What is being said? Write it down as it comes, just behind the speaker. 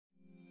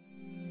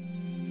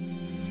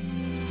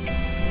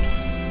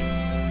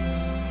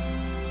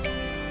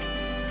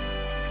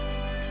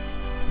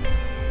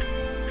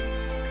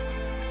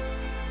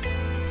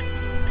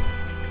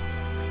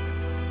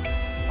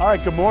All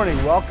right, good morning.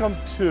 Welcome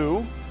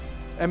to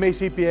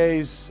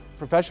MACPA's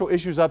Professional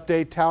Issues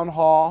Update Town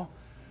Hall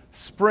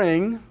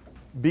Spring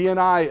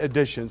B&I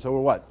edition. So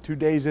we're what, 2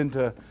 days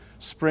into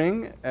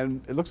spring,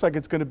 and it looks like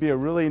it's going to be a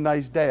really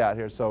nice day out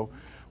here. So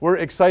we're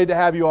excited to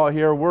have you all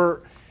here. We're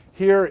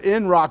here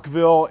in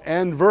Rockville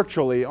and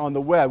virtually on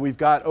the web. We've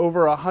got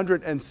over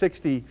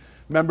 160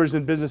 members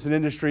in business and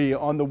industry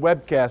on the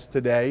webcast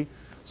today.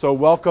 So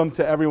welcome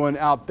to everyone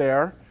out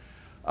there.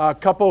 A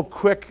couple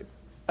quick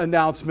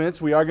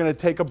announcements. We are going to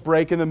take a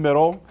break in the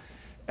middle,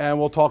 and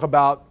we'll talk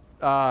about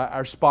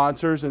our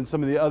sponsors and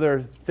some of the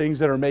other things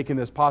that are making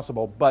this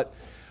possible. But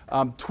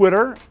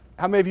Twitter,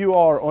 how many of you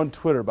all are on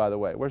Twitter, by the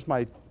way? Where's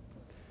my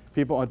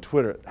people on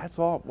Twitter? That's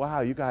all.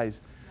 Wow, you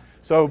guys.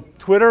 So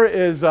Twitter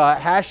is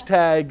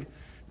hashtag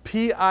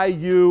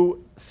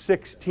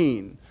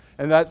PIU16.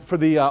 And that for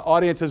the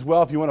audience as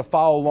well, if you want to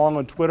follow along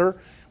on Twitter,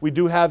 we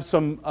do have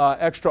some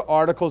extra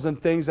articles and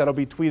things that'll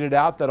be tweeted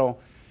out that'll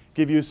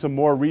give you some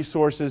more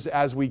resources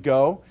as we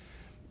go.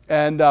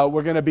 And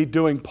we're going to be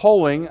doing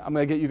polling. I'm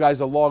going to get you guys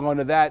to log on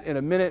to that in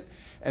a minute.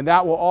 And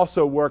that will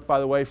also work, by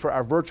the way, for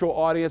our virtual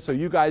audience. So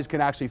you guys can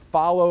actually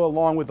follow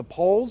along with the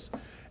polls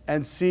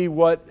and see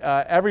what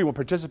everyone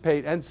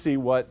participate and see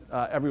what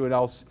everyone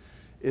else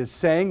is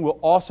saying. We'll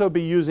also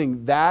be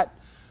using that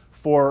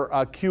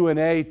for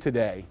Q&A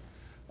today.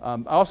 I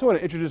also want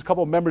to introduce a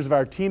couple of members of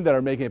our team that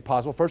are making it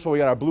possible. First of all, we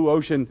got our Blue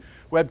Ocean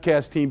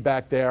webcast team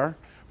back there,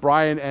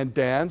 Brian and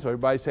Dan. So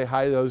everybody say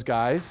hi to those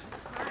guys.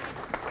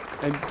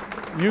 And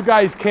you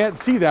guys can't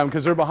see them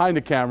because they're behind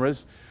the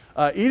cameras.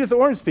 Edith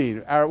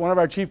Ornstein, one of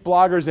our chief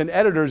bloggers and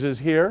editors, is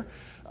here.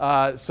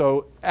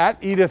 So at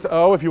Edith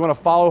O, if you want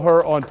to follow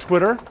her on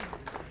Twitter.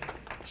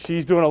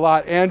 She's doing a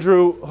lot.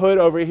 Andrew Hood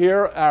over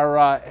here,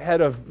 our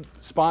head of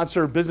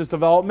sponsor business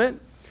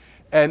development.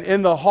 And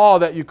in the hall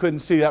that you couldn't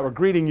see that we're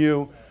greeting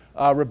you,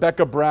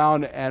 Rebecca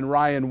Brown and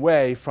Ryan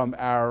Way from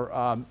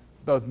our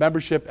both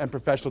membership and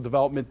professional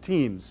development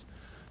teams.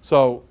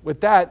 So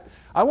with that,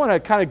 I want to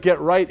kind of get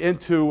right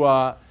into,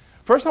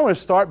 first I want to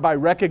start by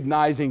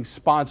recognizing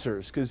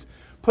sponsors, because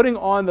putting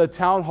on the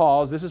town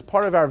halls, this is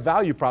part of our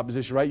value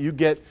proposition, right? You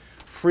get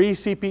free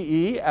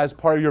CPE as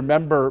part of your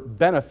member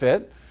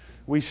benefit.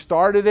 We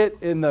started it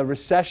in the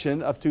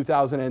recession of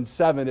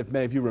 2007, if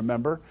many of you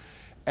remember,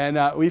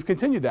 and we've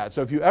continued that.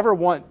 So if you ever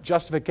want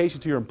justification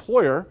to your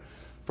employer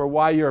for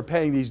why you're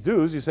paying these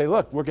dues, you say,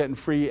 look, we're getting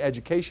free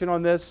education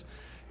on this,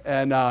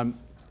 and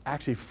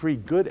actually free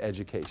good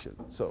education.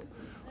 So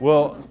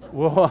we'll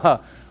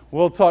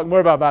talk more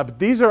about that. But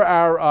these are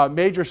our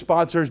major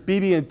sponsors.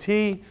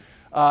 BB&T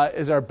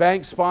is our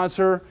bank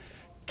sponsor.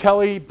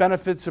 Kelly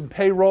Benefits and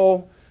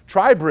Payroll.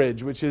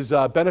 TriBridge, which is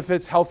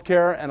benefits,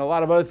 healthcare, and a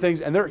lot of other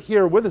things. And they're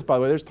here with us, by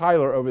the way. There's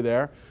Tyler over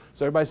there.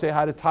 So everybody say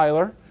hi to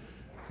Tyler.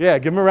 Yeah,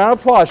 give him a round of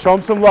applause. Show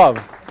him some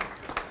love.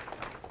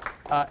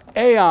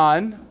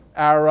 Aon,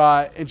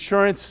 our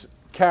insurance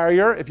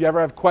carrier. If you ever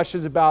have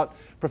questions about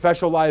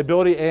professional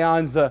liability,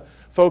 Aon's the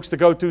folks to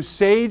go to.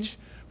 Sage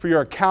for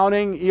your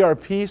accounting,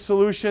 ERP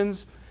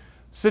solutions.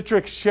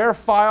 Citrix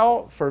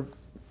ShareFile for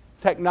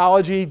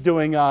technology,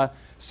 doing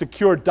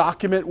secure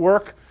document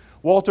work.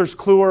 Wolters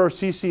Kluwer,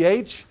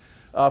 CCH,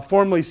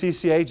 formerly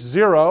CCH.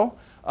 Xero,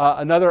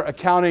 another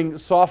accounting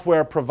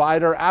software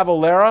provider.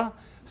 Avalara,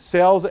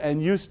 sales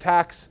and use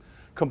tax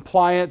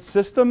compliance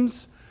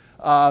systems.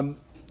 And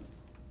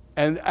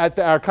at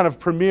our kind of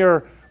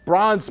premier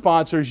bronze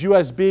sponsors,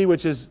 USB,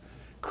 which is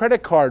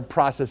credit card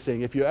processing.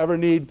 If you ever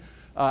need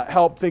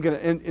help thinking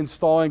of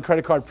installing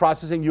credit card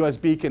processing,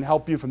 USB can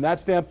help you from that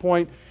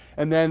standpoint.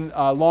 And then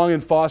Long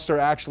 & Foster,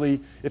 actually,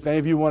 if any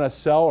of you want to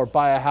sell or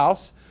buy a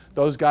house,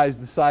 those guys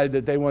decided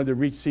that they wanted to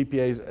reach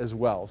CPAs as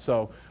well.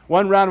 So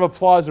one round of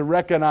applause to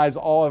recognize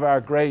all of our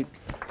great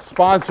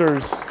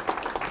sponsors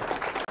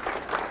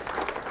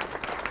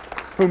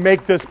who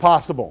make this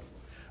possible.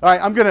 All right,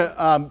 I'm going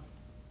to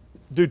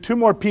do two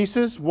more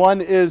pieces.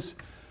 One is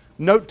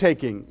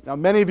note-taking. Now,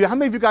 many of you, how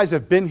many of you guys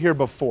have been here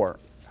before?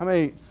 How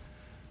many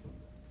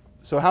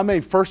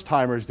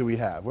first-timers do we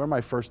have? Where are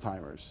my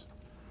first-timers?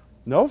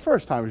 No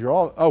first-timers. You're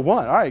all, oh,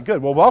 one. All right,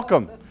 good. Well,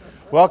 welcome.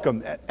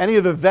 Welcome. Any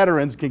of the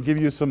veterans can give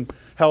you some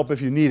help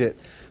if you need it.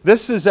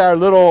 This is our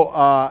little,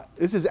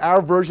 this is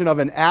our version of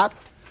an app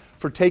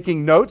for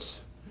taking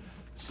notes.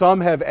 Some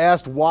have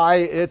asked why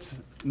it's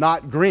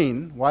not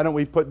green. Why don't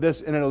we put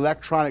this in an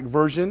electronic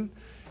version?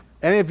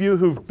 Any of you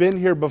who've been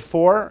here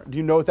before, do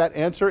you know what that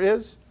answer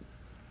is?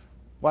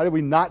 Why did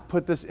we not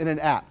put this in an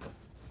app?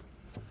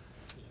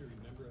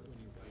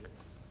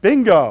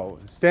 Bingo.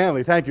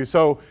 Stanley, thank you.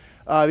 So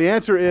the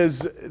answer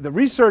is the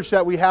research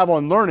that we have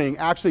on learning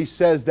actually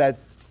says that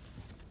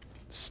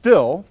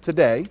still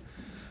today,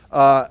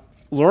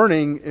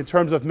 learning in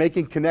terms of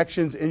making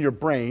connections in your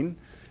brain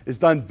is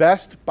done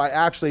best by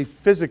actually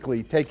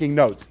physically taking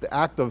notes. The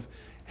act of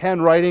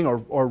handwriting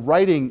or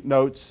writing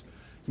notes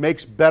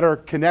makes better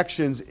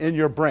connections in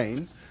your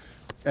brain.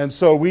 And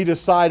so we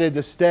decided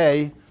to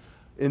stay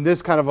in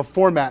this kind of a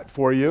format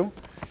for you.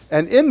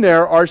 And in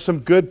there are some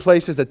good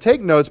places to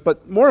take notes,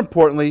 but more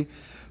importantly,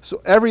 So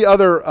every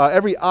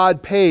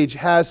odd page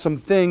has some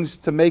things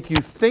to make you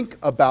think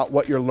about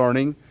what you're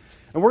learning.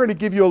 And we're going to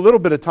give you a little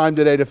bit of time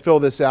today to fill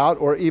this out,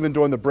 or even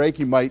during the break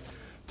you might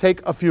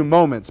take a few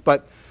moments.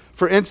 But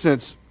for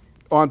instance,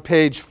 on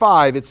page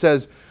 5 it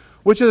says,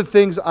 which of the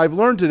things I've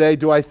learned today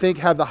do I think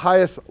have the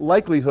highest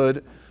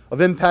likelihood of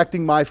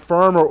impacting my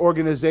firm or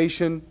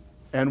organization,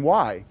 and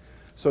why?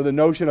 So the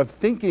notion of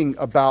thinking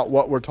about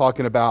what we're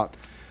talking about.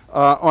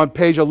 On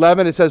page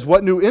 11 it says,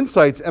 what new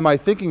insights am I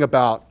thinking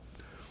about?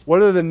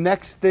 What are the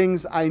next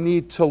things I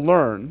need to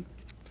learn?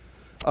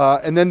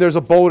 And then there's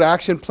a bold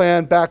action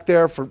plan back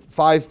there for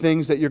 5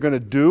 things that you're going to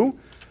do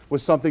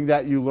with something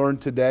that you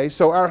learned today.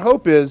 So our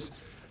hope is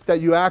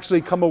that you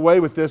actually come away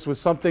with this with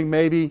something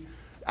maybe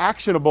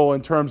actionable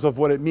in terms of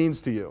what it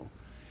means to you.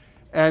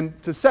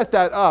 And to set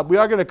that up, we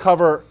are going to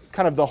cover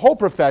kind of the whole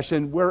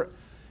profession. We're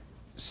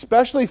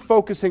especially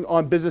focusing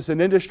on business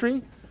and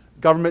industry,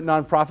 government,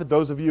 nonprofit,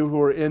 those of you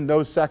who are in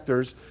those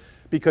sectors,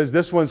 because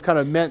this one's kind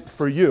of meant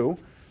for you.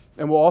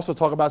 And we'll also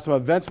talk about some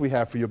events we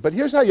have for you. But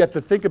here's how you have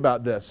to think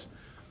about this,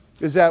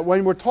 is that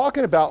when we're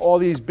talking about all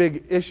these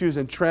big issues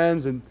and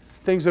trends and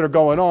things that are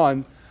going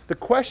on, the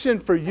question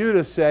for you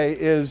to say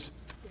is,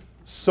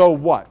 so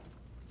what?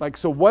 Like,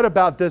 so what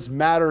about this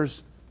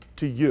matters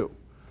to you?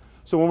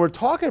 So when we're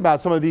talking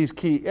about some of these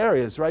key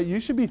areas, right, you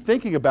should be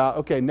thinking about,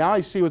 okay, now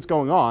I see what's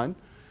going on.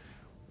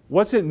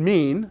 What's it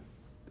mean,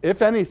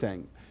 if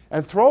anything?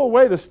 And throw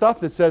away the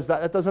stuff that says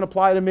that doesn't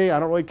apply to me, I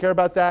don't really care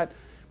about that.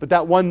 But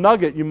that one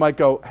nugget, you might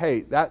go,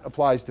 hey, that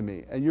applies to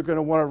me. And you're going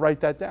to want to write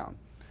that down.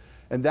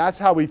 And that's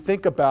how we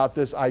think about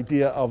this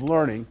idea of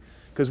learning,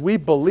 because we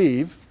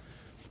believe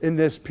in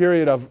this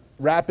period of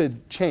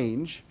rapid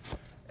change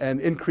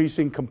and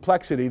increasing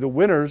complexity, the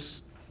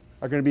winners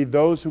are going to be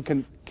those who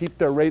can keep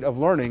their rate of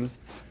learning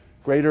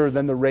greater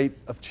than the rate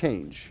of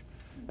change.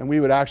 And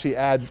we would actually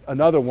add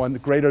another one,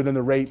 greater than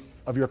the rate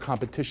of your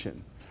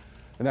competition.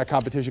 And that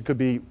competition could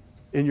be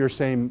in your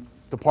same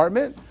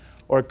department,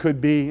 or it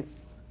could be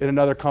in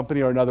another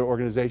company or another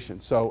organization.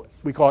 So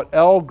we call it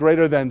L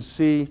greater than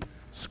C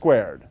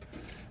squared.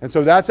 And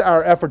so that's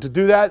our effort to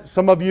do that.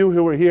 Some of you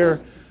who are here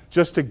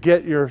just to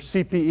get your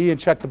CPE and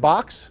check the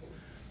box,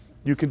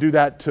 you can do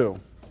that too.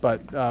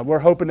 But we're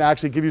hoping to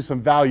actually give you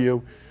some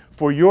value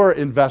for your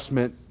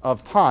investment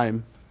of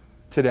time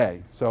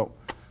today. So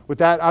with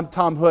that, I'm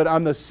Tom Hood.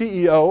 I'm the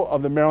CEO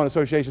of the Maryland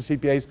Association of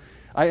CPAs.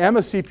 I am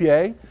a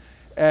CPA,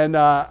 and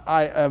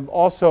I am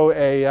also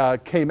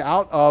came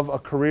out of a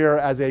career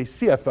as a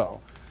CFO.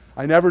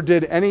 I never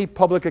did any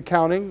public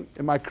accounting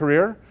in my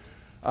career.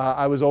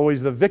 I was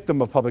always the victim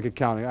of public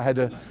accounting. I had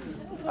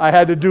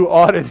to do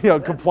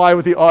audit, comply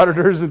with the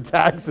auditors and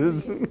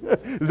taxes.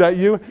 Is that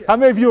you? How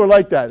many of you are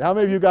like that? How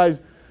many of you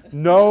guys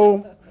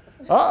know?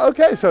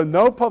 Okay, so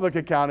no public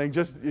accounting.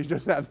 You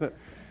just have to.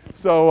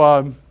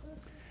 So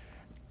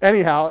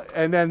anyhow,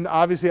 and then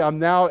obviously I'm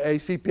now a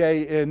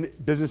CPA in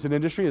business and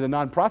industry in the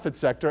nonprofit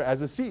sector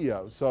as a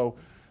CEO. So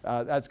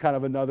that's kind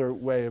of another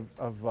way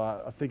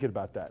of thinking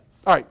about that.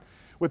 All right.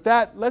 With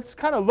that, let's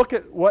kind of look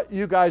at what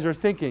you guys are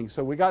thinking.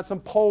 So we got some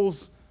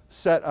polls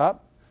set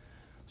up.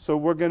 So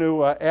we're going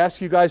to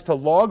ask you guys to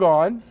log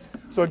on.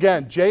 So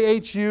again,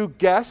 JHU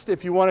guest,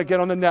 if you want to get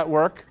on the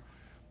network,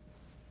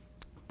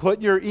 put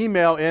your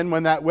email in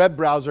when that web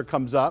browser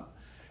comes up,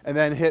 and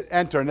then hit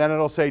enter, and then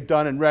it'll say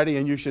done and ready,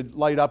 and you should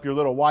light up your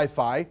little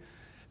Wi-Fi.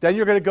 Then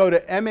you're going to go to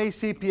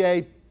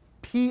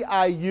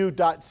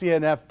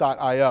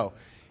macpapiu.cnf.io.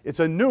 It's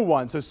a new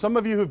one, so some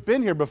of you who've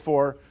been here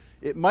before,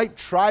 it might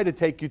try to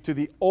take you to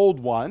the old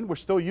one. We're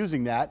still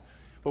using that,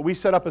 but we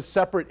set up a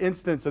separate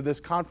instance of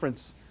this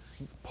conference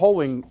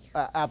polling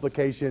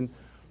application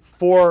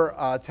for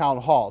Town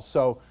Hall.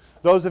 So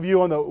those of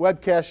you on the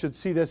webcast should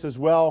see this as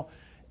well.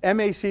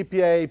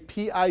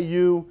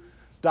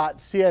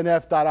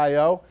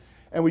 macpapiu.cnf.io.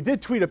 And we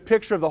did tweet a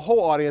picture of the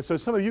whole audience, so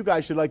some of you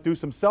guys should do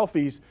some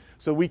selfies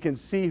so we can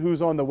see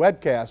who's on the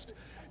webcast.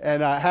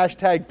 And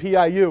hashtag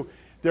PIU.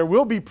 There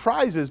will be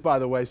prizes, by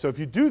the way, so if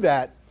you do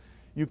that,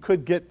 you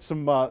could get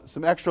some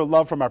extra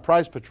love from our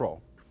prize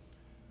patrol.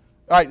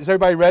 All right, is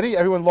everybody ready?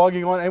 Everyone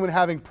logging on? Anyone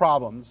having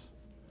problems?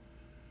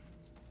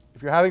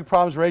 If you're having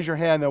problems, raise your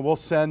hand, then we'll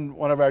send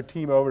one of our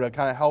team over to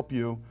kind of help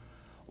you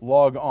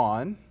log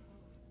on.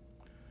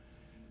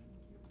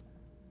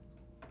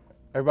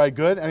 Everybody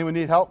good? Anyone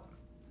need help?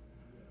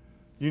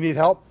 You need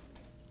help?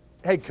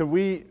 Hey,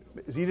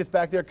 is Edith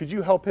back there? Could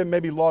you help him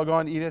maybe log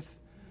on, Edith?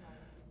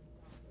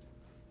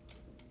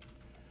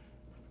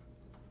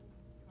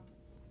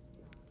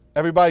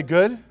 Everybody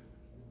good?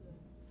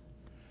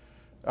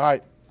 All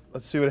right,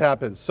 let's see what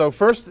happens. So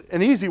first,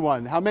 an easy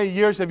one. How many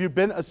years have you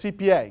been a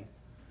CPA?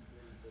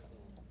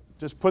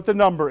 Just put the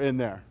number in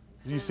there.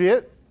 Do you see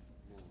it?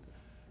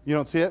 You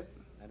don't see it?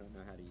 I don't know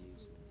how to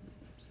use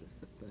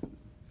it.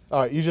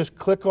 All right, you just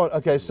click on,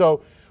 okay,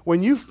 so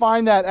when you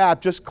find that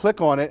app, just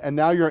click on it, and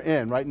now you're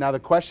in, right? Now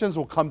the questions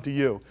will come to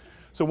you.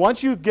 So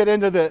once you get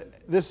into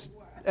this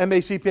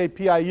MACPA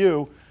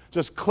PIU,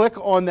 just click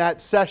on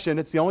that session.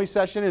 It's the only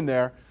session in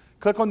there.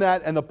 Click on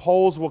that, and the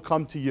polls will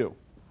come to you.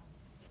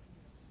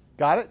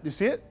 Got it? Do you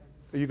see it?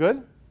 Are you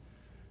good?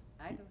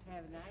 I don't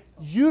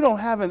You don't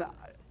have a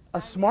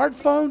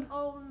smartphone?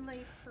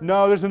 Only for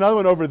No, there's another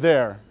one over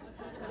there.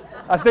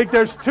 I think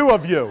there's two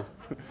of you.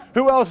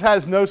 Who else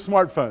has no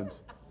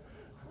smartphones?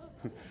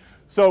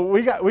 So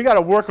we got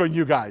to work on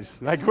you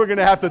guys. Like, we're going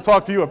to have to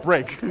talk to you at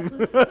break.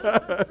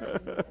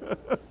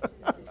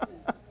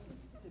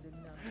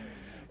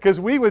 Because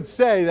we would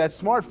say that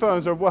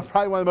smartphones are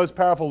probably one of the most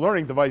powerful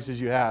learning devices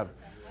you have.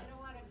 I don't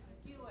want to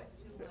skew it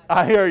too much.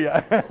 I hear you.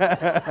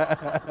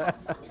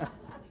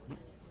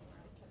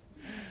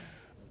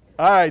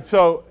 All right,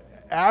 so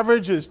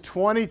average is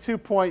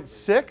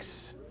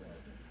 22.6.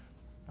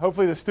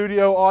 Hopefully the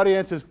studio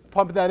audience is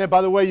pumping that in.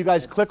 By the way, you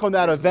guys click on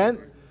that event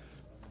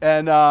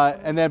and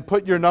then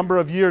put your number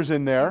of years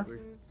in there.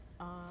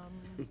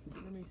 Let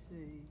me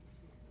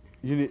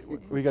see.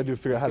 We got to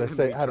figure out how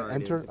to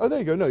enter. Oh, there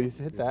you go. No, you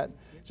hit that.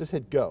 Just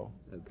hit go.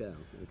 Okay.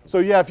 So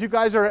yeah, if you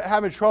guys are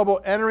having trouble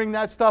entering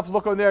that stuff,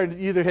 look on there and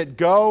either hit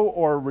go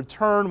or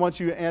return once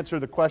you answer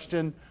the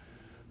question.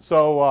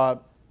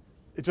 So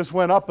it just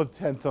went up a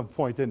tenth of a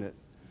point, didn't it?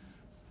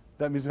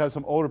 That means we have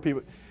some older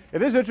people.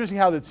 It is interesting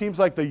how it seems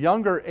like the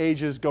younger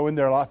ages go in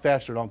there a lot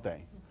faster, don't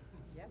they?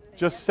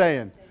 Just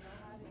saying.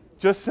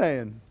 Just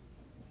saying.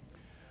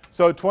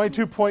 So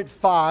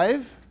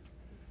 22.5,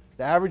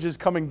 the average is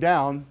coming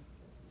down.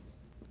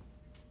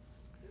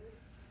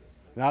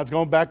 Now it's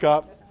going back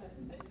up.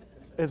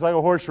 It's like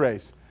a horse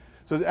race.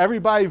 So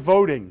everybody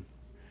voting.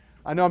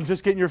 I know I'm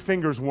just getting your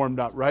fingers warmed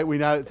up, right? We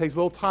know it takes a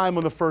little time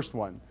on the first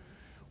one.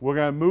 We're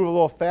going to move a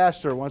little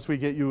faster once we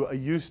get you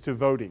used to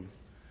voting.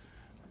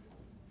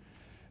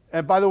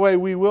 And by the way,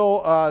 we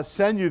will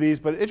send you these,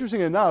 but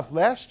interesting enough,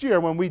 last year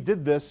when we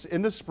did this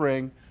in the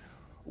spring,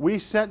 we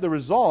sent the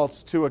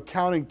results to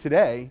Accounting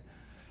Today,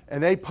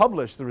 and they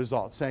published the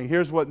results saying,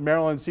 here's what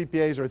Maryland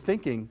CPAs are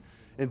thinking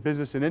in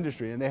business and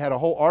industry. And they had a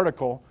whole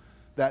article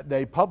that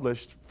they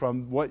published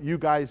from what you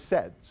guys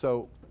said.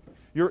 So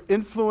you're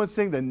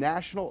influencing the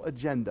national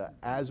agenda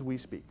as we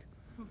speak.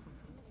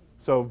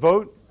 So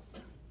vote.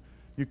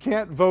 You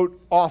can't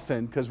vote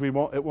often because it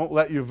won't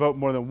let you vote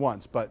more than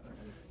once, but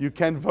you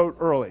can vote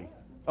early.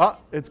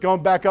 It's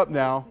going back up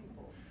now.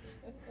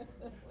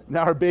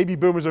 Now our baby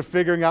boomers are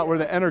figuring out where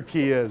the enter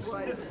key is.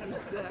 Right,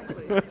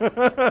 exactly.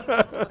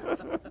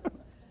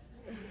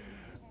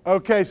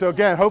 Okay, so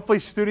again, hopefully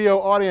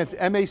studio audience,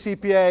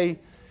 MACPA,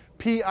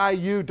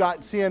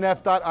 piu.cnf.io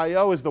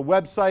is the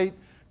website.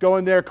 Go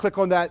in there, click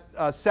on that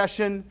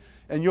session,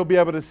 and you'll be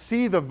able to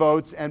see the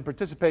votes and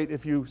participate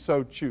if you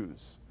so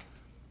choose.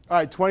 All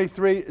right,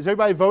 23. Is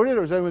everybody voted,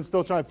 or is everyone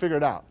still trying to figure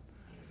it out?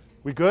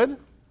 We good?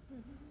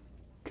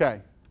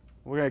 Okay.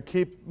 We're going to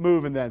keep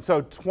moving then.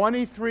 So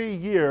 23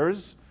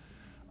 years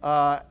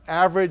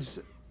average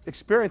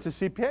experience as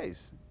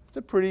CPAs. It's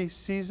a pretty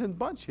seasoned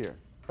bunch here,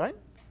 right?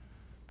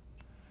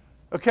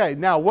 Okay,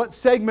 now what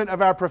segment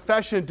of our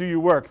profession do you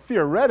work?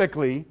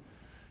 Theoretically,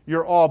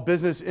 you're all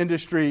business,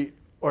 industry,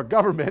 or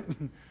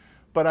government,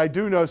 but I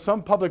do know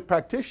some public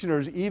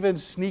practitioners even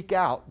sneak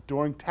out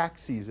during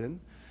tax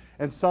season,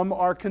 and some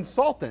are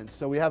consultants.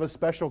 So we have a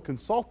special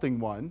consulting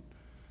one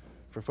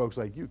for folks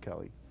like you,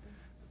 Kelly,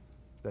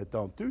 that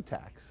don't do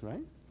tax,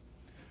 right?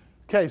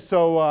 Okay,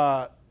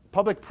 so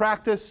public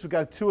practice, we've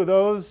got two of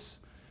those.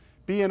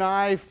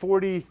 B&I,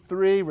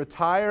 43,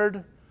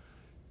 retired,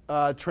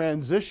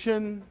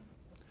 transition.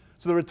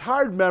 So the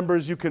retired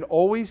members you can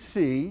always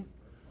see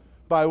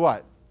by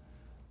what?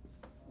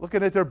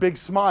 Looking at their big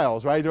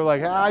smiles, right? They're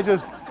like,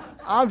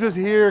 I'm just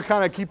here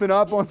kind of keeping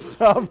up on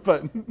stuff,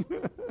 but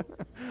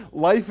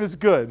life is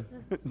good,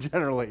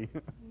 generally.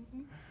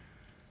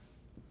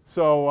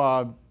 So,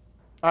 all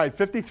right,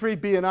 53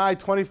 B&I,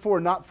 24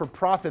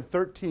 not-for-profit,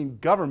 13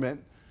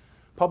 government,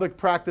 public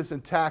practice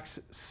and tax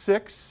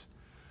 6,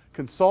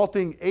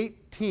 consulting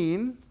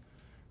 18,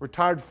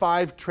 retired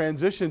 5,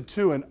 transition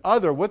 2, and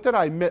other. What did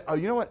I miss? Oh,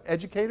 you know what?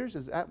 Educators?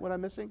 Is that what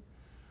I'm missing?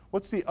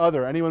 What's the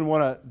other? Anyone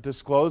want to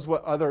disclose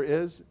what other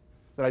is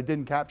that I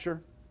didn't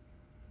capture?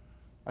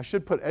 I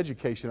should put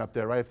education up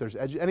there, right? If there's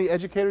any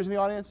educators in the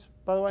audience,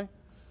 by the way?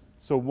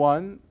 So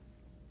 1.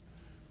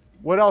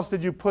 What else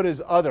did you put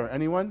as other?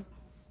 Anyone?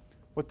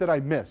 What did I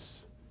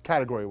miss,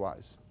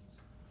 category-wise?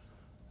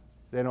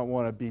 They don't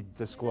want to be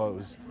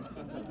disclosed.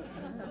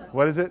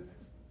 What is it?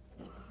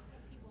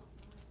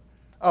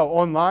 Oh,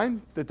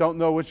 online? That don't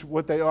know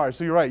what they are.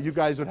 So you're right. You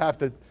guys would have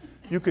to,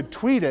 you could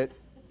tweet it,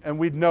 and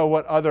we'd know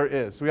what other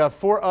is. So we have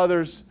 4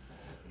 others.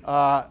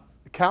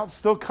 Count's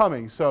still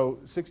coming. So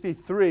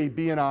 63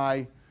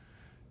 B&I,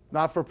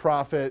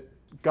 not-for-profit,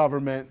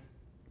 government.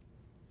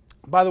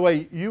 By the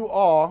way, you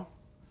all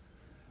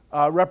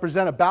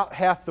represent about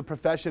half the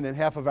profession and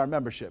half of our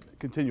membership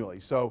continually.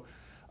 So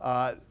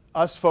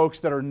us folks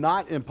that are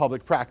not in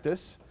public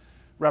practice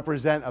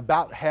represent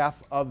about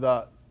half of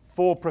the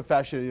full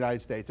profession in the United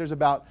States. There's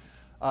about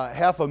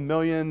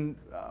 500,000,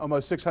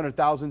 almost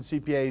 600,000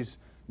 CPAs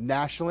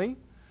nationally.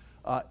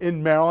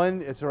 In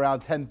Maryland, it's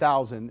around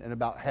 10,000, and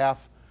about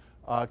half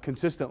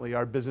consistently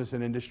are business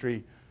and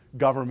industry,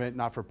 government,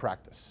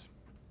 not-for-practice.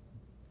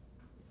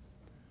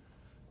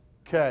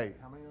 Okay.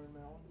 How many are in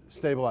Maryland?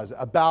 Stabilize it.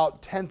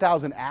 About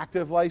 10,000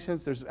 active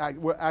licensed. There's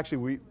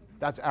actually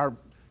That's our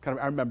kind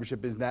of our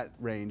membership is in that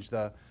range.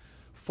 The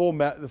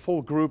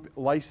full group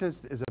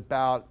licensed is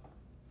about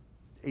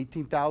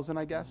 18,000,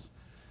 I guess.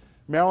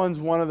 Maryland's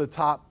one of the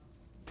top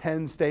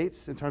 10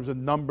 states in terms of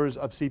numbers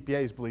of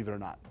CPAs, believe it or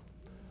not.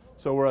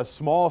 So we're a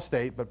small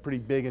state, but pretty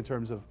big in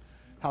terms of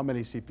how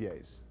many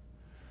CPAs.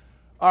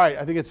 All right,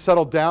 I think it's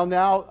settled down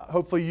now.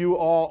 Hopefully you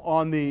all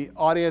on the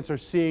audience are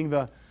seeing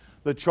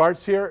the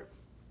charts here.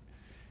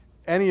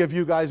 Any of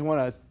you guys want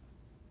to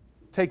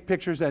take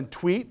pictures and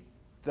tweet?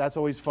 That's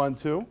always fun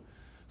too.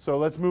 So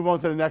let's move on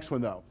to the next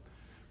one though.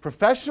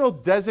 Professional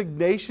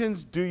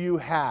designations do you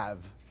have?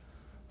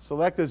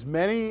 Select as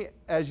many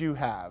as you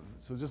have.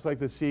 So just like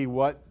to see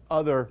what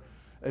other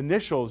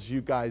initials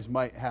you guys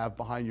might have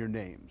behind your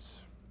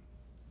names.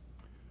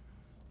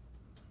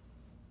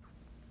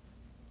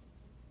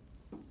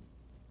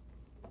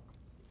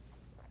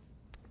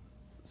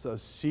 So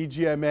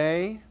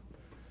CGMA,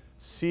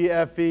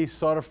 CFE,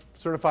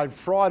 Certified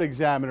Fraud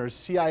Examiner,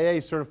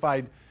 CIA,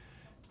 Certified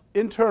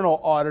Internal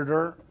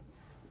Auditor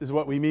is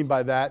what we mean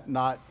by that,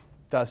 not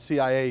the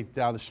CIA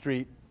down the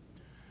street.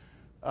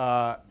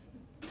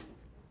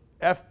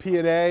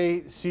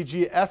 FP&A,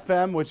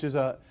 CGFM, which is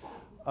a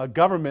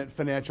government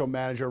financial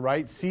manager,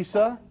 right?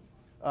 CISA,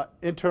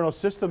 Internal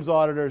Systems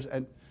Auditors,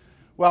 and,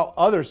 well,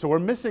 others. So we're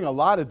missing a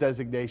lot of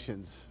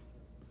designations.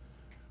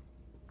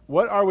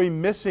 What are we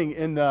missing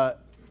in the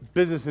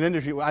business and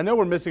industry? I know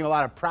we're missing a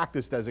lot of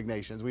practice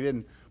designations. We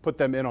didn't put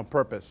them in on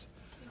purpose.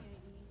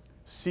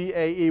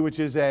 CAE, which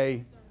is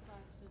a,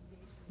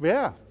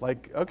 yeah,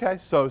 like, okay,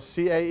 so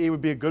CAE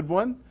would be a good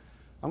one.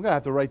 I'm going to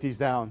have to write these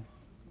down.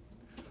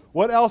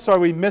 What else are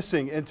we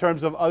missing in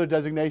terms of other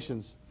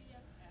designations?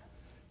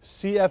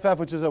 CFF,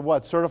 which is a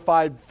what?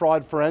 Certified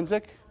Fraud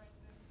Forensic?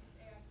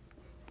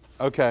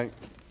 Okay,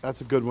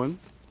 that's a good one.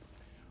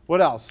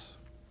 What else?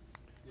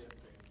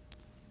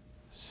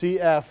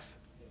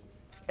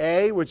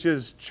 CFA, which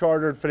is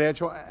Chartered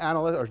Financial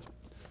Analyst.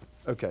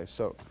 Okay,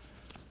 so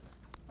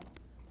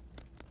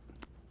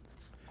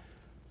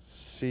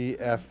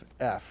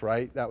CFF,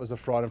 right? That was a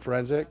Fraud and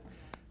Forensic.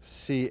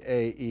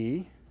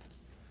 CAE.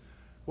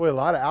 Boy, a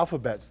lot of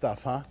alphabet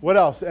stuff, huh? What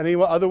else? Any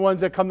other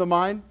ones that come to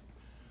mind?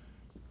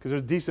 Because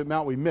there's a decent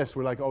amount we missed.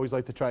 We always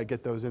like to try to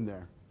get those in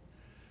there.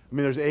 I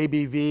mean, there's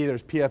ABV,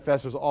 there's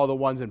PFS, there's all the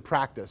ones in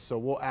practice. So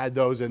we'll add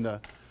those in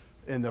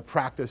the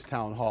practice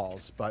town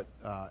halls. But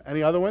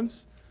any other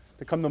ones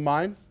that come to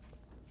mind?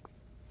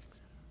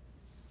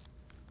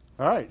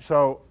 All right,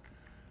 so,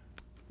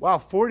 wow,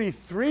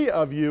 43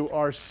 of you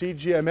are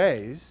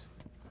CGMAs.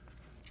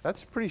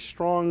 That's pretty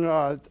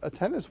strong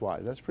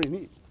attendance-wise. That's pretty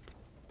neat.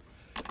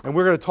 And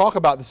we're going to talk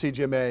about the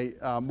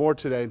CGMA more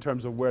today in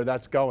terms of where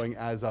that's going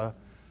as a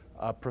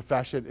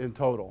profession in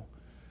total.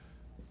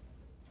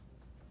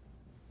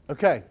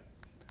 Okay.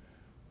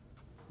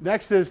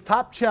 Next is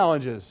top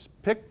challenges.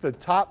 Pick the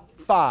top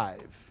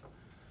 5.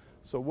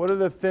 So what are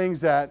the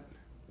things that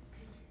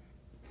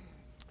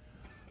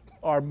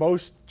are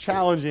most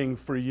challenging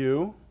for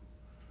you?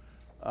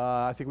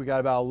 I think we got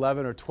about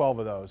 11 or 12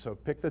 of those. So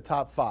pick the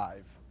top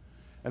 5.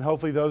 And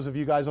hopefully those of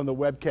you guys on the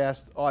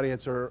webcast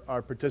audience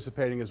are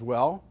participating as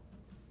well.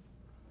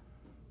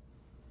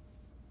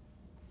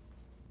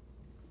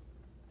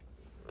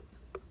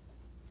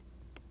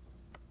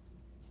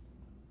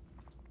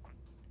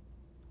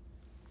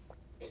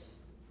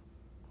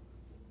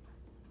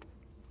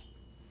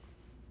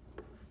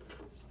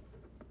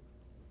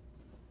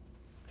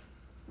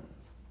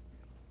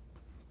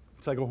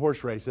 It's like a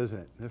horse race, isn't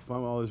it? If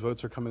all those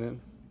votes are coming in.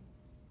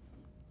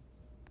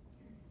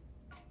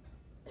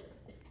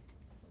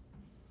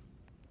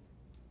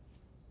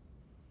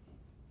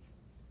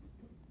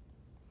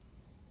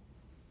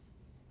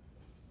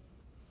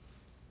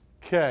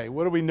 Okay,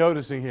 what are we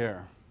noticing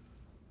here?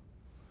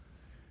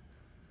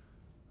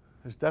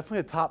 There's definitely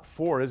a top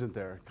 4, isn't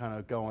there, kind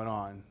of going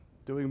on.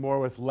 Doing more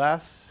with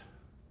less,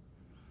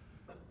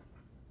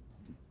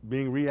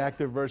 being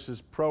reactive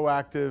versus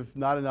proactive,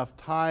 not enough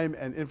time,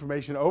 and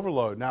information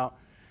overload. Now,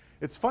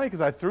 it's funny because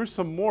I threw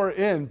some more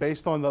in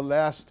based on the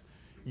last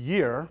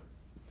year,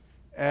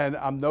 and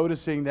I'm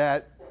noticing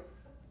that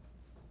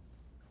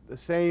the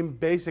same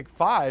basic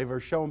 5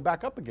 are showing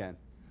back up again.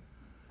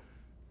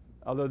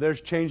 Although there's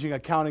changing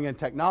accounting and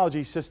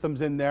technology systems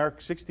in there,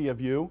 60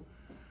 of you.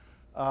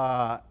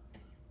 So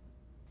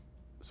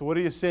what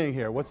are you seeing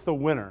here? What's the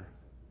winner?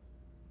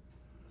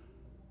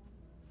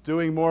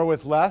 Doing more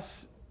with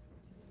less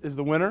is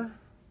the winner?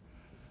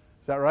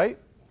 Is that right?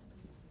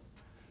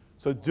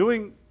 So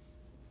doing,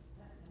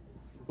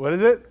 what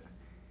is it?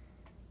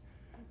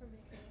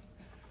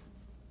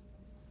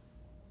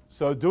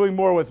 So doing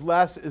more with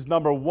less is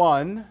number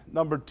 1.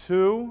 Number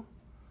 2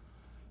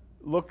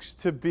 looks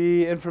to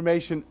be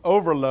information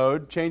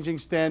overload, changing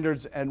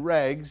standards and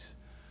regs.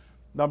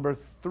 Number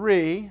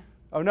 3,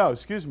 oh no,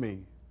 excuse me.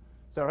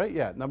 Is that right?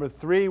 Yeah. Number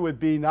 3 would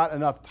be not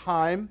enough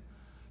time,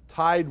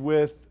 tied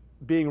with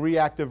being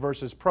reactive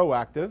versus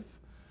proactive.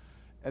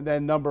 And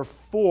then number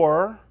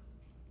 4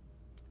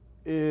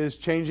 is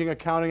changing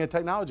accounting and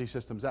technology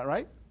systems. Is that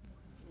right?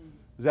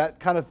 Does that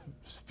kind of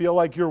feel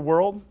like your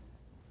world?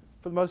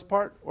 for the most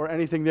part? Or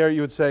anything there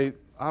you would say,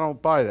 I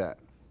don't buy that?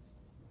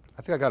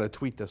 I think I got to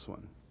tweet this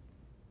one.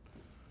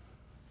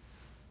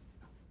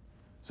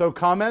 So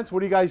comments, what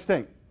do you guys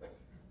think?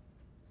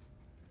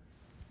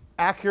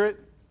 Accurate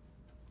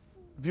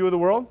view of the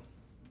world?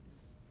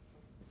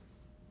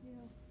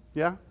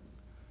 Yeah?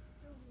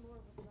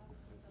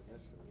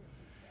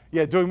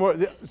 Yeah, doing more.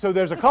 So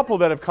there's a couple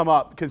that have come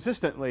up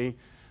consistently.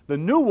 The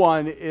new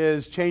one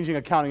is changing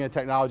accounting and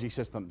technology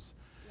systems.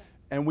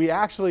 And we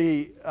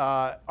actually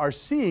are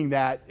seeing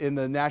that in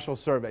the national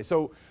survey.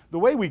 So the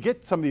way we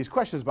get some of these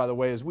questions, by the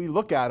way, is we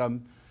look at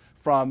them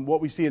from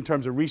what we see in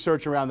terms of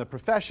research around the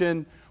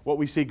profession, what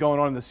we see going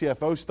on in the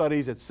CFO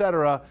studies, et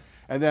cetera,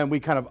 and then we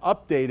kind of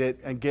update it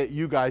and get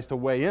you guys to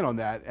weigh in on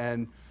that.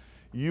 And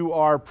you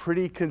are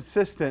pretty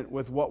consistent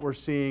with what we're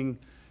seeing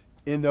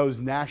in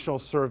those national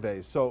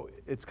surveys. So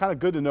it's kind of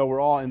good to know we're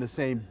all in the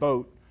same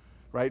boat,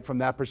 right, from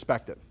that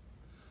perspective.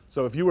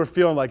 So if you were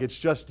feeling like it's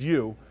just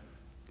you,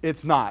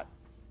 it's not.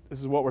 This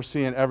is what we're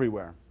seeing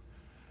everywhere.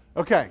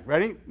 Okay,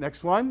 ready?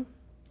 Next one.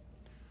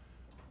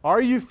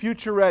 Are you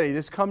future ready?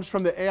 This comes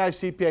from the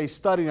AICPA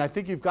study, and I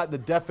think you've got the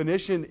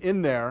definition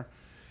in there.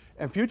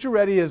 And future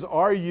ready is,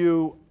 are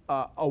you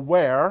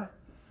aware,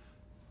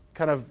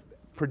 kind of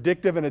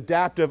predictive and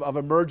adaptive of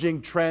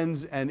emerging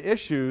trends and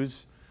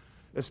issues,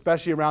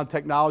 especially around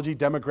technology,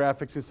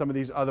 demographics, and some of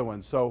these other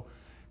ones. So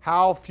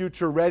how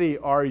future ready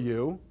are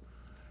you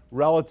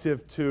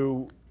relative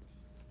to,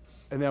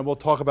 and then we'll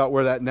talk about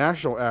where that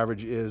national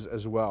average is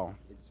as well.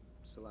 It's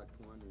select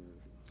one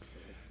or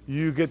select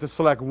You get to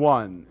select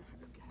one.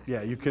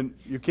 Yeah, you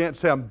can't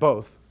say I'm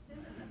both.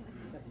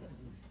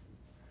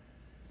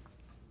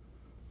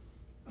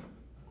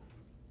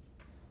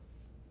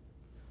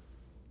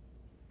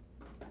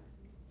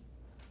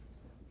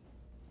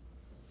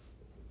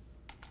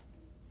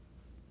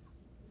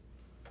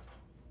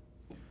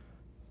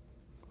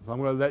 So I'm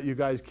going to let you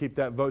guys keep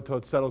that vote till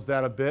it settles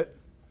down a bit.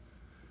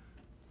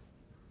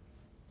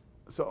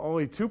 So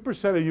only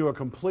 2% of you are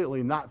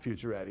completely not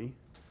future ready.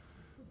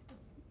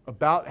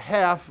 About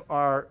half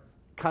are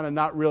kind of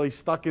not really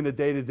stuck in the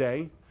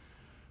day-to-day.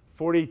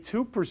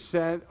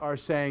 42% are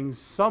saying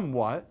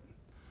somewhat.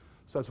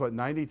 So that's what,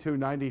 92,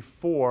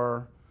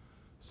 94.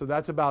 So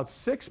that's about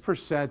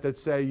 6% that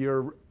say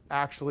you're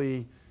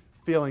actually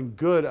feeling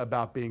good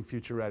about being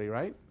future ready,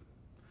 right?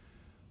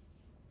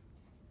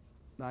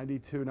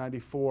 92,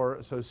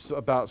 94, so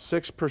about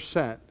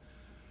 6%.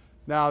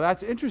 Now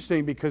that's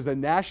interesting because the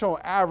national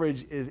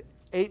average is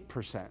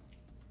 8%.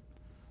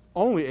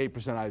 Only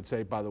 8%, I'd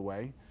say, by the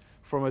way,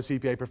 from a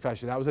CPA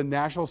profession. That was a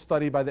national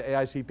study by the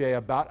AICPA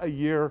about a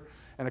year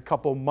and a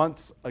couple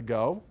months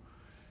ago.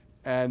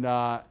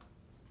 And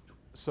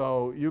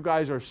so you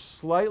guys are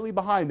slightly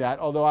behind that,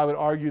 although I would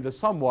argue the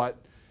somewhat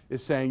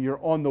is saying you're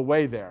on the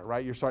way there,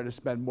 right? You're starting to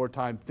spend more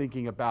time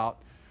thinking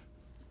about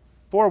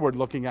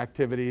forward-looking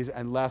activities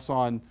and less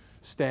on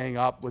staying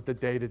up with the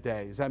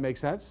day-to-day. Does that make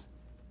sense?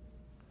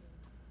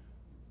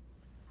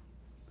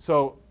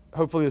 So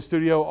hopefully the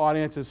studio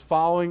audience is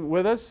following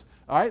with us.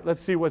 All right, let's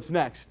see what's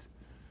next.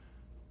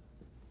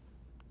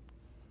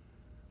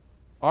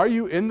 Are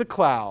you in the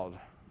cloud?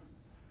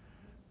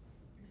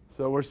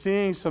 So we're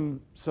seeing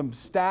some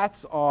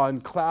stats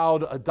on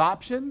cloud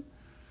adoption,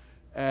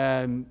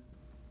 and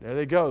there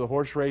they go. The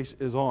horse race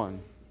is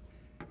on.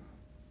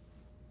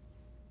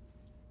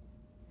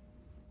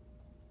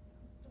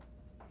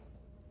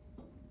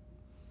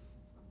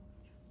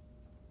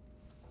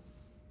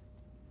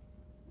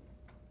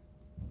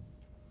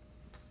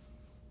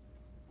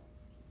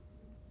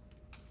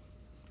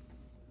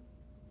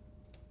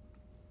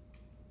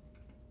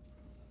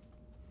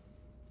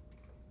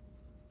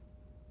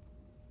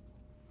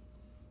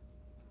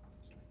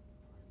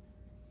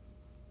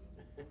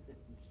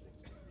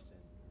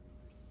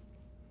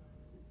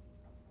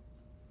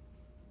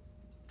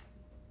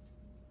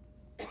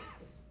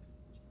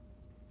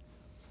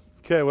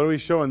 Okay, what are we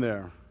showing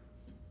there?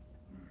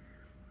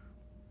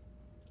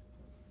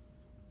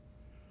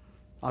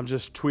 I'm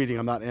just tweeting.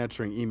 I'm not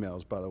answering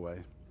emails, by the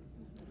way.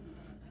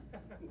 And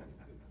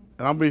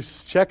I'm going to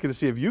be checking to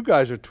see if you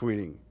guys are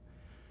tweeting.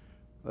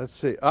 Let's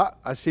see.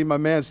 I see my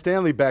man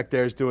Stanley back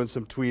there is doing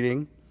some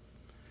tweeting.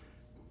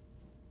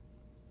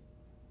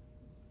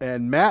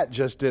 And Matt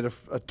just did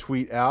a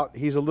tweet out.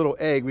 He's a little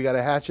egg. We got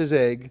to hatch his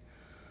egg.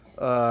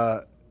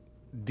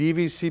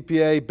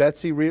 DVCPA,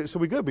 Betsy Reader. So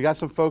we good. We got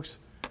some folks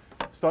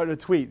starting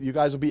to tweet. You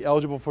guys will be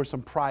eligible for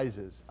some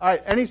prizes. All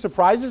right, any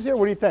surprises here?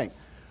 What do you think?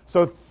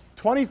 So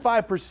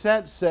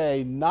 25%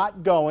 say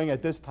not going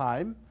at this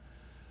time.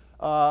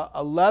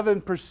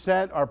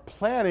 11% are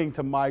planning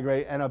to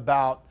migrate, and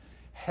about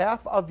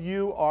half of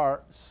you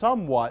are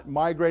somewhat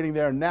migrating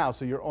there now.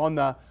 So you're on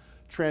the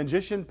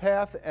transition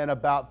path, and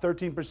about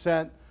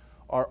 13%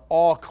 are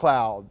all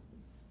cloud.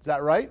 Is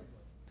that right?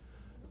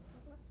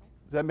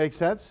 Does that make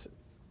sense?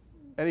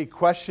 Any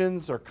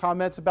questions or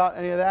comments about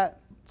any of that?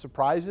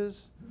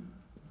 Surprises? I'm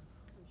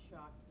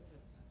shocked that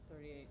it's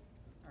 38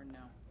 or no.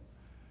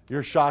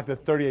 You're shocked that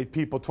 38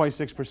 people,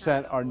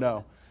 26% are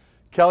no.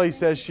 Kelly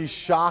says she's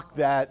shocked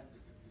that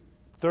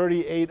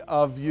 38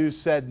 of you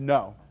said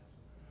no.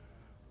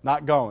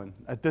 Not going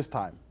at this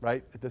time,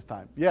 right? At this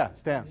time. Yeah,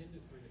 Stan.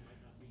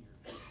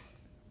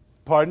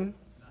 Pardon?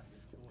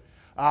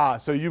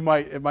 So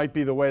it might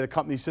be the way the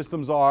company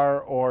systems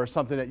are or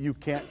something that you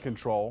can't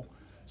control.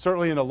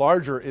 Certainly in the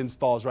larger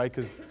installs, right?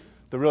 Because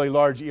the really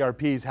large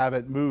ERPs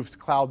haven't moved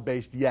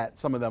cloud-based yet.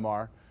 Some of them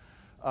are.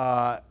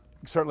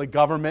 Certainly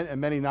government and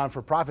many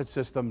non-for-profit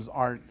systems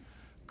aren't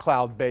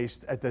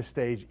cloud-based at this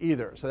stage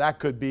either. So that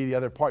could be the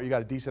other part. You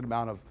got a decent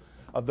amount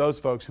of those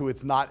folks who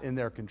it's not in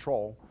their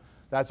control.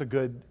 That's a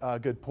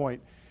good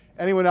point.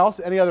 Anyone else?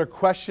 Any other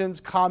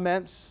questions,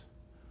 comments?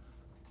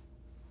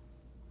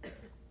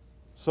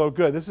 So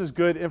good. This is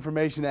good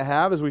information to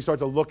have as we start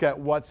to look at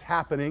what's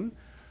happening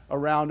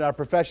around our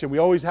profession. We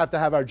always have to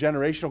have our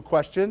generational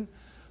question.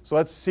 So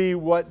let's see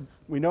what,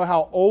 we know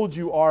how old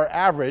you are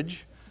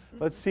average.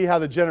 Let's see how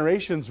the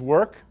generations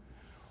work.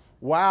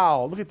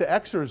 Wow, look at the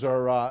Xers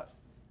are,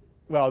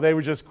 well, they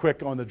were just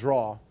quick on the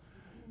draw.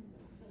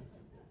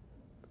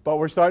 But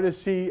we're starting to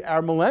see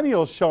our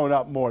millennials showing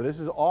up more. This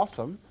is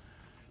awesome.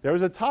 There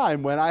was a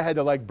time when I had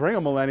to like bring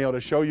a millennial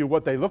to show you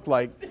what they look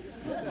like.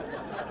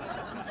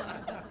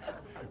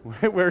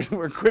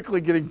 We're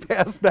quickly getting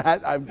past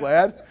that, I'm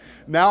glad.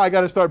 Now I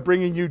got to start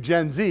bringing you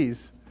Gen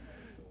Zs.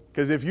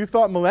 Because if you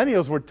thought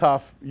millennials were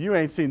tough, you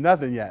ain't seen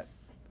nothing yet.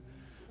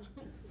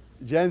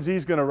 Gen Z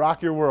is going to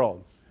rock your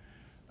world.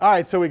 All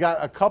right, so we got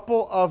a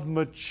couple of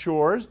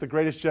matures, the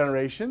greatest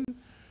generation.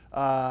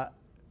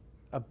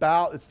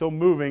 It's still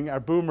moving. Our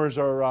boomers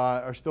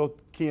are still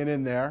keying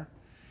in there.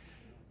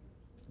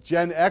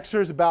 Gen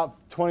Xers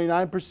about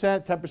 29%,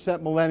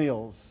 10%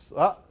 millennials.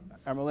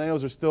 Our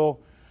millennials are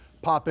still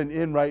popping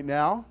in right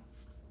now.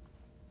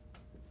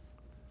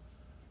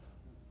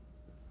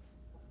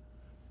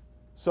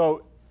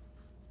 So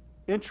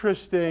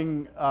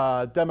interesting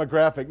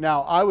demographic.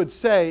 Now, I would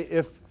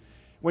say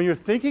when you're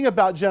thinking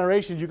about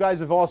generations, you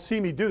guys have all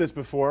seen me do this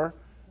before,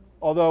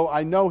 although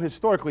I know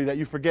historically that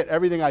you forget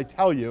everything I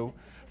tell you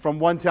from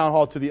one town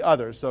hall to the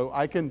other. So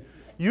I can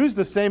use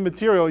the same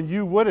material and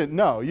you wouldn't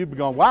know. You'd be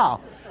going,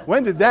 wow,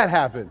 when did that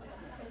happen?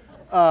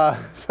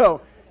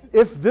 So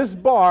if this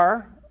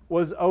bar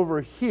was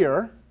over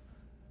here,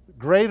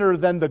 greater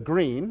than the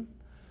green,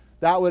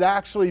 that would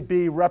actually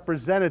be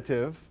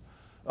representative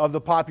of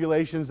the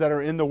populations that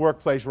are in the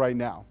workplace right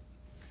now.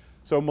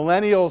 So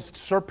millennials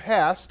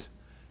surpassed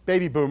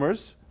baby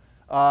boomers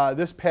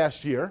this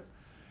past year,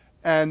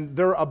 and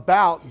they're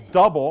about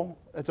double,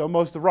 it's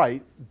almost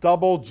right,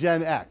 double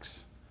Gen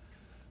X.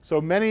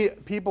 So many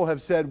people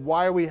have said,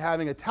 why are we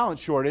having a talent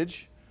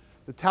shortage?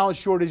 The talent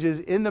shortage is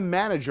in the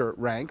manager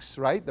ranks,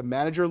 right? The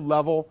manager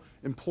level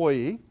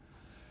employee,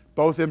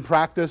 both in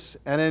practice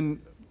and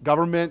in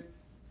government,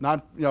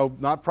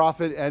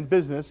 not-profit and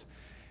business.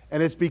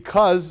 And it's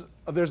because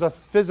there's a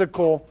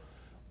physical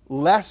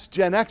less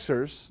Gen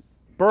Xers,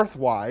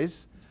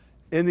 birth-wise,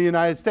 in the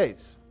United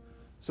States.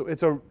 So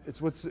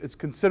it's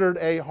considered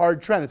a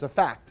hard trend. It's a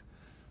fact,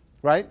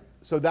 right?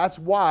 So that's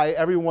why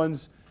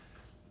everyone's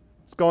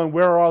going,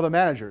 where are all the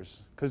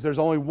managers? Because there's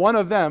only one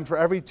of them for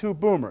every 2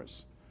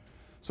 boomers.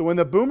 So when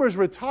the boomers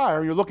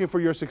retire, you're looking for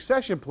your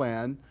succession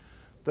plan,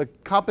 the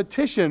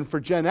competition for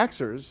Gen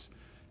Xers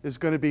is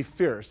going to be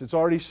fierce. It's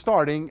already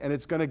starting, and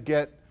it's going to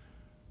get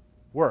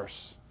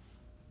worse,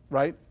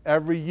 right?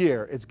 Every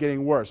year, it's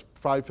getting worse,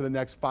 probably for the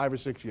next 5 or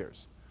 6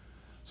 years.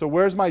 So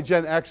where's my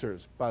Gen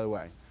Xers, by the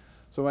way?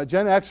 So my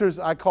Gen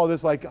Xers, I call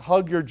this like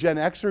hug your Gen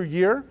Xer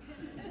year.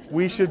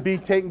 We should be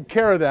taking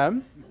care of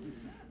them.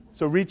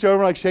 So reach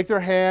over, like shake their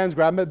hands,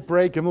 grab them at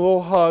break, give them a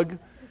little hug,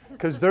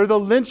 because they're the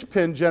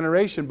linchpin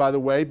generation, by the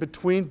way,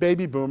 between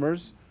baby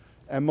boomers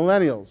and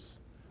millennials.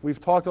 We've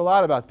talked a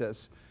lot about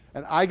this.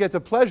 And I get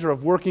the pleasure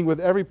of working with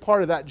every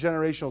part of that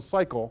generational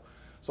cycle,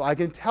 so I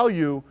can tell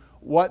you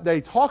what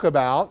they talk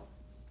about,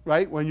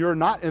 right, when you're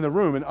not in the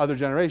room in other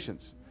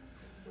generations.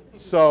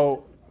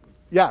 So,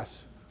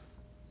 yes?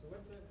 So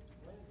when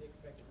is the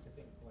expected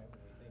tipping point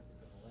when we think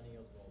that the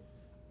millennials will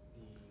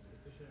be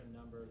sufficient in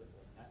number that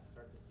we'll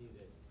start to see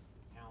that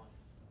talent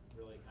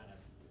really kind of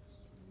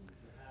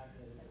have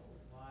the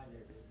line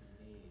that it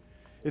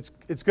needs?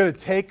 It's going to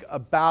take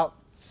about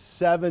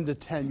 7 to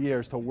 10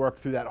 years to work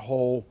through that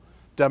whole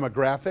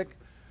demographic.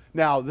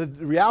 Now, the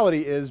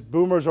reality is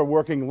boomers are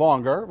working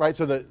longer, right?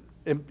 So the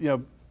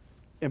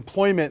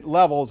employment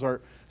levels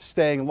are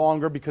staying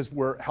longer because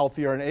we're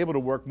healthier and able to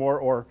work more,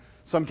 or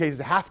some cases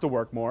have to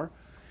work more.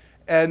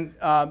 And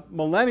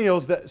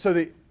millennials, so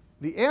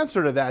the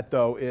answer to that,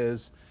 though,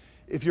 is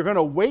if you're going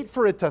to wait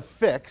for it to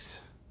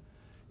fix,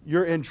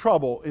 you're in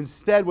trouble.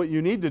 Instead, what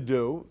you need to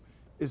do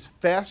is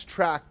fast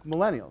track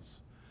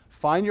millennials.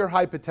 Find your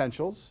high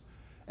potentials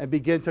and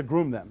begin to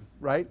groom them,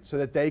 right? So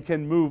that they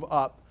can move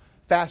up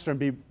faster and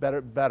be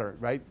better,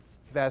 right?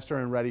 Faster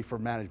and ready for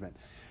management.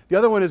 The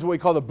other one is what we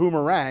call the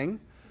boomerang.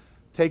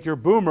 Take your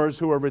boomers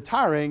who are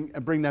retiring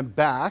and bring them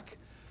back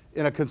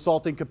in a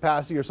consulting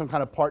capacity or some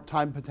kind of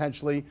part-time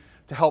potentially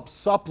to help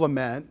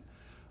supplement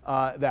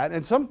that.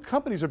 And some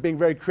companies are being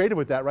very creative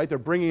with that, right? They're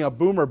bringing a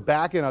boomer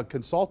back in a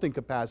consulting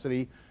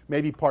capacity,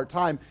 maybe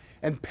part-time,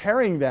 and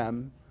pairing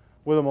them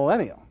with a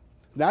millennial.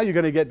 Now you're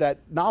going to get that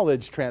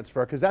knowledge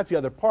transfer, because that's the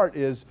other part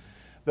is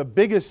the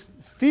biggest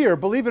fear,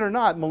 believe it or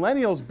not,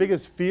 millennials'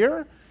 biggest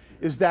fear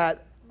is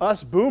that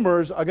us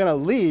boomers are going to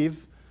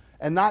leave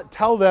and not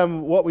tell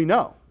them what we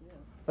know.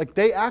 Like,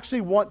 they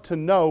actually want to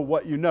know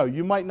what you know.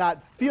 You might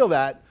not feel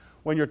that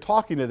when you're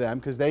talking to them,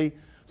 because they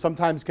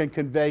sometimes can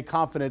convey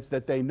confidence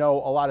that they know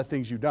a lot of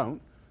things you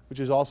don't, which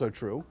is also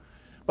true.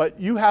 But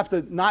you have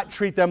to not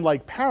treat them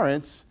like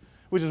parents,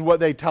 which is what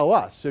they tell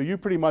us. So you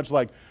pretty much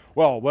like,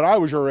 well, when I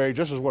was your age,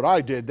 this is what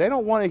I did. They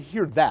don't want to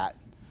hear that,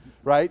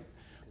 right?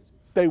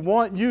 They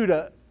want you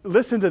to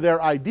listen to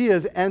their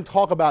ideas and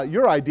talk about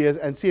your ideas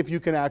and see if you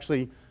can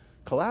actually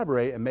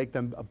collaborate and make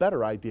them a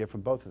better idea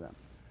from both of them.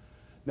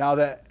 Now,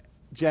 the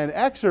Gen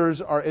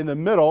Xers are in the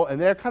middle, and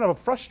they're kind of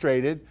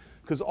frustrated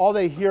because all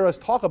they hear us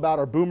talk about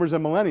are boomers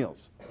and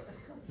millennials.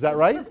 Is that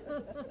right?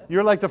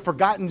 You're like the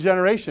forgotten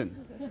generation.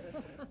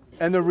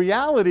 And the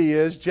reality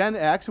is Gen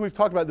X, and we've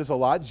talked about this a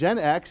lot, Gen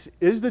X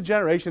is the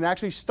generation that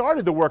actually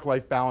started the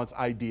work-life balance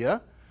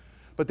idea,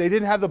 but they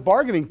didn't have the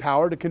bargaining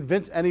power to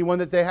convince anyone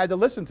that they had to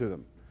listen to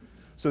them.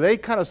 So they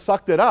kind of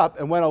sucked it up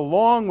and went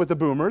along with the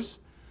boomers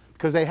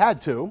because they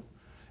had to.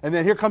 And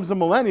then here comes the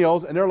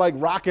millennials, and they're like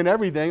rocking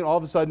everything. All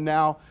of a sudden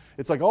now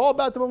it's like all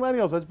about the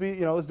millennials. Let's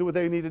be, let's do what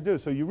they need to do.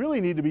 So you really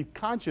need to be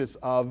conscious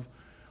of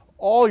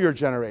all your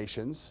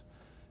generations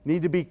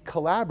need to be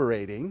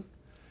collaborating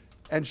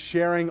and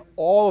sharing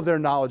all of their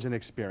knowledge and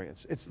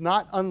experience. It's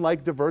not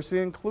unlike diversity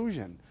and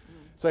inclusion.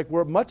 It's like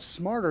we're much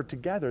smarter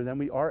together than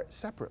we are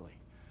separately,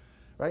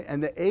 right?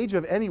 And the age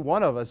of any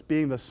one of us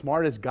being the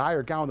smartest guy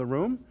or gal in the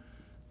room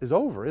is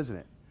over, isn't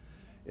it?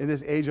 In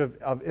this age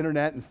of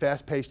internet and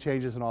fast-paced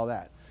changes and all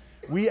that.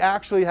 We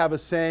actually have a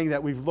saying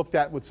that we've looked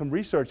at with some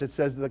research that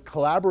says the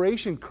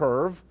collaboration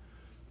curve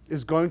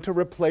is going to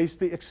replace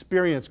the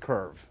experience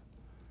curve,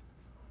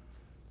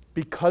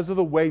 because of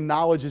the way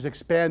knowledge is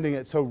expanding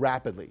it so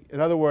rapidly.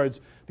 In other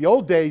words, the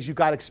old days you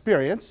got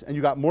experience and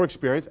you got more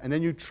experience and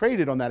then you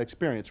traded on that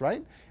experience,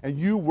 right? And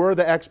you were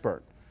the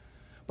expert.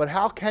 But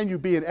how can you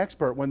be an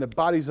expert when the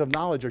bodies of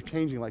knowledge are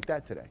changing like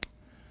that today?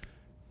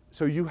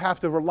 So you have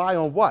to rely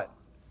on what?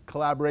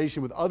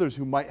 Collaboration with others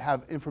who might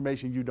have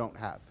information you don't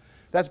have.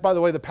 That's, by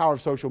the way, the power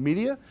of social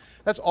media.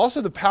 That's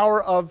also the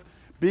power of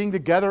being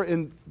together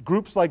in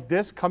groups like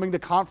this, coming to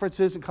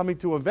conferences and coming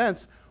to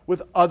events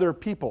with other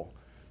people.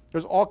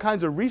 There's all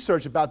kinds of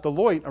research about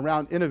Deloitte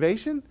around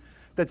innovation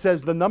that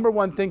says the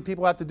 #1 thing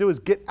people have to do is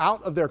get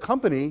out of their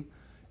company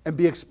and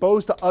be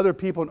exposed to other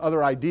people and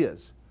other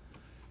ideas.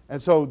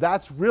 And so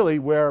that's really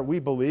where we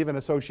believe an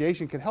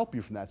association can help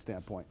you from that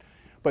standpoint.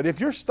 But if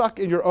you're stuck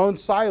in your own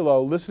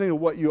silo listening to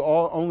what you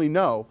all only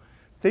know,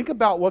 think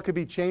about what could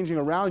be changing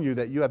around you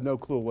that you have no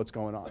clue what's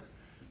going on.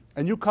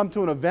 And you come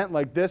to an event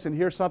like this and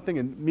hear something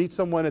and meet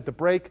someone at the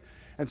break,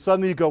 and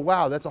suddenly you go,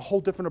 wow, that's a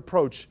whole different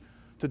approach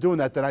to doing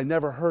that I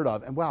never heard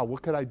of. And wow,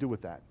 what could I do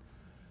with that?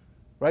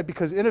 Right?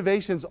 Because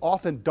innovations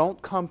often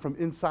don't come from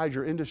inside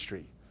your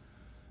industry.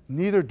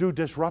 Neither do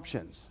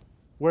disruptions.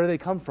 Where do they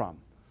come from?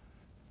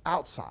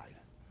 Outside.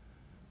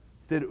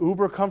 Did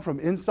Uber come from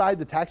inside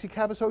the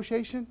taxicab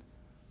association?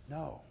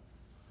 No.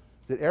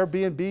 Did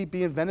Airbnb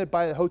be invented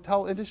by the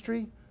hotel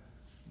industry?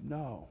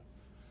 No.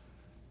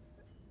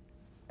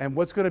 And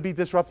what's going to be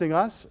disrupting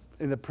us?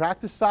 In the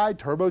practice side,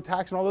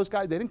 TurboTax and all those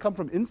guys, they didn't come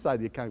from inside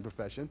the accounting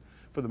profession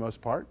for the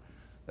most part.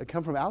 They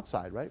come from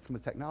outside, right, from a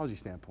technology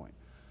standpoint.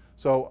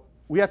 So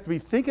we have to be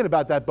thinking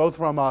about that both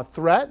from a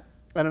threat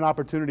and an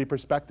opportunity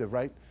perspective,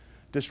 right?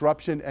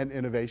 Disruption and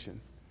innovation.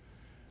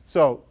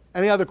 So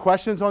any other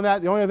questions on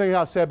that? The only other thing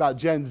I'll say about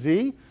Gen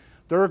Z,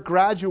 they're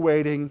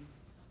graduating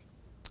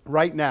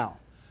right now.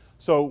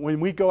 So when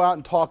we go out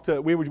and talk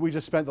to, we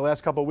just spent the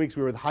last couple of weeks,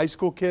 we were with high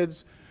school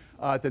kids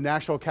at the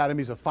National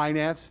Academies of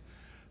Finance,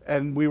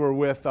 and we were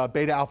with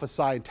Beta Alpha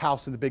Psi and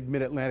Taos in the big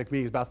Mid-Atlantic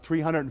meetings, about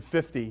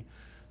 350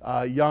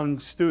 young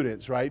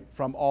students, right,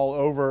 from all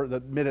over the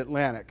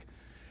Mid-Atlantic.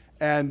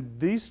 And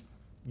these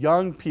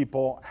young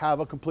people have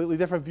a completely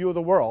different view of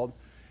the world.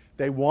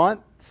 They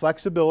want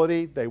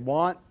flexibility. They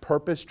want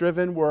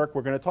purpose-driven work.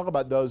 We're going to talk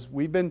about those.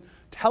 We've been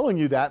telling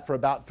you that for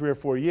about 3 or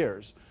 4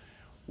 years.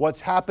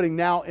 What's happening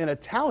now in a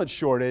talent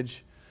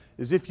shortage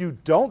is if you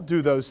don't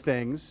do those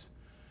things,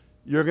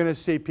 you're going to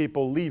see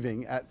people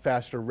leaving at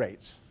faster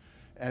rates.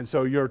 And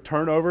so your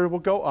turnover will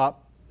go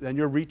up, then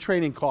your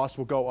retraining costs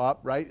will go up,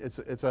 right?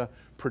 It's a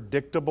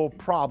predictable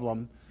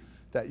problem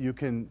that you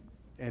can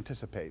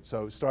anticipate.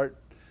 So start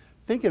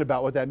thinking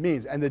about what that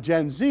means. And the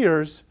Gen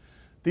Zers,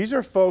 these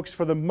are folks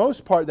for the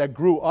most part that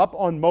grew up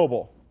on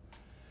mobile.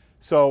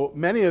 So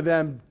many of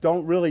them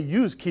don't really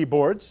use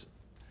keyboards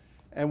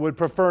and would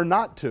prefer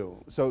not to.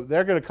 So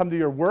they're going to come to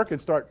your work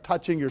and start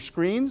touching your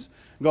screens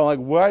and go like,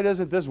 why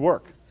doesn't this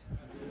work?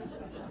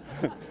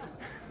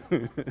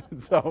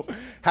 So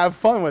have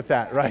fun with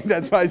that, right?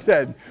 That's what I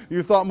said.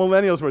 You thought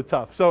millennials were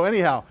tough. So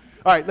anyhow,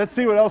 all right, let's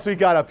see what else we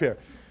got up here.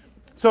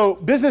 So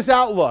business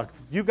outlook.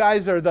 You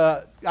guys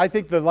are I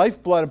think the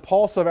lifeblood and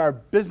pulse of our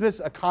business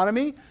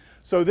economy.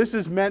 So this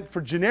is meant for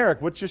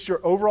generic. What's just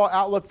your overall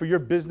outlook for your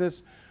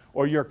business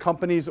or your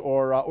companies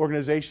or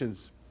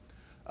organizations?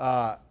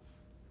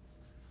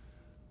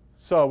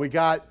 So we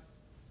got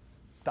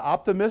the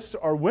optimists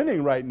are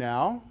winning right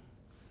now.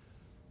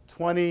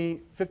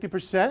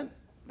 50%.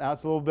 Now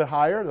it's a little bit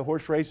higher. The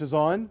horse race is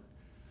on.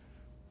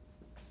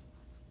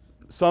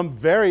 Some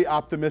very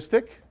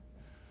optimistic.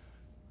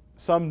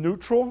 Some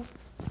neutral.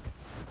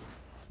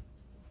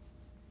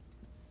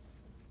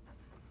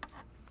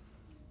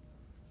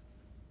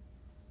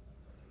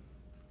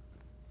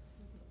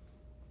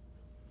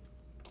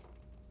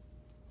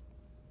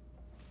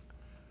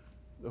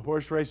 The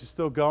horse race is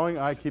still going.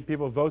 I keep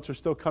people, votes are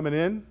still coming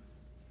in.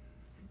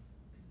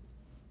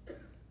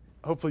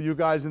 Hopefully you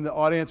guys in the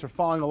audience are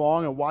following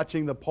along and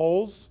watching the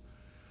polls.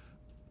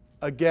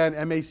 Again,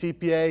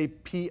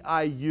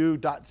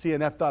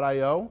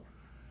 macpapiu.cnf.io.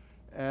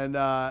 And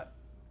so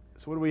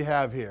what do we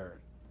have here?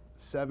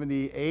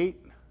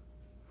 78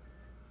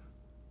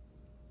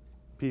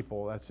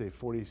 people. Let's see,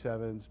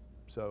 47.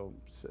 So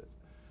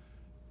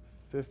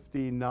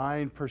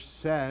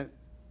 59%,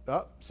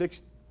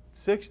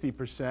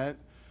 60%,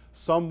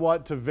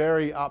 somewhat to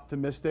very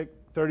optimistic,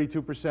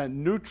 32%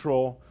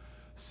 neutral,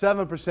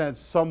 7%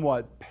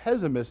 somewhat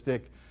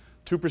pessimistic,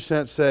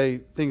 2% say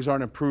things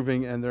aren't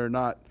improving and they're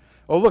not.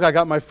 Oh, look, I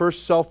got my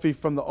first selfie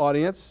from the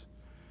audience.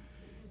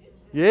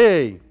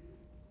 Yay.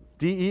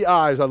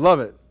 DEIs, I love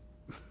it.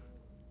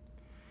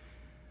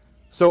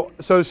 So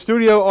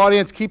studio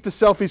audience, keep the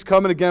selfies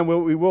coming. Again,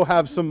 we will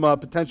have some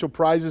potential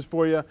prizes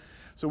for you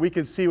so we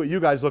can see what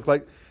you guys look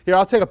like. Here,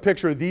 I'll take a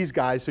picture of these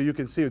guys so you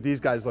can see what these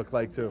guys look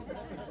like too.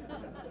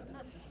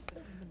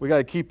 We got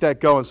to keep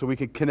that going so we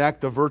can connect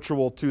the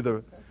virtual to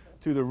the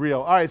real.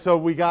 All right, so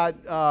we got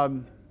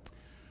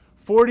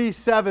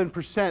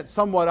 47%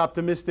 somewhat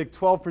optimistic,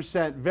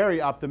 12%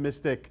 very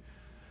optimistic,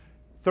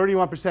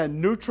 31%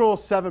 neutral,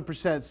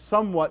 7%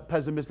 somewhat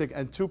pessimistic,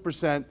 and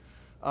 2%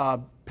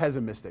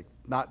 pessimistic,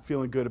 not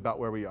feeling good about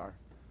where we are.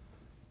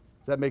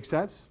 Does that make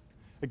sense?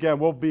 Again,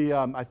 we'll be,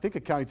 I think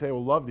Accounting Today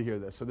will love to hear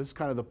this. So this is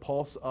kind of the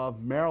pulse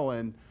of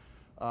Maryland,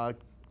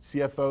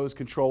 CFOs,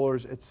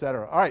 controllers, et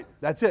cetera. All right,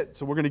 that's it.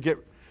 So we're going to get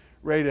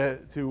ready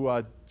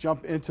to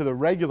jump into the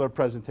regular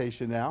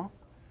presentation now.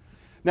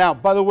 Now,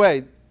 by the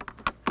way,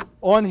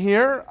 on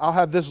here, I'll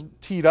have this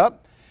teed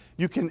up.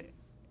 You can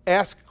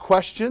ask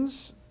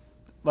questions,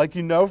 like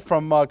you know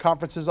from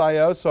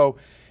Conferences.io. So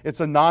it's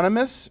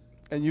anonymous,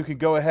 and you can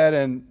go ahead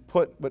and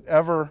put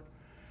whatever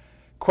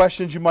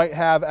questions you might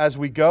have as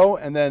we go,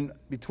 and then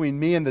between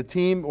me and the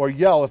team, or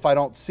yell if I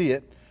don't see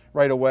it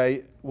right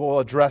away, we'll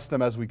address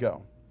them as we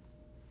go.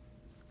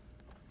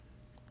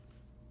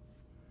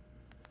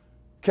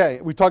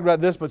 Okay, we talked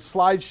about this, but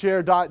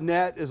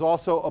slideshare.net is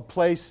also a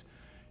place.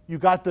 You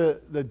got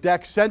the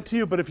deck sent to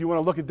you, but if you want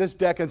to look at this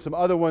deck and some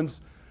other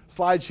ones,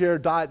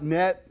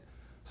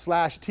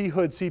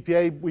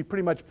 slideshare.net/thoodcpa. We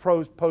pretty much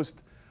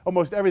post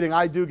almost everything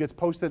I do gets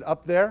posted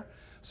up there,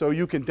 so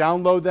you can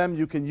download them,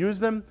 you can use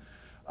them.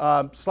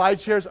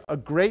 SlideShare's a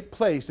great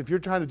place if you're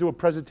trying to do a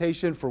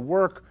presentation for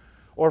work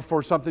or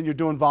for something you're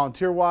doing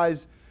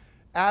volunteer-wise.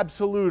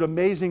 Absolute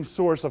amazing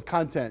source of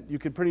content. You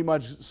can pretty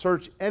much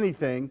search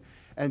anything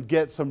and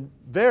get some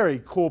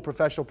very cool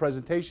professional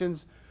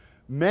presentations,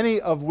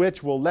 many of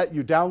which will let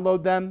you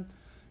download them.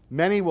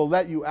 Many will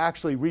let you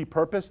actually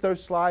repurpose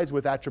those slides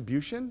with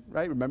attribution,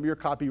 right? Remember your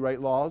copyright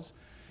laws,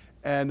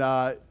 and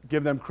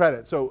give them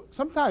credit. So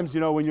sometimes,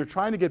 you know, when you're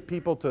trying to get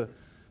people to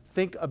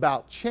think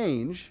about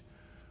change,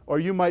 or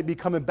you might be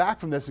coming back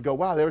from this and go,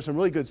 wow, there was some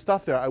really good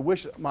stuff there. I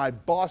wish my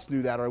boss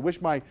knew that, or I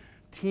wish my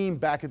team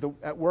back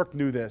at work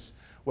knew this.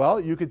 Well,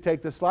 you could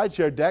take the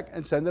SlideShare deck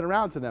and send it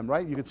around to them,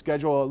 right? You could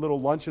schedule a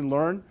little lunch and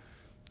learn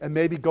and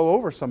maybe go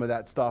over some of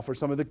that stuff or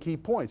some of the key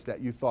points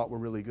that you thought were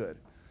really good.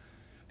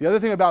 The other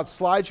thing about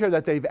SlideShare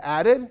that they've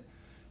added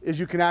is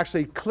you can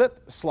actually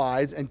clip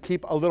slides and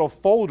keep a little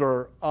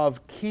folder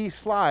of key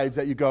slides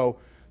that you go,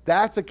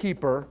 that's a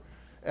keeper,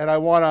 and I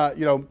want to,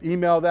 you know,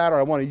 email that, or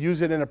I want to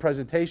use it in a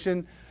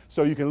presentation.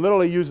 So you can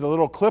literally use the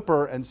little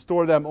clipper and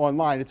store them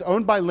online. It's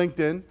owned by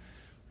LinkedIn.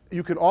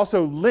 You can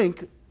also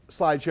link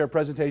SlideShare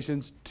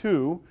presentations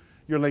to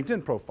your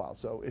LinkedIn profile.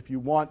 So if you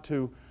want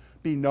to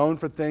be known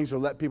for things or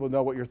let people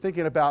know what you're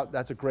thinking about,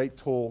 that's a great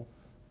tool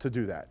to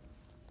do that.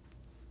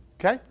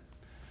 Okay?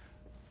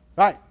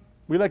 All right.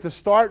 We like to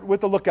start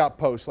with the lookout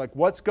post, like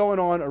what's going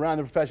on around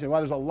the profession.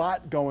 Well, there's a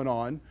lot going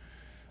on.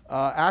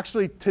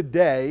 Actually,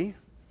 today,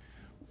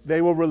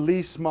 they will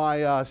release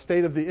my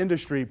State of the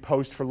Industry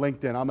post for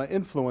LinkedIn. I'm an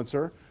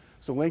influencer,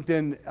 so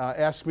LinkedIn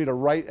asks me to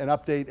write an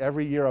update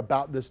every year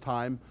about this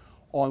time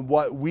on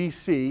what we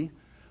see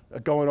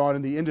going on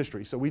in the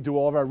industry. So we do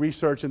all of our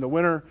research in the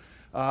winter,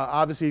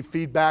 obviously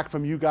feedback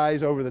from you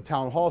guys over the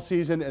town hall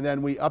season, and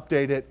then we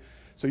update it.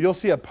 So you'll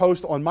see a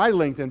post on my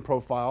LinkedIn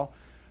profile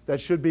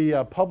that should be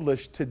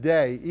published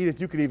today.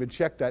 Edith, you could even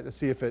check that to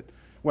see if it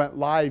went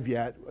live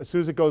yet. As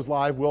soon as it goes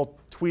live, we'll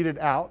tweet it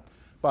out,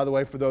 by the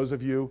way, for those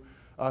of you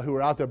who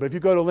are out there. But if you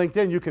go to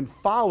LinkedIn, you can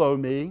follow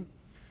me.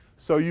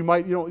 So you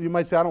might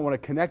say, I don't want to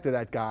connect to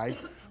that guy,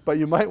 but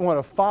you might want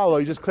to follow.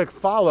 You just click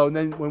follow, and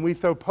then when we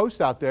throw posts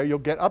out there, you'll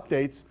get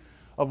updates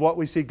of what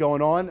we see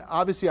going on.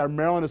 Obviously, our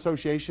Maryland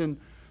Association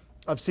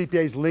of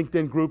CPA's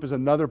LinkedIn group is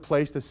another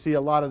place to see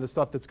a lot of the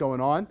stuff that's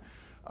going on.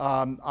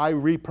 I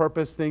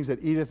repurpose things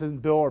that Edith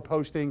and Bill are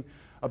posting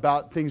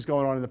about things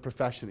going on in the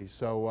profession.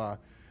 So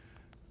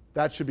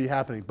that should be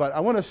happening. But I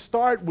want to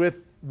start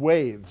with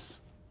waves.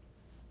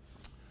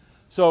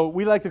 So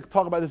we like to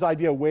talk about this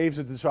idea of waves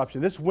of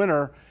disruption. This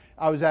winter,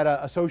 I was at an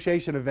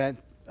association event.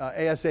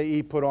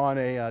 ASAE put on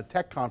a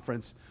tech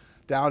conference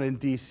down in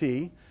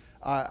DC.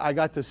 I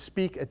got to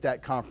speak at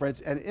that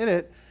conference, and in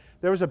it,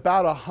 there was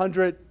about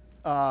 100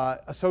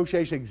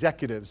 association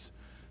executives,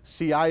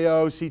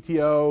 CIO,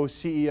 CTO,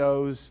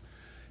 CEOs,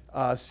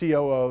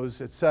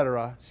 COOs, et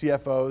cetera,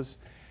 CFOs.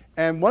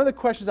 And one of the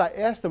questions I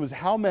asked them was,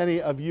 how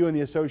many of you in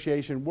the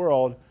association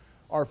world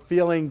are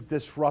feeling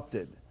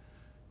disrupted?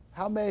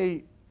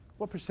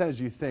 What percentage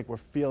do you think were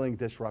feeling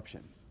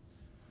disruption?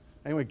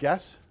 Anyone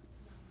guess?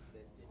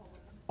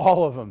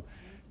 All of them.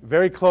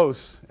 Very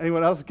close.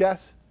 Anyone else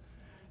guess?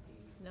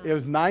 No. It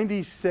was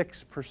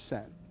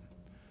 96%.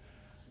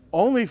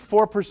 Only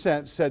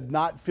 4% said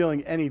not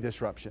feeling any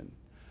disruption.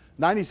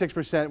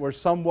 96% were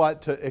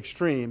somewhat to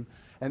extreme.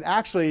 And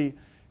actually,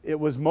 it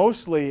was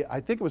mostly, I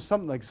think it was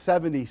something like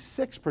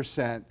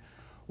 76%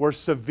 were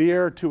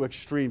severe to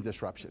extreme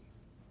disruption.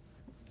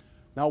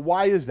 Now,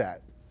 why is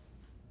that?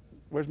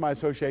 Where's my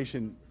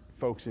association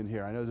folks in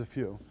here? I know there's a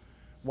few.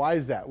 Why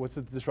is that? What's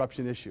the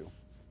disruption issue?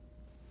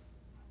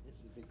 This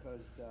is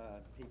because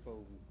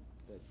people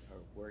that are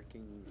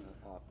working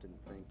often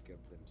think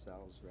of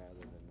themselves rather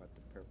than what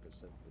the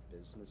purpose of the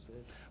business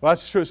is. Well,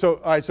 that's true. So,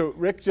 all right, so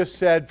Rick just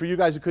said, for you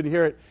guys who couldn't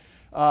hear it,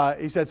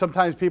 he said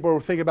sometimes people are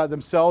thinking about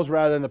themselves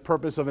rather than the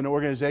purpose of an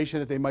organization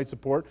that they might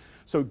support.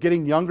 So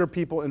getting younger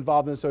people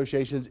involved in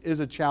associations is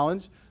a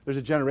challenge. There's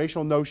a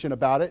generational notion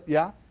about it.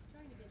 Yeah?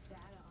 Trying to get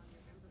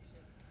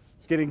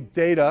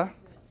data on your membership.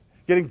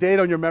 Getting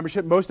data on your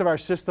membership. Most of our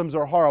systems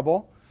are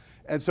horrible.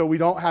 And so we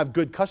don't have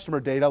good customer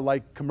data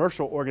like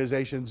commercial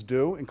organizations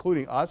do,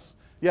 including us.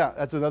 Yeah,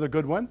 that's another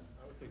good one.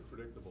 I would think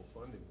predictable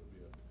funding would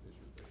be an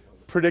issue.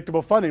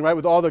 Predictable funding, right?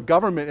 With all the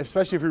government,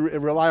 especially if you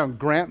rely on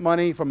grant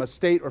money from a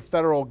state or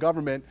federal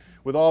government,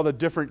 with all the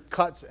different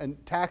cuts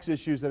and tax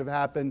issues that have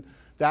happened,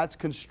 that's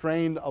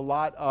constrained a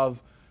lot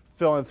of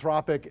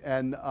philanthropic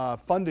and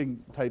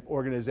funding type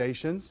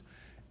organizations.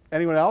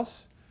 Anyone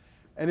else?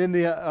 And in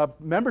the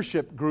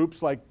membership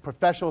groups like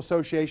professional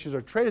associations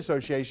or trade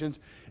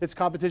associations, it's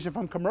competition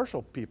from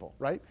commercial people,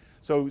 right?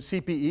 So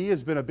CPE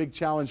has been a big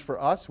challenge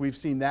for us. We've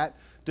seen that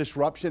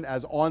disruption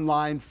as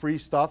online free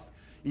stuff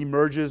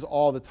emerges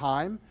all the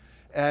time,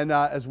 and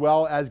as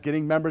well as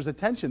getting members'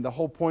 attention. The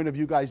whole point of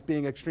you guys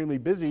being extremely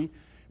busy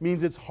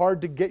means it's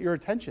hard to get your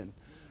attention.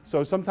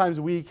 So sometimes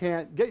we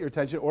can't get your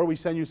attention, or we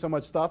send you so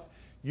much stuff,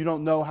 you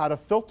don't know how to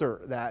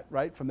filter that,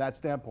 right, from that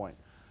standpoint.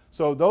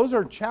 So those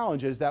are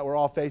challenges that we're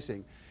all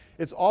facing.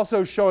 It's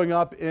also showing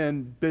up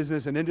in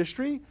business and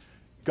industry,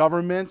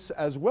 governments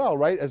as well,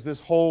 right, as this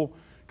whole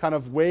kind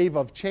of wave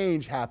of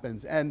change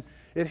happens. And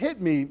it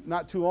hit me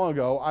not too long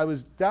ago. I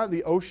was down at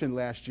the ocean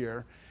last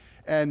year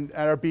and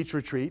at our beach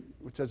retreat,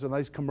 which is a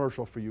nice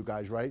commercial for you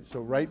guys, right? So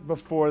right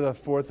before the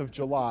 4th of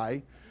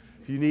July,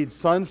 if you need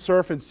sun,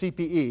 surf, and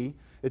CPE,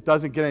 it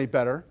doesn't get any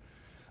better.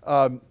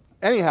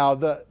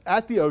 Anyhow,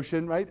 at the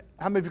ocean, right,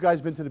 how many of you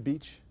guys been to the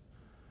beach?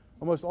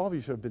 Almost all of you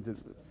should have been to,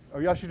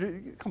 or y'all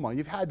should, come on,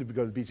 you've had to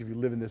go to the beach if you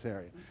live in this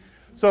area.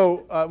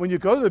 So when you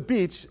go to the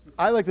beach,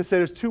 I like to say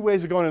there's two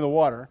ways of going in the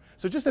water.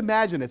 So just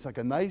imagine it's like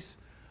a nice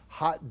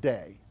hot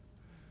day,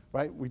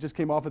 right? We just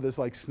came off of this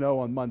like snow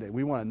on Monday.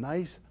 We want a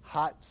nice,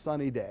 hot,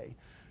 sunny day.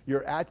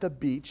 You're at the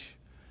beach.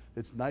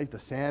 It's nice. The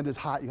sand is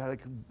hot. You got to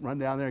run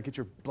down there and get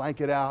your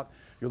blanket out.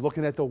 You're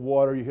looking at the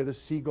water. You hear the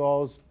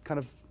seagulls kind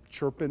of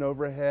chirping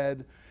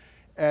overhead.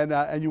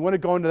 And you want to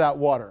go into that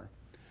water.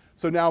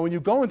 So now when you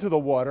go into the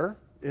water,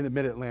 in the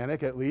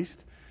mid-Atlantic at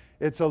least,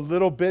 it's a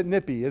little bit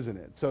nippy, isn't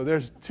it? So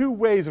there's two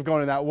ways of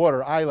going in that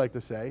water, I like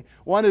to say.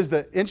 One is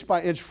the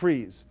inch-by-inch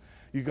freeze.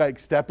 You like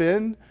step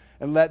in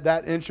and let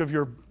that inch of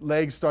your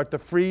legs start to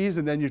freeze,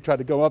 and then you try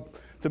to go up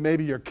to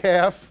maybe your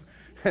calf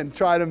and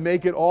try to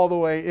make it all the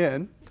way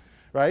in,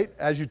 right,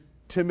 as you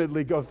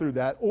timidly go through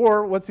that.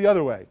 Or what's the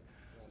other way?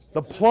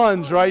 The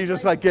plunge, right? You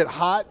just like get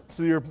hot,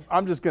 so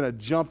I'm just going to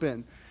jump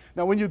in.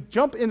 Now when you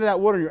jump into that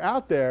water, you're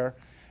out there,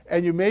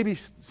 and you maybe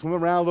swim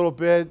around a little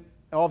bit,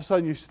 and all of a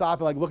sudden you stop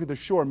and like look at the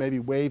shore, maybe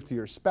wave to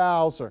your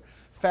spouse or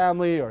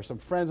family or some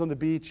friends on the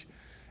beach.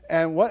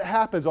 And what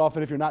happens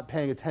often if you're not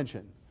paying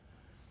attention?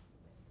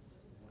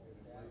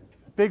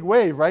 Big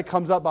wave, right,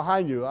 comes up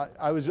behind you.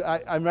 I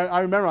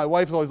remember my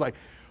wife was always like,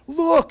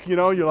 look, you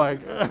know, you're like,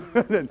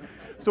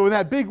 so when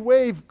that big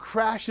wave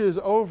crashes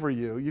over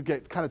you, you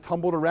get kind of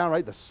tumbled around,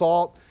 right? The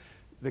salt,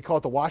 they call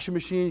it the washing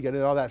machine, you get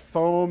all that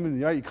foam, and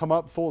you come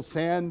up full of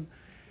sand.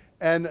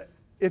 And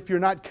if you're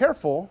not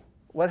careful,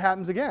 what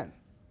happens again?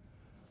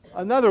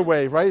 Another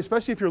wave, right?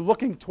 Especially if you're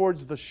looking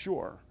towards the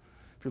shore.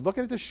 If you're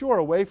looking at the shore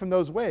away from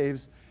those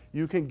waves,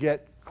 you can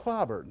get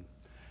clobbered.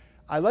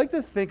 I like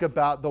to think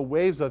about the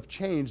waves of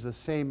change the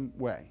same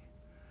way.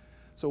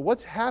 So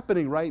what's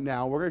happening right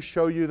now, we're going to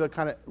show you the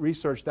kind of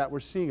research that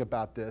we're seeing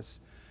about this,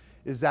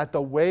 is that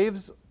the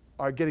waves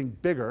are getting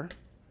bigger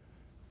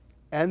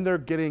and they're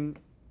getting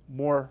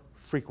more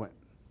frequent.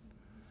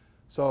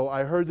 So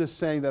I heard this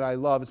saying that I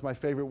love. It's my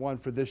favorite one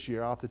for this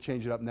year. I'll have to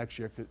change it up next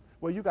year.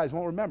 Well, you guys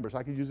won't remember, so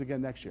I can use it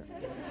again next year.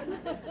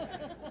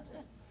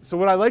 So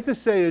what I like to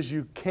say is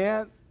you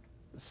can't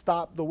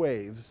stop the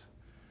waves,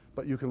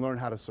 but you can learn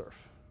how to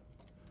surf.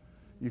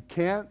 You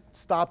can't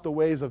stop the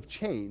waves of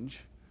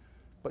change,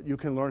 but you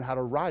can learn how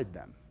to ride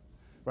them,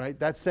 right?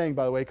 That saying,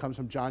 by the way, comes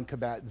from John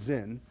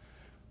Kabat-Zinn,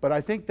 but I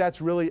think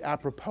that's really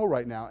apropos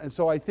right now. And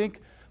so I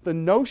think the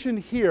notion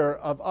here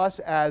of us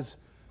as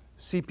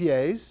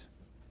CPAs,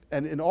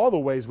 and in all the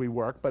ways we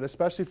work, but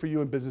especially for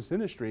you in business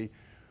industry,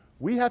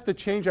 we have to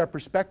change our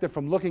perspective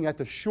from looking at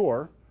the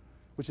shore,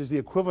 which is the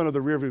equivalent of the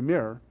rearview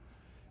mirror,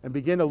 and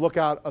begin to look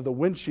out of the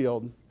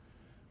windshield,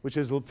 which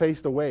is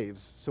face the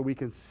waves, so we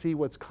can see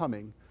what's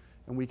coming,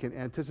 and we can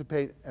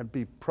anticipate and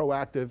be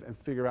proactive and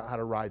figure out how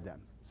to ride them.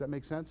 Does that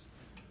make sense?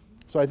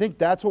 So I think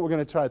that's what we're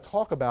going to try to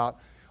talk about.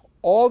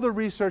 All the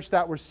research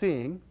that we're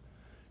seeing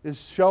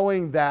is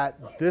showing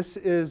that this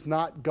is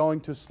not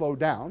going to slow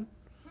down.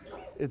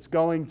 It's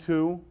going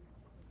to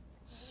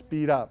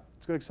speed up.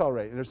 It's going to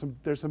accelerate. And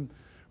there's some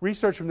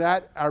research from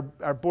that.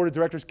 Our board of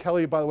directors,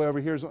 Kelly, by the way, over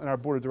here is on our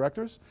board of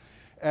directors.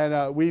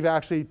 And we've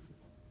actually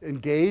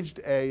engaged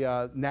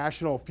a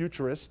national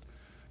futurist,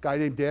 a guy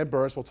named Dan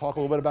Burris. We'll talk a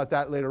little bit about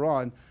that later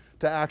on,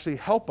 to actually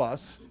help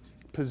us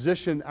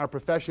position our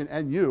profession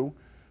and you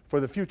for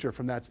the future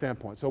from that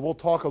standpoint. So we'll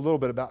talk a little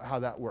bit about how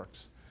that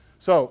works.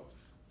 So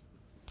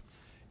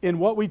in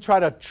what we try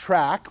to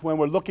track when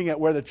we're looking at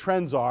where the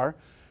trends are,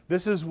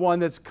 this is one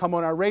that's come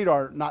on our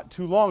radar not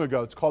too long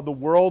ago. It's called the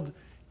World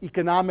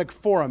Economic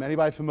Forum.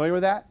 Anybody familiar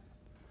with that?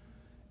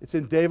 It's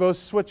in Davos,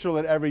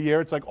 Switzerland every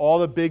year. It's like all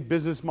the big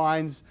business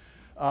minds,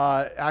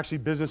 actually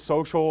business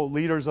social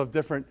leaders of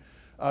different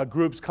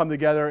groups come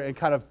together and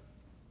kind of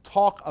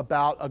talk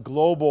about a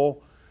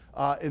global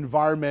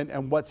environment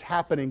and what's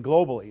happening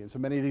globally. And so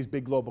many of these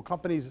big global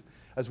companies,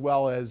 as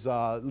well as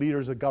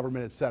leaders of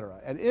government, et cetera.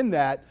 And in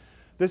that,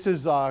 this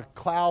is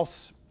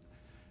Klaus,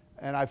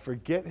 and I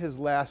forget his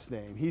last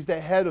name. He's the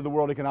head of the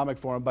World Economic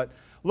Forum, but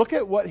look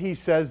at what he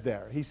says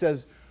there. He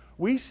says,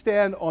 we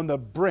stand on the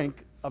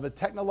brink of a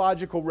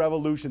technological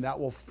revolution that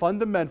will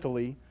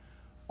fundamentally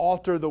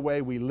alter the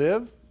way we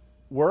live,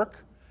 work,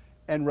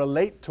 and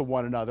relate to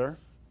one another.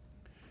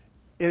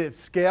 In its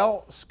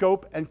scale,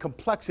 scope, and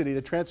complexity,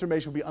 the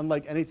transformation will be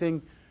unlike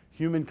anything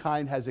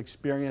humankind has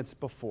experienced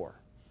before.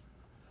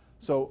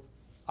 So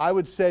I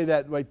would say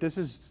that this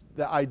is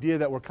the idea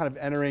that we're kind of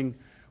entering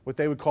what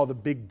they would call the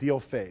big deal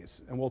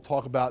phase. And we'll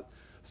talk about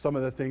some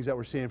of the things that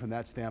we're seeing from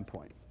that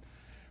standpoint.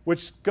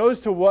 Which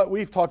goes to what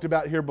we've talked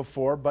about here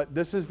before, but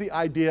this is the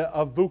idea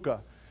of VUCA.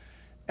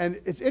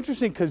 And it's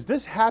interesting because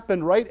this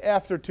happened right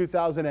after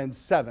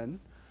 2007.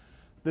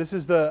 This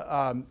is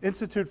the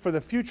Institute for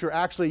the Future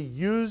actually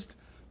used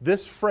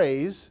this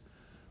phrase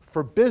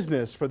for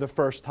business for the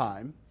first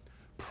time.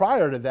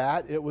 Prior to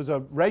that, it was a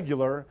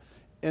regular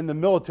in the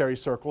military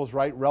circles,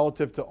 right,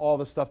 relative to all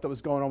the stuff that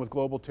was going on with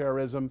global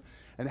terrorism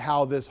and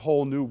how this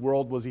whole new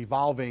world was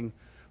evolving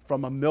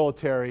from a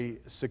military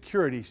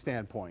security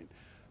standpoint.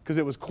 Because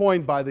it was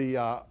coined by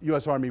the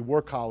U.S. Army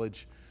War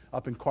College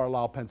up in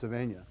Carlisle,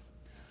 Pennsylvania.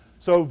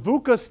 So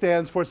VUCA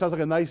stands for, it sounds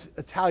like a nice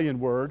Italian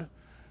word,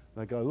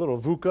 like a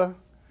little VUCA.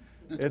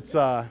 It's,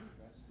 right,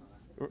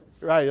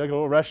 like a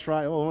little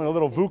restaurant, a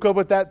little VUCA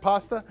with that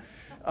pasta.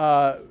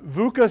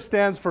 VUCA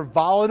stands for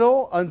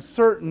volatile,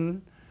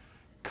 uncertain,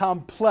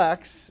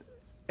 complex,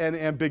 and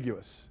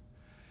ambiguous.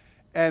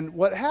 And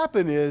what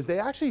happened is they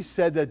actually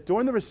said that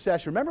during the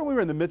recession, remember we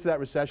were in the midst of that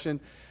recession?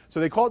 So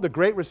they call it the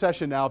Great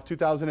Recession now of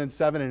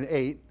 2007 and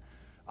 8.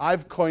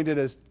 I've coined it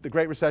as the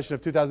Great Recession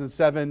of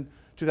 2007,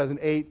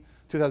 2008,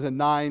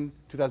 2009,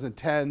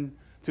 2010,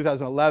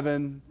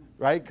 2011,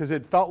 right? Because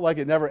it felt like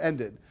it never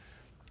ended.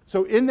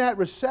 So in that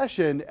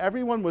recession,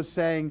 everyone was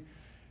saying,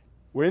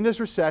 we're in this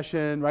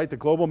recession, right? The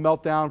global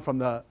meltdown from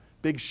the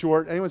Big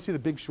Short. Anyone see the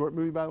Big Short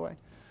movie, by the way?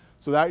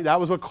 So that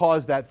was what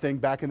caused that thing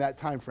back in that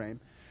time frame.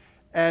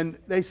 And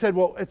they said,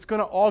 well, it's going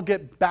to all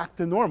get back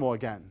to normal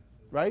again,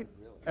 right?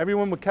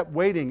 Everyone kept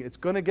waiting. It's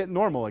going to get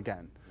normal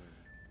again.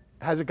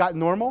 Has it gotten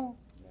normal?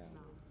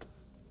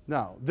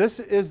 No.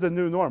 This is the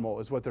new normal,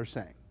 is what they're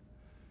saying,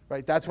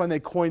 right? That's when they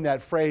coined that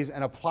phrase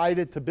and applied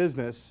it to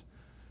business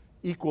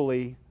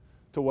equally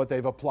to what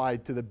they've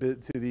applied to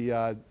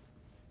the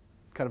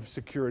kind of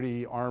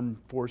security armed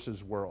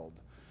forces world.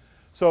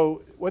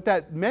 So what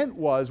that meant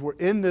was we're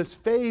in this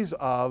phase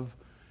of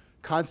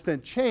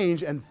constant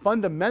change and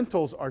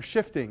fundamentals are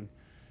shifting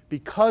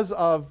because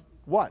of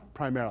what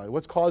primarily?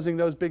 What's causing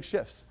those big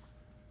shifts?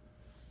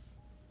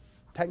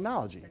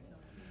 Technology.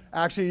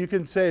 Actually, you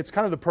can say it's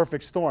kind of the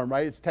perfect storm,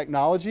 right? It's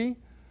technology,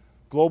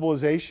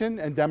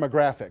 globalization, and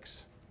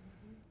demographics.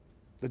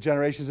 The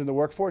generations in the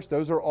workforce,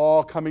 those are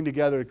all coming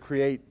together to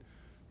create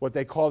what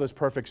they call this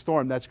perfect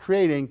storm that's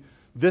creating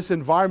this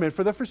environment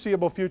for the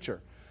foreseeable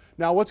future.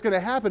 Now, what's going to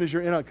happen is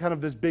you're in a kind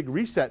of this big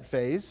reset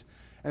phase,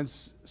 and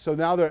so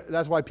now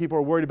that's why people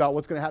are worried about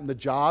what's going to happen to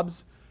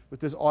jobs with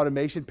this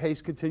automation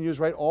pace continues,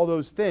 right? All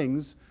those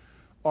things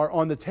are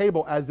on the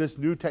table as this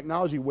new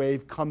technology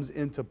wave comes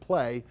into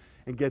play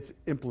and gets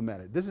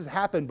implemented. This has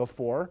happened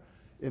before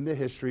in the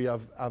history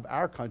of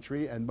our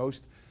country and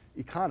most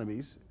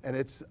economies, and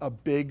it's a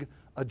big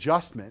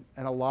adjustment,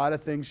 and a lot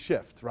of things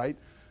shift, right?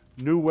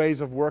 New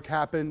ways of work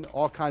happen,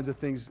 all kinds of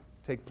things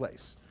take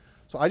place.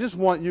 So I just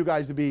want you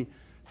guys to be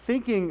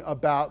thinking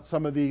about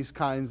some of these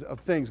kinds of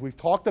things. We've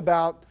talked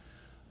about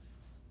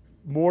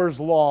Moore's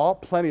Law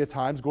plenty of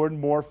times. Gordon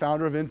Moore,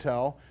 founder of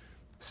Intel,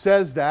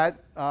 says that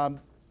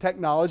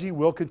technology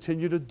will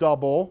continue to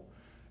double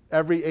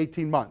every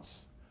 18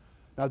 months.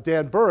 Now,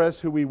 Dan Burris,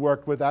 who we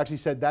worked with, actually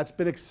said that's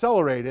been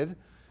accelerated.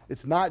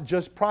 It's not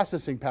just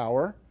processing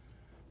power,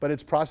 but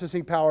it's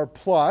processing power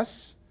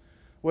plus,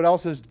 what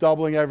else is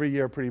doubling every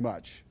year pretty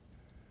much?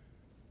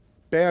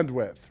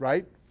 Bandwidth,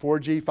 right?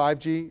 4G,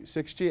 5G,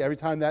 6G, every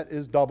time that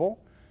is double.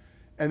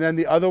 And then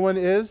the other one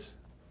is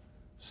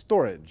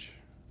storage,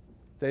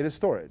 data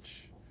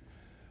storage.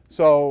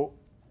 So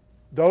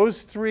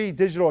those three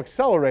digital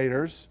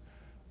accelerators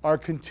are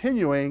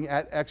continuing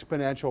at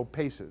exponential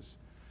paces.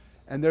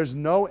 And there's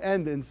no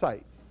end in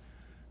sight.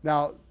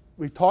 Now,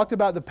 we've talked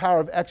about the power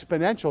of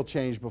exponential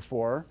change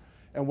before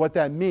and what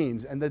that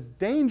means. And the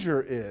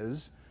danger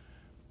is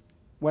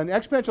when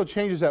exponential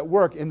change is at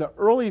work, in the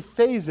early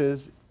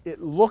phases, it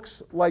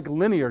looks like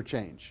linear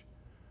change.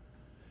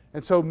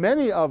 And so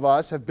many of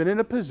us have been in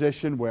a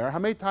position where, how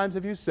many times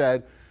have you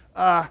said,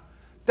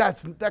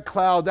 that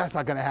cloud, that's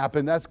not going to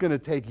happen. That's going to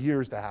take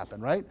years to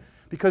happen, right?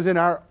 Because in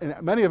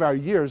many of our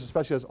years,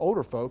 especially as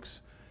older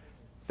folks,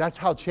 that's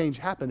how change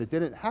happened. It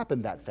didn't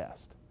happen that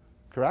fast,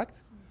 correct?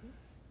 Mm-hmm.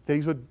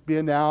 Things would be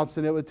announced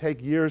and it would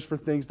take years for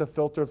things to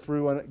filter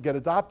through and get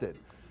adopted.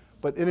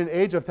 But in an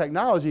age of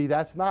technology,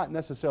 that's not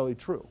necessarily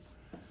true.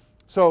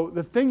 So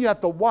the thing you have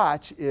to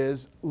watch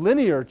is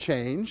linear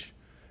change,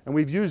 and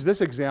we've used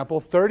this example,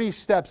 30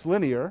 steps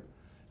linear.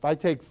 If I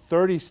take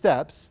 30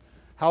 steps,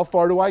 how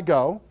far do I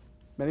go?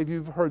 Many of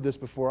you have heard this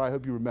before, I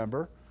hope you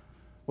remember.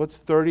 What's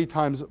 30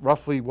 times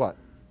roughly what?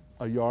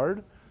 A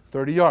yard?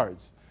 30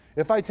 yards.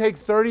 If I take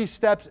 30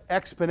 steps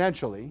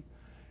exponentially,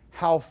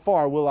 how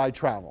far will I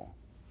travel?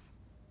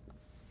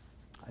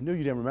 I knew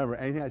you didn't remember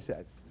anything I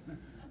said.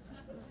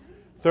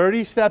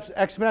 30 steps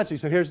exponentially.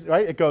 So here's,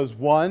 right, it goes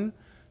 1,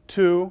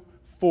 2,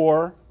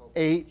 4,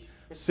 8,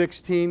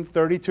 16,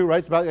 32, right?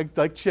 It's about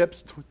like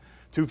chips,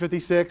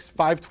 256,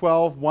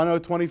 512,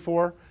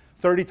 1024,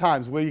 30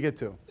 times. What do you get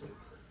to?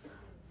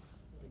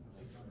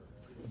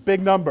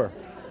 Big number.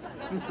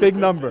 Big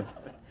number.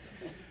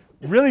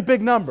 Really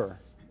big number.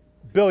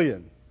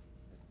 Billion.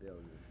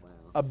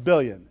 A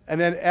billion. And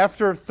then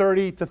after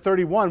 30 to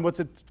 31, what's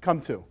it come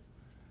to?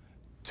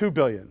 2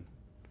 billion,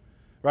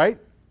 right?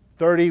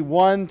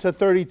 31 to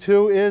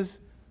 32 is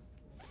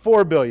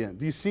 4 billion.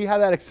 Do you see how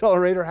that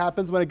accelerator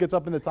happens when it gets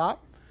up in the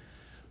top?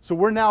 So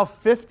we're now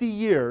 50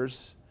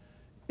 years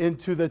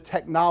into the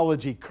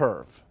technology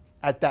curve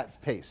at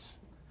that pace.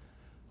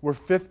 We're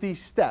 50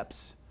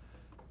 steps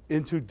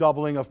into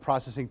doubling of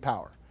processing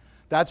power.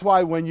 That's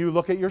why when you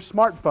look at your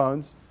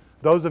smartphones,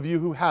 those of you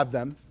who have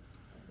them,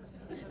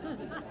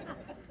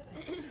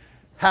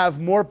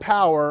 have more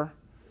power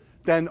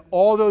than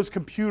all those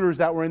computers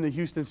that were in the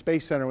Houston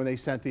Space Center when they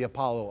sent the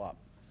Apollo up.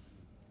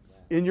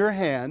 In your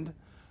hand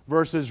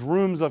versus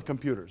rooms of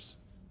computers.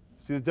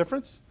 See the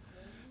difference?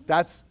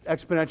 That's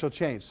exponential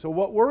change. So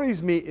what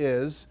worries me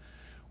is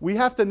we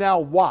have to now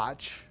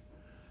watch,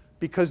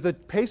 because the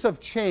pace of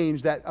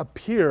change that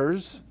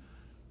appears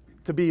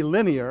to be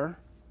linear,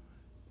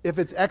 if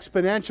it's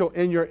exponential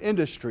in your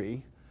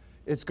industry,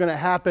 it's going to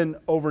happen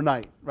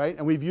overnight, right?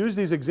 And we've used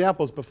these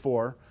examples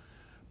before,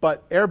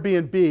 but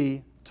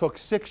Airbnb took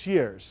 6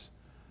 years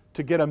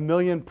to get 1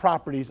 million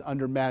properties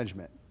under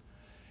management.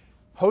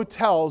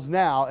 Hotels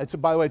now,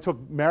 by the way, it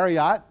took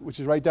Marriott, which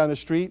is right down the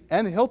street,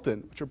 and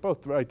Hilton, which are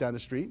both right down the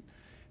street.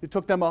 It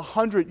took them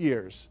 100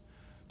 years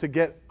to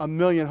get 1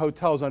 million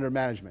hotels under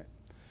management.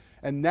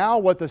 And now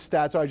what the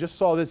stats are, I just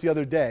saw this the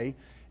other day,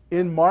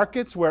 in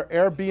markets where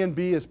Airbnb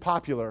is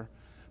popular,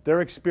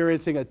 they're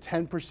experiencing a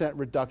 10%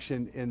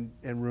 reduction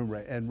in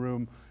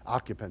room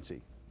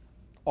occupancy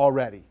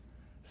already.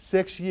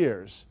 6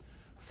 years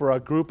for a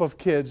group of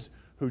kids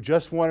who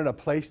just wanted a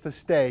place to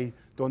stay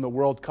during the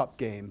World Cup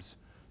games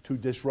to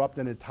disrupt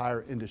an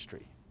entire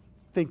industry.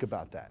 Think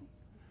about that.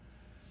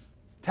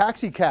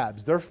 Taxi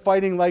cabs, they're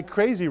fighting like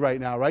crazy right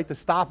now, right, to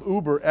stop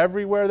Uber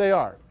everywhere they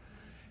are.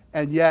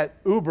 And yet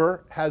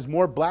Uber has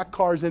more black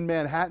cars in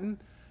Manhattan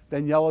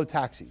than yellow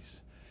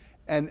taxis.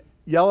 And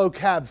yellow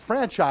cab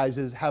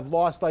franchises have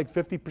lost like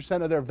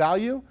 50% of their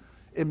value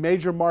in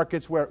major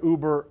markets where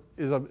Uber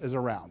is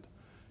around.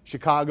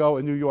 Chicago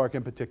and New York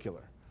in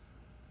particular.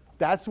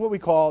 That's what we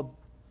call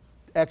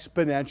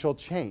exponential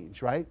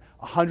change, right?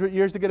 100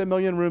 years to get 1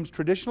 million rooms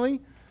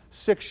traditionally,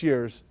 6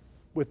 years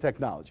with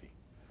technology.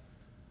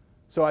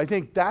 So I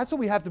think that's what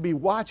we have to be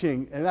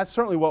watching, and that's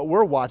certainly what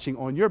we're watching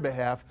on your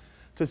behalf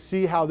to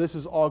see how this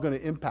is all going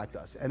to impact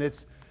us. And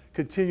it's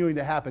continuing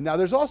to happen. Now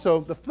there's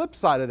also the flip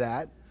side of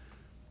that,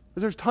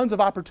 is there's tons of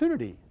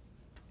opportunity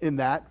in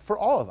that for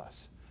all of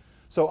us.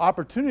 So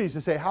opportunities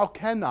to say, how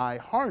can I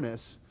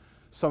harness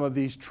some of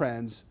these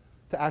trends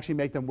to actually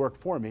make them work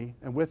for me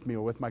and with me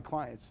or with my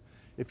clients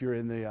if you're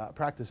in the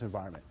practice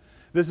environment.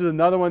 This is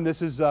another one.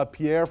 This is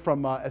Pierre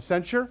from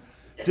Accenture.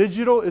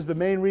 Digital is the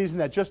main reason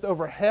that just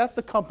over half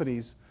the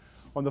companies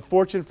on the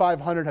Fortune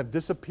 500 have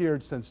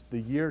disappeared since the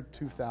year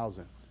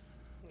 2000.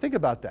 Think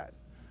about that.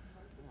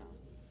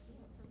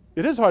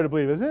 It is hard to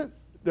believe, isn't it?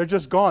 They're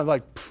just gone,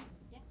 like, pff,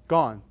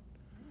 gone.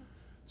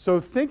 So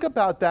think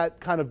about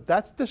that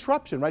that's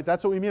disruption, right?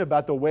 That's what we mean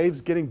about the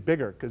waves getting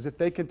bigger, because if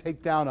they can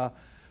take down a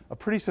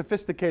pretty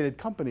sophisticated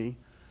company,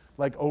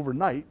 like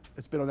overnight,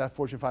 it's been on that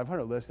Fortune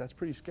 500 list, that's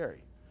pretty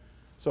scary.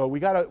 So we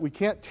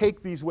can't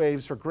take these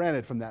waves for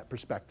granted from that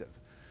perspective.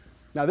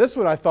 Now this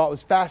one I thought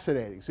was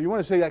fascinating. So you want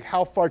to say like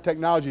how far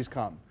technology's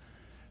come.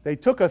 They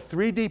took a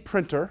 3D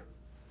printer,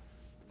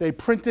 they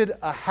printed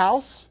a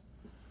house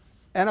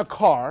and a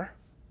car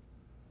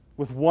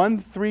with one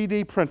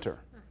 3D printer.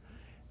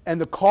 And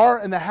the car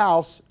and the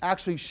house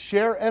actually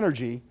share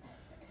energy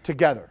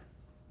together.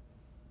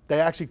 They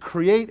actually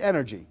create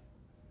energy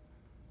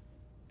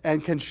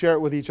and can share it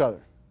with each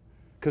other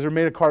because they're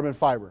made of carbon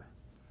fiber.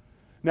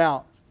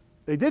 Now,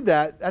 they did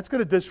that. That's going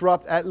to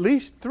disrupt at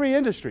least 3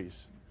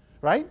 industries,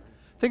 right?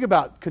 Think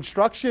about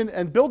construction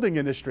and building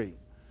industry.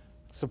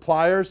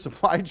 Suppliers,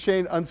 supply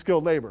chain,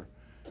 unskilled labor.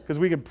 Because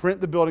we can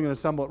print the building and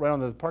assemble it right on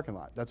the parking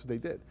lot. That's what they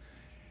did.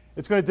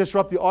 It's going to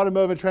disrupt the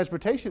automotive and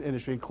transportation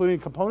industry, including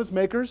components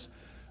makers,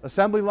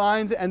 assembly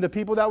lines, and the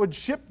people that would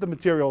ship the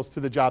materials to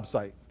the job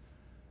site.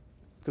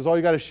 Because all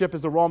you got to ship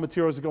is the raw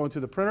materials that go into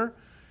the printer.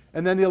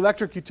 And then the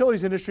electric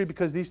utilities industry,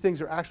 because these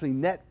things are actually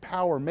net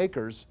power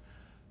makers,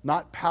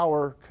 not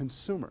power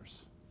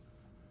consumers.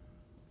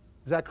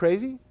 Is that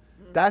crazy?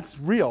 That's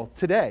real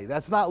today.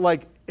 That's not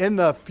like in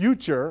the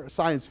future,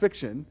 science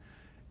fiction.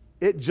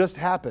 It just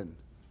happened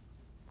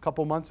a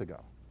couple months ago.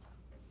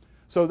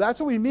 So that's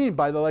what we mean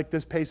by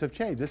this pace of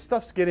change. This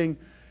stuff's getting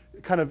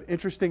kind of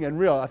interesting and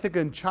real. I think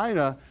in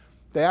China,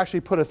 they actually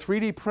put a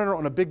 3D printer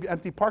on a big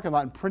empty parking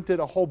lot and printed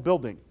a whole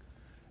building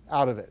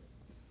out of it.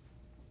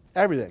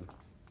 Everything,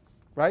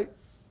 right?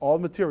 All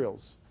the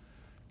materials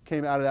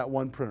came out of that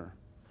one printer.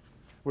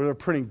 Where they're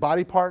printing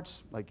body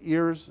parts like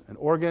ears and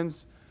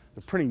organs.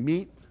 They're printing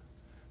meat.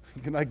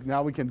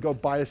 Now we can go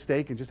buy a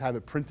steak and just have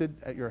it printed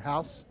at your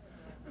house.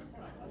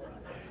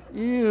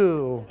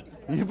 Ew.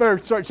 You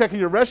better start checking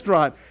your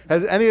restaurant.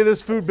 Has any of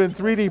this food been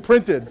 3D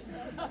printed?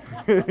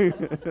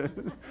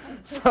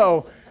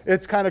 So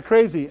it's kind of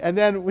crazy. And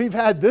then we've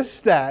had this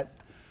stat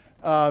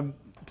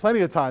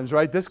plenty of times,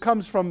 right? This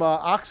comes from an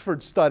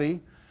Oxford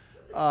study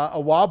a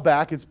while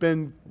back. It's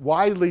been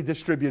widely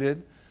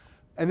distributed.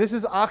 And this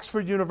is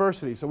Oxford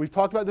University. So we've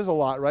talked about this a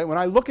lot, right? When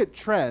I look at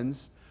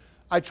trends,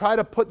 I try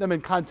to put them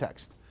in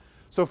context.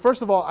 So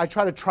first of all, I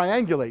try to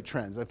triangulate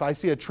trends. If I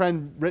see a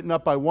trend written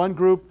up by one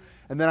group,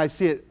 and then I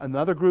see it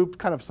another group,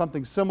 kind of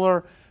something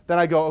similar, then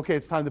I go, okay,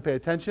 it's time to pay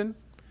attention.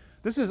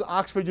 This is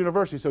Oxford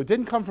University. So it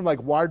didn't come from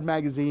like Wired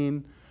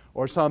magazine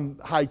or some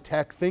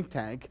high-tech think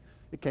tank.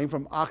 It came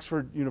from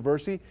Oxford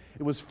University.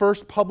 It was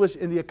first published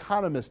in The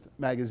Economist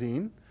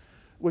magazine,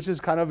 which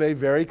is kind of a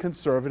very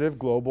conservative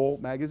global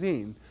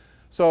magazine.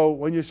 So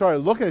when you started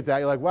looking at that,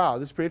 you're like, wow,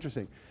 this is pretty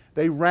interesting.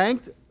 They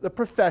ranked the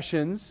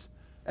professions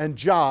and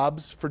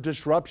jobs for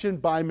disruption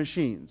by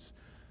machines.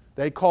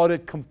 They called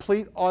it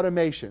complete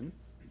automation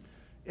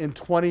in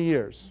 20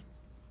 years.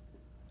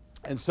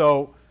 And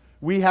so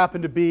we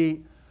happen to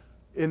be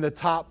in the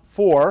top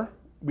 4.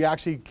 We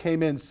actually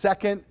came in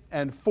 2nd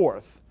and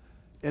 4th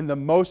in the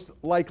most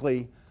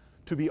likely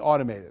to be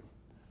automated.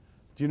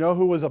 Do you know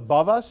who was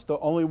above us, the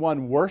only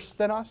one worse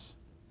than us?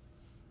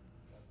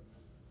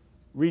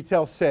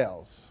 Retail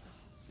sales.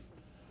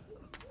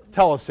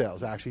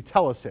 Telesales, actually.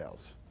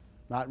 Telesales,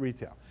 not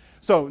retail.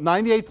 So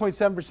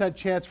 98.7%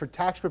 chance for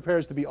tax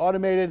preparers to be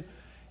automated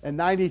and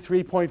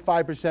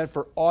 93.5%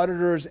 for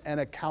auditors and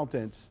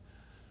accountants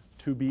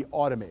to be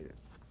automated.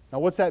 Now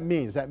what's that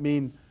mean? Does that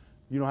mean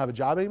you don't have a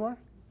job anymore?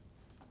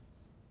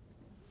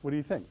 What do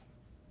you think?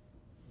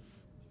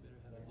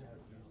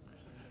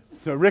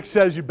 So Rick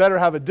says you better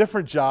have a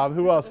different job.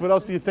 Who else? What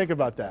else do you think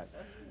about that?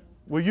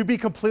 Will you be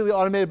completely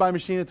automated by a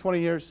machine in 20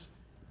 years?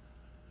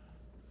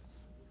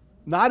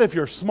 Not if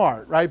you're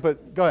smart, right?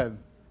 But go ahead.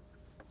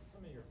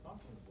 Some of your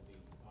functions will be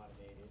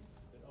automated,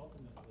 but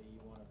ultimately you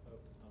want to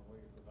focus on where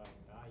you're providing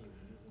value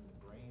and using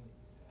the brain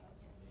that you have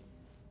to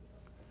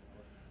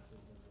make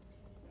systems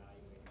and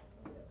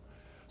evaluate.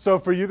 So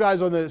for you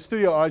guys on the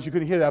studio audience, you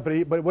couldn't hear that,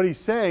 but what he's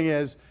saying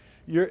is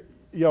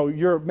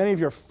many of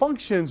your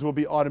functions will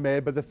be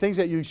automated, but the things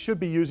that you should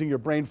be using your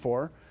brain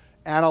for,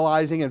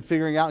 analyzing and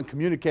figuring out and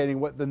communicating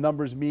what the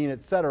numbers mean,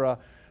 et cetera,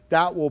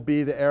 that will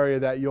be the area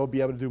that you'll be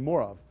able to do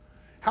more of.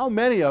 How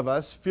many of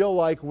us feel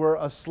like we're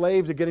a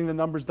slave to getting the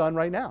numbers done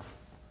right now?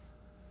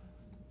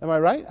 Am I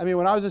right? I mean,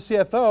 when I was a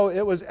CFO,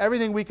 it was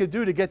everything we could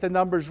do to get the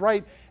numbers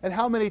right. And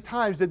how many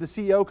times did the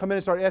CEO come in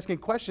and start asking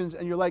questions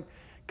and you're like,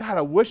 God,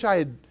 I wish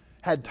I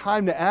had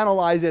time to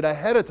analyze it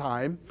ahead of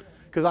time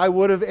because I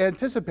would have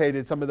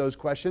anticipated some of those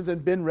questions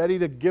and been ready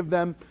to give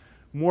them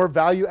more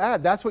value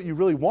add. That's what you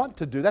really want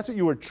to do. That's what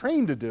you were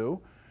trained to do.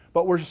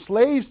 But we're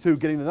slaves to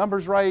getting the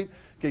numbers right,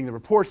 getting the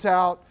reports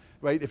out,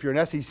 right? If you're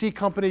an SEC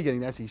company,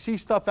 getting the SEC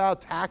stuff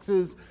out,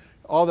 taxes,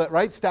 all that,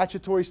 right?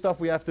 Statutory stuff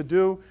we have to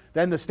do.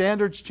 Then the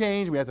standards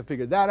change, we have to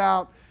figure that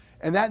out.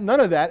 And none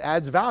of that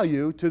adds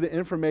value to the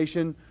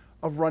information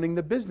of running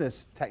the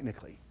business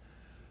technically.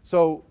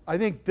 So I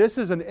think this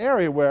is an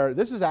area where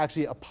this is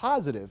actually a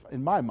positive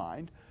in my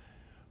mind,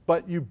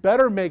 but you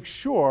better make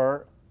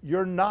sure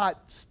you're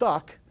not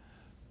stuck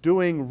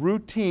doing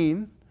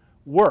routine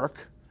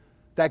work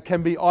that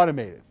can be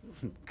automated,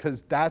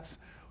 because that's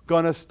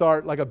going to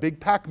start like a big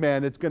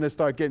Pac-Man. It's going to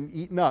start getting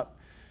eaten up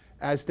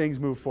as things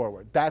move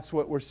forward. That's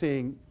what we're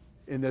seeing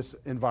in this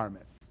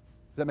environment.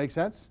 Does that make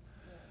sense?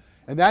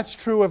 Yeah. And that's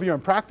true if you're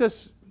in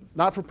practice,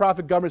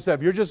 not-for-profit government stuff.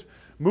 If you're just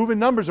moving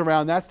numbers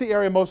around, that's the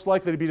area most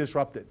likely to be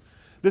disrupted.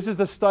 This is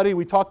the study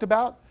we talked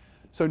about.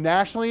 So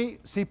nationally,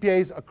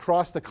 CPAs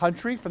across the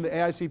country from the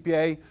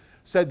AICPA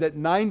said that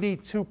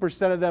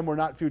 92% of them were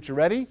not future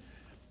ready.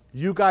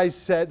 You guys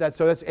said that,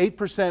 so that's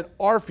 8%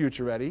 are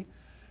future ready.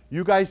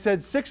 You guys said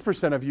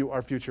 6% of you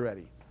are future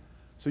ready.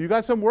 So you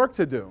got some work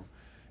to do.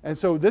 And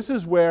so this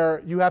is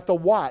where you have to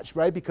watch,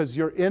 right? Because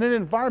you're in an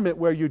environment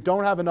where you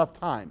don't have enough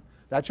time.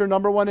 That's your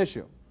number one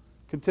issue,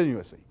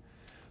 continuously.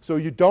 So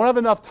you don't have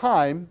enough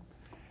time,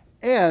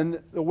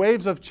 and the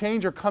waves of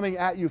change are coming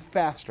at you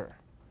faster.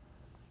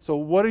 So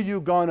what are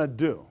you going to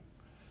do?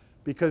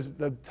 Because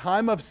the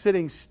time of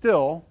sitting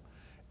still,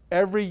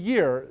 every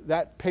year,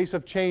 that pace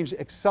of change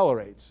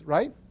accelerates,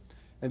 right?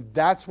 And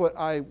that's what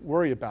I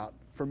worry about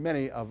for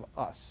many of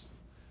us.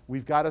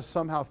 We've got to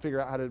somehow figure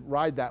out how to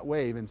ride that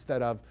wave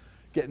instead of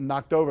getting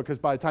knocked over, because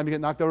by the time you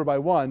get knocked over by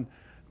one,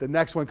 the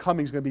next one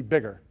coming is going to be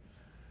bigger,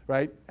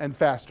 right? And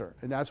faster.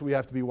 And that's what we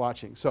have to be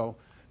watching. So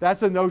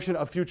that's the notion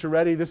of future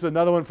ready. This is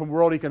another one from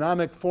World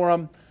Economic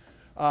Forum.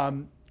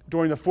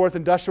 During the fourth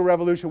industrial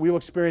revolution, we will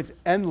experience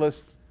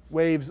endless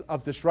waves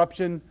of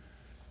disruption,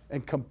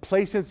 and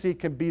complacency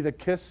can be the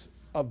kiss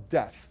of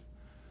death.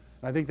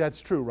 And I think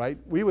that's true, right?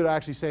 We would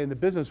actually say in the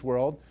business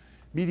world,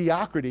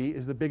 mediocrity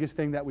is the biggest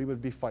thing that we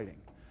would be fighting.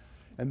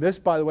 And this,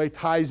 by the way,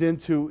 ties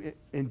into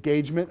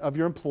engagement of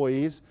your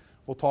employees.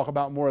 We'll talk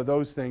about more of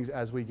those things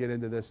as we get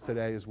into this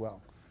today as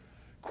well.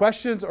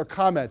 Questions or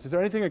comments? Is there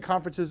anything at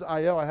Conferences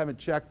IO I haven't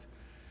checked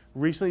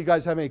recently? You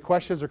guys have any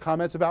questions or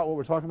comments about what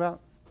we're talking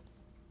about?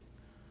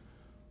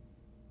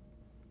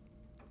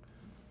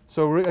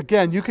 So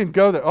again, you can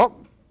go there. Oh,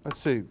 let's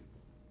see.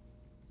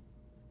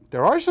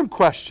 There are some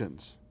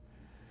questions.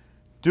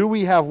 Do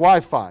we have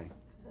Wi-Fi?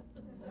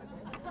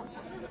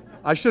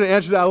 I should have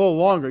answered that a little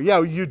longer.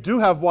 Yeah, you do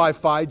have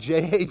Wi-Fi.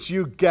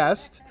 JHU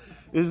guest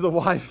is the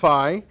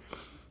Wi-Fi.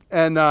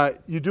 And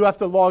you do have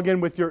to log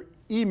in with your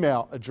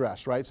email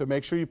address, right? So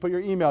make sure you put your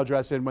email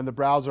address in when the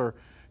browser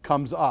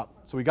comes up.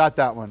 So we got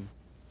that one.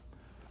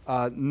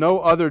 No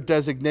other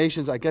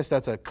designations. I guess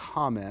that's a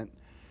comment.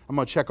 I'm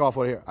going to check off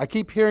what here. I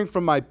keep hearing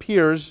from my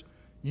peers,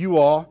 you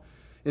all,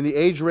 in the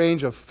age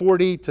range of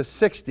 40 to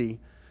 60,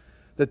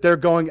 that they're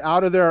going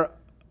out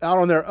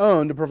on their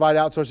own to provide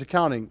outsourced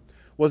accounting.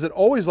 Was it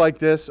always like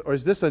this, or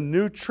is this a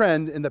new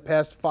trend in the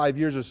past 5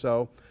 years or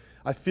so?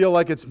 I feel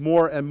like it's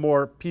more and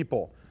more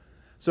people.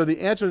 So the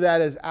answer to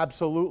that is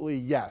absolutely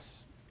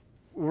yes.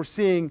 We're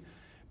seeing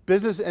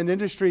business and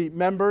industry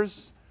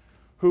members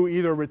who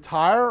either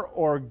retire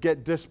or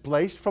get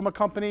displaced from a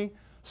company,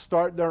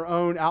 start their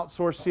own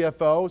outsourced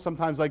CFO.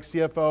 Sometimes like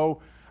CFO,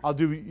 I'll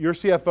do your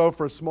CFO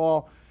for a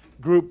small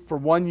group for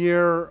 1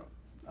 year,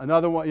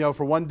 another one,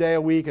 for 1 day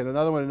a week, and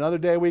another one another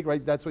day a week,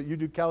 right? That's what you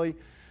do, Kelly.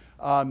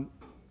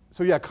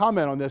 So yeah,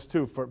 comment on this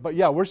too. But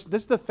yeah, this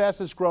is the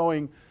fastest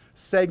growing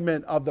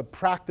segment of the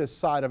practice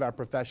side of our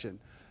profession.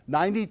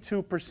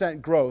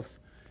 92% growth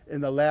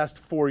in the last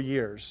 4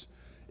 years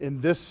in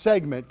this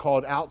segment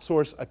called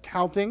outsource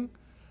accounting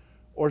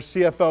or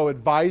CFO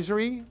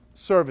advisory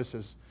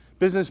services.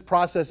 Business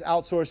process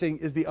outsourcing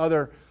is the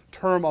other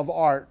term of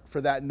art for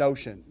that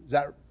notion. Is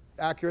that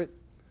accurate?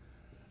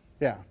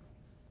 Yeah.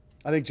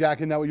 I think, Jack,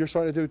 isn't that what you're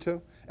starting to do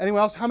too? Anyone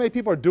else? How many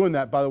people are doing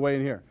that, by the way,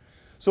 in here?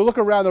 So look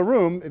around the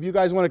room. If you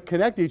guys want to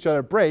connect to each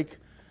other, break. I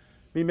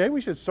mean, maybe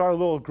we should start a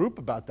little group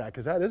about that,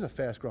 because that is a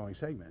fast-growing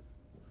segment.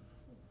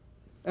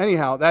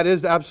 Anyhow, that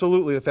is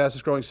absolutely the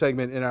fastest-growing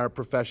segment in our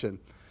profession.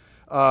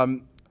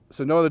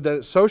 So no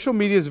other. Social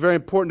media is very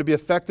important to be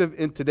effective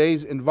in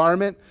today's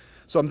environment.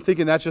 So I'm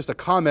thinking that's just a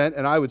comment,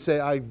 and I would say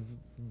I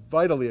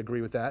vitally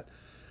agree with that.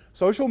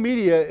 Social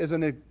media is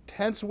an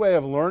intense way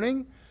of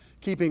learning,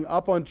 keeping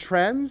up on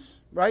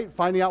trends, right?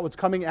 Finding out what's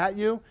coming at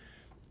you,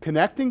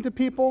 connecting to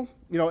people.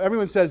 You know,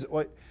 everyone says,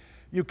 well,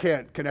 you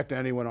can't connect to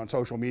anyone on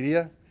social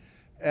media.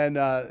 And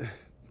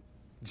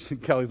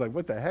Kelly's like,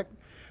 what the heck?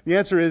 The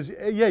answer is,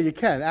 yeah, you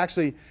can.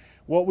 Actually,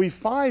 what we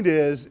find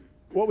is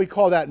what we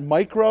call that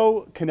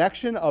micro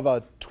connection of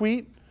a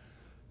tweet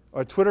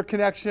or a Twitter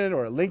connection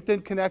or a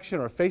LinkedIn connection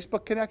or a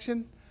Facebook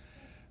connection.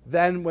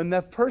 Then when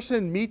that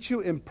person meets you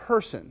in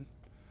person,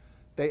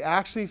 they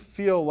actually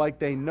feel like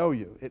they know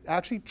you. It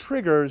actually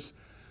triggers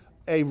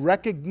a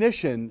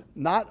recognition,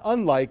 not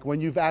unlike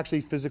when you've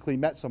actually physically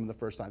met someone the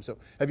first time. So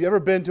have you ever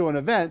been to an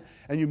event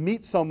and you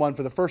meet someone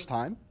for the first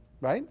time,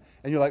 right?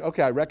 And you're like,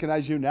 okay, I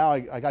recognize you now,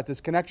 I got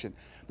this connection.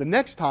 The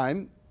next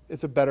time,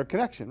 it's a better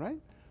connection, right?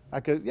 I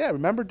could, yeah,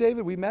 remember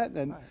David, we met?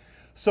 And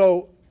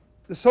so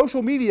the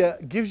social media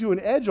gives you an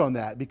edge on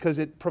that because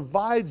it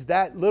provides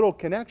that little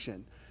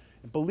connection.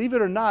 Believe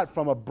it or not,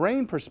 from a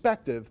brain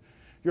perspective,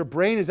 your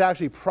brain is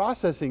actually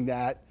processing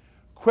that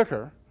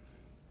quicker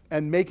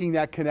and making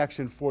that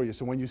connection for you.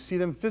 So when you see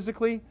them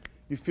physically,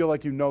 you feel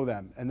like you know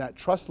them, and that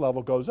trust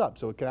level goes up.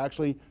 So it can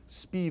actually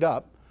speed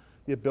up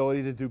the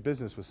ability to do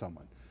business with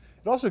someone.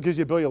 It also gives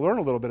you the ability to learn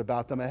a little bit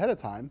about them ahead of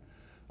time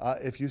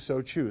if you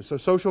so choose. So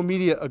social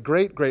media, a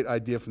great, great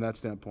idea from that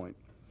standpoint.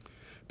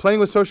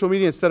 Playing with social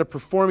media instead of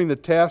performing the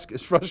task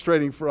is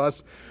frustrating for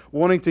us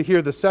wanting to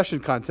hear the session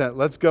content.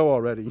 Let's go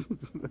already.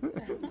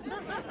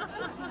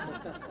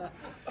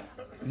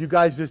 You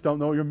guys just don't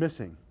know what you're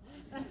missing.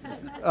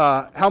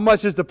 How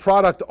much is the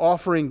product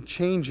offering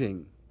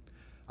changing?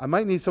 I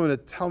might need someone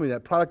to tell me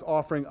that. Product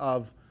offering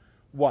of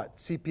what?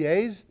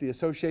 CPAs? The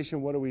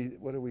association? What are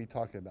we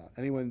talking about?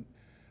 Anyone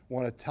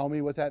want to tell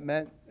me what that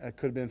meant? It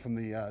could have been from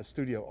the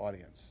studio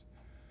audience.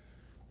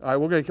 All right,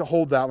 we're going to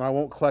hold that one. I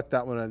won't collect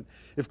that one in.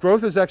 If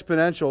growth is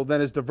exponential, then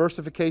is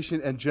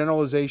diversification and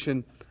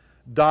generalization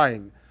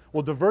dying?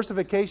 Well,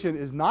 diversification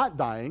is not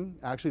dying.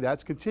 Actually,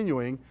 that's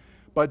continuing.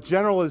 But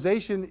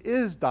generalization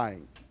is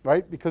dying,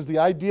 right? Because the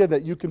idea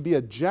that you can be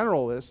a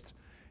generalist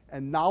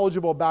and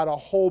knowledgeable about a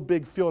whole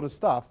big field of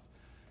stuff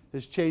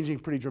is changing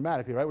pretty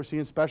dramatically, right? We're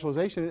seeing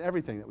specialization in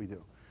everything that we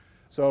do.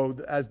 So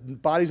as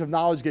bodies of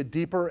knowledge get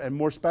deeper and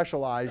more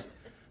specialized,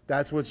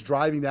 that's what's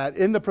driving that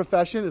in the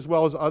profession as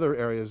well as other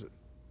areas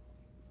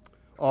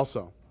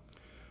also.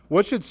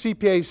 What should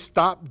CPAs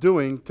stop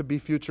doing to be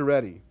future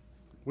ready?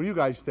 What do you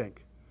guys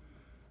think?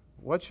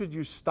 What should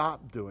you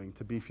stop doing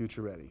to be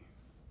future ready?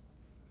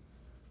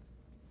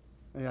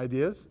 Any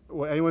ideas?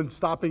 Anyone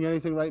stopping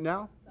anything right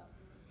now?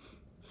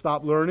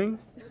 Stop learning?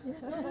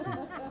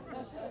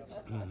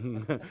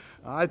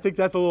 I think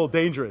that's a little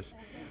dangerous.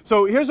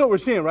 So here's what we're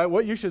seeing, right?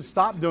 What you should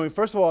stop doing,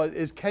 first of all,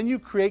 is can you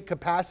create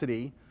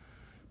capacity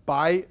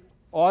by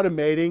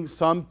automating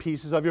some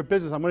pieces of your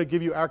business? I'm going to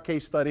give you our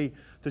case study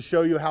to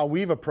show you how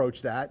we've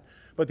approached that.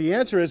 But the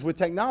answer is with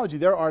technology,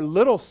 there are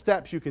little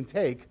steps you can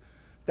take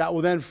that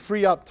will then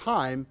free up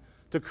time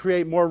to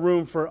create more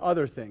room for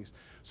other things.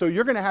 So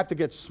you're going to have to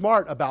get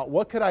smart about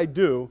what could I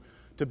do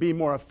to be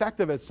more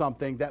effective at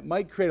something that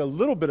might create a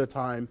little bit of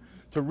time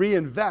to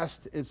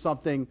reinvest in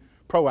something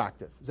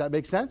proactive. Does that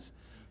make sense?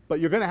 But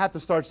you're going to have to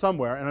start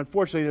somewhere, and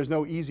unfortunately there's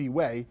no easy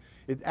way.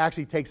 It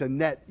actually takes a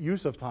net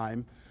use of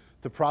time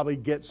to probably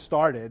get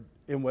started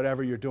in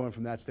whatever you're doing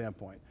from that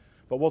standpoint.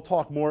 But we'll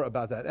talk more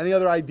about that. Any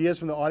other ideas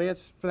from the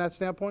audience from that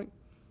standpoint?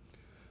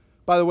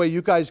 By the way,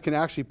 you guys can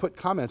actually put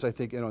comments, I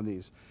think, in on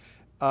these.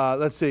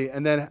 Let's see,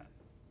 and then,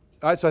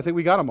 all right, so I think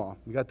we got them all.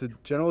 We got the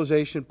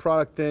generalization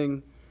product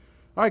thing.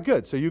 All right,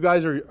 good. So you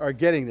guys are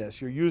getting this.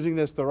 You're using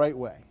this the right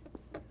way.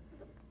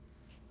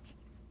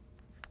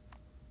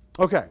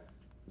 Okay.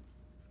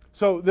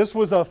 So this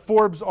was a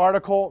Forbes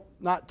article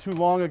not too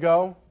long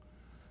ago.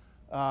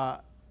 The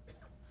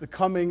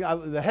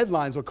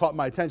headlines what caught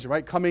my attention,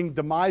 right? Coming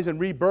demise and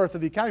rebirth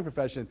of the accounting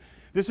profession.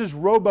 This is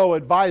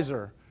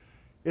robo-advisor.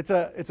 It's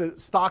a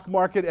stock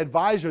market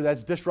advisor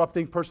that's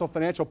disrupting personal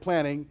financial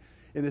planning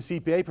in the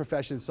CPA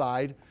profession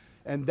side,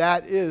 and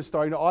that is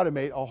starting to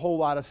automate a whole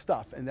lot of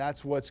stuff, and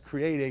that's what's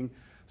creating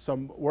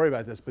some worry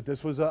about this. But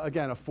this was,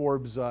 again, a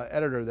Forbes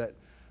editor that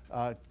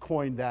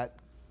coined that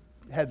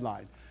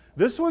headline.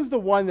 This one's the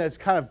one that's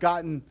kind of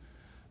gotten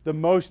the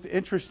most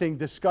interesting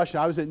discussion.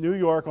 I was at New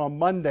York on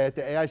Monday at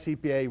the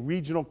AICPA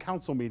Regional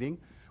Council meeting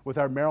with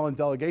our Maryland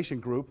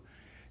delegation group,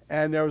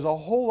 and there was a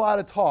whole lot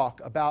of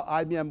talk about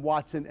IBM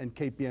Watson and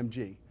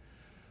KPMG.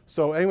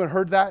 So anyone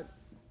heard that?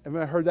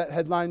 Anyone heard that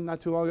headline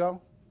not too long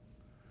ago?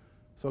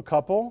 So a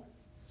couple.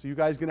 So you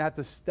guys are going to have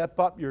to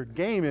step up your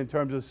game in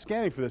terms of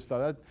scanning for this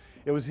stuff.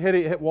 It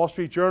hit Wall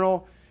Street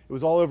Journal. It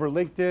was all over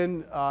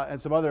LinkedIn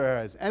and some other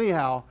areas.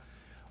 Anyhow,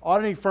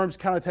 auditing firms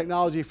counter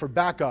technology for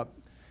backup.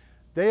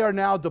 They are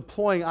now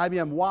deploying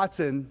IBM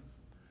Watson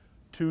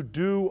to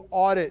do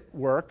audit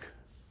work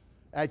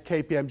at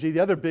KPMG. The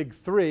other big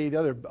three, the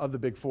other of the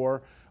big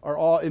four, are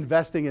all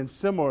investing in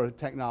similar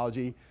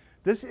technology.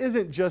 This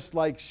isn't just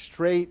like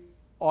straight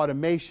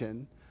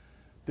automation.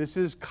 This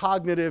is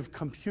cognitive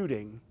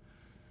computing,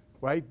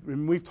 right?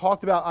 And we've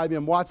talked about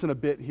IBM Watson a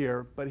bit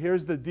here, but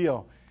here's the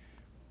deal.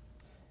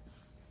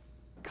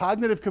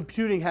 Cognitive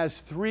computing has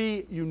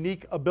three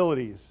unique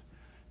abilities: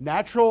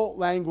 natural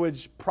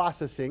language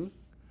processing,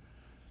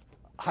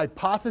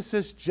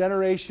 hypothesis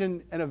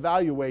generation and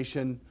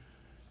evaluation,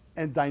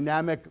 and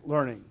dynamic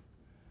learning.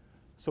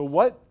 So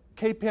what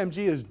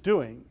KPMG is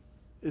doing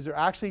is they're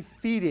actually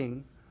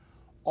feeding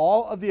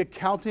all of the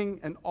accounting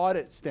and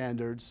audit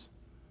standards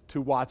to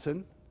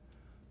Watson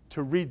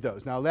to read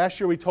those. Now, last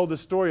year we told the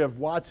story of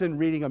Watson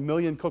reading 1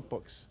 million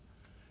cookbooks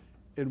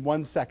in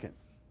 1 second.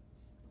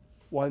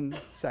 1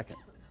 second.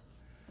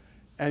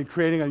 And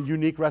creating a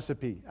unique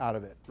recipe out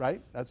of it,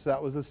 right?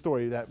 That was the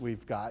story that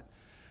we've got.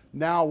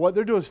 Now, what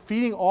they're doing is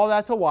feeding all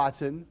that to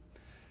Watson.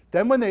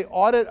 Then when they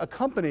audit a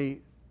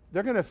company,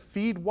 they're going to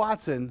feed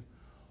Watson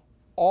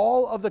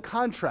all of the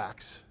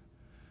contracts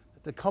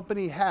that the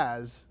company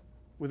has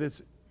with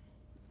its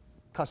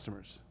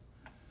customers,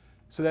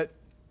 so that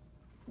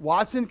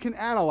Watson can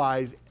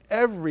analyze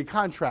every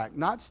contract,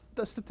 not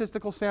the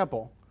statistical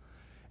sample,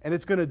 and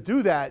it's going to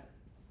do that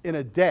in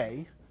a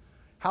day.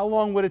 How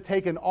long would it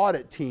take an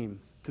audit team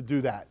to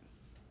do that?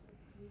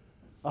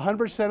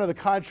 100% of the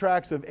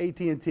contracts of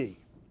AT&T.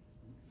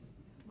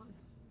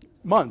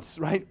 Months,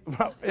 right?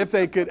 If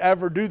they could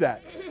ever do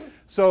that.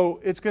 So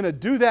it's going to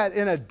do that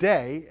in a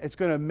day. It's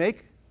going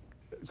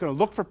to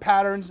look for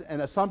patterns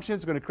and assumptions.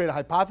 It's going to create a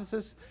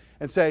hypothesis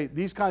and say,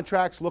 these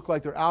contracts look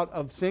like they're out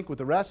of sync with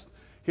the rest.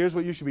 Here's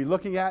what you should be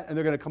looking at. And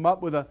they're going to come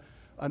up with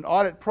an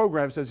audit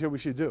program that says, here we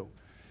should do.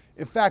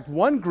 In fact,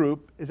 one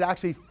group is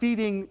actually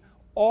feeding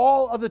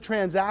all of the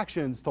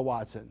transactions to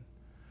Watson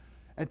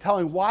and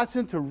telling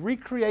Watson to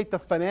recreate the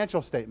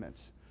financial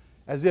statements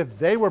as if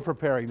they were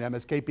preparing them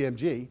as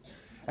KPMG,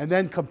 and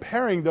then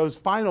comparing those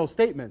final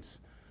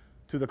statements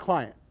to the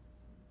client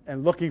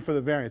and looking for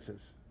the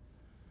variances.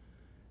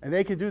 And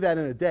they can do that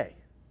in a day.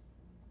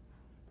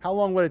 How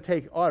long would it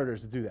take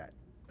auditors to do that?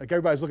 Like,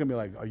 everybody's looking at me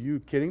like, are you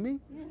kidding me?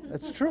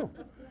 That's true.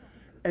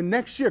 And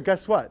next year,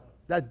 guess what?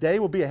 That day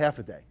will be a half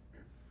a day.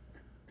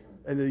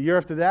 And the year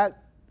after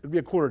that, it'll be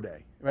a quarter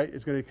day, right?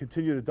 It's going to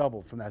continue to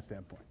double from that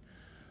standpoint.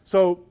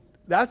 So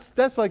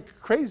that's like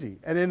crazy.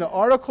 And in the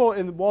article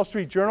in the Wall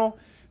Street Journal,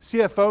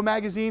 CFO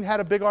magazine had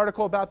a big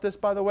article about this,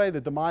 by the way,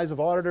 the demise of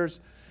auditors.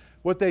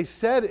 What they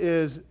said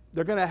is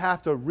they're going to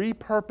have to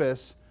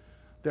repurpose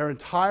their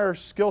entire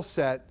skill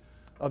set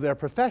of their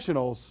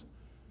professionals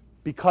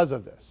because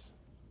of this,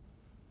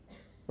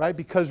 right?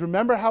 Because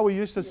remember how we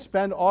used to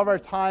spend all of our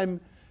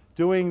time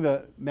doing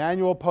the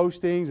manual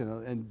postings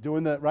and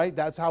doing the, right?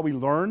 That's how we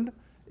learned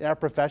in our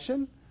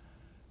profession.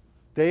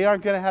 They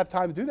aren't going to have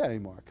time to do that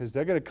anymore because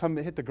they're going to come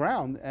hit the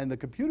ground and the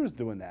computer's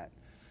doing that.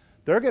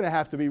 They're going to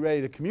have to be ready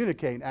to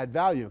communicate and add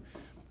value.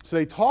 So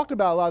they talked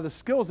about a lot of the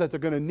skills that they're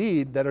going to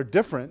need that are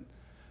different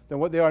than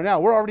what they are now.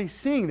 We're already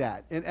seeing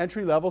that in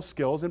entry-level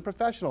skills and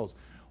professionals.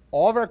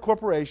 All of our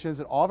corporations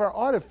and all of our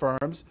audit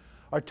firms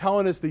are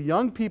telling us the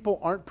young people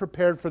aren't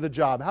prepared for the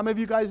job. How many of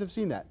you guys have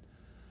seen that?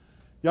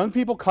 Young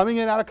people coming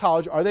in out of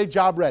college, are they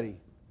job ready?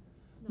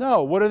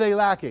 No. What are they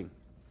lacking?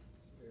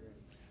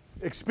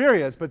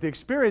 Experience, but the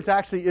experience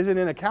actually isn't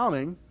in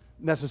accounting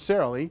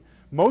necessarily.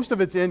 Most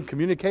of it's in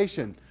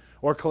communication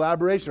or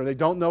collaboration, or they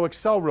don't know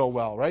Excel real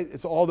well, right?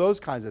 It's all those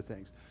kinds of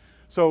things.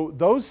 So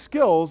those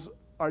skills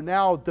are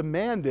now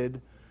demanded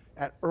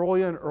at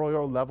earlier and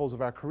earlier levels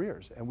of our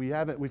careers, and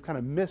we've kind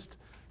of missed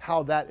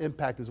how that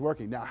impact is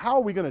working. Now, how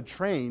are we going to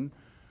train,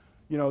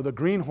 the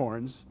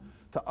greenhorns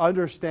to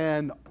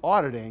understand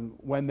auditing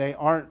when they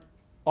aren't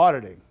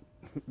auditing,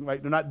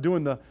 right? They're not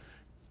doing the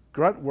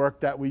grunt work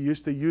that we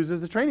used to use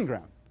as the training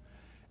ground.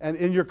 And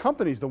in your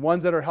companies, the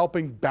ones that are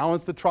helping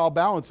balance the trial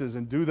balances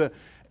and do the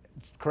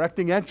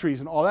correcting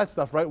entries and all that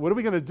stuff, right? What are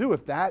we going to do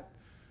if that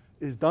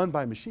is done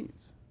by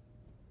machines?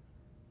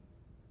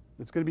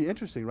 It's going to be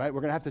interesting, right?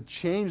 We're going to have to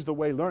change the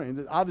way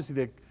learning. Obviously,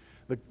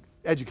 the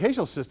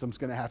educational system's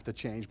going to have to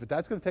change, but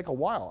that's going to take a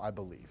while, I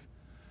believe.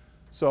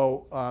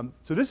 So,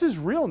 so this is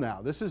real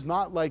now. This is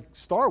not like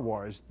Star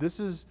Wars. This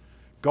is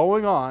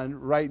going on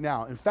right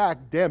now. In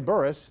fact, Dan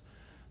Burris,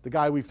 the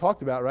guy we've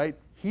talked about, right?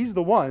 He's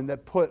the one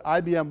that put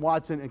IBM,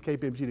 Watson, and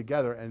KPMG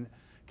together and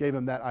gave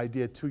him that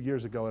idea 2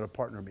 years ago at a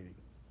partner meeting.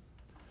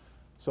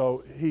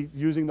 So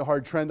using the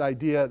hard trend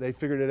idea, they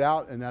figured it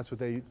out, and that's what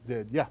they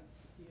did. Yeah?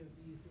 DOD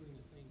is doing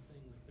the same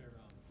thing with their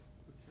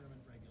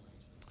procurement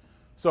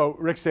regulations. So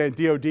Rick's saying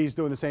DOD is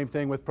doing the same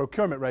thing with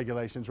procurement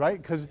regulations,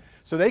 right?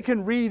 So they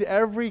can read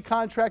every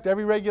contract,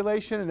 every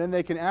regulation, and then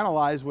they can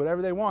analyze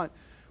whatever they want.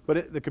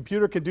 But the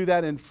computer can do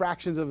that in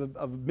fractions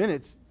of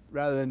minutes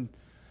rather than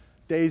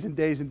days and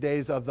days and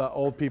days of the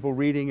old people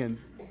reading and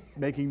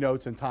making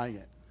notes and tying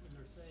it. And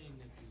they're saying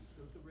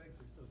that the regs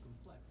are so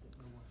complex that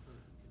no one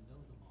person can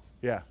know them all.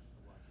 Yeah.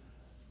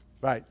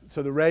 Right.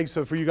 So the regs,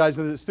 so for you guys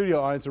in the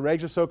studio audience, the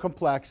regs are so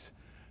complex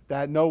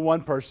that no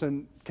one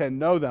person can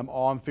know them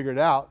all and figure it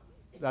out.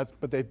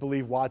 But they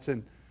believe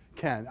Watson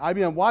can.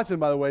 IBM Watson,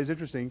 by the way, is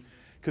interesting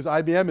because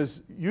IBM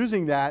is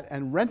using that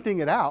and renting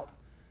it out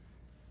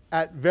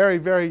at very,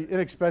 very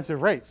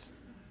inexpensive rates.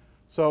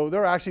 So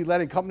they're actually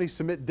letting companies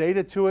submit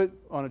data to it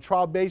on a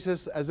trial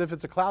basis as if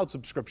it's a cloud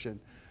subscription.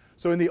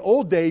 So in the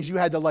old days, you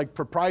had to like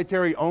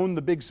proprietary own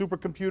the big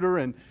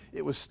supercomputer and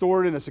it was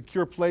stored in a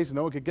secure place and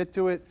no one could get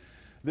to it.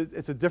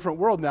 It's a different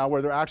world now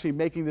where they're actually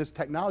making this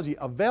technology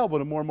available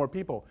to more and more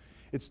people.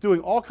 It's doing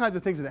all kinds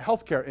of things in the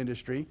healthcare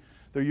industry.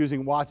 They're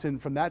using Watson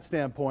from that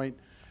standpoint.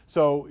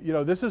 So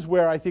this is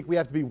where I think we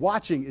have to be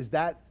watching, is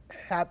that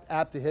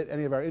apt to hit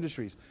any of our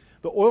industries?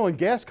 The oil and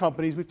gas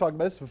companies, we've talked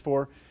about this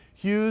before,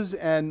 Hughes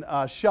and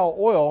Shell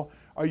Oil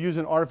are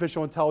using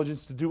artificial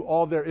intelligence to do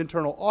all of their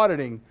internal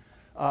auditing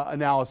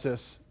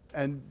analysis,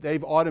 and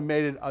they've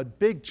automated a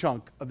big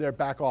chunk of their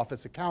back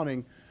office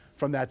accounting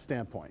from that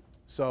standpoint.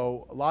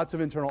 So lots of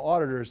internal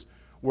auditors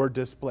were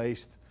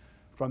displaced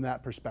from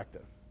that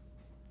perspective.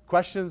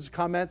 Questions,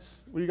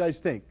 comments? What do you guys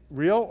think?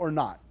 Real or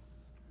not?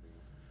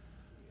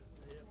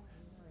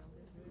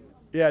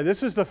 Yeah,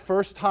 this is the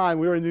first time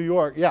we were in New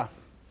York. Yeah.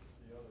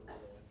 The other real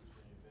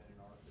interesting event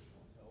in artificial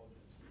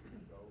intelligence is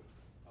the Go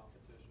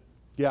competition,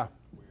 Yeah.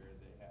 where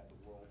they had the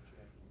world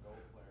champion Go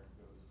player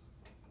goes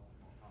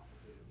more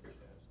complicated than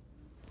chess,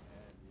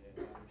 and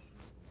the AI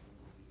machine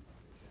will be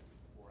champion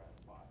 4 out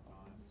of 5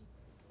 times.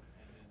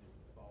 And then there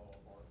was a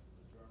follow-up article in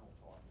the journal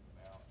talking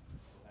about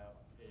you'll have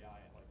AI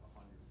at like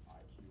 100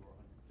 IQ or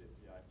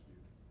 150 IQ,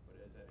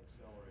 but as that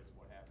accelerates,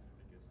 what happens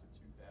when it gets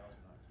to 2000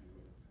 IQ?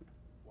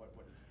 What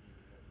does it mean?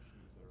 We have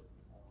machines that are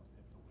almost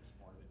infinitely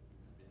smarter than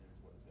human beings.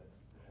 What does that do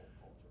for the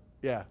whole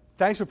culture? Yeah,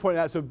 thanks for pointing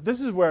out. So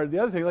this is where the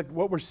other thing, like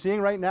what we're seeing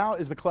right now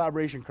is the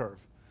collaboration curve.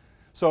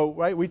 So,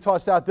 right, we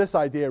tossed out this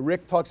idea.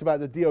 Rick talks about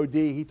the DoD.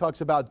 He talks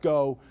about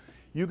Go.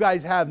 You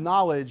guys have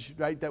knowledge,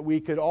 right, that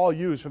we could all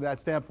use from that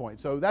standpoint.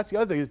 So that's the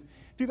other thing.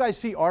 If you guys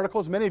see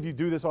articles, many of you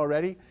do this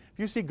already. If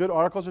you see good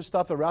articles or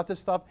stuff about this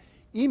stuff,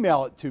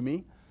 email it to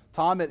me,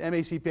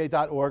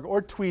 tom@macpa.org,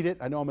 or tweet it.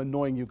 I know I'm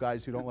annoying you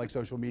guys who don't like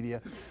social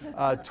media.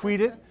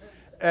 Tweet it.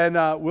 And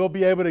we'll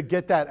be able to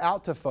get that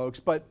out to folks.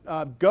 But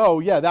Go,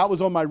 yeah, that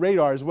was on my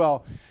radar as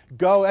well.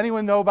 Go,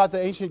 anyone know about the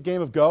ancient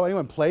game of Go?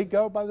 Anyone play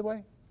Go, by the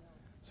way?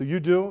 So you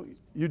do?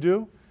 You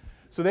do?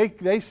 So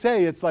they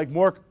say it's like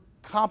more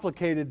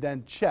complicated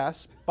than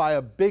chess by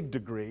a big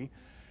degree.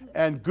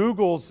 And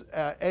Google's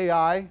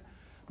AI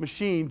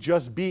machine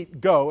just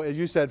beat Go, as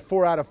you said,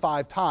 4 out of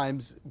 5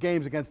 times,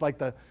 games against like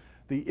the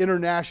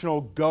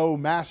international Go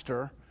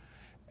master.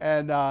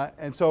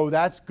 And so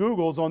that's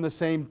Google's on the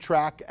same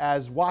track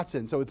as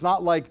Watson. So it's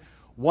not like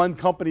one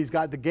company's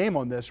got the game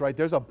on this, right?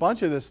 There's a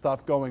bunch of this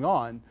stuff going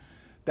on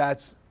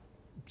that's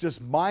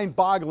just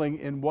mind-boggling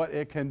in what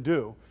it can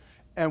do.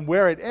 And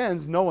where it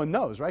ends, no one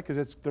knows, right?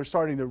 Because they're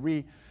starting to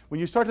when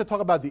you start to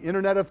talk about the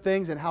Internet of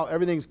Things and how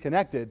everything's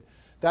connected,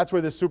 that's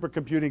where this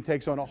supercomputing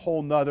takes on a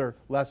whole nother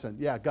lesson.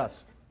 Yeah,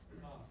 Gus.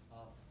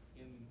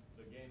 In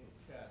the game of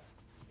chess,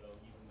 though,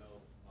 even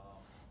though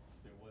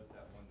there was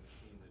that one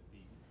machine that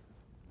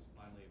was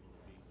finally able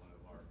to beat one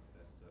of our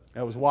best.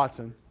 That was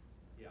Watson.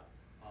 Yeah,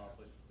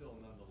 but still,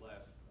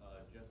 nonetheless,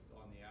 just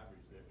on the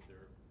average,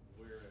 they're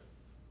where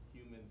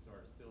humans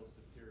are still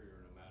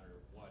superior, no matter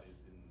what, is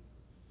in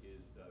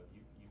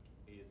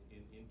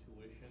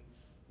intuition,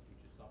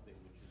 which is something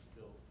which is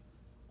still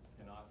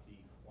cannot be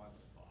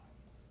quantified.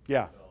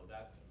 Yeah. So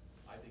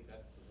I think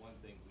that's the one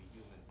thing we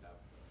humans have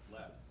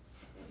left.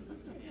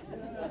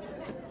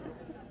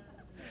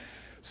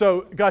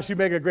 So, Gus, you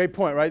make a great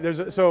point, right?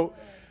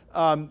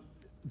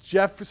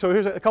 Jeff, so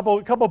here's a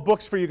couple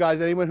books for you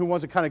guys, anyone who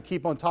wants to kind of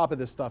keep on top of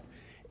this stuff.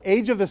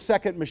 Age of the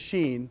Second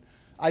Machine,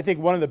 I think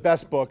one of the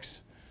best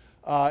books.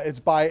 It's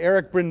by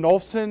Eric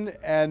Brynjolfsson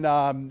and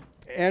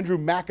Andrew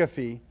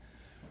McAfee,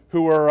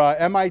 who are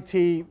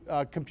MIT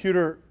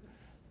computer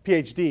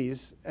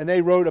PhDs, and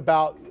they wrote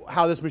about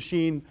how this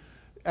machine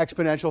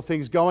exponential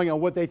thing's going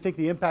and what they think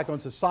the impact on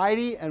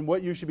society and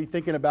what you should be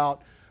thinking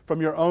about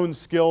from your own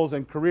skills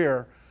and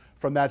career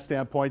from that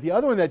standpoint. The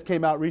other one that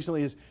came out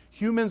recently is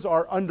Humans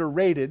Are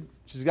Underrated,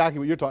 which is exactly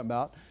what you're talking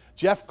about.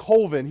 Jeff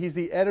Colvin, he's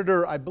the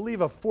editor, I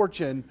believe, of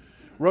Fortune,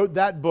 wrote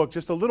that book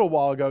just a little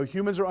while ago,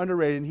 Humans Are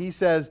Underrated, and he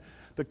says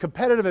the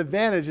competitive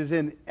advantage is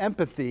in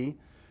empathy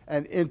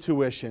and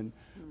intuition.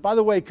 By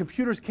the way,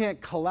 computers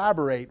can't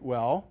collaborate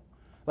well.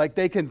 Like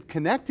they can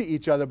connect to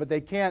each other, but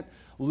they can't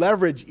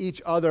leverage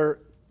each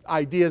other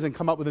ideas and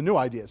come up with a new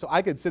idea. So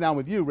I could sit down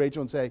with you,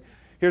 Rachel, and say,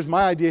 here's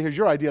my idea, here's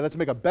your idea, let's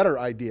make a better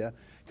idea.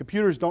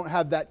 Computers don't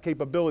have that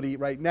capability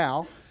right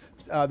now.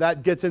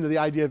 That gets into the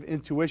idea of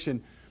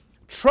intuition.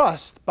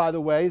 Trust, by the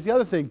way, is the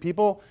other thing.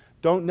 People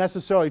don't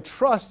necessarily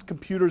trust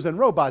computers and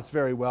robots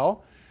very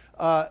well.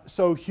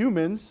 So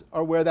humans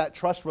are where that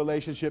trust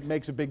relationship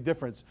makes a big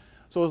difference.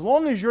 So as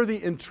long as you're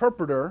the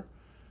interpreter,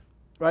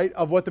 right,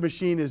 of what the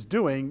machine is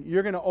doing,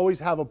 you're going to always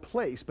have a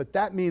place. But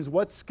that means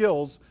what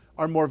skills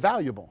are more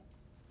valuable?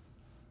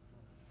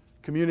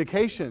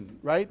 Communication,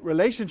 right?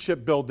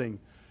 Relationship building,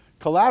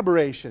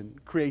 collaboration,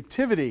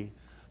 creativity.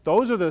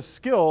 Those are the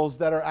skills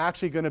that are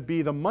actually going to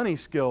be the money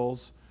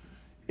skills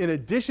in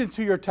addition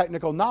to your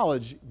technical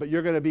knowledge, but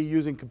you're going to be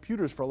using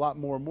computers for a lot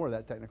more and more of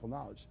that technical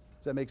knowledge.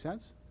 Does that make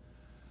sense?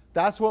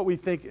 That's what we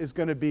think is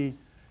going to be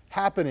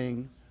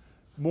happening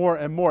more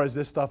and more as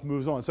this stuff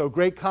moves on. So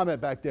great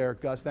comment back there,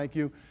 Gus. Thank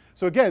you.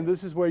 So again,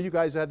 this is where you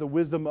guys had the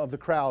wisdom of the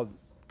crowd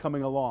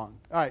coming along.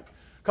 All right,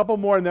 a couple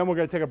more and then we're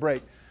going to take a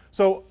break.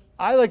 So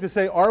I like to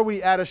say, are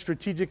we at a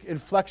strategic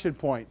inflection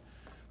point?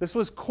 This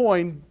was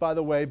coined, by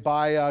the way,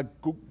 by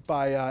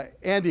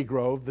Andy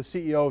Grove, the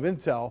CEO of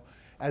Intel,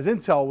 as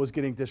Intel was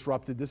getting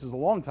disrupted. This is a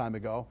long time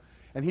ago.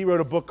 And he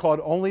wrote a book called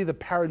Only the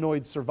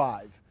Paranoid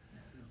Survive,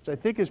 which I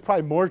think is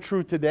probably more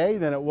true today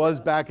than it was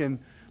back in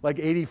like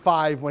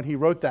 85 when he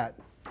wrote that.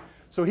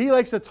 So he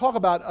likes to talk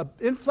about an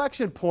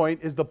inflection point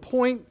is the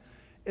point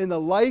in the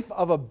life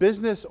of a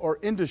business or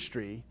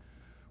industry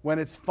when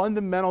its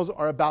fundamentals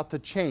are about to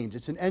change.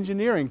 It's an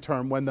engineering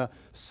term when the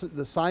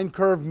sine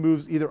curve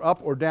moves either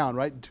up or down,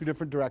 right, in two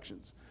different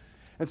directions.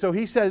 And so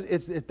he says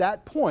it's at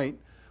that point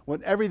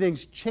when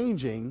everything's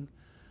changing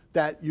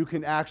that you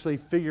can actually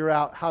figure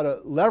out how to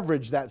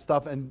leverage that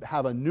stuff and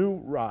have a new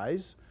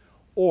rise,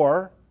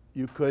 or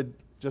you could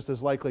just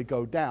as likely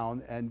go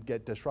down and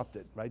get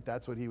disrupted, right?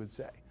 That's what he would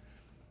say.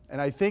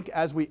 And I think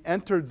as we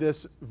enter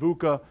this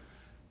VUCA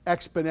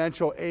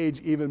exponential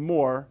age even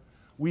more,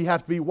 we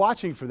have to be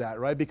watching for that,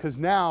 right? Because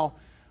now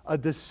a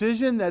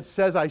decision that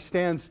says I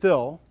stand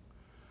still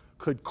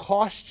could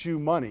cost you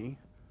money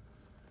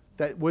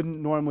that wouldn't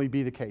normally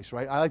be the case,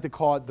 right? I like to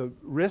call it the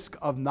risk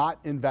of not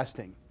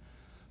investing.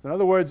 In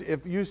other words,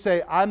 if you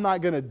say, I'm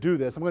not going to do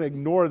this, I'm going to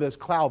ignore this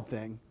cloud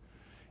thing,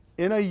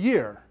 in a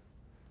year,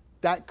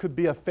 that could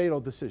be a fatal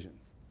decision.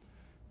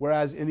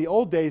 Whereas in the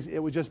old days, it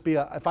would just be,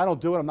 if I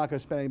don't do it, I'm not going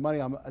to spend any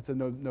money, it's a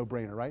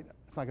no-brainer, right?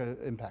 It's not going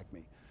to impact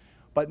me.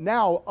 But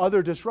now,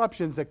 other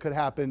disruptions that could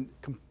happen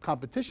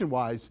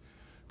competition-wise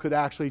could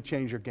actually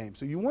change your game.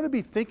 So you want to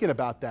be thinking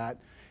about that.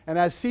 And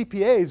as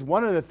CPAs,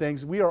 one of the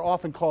things, we are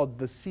often called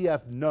the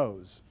CF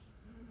no's.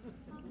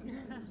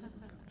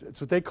 That's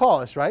what they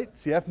call us, right?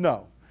 CF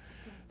no.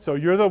 So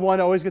you're the one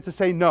that always gets to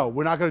say, no,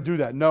 we're not going to do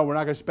that. No, we're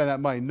not going to spend that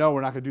money. No,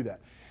 we're not going to do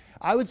that.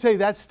 I would say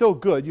that's still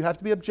good. You have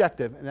to be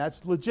objective, and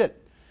that's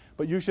legit.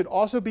 But you should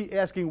also be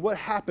asking, what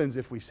happens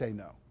if we say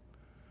no?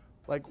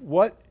 Like,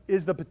 what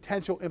is the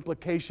potential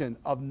implication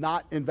of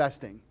not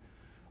investing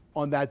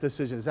on that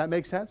decision? Does that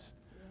make sense?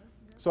 Yeah.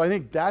 So I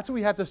think that's where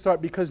we have to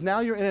start, because now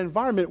you're in an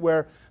environment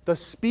where the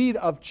speed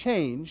of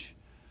change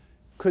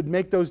could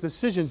make those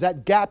decisions,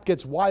 that gap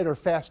gets wider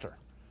faster.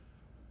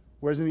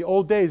 Whereas in the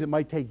old days, it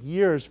might take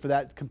years for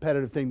that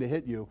competitive thing to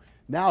hit you.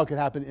 Now it can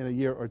happen in a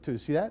year or two.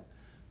 See that?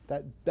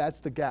 That's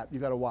the gap you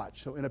got to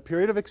watch. So in a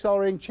period of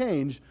accelerating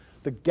change,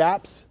 the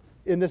gaps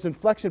in this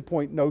inflection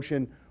point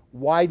notion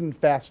widen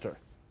faster.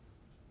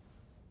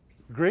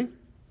 Agree?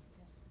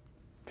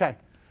 Okay.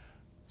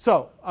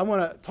 So I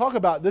want to talk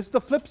about, this is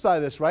the flip side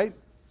of this, right?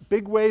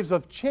 Big waves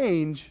of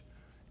change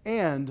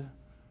and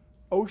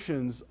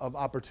oceans of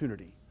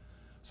opportunity.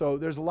 So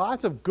there's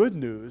lots of good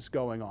news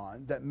going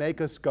on that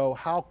make us go,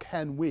 how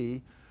can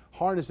we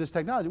harness this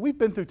technology? We've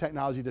been through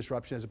technology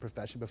disruption as a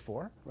profession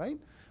before, right?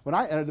 When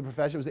I entered the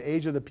profession, it was the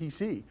age of the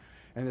PC.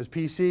 And there's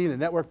PC and the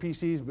network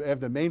PCs, we have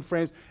the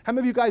mainframes. How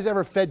many of you guys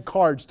ever fed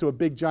cards to a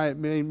big giant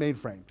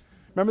mainframe?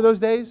 Remember those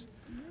days?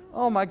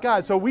 Oh my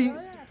God, so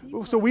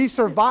we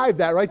survived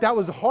that, right? That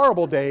was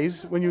horrible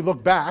days when you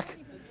look back.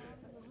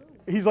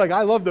 He's like,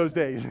 I love those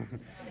days.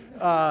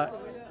 I'll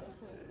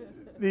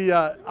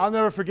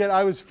never forget,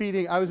 I was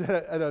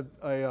at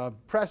a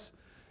press,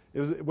 it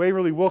was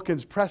Waverly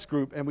Wilkins press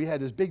group, and we had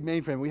this big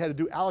mainframe. We had to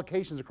do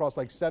allocations across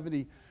like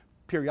 70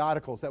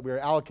 periodicals that we were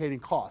allocating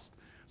cost.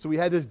 So we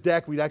had this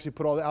deck, we'd actually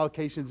put all the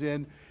allocations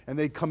in, and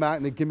they'd come out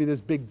and they'd give me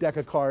this big deck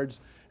of cards,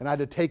 and I had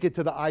to take it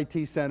to the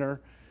IT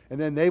center, and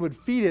then they would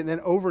feed it, and then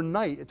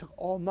overnight, it took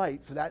all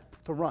night for that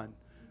to run,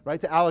 right,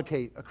 to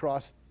allocate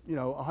across,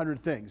 100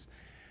 things.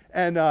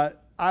 And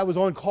I was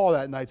on call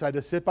that night, so I had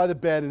to sit by the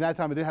bed, and that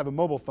time I didn't have a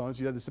mobile phone,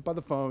 so you had to sit by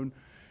the phone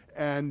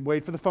and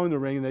wait for the phone to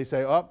ring, and they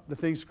say, oh, the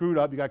thing's screwed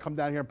up, you got to come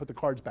down here and put the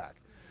cards back.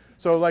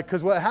 So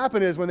because what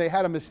happened is when they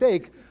had a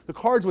mistake, the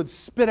cards would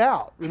spit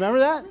out. Remember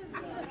that?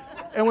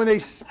 And when they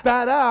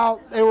spat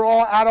out, they were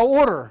all out of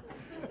order.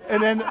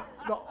 And then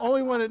the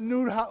only one that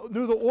knew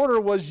the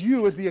order was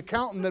you as the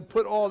accountant that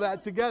put all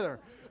that together.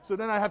 So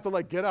then I have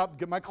to get up,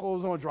 get my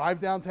clothes on, drive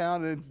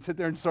downtown, and then sit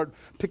there and start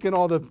picking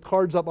all the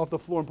cards up off the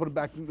floor and put them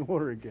back in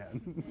order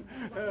again.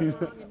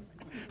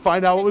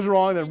 Find out what was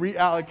wrong, then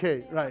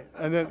reallocate, right?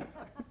 And then, It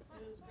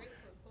was great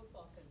for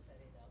football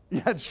confetti, though.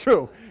 yeah, it's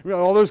true.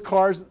 All those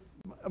cards.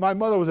 My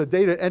mother was a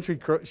data entry,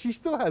 she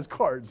still has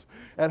cards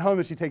at home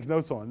that she takes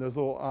notes on, those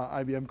little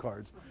IBM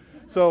cards.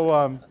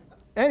 So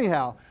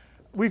anyhow,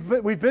 we've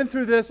been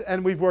through this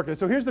and we've worked it.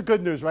 So here's the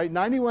good news, right?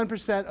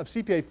 91% of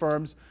CPA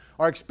firms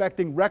are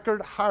expecting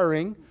record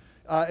hiring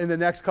in the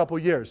next couple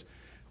years.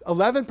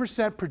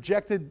 11%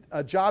 projected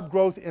job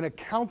growth in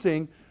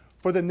accounting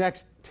for the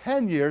next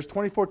 10 years,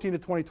 2014 to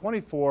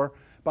 2024,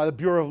 by the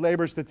Bureau of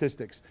Labor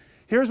Statistics.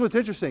 Here's what's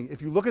interesting.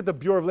 If you look at the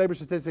Bureau of Labor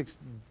Statistics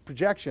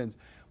projections,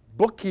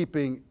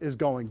 bookkeeping is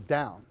going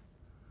down.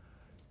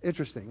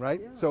 Interesting,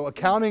 right? Yeah. So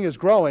accounting is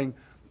growing,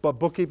 but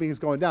bookkeeping is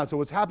going down. So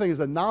what's happening is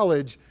the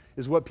knowledge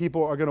is what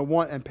people are going to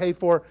want and pay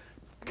for.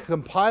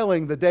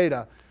 Compiling the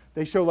data,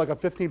 they show like a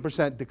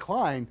 15%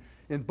 decline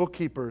in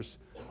bookkeepers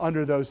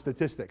under those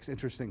statistics.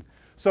 Interesting.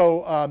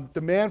 So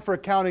demand for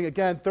accounting,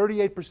 again,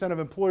 38% of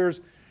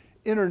employers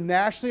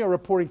internationally are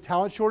reporting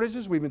talent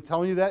shortages. We've been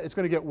telling you that. It's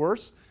going to get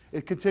worse.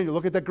 It continues.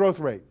 Look at that growth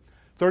rate.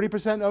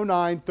 30% in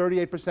 09,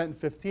 38% in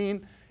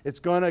 15. It's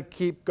going to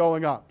keep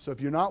going up. So if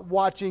you're not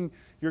watching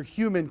your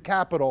human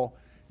capital,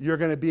 you're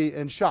going to be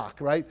in shock,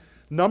 right?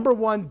 Number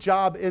one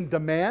job in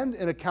demand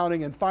in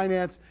accounting and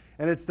finance,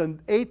 and it's the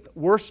 8th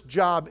worst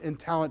job in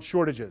talent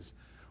shortages.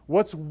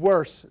 What's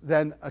worse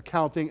than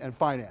accounting and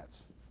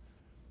finance?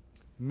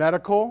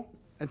 Medical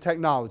and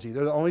technology.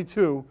 They're the only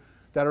two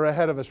that are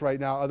ahead of us right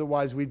now.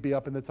 Otherwise, we'd be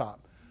up in the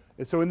top.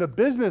 And so in the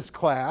business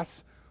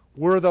class,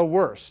 we're the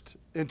worst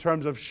in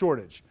terms of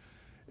shortage.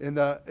 In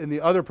the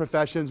other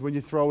professions, when you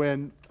throw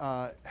in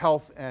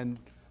health and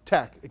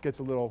tech, it gets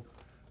a little,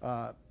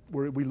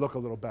 we look a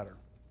little better.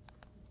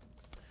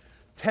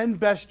 10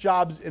 best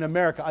jobs in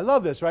America. I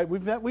love this, right?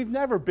 We've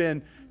never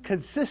been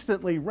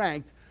consistently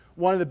ranked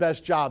one of the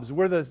best jobs.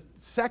 We're the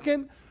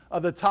second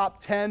of the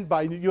top 10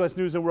 by U.S.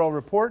 News & World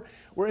Report.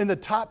 We're in the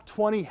top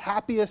 20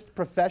 happiest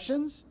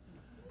professions.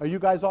 Are you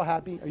guys all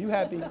happy? Are you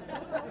happy?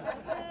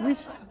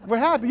 We're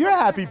happy. You're a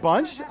happy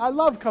bunch. I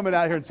love coming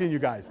out here and seeing you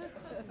guys.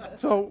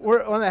 So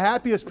we're one of the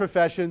happiest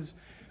professions.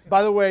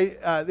 By the way,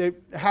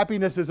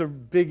 happiness is a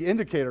big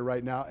indicator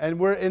right now. And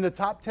we're in the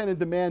top 10 in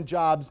demand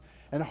jobs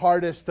and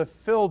hardest to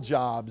fill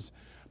jobs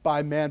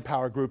by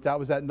Manpower Group. That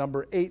was that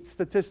number 8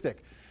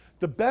 statistic.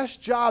 The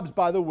best jobs,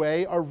 by the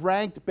way, are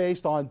ranked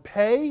based on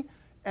pay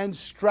and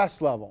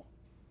stress level.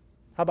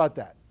 How about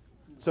that?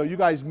 So you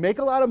guys make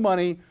a lot of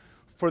money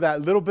for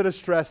that little bit of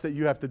stress that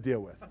you have to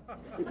deal with.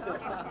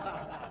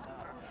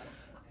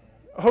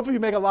 Hopefully you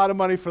make a lot of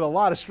money for the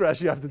lot of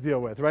stress you have to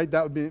deal with, right?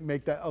 That would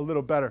make that a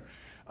little better.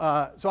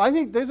 So I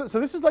think this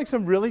is like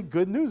some really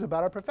good news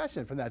about our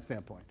profession from that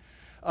standpoint.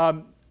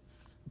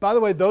 By the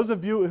way, those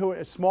of you who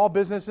are small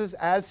businesses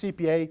as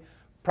CPA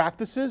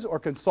practices or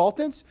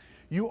consultants,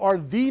 you are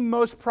the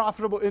most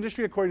profitable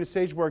industry according to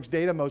SageWorks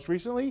data most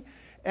recently,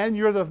 and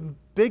you're the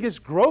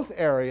biggest growth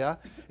area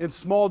in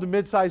small to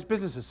mid-sized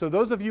businesses. So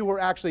those of you who are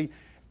actually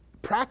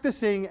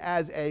practicing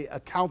as an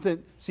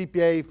accountant,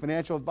 CPA,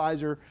 financial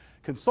advisor,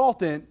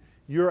 consultant,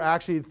 you're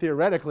actually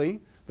theoretically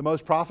the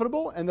most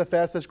profitable and the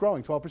fastest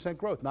growing, 12%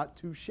 growth, not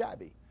too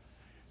shabby.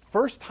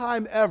 First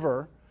time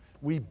ever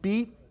we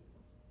beat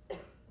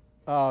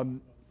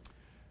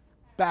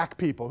back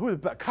people. Who are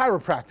the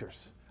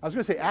chiropractors? I was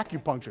going to say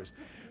acupuncturists.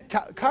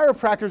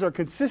 Chiropractors are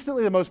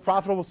consistently the most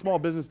profitable small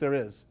business there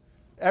is.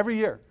 Every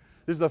year.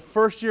 This is the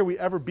first year we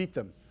ever beat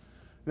them.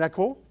 Isn't that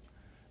cool?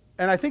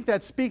 And I think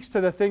that speaks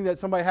to the thing that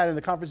somebody had in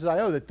the conferences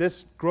I.O., that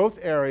this growth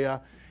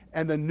area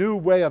and the new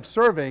way of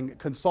serving,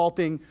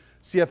 consulting,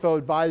 CFO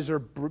advisor,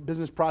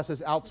 business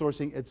process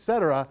outsourcing, et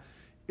cetera,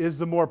 is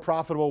the more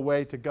profitable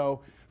way to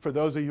go for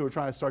those of you who are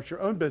trying to start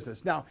your own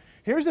business. Now,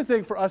 here's the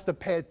thing for us to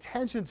pay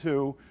attention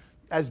to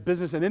as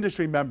business and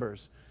industry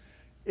members.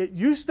 It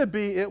used to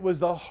be it was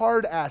the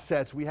hard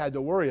assets we had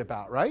to worry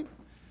about, right?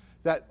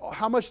 That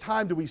how much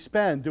time do we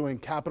spend doing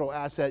capital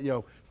asset,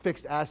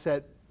 fixed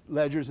asset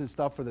ledgers and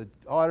stuff for the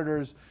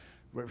auditors,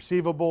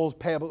 receivables,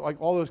 payables,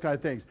 like all those kind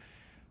of things.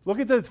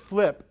 Look at the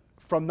flip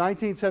from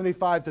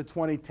 1975 to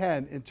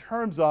 2010 in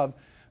terms of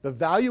the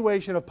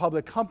valuation of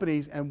public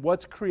companies and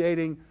what's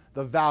creating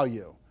the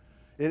value.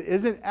 It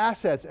isn't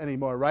assets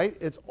anymore, right?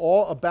 It's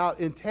all about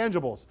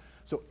intangibles.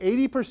 So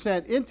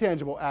 80%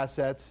 intangible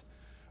assets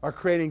are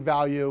creating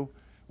value,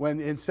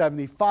 when in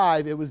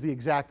 75 it was the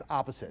exact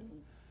opposite.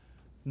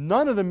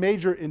 None of the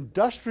major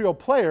industrial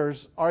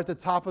players are at the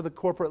top of the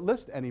corporate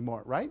list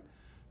anymore, right?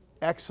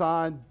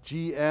 Exxon,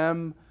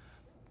 GM,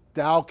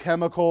 Dow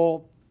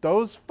Chemical,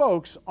 those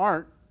folks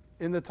aren't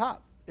in the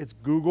top. It's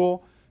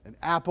Google and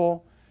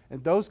Apple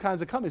and those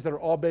kinds of companies that are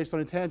all based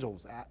on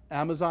intangibles,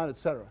 Amazon, et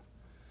cetera.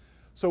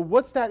 So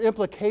what's that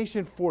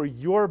implication for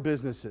your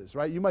businesses,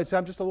 right? You might say,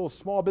 I'm just a little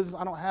small business.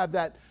 I don't have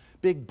that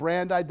big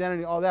brand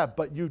identity, all that.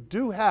 But you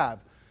do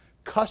have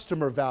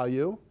customer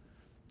value,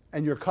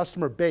 and your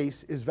customer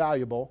base is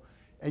valuable,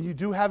 and you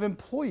do have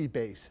employee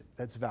base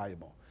that's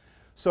valuable.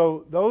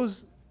 So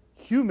those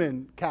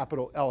human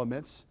capital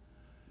elements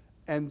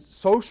and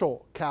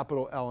social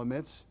capital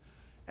elements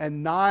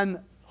and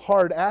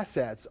non-hard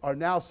assets are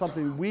now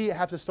something we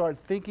have to start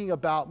thinking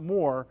about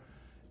more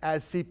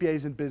as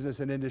CPAs in business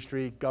and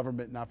industry,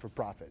 government,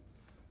 not-for-profit.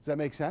 Does that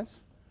make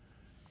sense?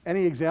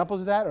 Any examples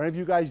of that? Are any of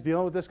you guys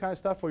dealing with this kind of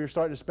stuff where you're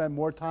starting to spend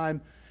more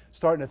time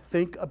starting to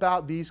think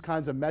about these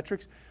kinds of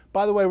metrics?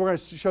 By the way, we're going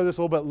to show this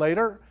a little bit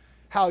later,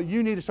 how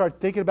you need to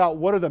start thinking about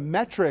what are the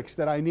metrics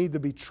that I need to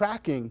be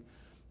tracking.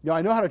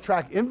 I know how to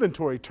track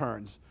inventory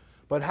turns,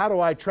 but how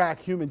do I track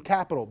human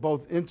capital,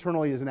 both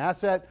internally as an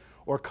asset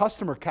or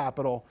customer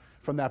capital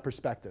from that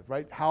perspective,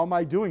 right? How am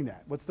I doing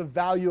that? What's the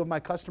value of my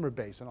customer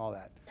base and all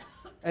that?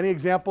 Any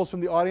examples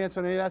from the audience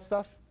on any of that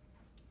stuff?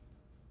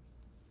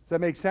 Does that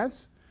make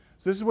sense?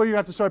 So this is where you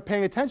have to start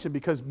paying attention,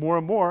 because more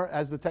and more,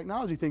 as the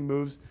technology thing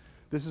moves,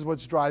 this is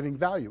what's driving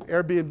value.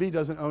 Airbnb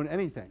doesn't own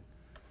anything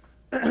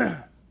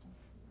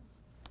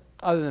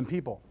other than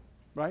people,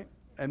 right?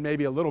 And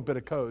maybe a little bit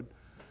of code.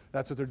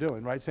 That's what they're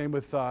doing, right? Same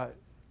with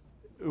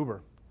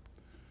Uber.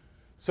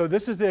 So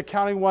this is the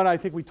accounting one I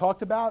think we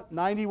talked about.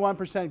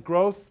 91%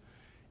 growth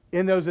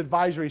in those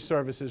advisory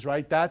services,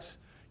 right? That's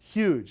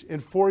huge. In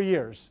 4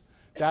 years,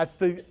 that's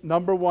the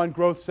 #1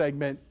 growth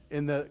segment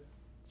in the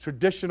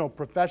traditional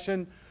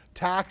profession.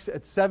 Tax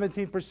at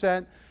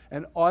 17%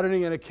 and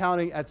auditing and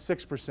accounting at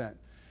 6%.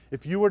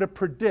 If you were to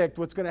predict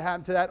what's going to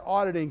happen to that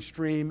auditing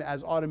stream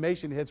as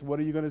automation hits, what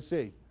are you going to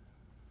see?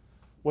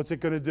 What's it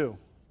going to do?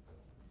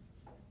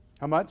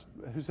 How much?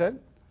 Who said?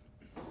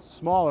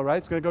 Smaller, right?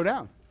 It's going to go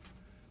down.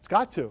 It's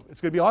got to.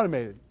 It's going to be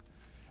automated.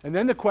 And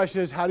then the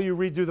question is, how do you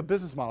redo the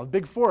business model? The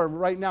Big Four are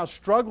right now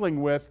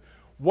struggling with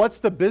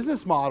what's the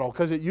business model,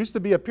 because it used to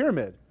be a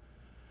pyramid.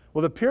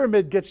 Well, the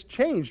pyramid gets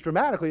changed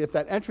dramatically if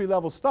that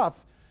entry-level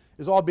stuff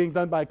is all being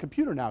done by a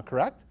computer now,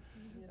 correct?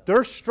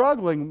 they're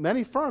struggling,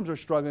 many firms are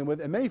struggling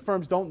with, and many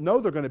firms don't know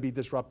they're going to be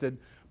disrupted,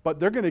 but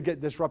they're going to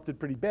get disrupted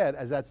pretty bad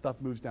as that stuff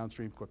moves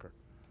downstream quicker.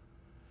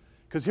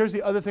 Because here's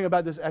the other thing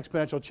about this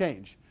exponential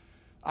change.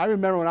 I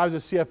remember when I was a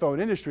CFO in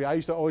industry, I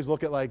used to always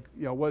look at like,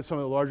 what some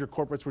of the larger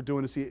corporates were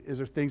doing to see, is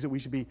there things that we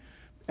should be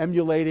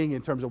emulating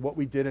in terms of what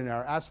we did in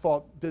our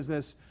asphalt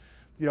business,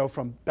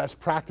 from best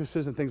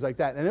practices and things like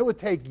that. And it would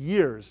take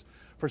years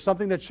for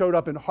something that showed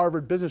up in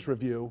Harvard Business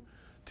Review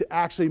to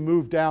actually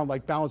move down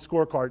like balanced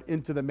scorecard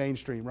into the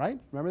mainstream, right?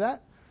 Remember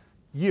that?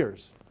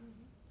 Years.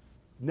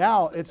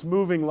 Now it's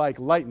moving like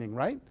lightning,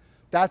 right?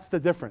 That's the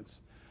difference.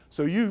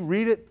 So you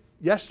read it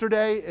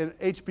yesterday in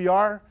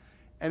HBR,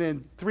 and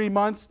in 3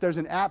 months there's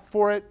an app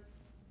for it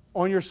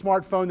on your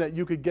smartphone that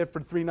you could get for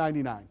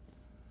 $3.99.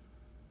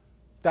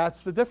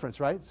 That's the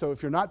difference, right? So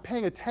if you're not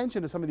paying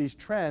attention to some of these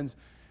trends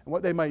and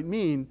what they might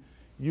mean,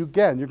 you're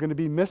going to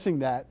be missing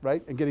that,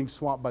 right? And getting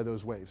swamped by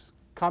those waves.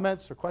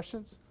 Comments or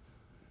questions?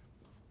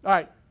 All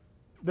right,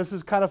 this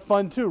is kind of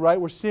fun too, right?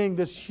 We're seeing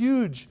this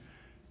huge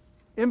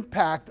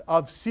impact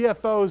of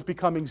CFOs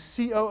becoming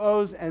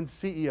COOs and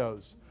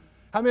CEOs.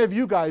 How many of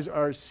you guys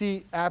are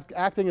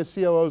acting as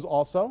COOs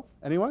also?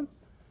 Anyone?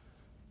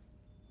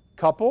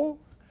 Couple?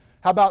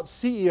 How about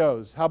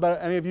CEOs? How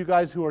about any of you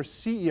guys who are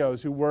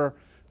CEOs who are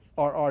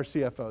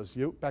CFOs?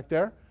 You, back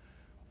there?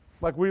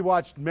 Like we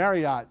watched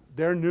Marriott,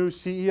 their new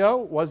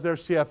CEO was their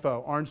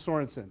CFO, Arne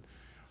Sorensen.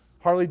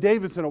 Harley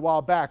Davidson a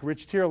while back,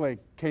 Rich Tierlink,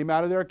 came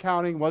out of their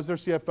accounting, was their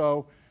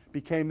CFO,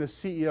 became the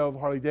CEO of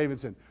Harley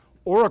Davidson.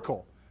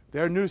 Oracle,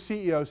 their new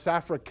CEO,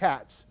 Safra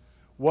Catz,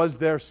 was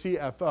their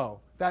CFO.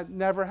 That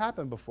never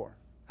happened before.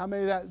 How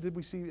many of that did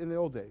we see in the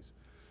old days?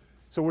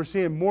 So we're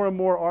seeing more and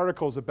more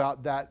articles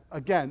about that,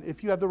 again,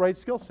 if you have the right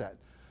skill set.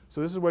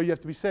 So this is where you have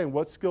to be saying,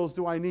 what skills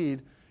do I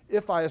need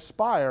if I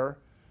aspire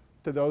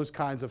to those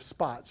kinds of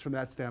spots from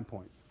that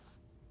standpoint?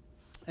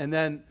 And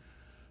then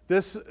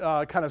this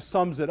kind of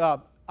sums it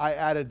up. I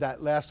added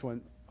that last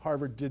one.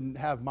 Harvard didn't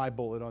have my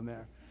bullet on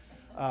there.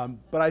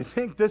 But I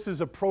think this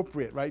is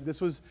appropriate, right? This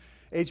was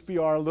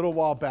HBR a little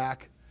while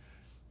back.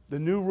 The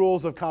new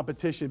rules of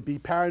competition: be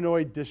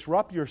paranoid,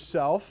 disrupt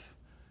yourself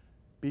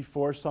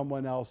before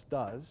someone else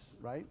does,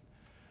 right?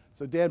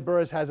 So Dan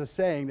Burris has a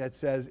saying that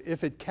says,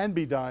 if it can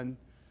be done,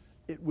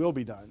 it will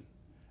be done.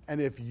 And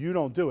if you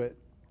don't do it,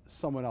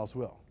 someone else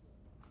will.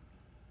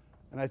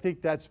 And I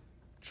think that's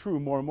true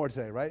more and more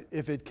today, right?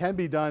 If it can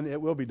be done, it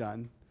will be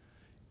done.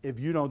 If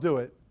you don't do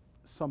it,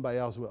 somebody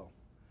else will.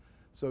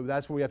 So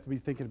that's what we have to be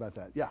thinking about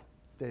that. Yeah,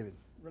 David.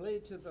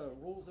 Related to the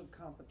rules of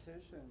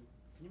competition,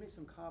 can you make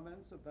some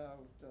comments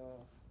about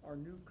our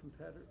new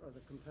competitor, or the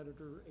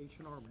competitor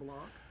H&R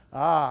Block?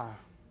 Ah,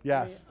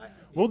 yes. I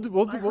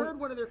I heard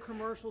one of their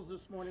commercials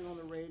this morning on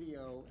the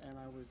radio, and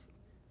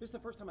this is the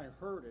first time I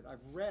heard it. I've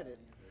read it,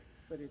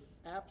 but it's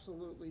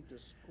absolutely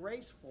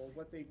disgraceful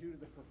what they do to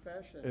the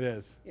profession. It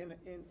is. In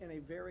a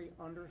very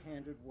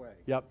underhanded way.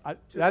 Yep.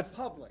 The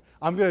public.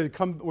 We're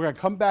going to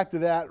come back to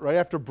that right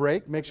after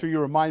break. Make sure you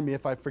remind me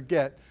if I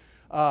forget.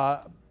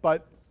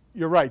 But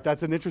you're right.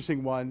 That's an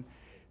interesting one.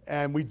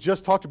 And we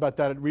just talked about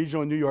that at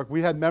Regional in New York.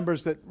 We had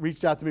members that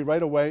reached out to me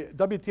right away.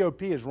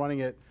 WTOP is running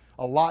it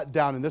a lot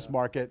down in this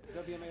market.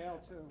 WMAL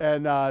too.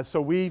 And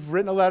so we've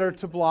written a letter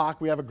to Block.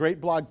 We have a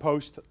great blog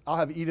post. I'll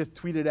have Edith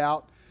tweet it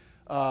out.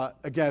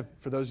 Again,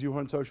 for those of you who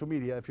are on social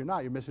media, if you're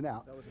not, you're missing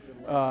out.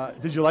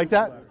 Did you like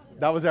that?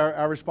 That was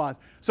our response.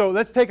 So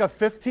let's take a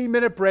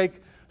 15-minute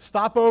break,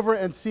 stop over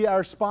and see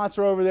our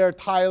sponsor over there,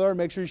 Tyler.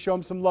 Make sure you show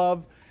him some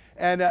love.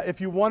 And if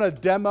you want a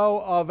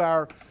demo of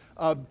our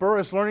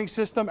Burris Learning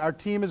System, our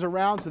team is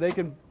around so they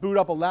can boot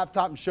up a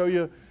laptop and show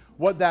you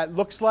what that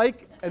looks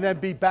like, and then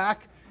be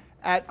back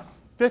at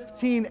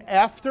 15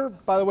 after,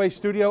 by the way,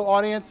 studio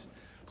audience.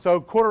 So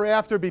quarter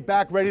after, be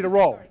back ready to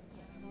roll.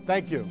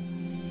 Thank you.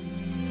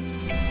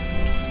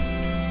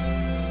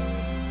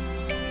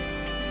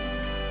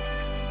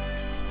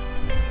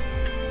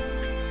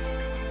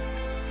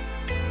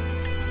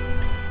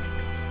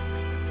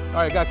 All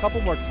right, got a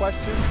couple more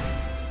questions.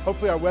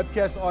 Hopefully our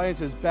webcast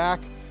audience is back.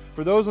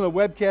 For those on the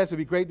webcast, it'd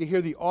be great to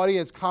hear the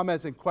audience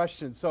comments and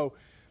questions. So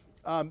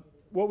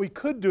what we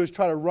could do is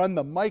try to run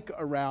the mic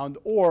around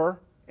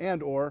or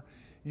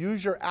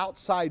use your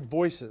outside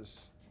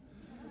voices.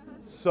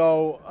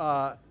 So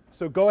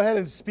go ahead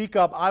and speak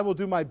up. I will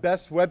do my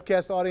best,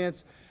 webcast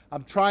audience.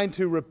 I'm trying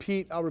to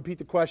I'll repeat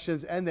the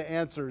questions and the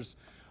answers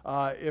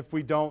if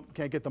we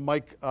can't get the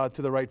mic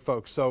to the right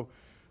folks. So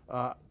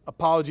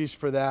apologies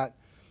for that.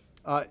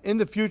 In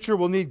the future,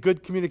 we'll need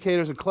good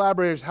communicators and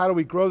collaborators. How do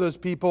we grow those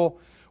people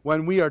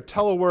when we are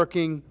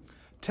teleworking,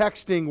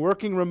 texting,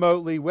 working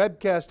remotely,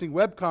 webcasting,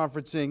 web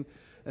conferencing,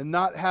 and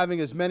not having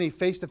as many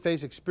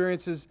face-to-face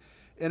experiences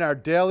in our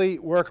daily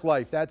work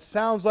life? That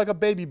sounds like a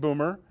baby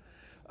boomer.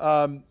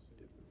 The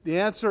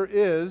answer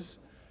is,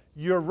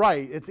 you're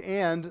right. It's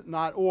and,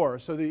 not or.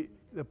 So the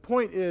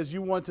point is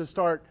you want to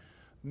start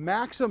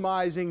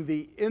maximizing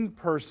the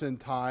in-person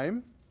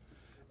time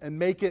and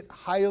make it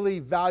highly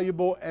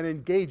valuable and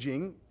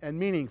engaging and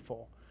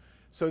meaningful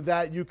so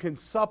that you can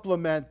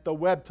supplement the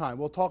web time.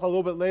 We'll talk a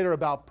little bit later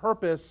about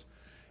purpose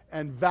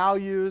and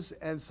values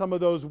and some of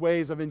those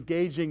ways of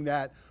engaging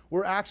that,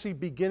 we're actually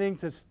beginning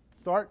to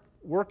start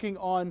working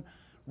on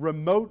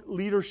remote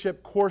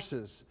leadership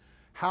courses.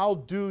 How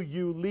do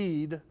you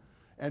lead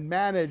and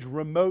manage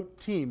remote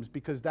teams?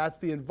 Because that's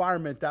the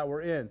environment that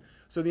we're in.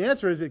 So the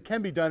answer is it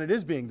can be done, it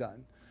is being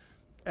done.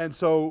 And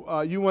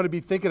so you want to be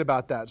thinking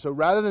about that. So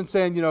rather than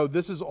saying, you know,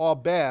 this is all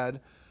bad,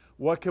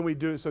 what can we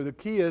do? So the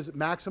key is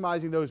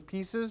maximizing those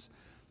pieces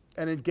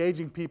and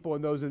engaging people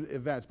in those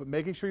events, but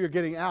making sure you're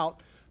getting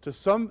out to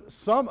some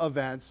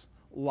events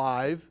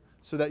live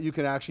so that you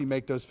can actually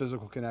make those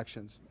physical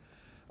connections.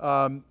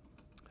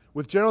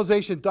 With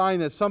generalization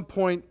dying, at some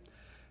point,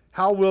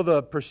 how will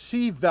the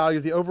perceived value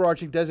of the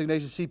overarching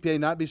designation CPA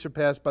not be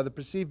surpassed by the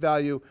perceived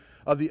value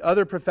of the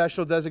other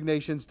professional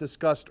designations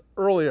discussed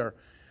earlier?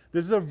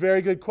 This is a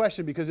very good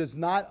question because it's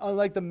not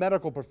unlike the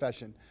medical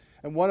profession.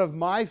 And one of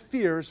my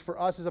fears for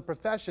us as a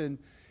profession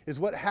is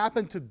what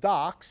happened to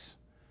docs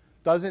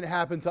doesn't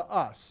happen to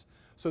us.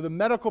 So the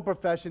medical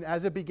profession,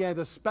 as it began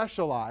to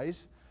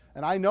specialize,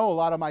 and I know a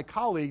lot of my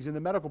colleagues in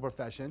the medical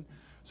profession,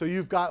 so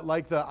you've got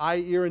like the eye,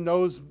 ear, and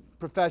nose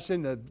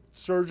profession, the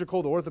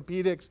surgical, the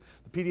orthopedics,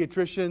 the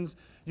pediatricians.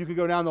 You could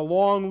go down the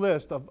long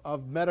list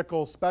of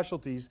medical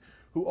specialties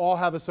who all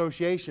have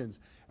associations.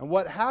 And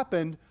what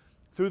happened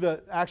through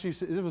actually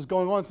it was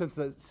going on since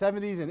the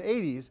 70s and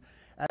 80s,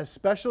 as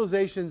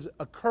specializations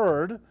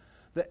occurred,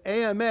 the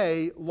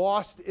AMA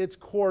lost its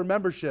core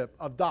membership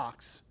of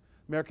docs,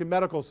 American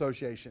Medical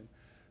Association.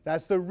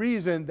 That's the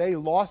reason they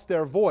lost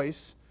their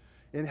voice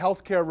in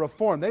healthcare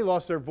reform. They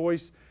lost their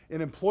voice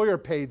in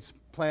employer-paid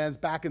plans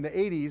back in the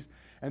 80s,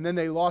 and then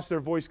they lost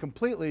their voice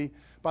completely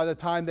by the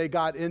time they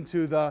got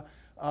into the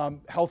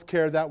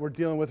healthcare that we're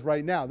dealing with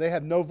right now. They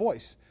have no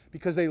voice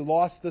because they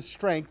lost the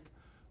strength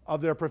of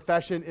their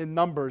profession in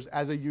numbers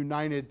as a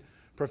united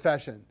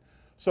profession.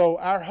 So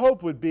our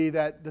hope would be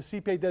that the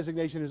CPA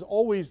designation is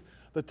always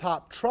the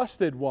top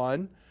trusted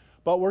one,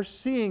 but we're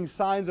seeing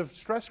signs of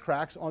stress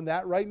cracks on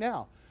that right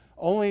now.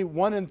 Only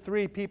 1 in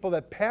 3 people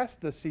that pass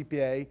the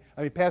CPA,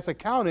 pass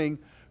accounting,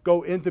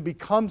 go in to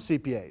become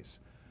CPAs.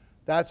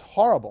 That's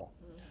horrible.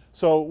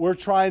 So we're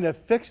trying to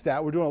fix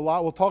that. We're doing a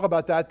lot. We'll talk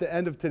about that at the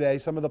end of today,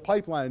 some of the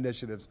pipeline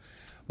initiatives.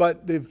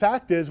 But the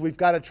fact is we've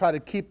got to try to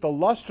keep the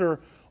luster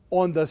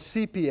on the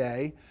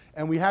CPA,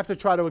 and we have to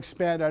try to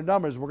expand our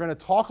numbers. We're going to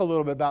talk a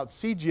little bit about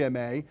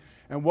CGMA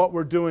and what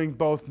we're doing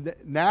both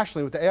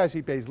nationally with the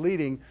AICPA's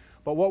leading,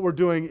 but what we're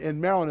doing in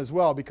Maryland as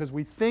well, because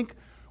we think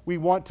we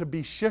want to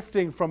be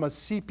shifting from a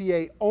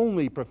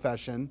CPA-only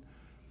profession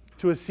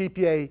to a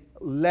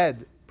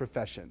CPA-led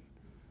profession.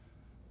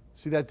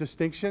 See that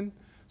distinction?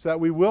 So that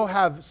we will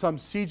have some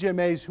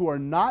CGMAs who are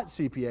not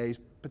CPAs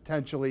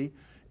potentially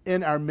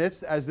in our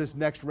midst as this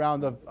next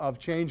round of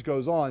change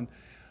goes on,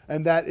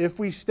 and that if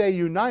we stay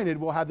united,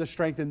 we'll have the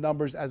strength in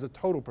numbers as a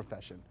total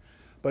profession.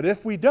 But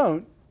if we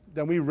don't,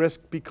 then we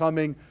risk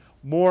becoming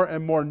more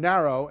and more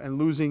narrow and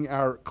losing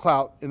our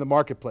clout in the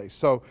marketplace.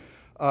 So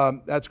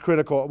that's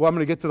critical. Well, I'm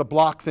going to get to the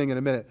block thing in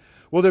a minute.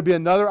 Will there be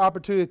another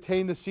opportunity to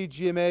attain the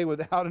CGMA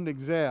without an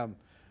exam?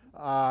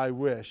 I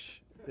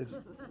wish.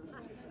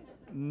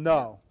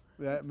 No.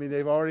 I mean,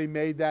 they've already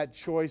made that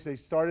choice. They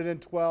started in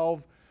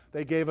 12.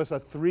 They gave us a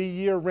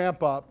 3-year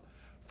ramp up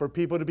for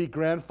people to be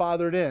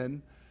grandfathered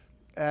in.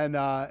 And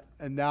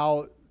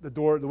now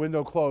the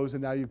window closed,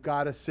 and now you've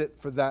got to sit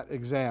for that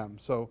exam.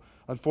 So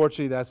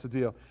unfortunately, that's the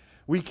deal.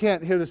 We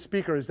can't hear the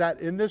speaker. Is that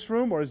in this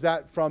room, or is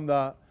that from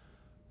the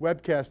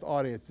webcast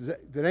audience?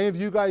 Did any of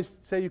you guys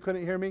say you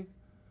couldn't hear me?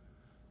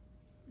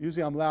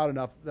 Usually I'm loud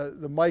enough.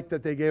 The mic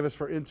that they gave us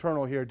for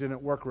internal here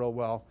didn't work real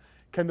well.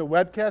 Can the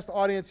webcast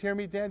audience hear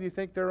me, Dan? Do you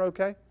think they're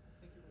okay? I think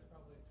it was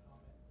probably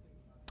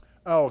a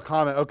comment. Oh, a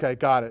comment. Okay,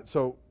 got it.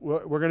 So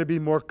we're going to be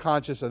more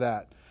conscious of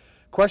that.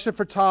 Question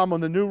for Tom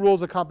on the new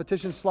rules of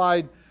competition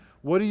slide.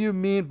 What do you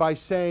mean by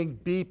saying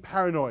be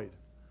paranoid?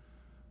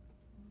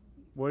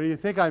 What do you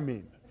think I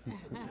mean?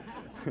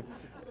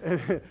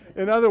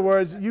 In other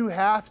words, you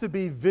have to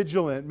be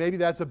vigilant. Maybe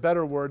that's a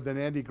better word than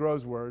Andy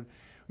Grove's word.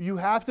 You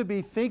have to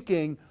be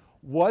thinking,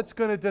 what's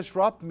going to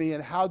disrupt me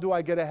and how do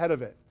I get ahead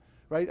of it?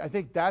 Right? I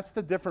think that's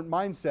the different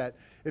mindset.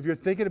 If you're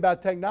thinking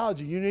about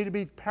technology, you need to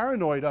be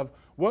paranoid of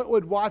what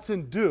would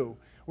Watson do?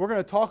 We're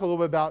going to talk a little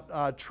bit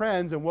about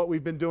trends and what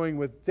we've been doing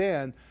with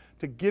Dan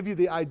to give you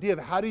the idea of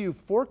how do you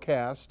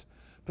forecast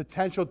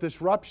potential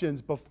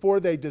disruptions before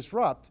they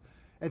disrupt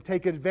and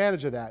take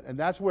advantage of that. And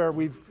that's where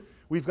we've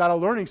got a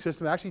learning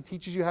system that actually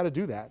teaches you how to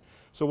do that.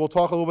 So we'll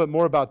talk a little bit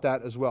more about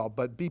that as well.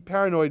 But be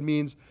paranoid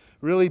means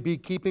really be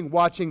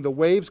watching the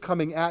waves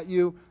coming at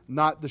you,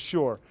 not the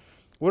shore.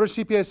 What are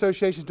CPA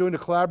associations doing to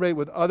collaborate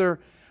with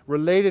other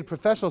related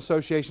professional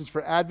associations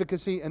for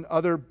advocacy and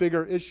other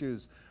bigger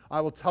issues?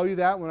 I will tell you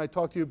that when I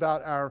talk to you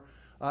about our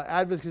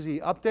advocacy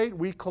update.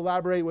 We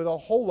collaborate with a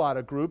whole lot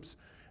of groups,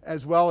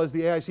 as well as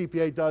the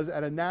AICPA does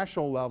at a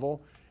national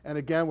level. And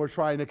again, we're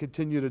trying to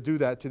continue to do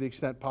that to the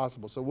extent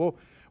possible. So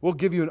we'll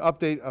give you an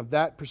update of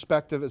that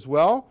perspective as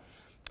well.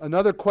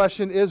 Another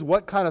question is,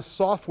 what kind of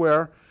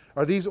software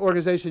are these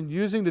organizations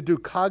using to do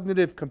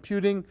cognitive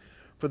computing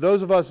for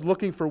those of us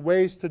looking for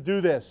ways to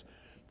do this?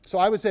 So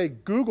I would say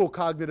Google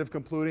cognitive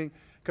computing.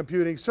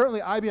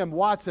 Certainly IBM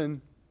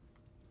Watson.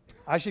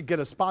 I should get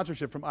a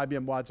sponsorship from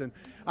IBM Watson.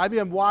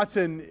 IBM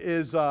Watson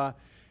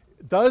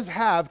does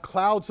have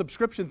cloud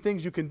subscription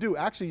things you can do.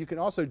 Actually, you can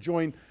also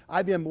join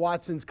IBM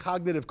Watson's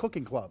Cognitive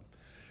Cooking Club,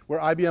 where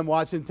IBM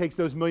Watson takes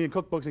those million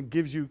cookbooks and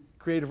gives you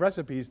creative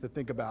recipes to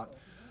think about.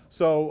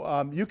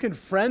 So you can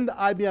friend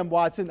IBM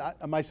Watson.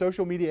 My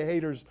social media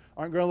haters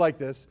aren't going to like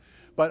this,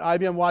 but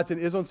IBM Watson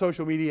is on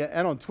social media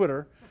and on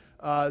Twitter.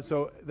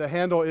 So the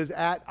handle is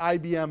at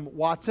IBM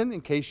Watson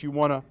in case you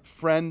want to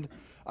friend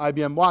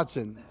IBM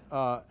Watson.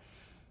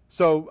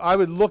 So I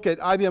would look at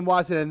IBM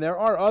Watson, and there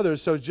are others,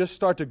 so just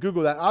start to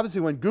Google that. Obviously,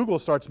 when Google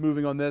starts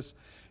moving on this,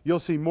 you'll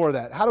see more of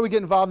that. How do we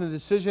get involved in the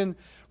decision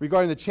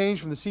regarding the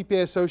change from the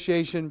CPA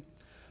Association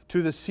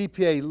to the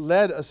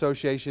CPA-led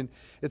association?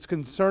 It's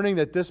concerning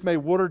that this may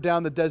water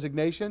down the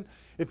designation.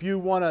 If you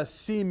want to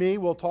see me,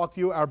 we'll talk to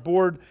you. Our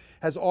board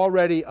has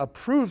already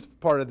approved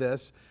part of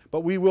this, but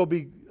we will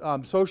be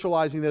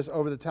socializing this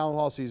over the town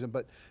hall season.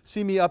 But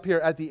see me up here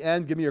at the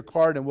end, give me your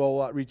card, and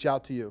we'll reach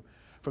out to you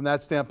from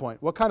that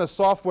standpoint. What kind of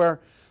software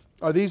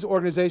are these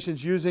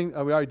organizations using?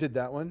 Oh, we already did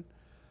that one.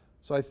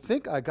 So I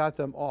think I got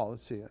them all.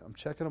 Let's see, I'm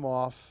checking them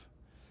off.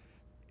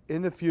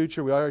 In the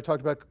future, we already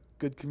talked about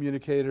good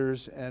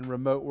communicators and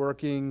remote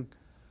working.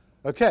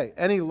 Okay,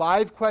 any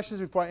live questions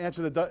before I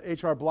answer the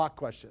HR Block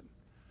question?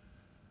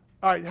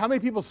 All right, how many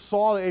people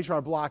saw the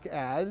HR Block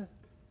ad?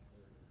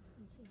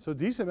 So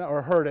decent amount,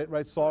 or heard it,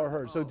 right? Saw or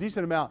heard. So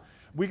decent amount.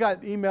 We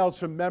got emails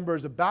from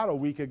members about a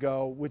week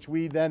ago, which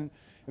we then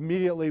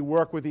immediately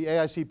work with the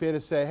AICPA to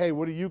say, hey,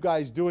 what are you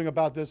guys doing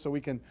about this so we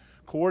can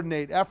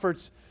coordinate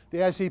efforts? The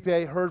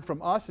AICPA heard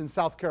from us in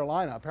South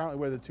Carolina. Apparently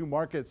we're the two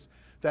markets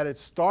that it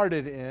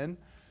started in.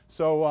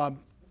 So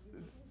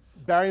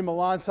Barry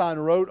Melanson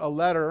wrote a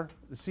letter,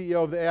 the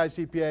CEO of the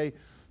AICPA,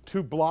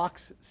 to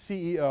Block's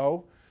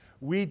CEO.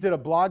 We did a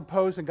blog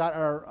post and got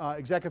our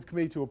executive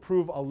committee to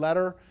approve a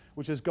letter,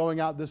 which is going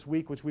out this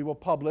week, which we will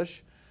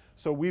publish.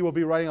 So we will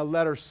be writing a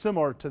letter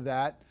similar to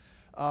that.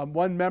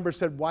 One member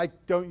said, why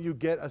don't you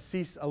get a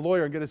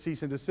lawyer and get a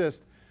cease and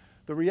desist?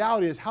 The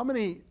reality is, how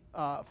many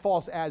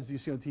false ads do you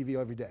see on TV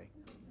every day?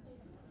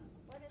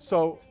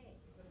 So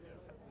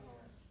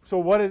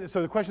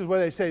the question is, what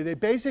do they say? They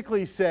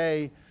basically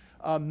say,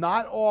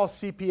 not all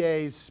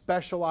CPAs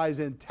specialize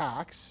in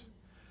tax,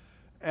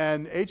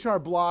 and HR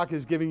Block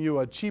is giving you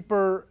a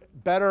cheaper,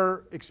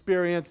 better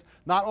experience.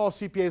 Not all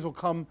CPAs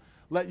will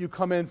let you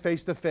come in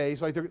face to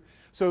face.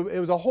 So it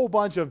was a whole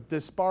bunch of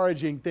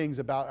disparaging things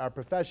about our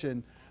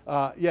profession.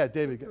 Yeah,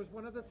 David. There was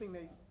one other thing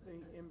they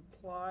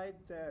implied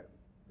that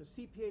the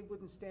CPA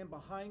wouldn't stand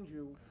behind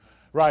you.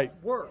 Right.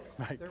 Work.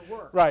 Right. Their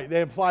work. Right.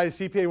 They imply the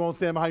CPA won't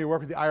stand behind your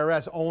work with the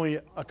IRS. Only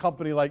a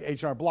company like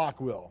HR Block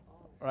will.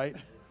 Right.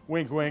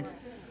 Wink, wink.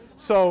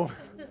 So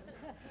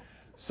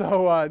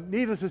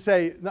needless to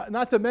say,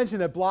 not to mention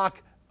that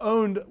Block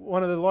owned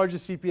one of the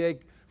largest CPA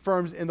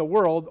firms in the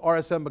world,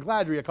 RSM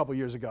McGladrey, a couple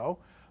years ago.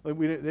 They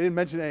didn't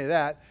mention any of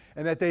that.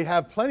 And that they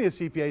have plenty of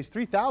CPAs,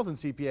 3,000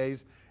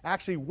 CPAs,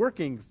 actually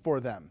working for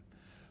them.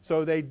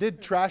 So they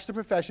did trash the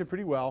profession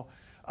pretty well.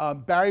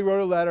 Barry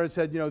wrote a letter and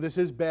said, this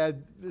is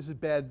bad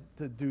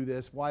to do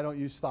this. Why don't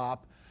you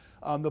stop?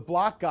 The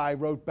Block guy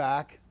wrote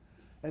back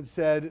and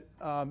said,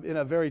 in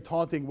a very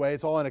taunting way,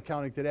 it's all in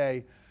accounting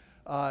today,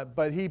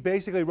 but he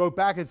basically wrote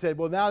back and said,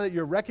 well, now that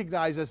you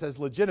recognize us as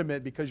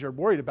legitimate because you're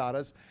worried about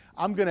us,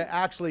 I'm going to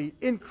actually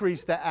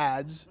increase the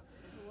ads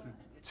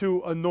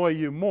to annoy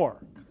you more.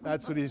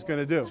 That's what he's going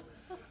to do.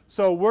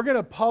 So we're going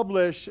to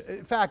publish,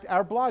 in fact,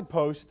 our blog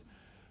post.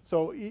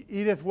 So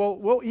Edith,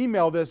 we'll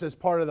email this as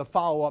part of the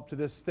follow-up to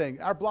this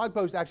thing. Our blog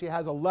post actually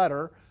has a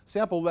letter,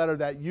 sample letter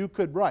that you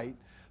could write.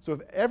 So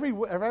if every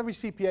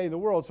CPA in the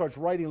world starts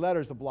writing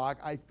letters to Block,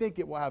 I think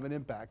it will have an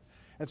impact.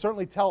 And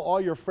certainly tell all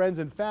your friends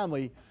and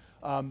family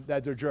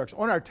that they're jerks.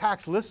 On our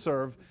tax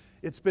listserv,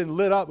 it's been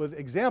lit up with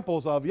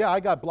examples of, yeah, I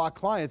got Block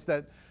clients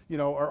that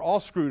are all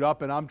screwed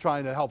up and I'm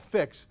trying to help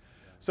fix.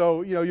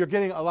 So you're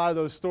getting a lot of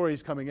those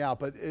stories coming out.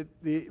 But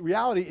the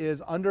reality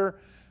is, under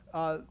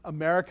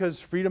America's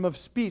freedom of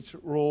speech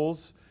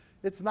rules,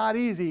 it's not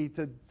easy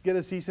to get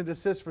a cease and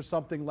desist for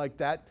something like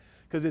that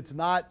because it's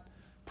not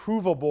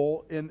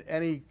provable in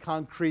any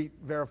concrete,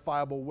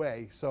 verifiable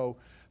way. So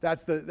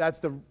that's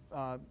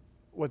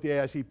what the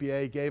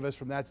AICPA gave us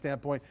from that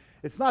standpoint.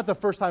 It's not the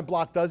first time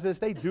Block does this.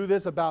 They do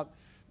this about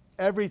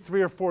every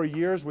 3 or 4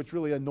 years, which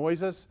really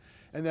annoys us.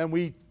 And then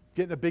we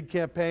get in a big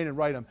campaign and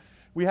write them.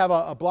 We have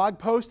a blog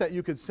post that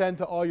you could send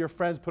to all your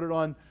friends, put it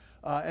on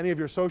any of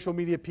your social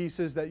media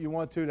pieces that you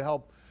want to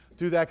help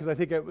do that, because I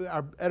think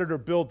our editor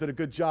Bill did a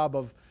good job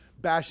of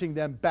bashing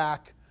them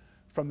back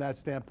from that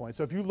standpoint.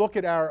 So if you look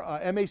at our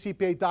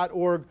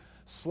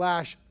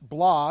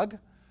macpa.org/blog,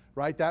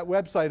 right, that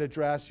website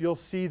address, you'll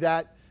see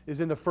that is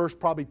in the first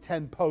probably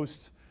 10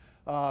 posts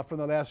from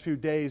the last few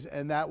days,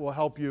 and that will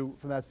help you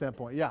from that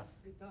standpoint. Yeah?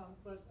 Hey, Tom,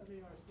 but I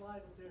mean, our slide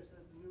up there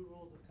says the new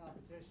rules of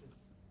competition.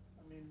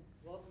 I mean,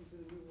 welcome to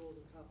the new rules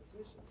of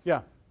competition.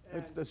 Yeah,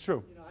 And, that's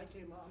true.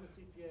 I'm a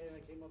CPA and I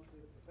came up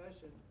through the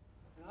profession,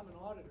 and I'm an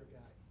auditor guy.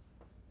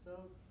 So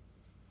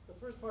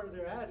the first part of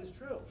their ad is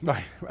true.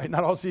 Right, right.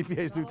 Not all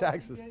CPAs do Not all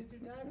taxes. CPAs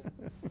do taxes.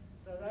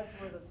 So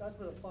that's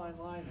where the fine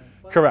line is.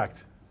 But,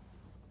 Correct.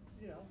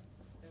 you know,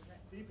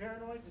 be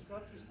paranoid,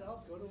 disrupt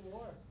yourself, go to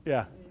war.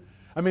 Yeah.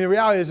 I mean, the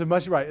reality is,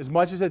 as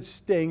much as it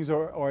stings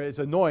or it's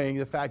annoying,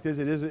 the fact is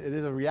it is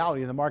a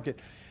reality in the market.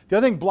 The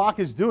other thing Block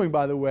is doing,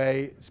 by the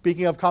way,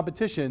 speaking of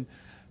competition,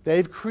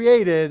 they've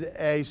created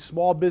a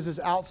small business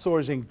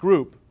outsourcing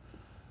group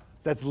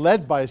that's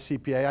led by a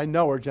CPA. I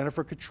know her,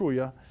 Jennifer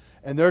Katruya,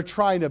 and they're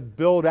trying to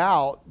build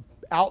out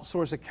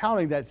outsource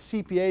accounting that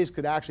CPAs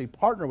could actually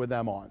partner with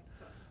them on.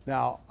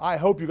 Now, I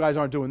hope you guys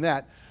aren't doing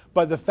that,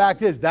 but the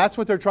fact is that's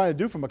what they're trying to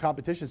do from a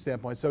competition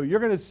standpoint. So you're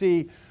going to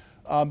see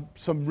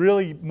some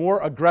really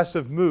more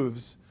aggressive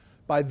moves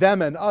by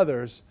them and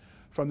others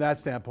from that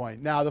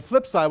standpoint. Now, the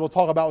flip side, we'll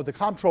talk about what the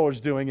comptroller's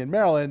doing in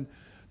Maryland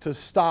to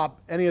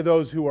stop any of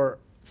those who are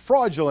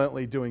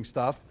fraudulently doing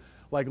stuff,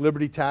 like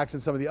Liberty Tax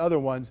and some of the other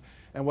ones,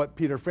 and what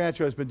Peter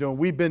Francho has been doing.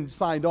 We've been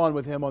signed on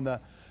with him on the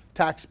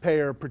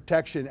Taxpayer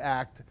Protection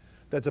Act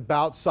that's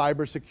about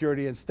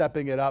cybersecurity and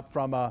stepping it up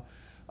from a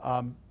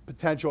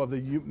potential of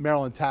the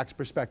Maryland tax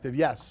perspective.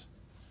 Yes?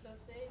 So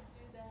if they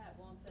do that,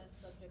 won't that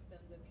subject them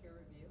to peer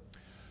review?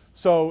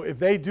 So if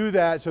they do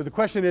that, so the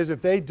question is,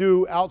 if they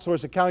do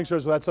outsource accounting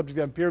services, will that subject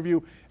them to peer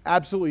review?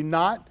 Absolutely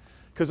not,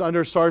 because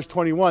under SARS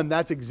 21,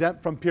 that's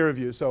exempt from peer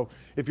review. So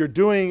if you're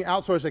doing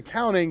outsource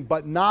accounting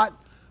but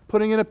not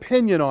putting an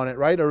opinion on it,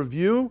 right, a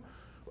review,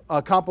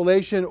 a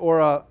compilation, or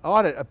an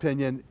audit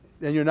opinion,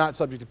 then you're not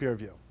subject to peer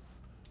review.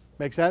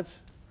 Make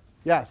sense?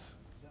 Yes?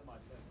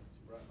 Semi-tenants,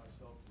 right,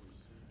 myself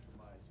received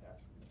for my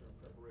tax return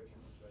preparation,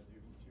 which I do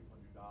for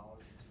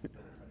 $200, instead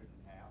of cut it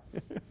in half.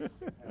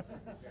 Have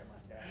to prepare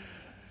my taxes,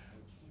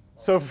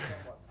 which So, are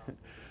somewhat complicated.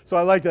 so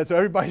I like that. So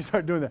everybody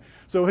start doing that.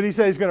 So when he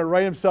says he's going to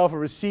write himself a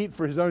receipt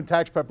for his own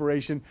tax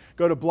preparation,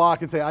 go to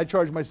Block and say, I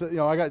charge myself,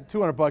 I got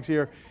 $200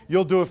 here.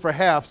 You'll do it for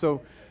half.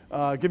 So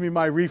give me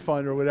my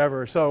refund or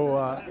whatever.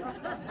 So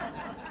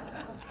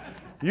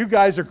you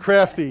guys are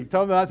crafty.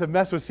 Tell them not to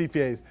mess with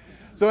CPAs.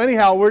 So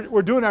anyhow,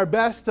 we're doing our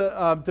best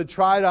to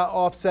try to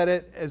offset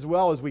it as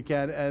well as we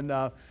can,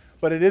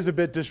 but it is a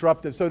bit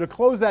disruptive. So to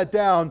close that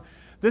down,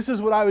 this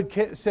is what I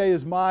would say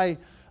is my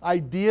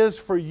ideas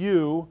for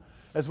you,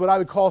 as what I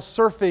would call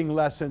surfing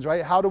lessons,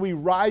 right? How do we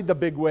ride the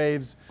big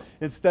waves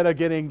instead of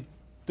getting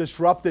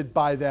disrupted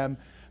by them?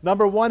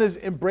 Number one is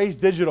embrace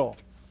digital.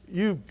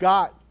 You've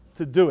got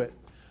to do it.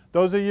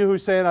 Those of you who are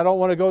saying, I don't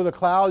want to go to the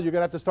cloud, you're going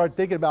to have to start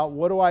thinking about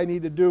what do I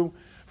need to do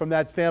from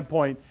that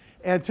standpoint.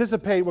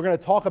 Anticipate, we're going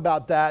to talk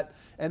about that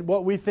and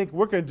what we think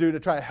we're going to do to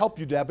try to help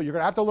you do that, but you're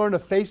going to have to learn to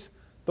face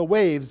the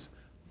waves,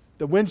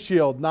 the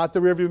windshield, not the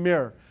rearview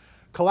mirror.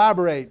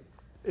 Collaborate.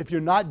 If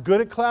you're not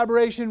good at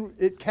collaboration,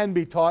 it can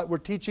be taught. We're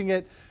teaching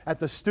it at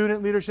the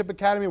Student Leadership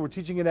Academy. We're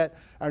teaching it at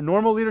our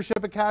Normal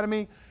Leadership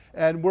Academy,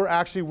 and we're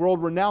actually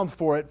world-renowned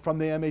for it from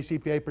the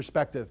MACPA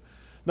perspective.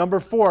 Number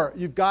four,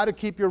 you've got to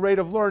keep your rate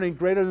of learning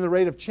greater than the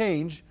rate of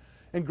change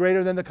and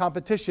greater than the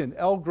competition.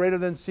 L greater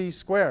than C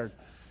squared.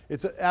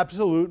 It's an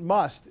absolute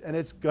must, and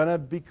it's going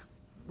to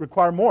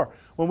require more.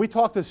 When we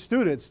talk to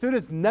students,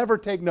 students never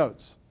take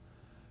notes,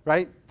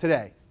 right,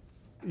 today.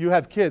 You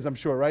have kids, I'm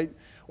sure, right?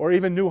 Or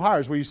even new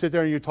hires where you sit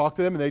there and you talk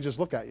to them and they just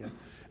look at you.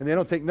 And they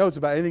don't take notes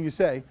about anything you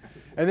say.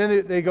 And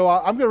then they go,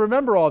 I'm going to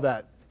remember all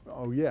that.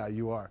 Oh, yeah,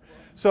 you are.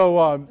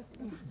 So,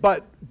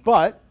 but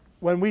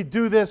when we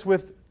do this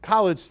with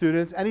college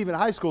students and even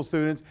high school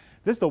students,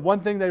 this is the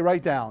one thing they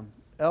write down,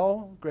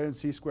 L greater than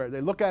C squared.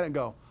 They look at it and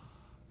go,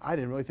 I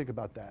didn't really think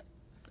about that.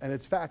 And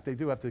it's fact, they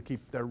do have to keep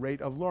their rate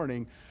of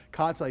learning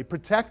constantly.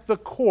 Protect the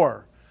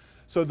core.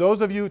 So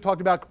those of you who talked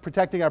about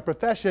protecting our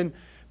profession,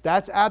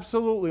 that's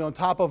absolutely on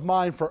top of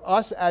mind for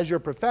us as your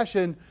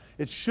profession.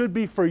 It should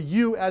be for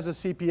you as a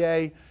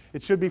CPA.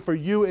 It should be for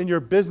you in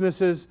your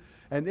businesses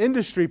and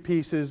industry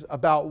pieces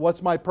about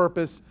what's my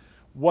purpose,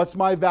 what's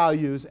my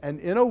values. And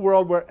in a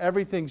world where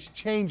everything's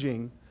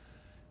changing,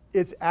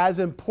 it's as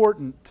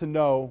important to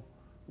know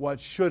what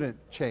shouldn't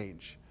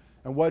change.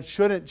 And what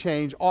shouldn't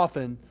change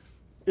often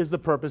is the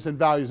purpose and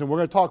values. And we're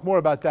going to talk more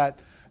about that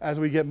as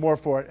we get more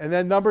for it. And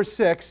then number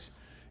 6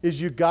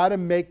 is you got to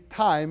make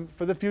time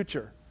for the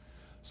future.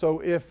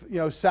 So if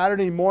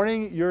Saturday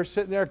morning you're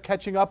sitting there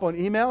catching up on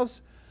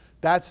emails,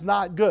 that's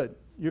not good.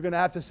 You're going to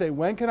have to say,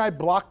 when can I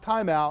block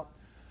time out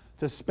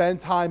to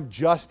spend time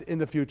just in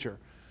the future?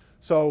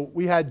 So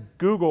we had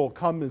Google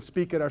come and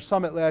speak at our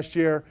summit last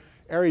year,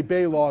 Ari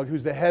Baylog,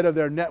 who's the head of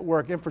their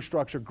network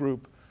infrastructure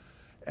group.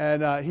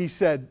 And he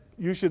said,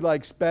 you should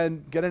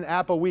get an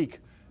app a week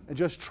and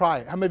just try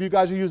it. How many of you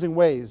guys are using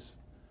Waze?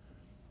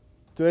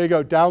 So there you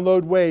go,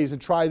 download Waze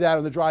and try that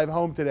on the drive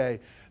home today.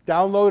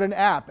 Download an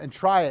app and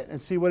try it and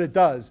see what it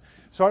does.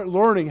 Start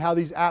learning how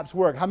these apps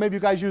work. How many of you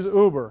guys use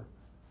Uber?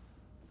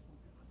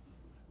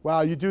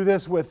 Wow, you do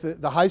this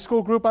with the high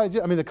school group I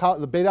did,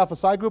 the Beta Alpha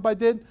Psi group I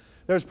did.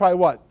 There's probably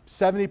what,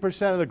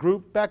 70% of the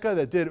group, Becca,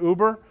 that did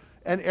Uber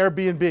and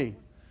Airbnb.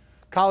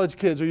 College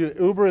kids,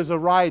 Uber is a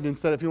ride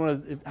instead. If you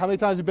want to, how many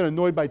times have you been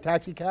annoyed by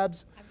taxi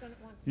cabs? I've done it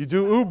once. You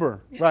do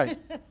Uber, right.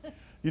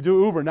 You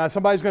do Uber. Now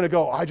somebody's going to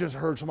go, I just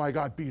heard somebody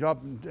got beat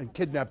up and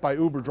kidnapped by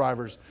Uber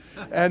drivers.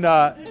 And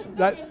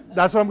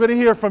that's what I'm going to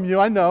hear from you,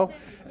 I know.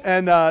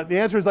 And the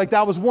answer is like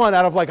that was one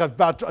out of like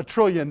about a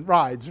trillion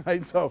rides,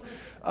 right? So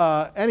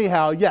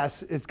anyhow,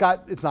 yes,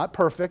 it's not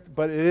perfect,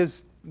 but it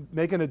is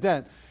making a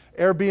dent.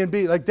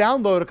 Airbnb, like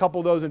download a couple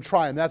of those and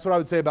try them. That's what I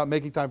would say about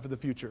making time for the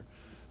future.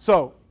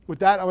 So with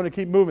that, I want to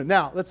keep moving.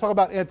 Now, let's talk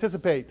about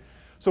anticipate.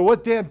 So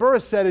what Dan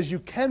Burris said is you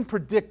can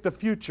predict the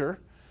future.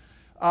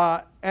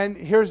 And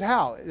here's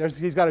how.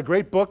 He's got a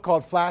great book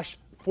called Flash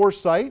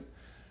Foresight.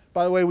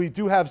 By the way, we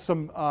do have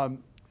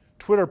some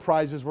Twitter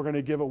prizes we're going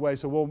to give away.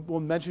 So we'll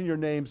mention your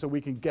name so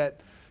we can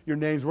get your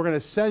names. We're going to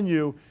send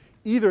you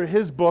either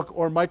his book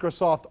or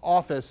Microsoft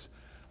Office.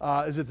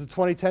 Is it the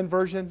 2010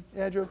 version,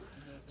 Andrew?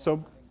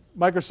 So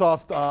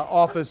Microsoft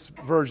Office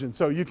version.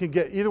 So you can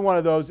get either one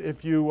of those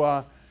if you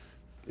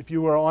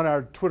were on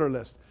our Twitter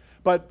list.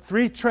 But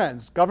 3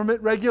 trends: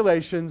 government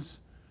regulations,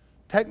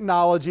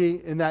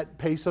 technology in that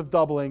pace of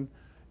doubling,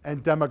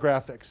 and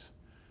demographics.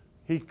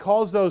 He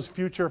calls those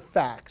future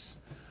facts.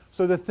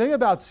 So the thing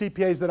about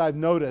CPAs that I've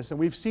noticed, and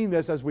we've seen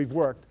this as we've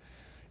worked,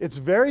 it's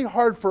very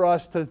hard for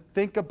us to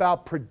think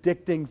about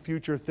predicting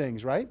future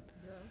things, right?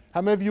 Yeah.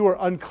 How many of you are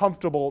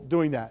uncomfortable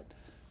doing that?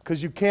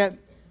 Because you can't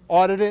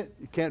audit it,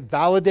 you can't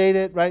validate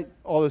it, right?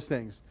 All those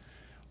things.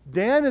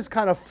 Dan has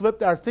kind of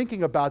flipped our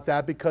thinking about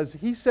that because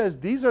he says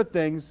these are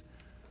things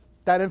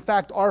that in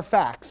fact are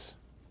facts.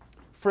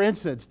 For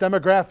instance,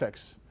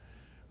 demographics.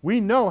 We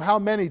know how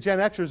many Gen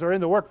Xers are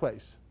in the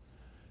workplace.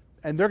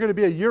 And they're going to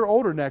be a year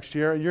older next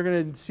year, and you're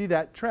going to see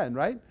that trend,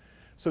 right?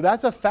 So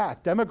that's a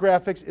fact.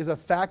 Demographics is a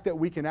fact that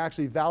we can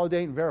actually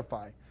validate and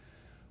verify.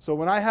 So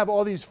when I have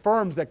all these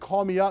firms that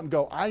call me up and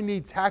go, I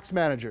need tax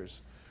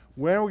managers.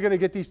 When are we going to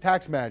get these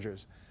tax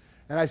managers?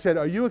 And I said,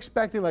 are you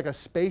expecting like a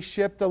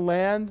spaceship to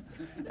land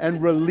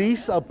and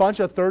release a bunch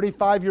of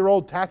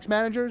 35-year-old tax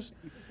managers?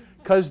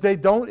 Because they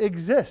don't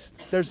exist.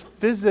 There's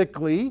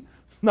physically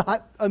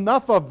not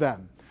enough of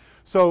them.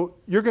 So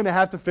you're going to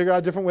have to figure out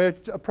a different way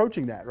of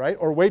approaching that, right?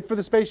 Or wait for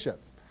the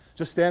spaceship.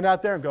 Just stand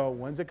out there and go,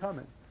 when's it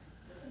coming?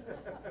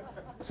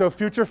 So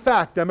future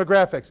fact,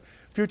 demographics.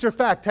 Future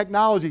fact,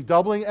 technology,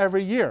 doubling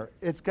every year.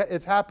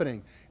 It's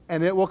happening,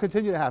 and it will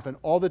continue to happen.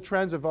 All the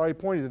trends have already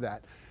pointed to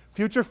that.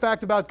 Future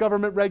fact about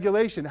government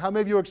regulation. How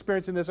many of you are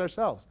experiencing this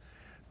ourselves?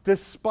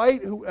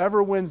 Despite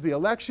whoever wins the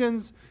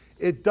elections,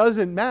 it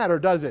doesn't matter,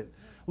 does it?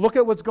 Look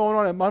at what's going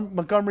on in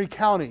Montgomery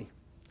County.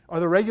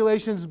 Are the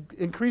regulations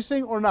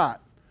increasing or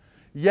not?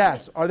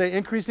 Yes. Are they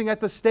increasing at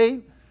the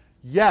state?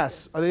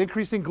 Yes. Are they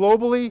increasing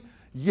globally?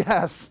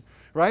 Yes.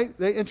 Right?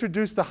 They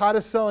introduced the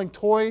hottest selling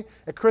toy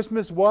at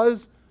Christmas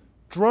was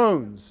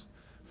drones.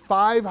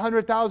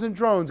 500,000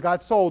 drones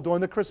got sold during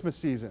the Christmas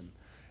season.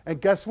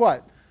 And guess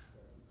what?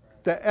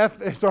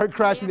 It started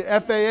crashing. The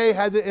FAA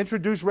had to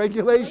introduce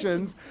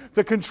regulations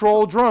to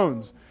control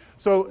drones.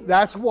 So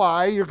that's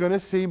why you're going to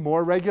see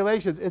more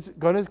regulations. It's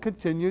going to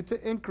continue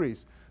to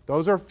increase.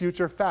 Those are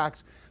future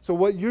facts. So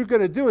what you're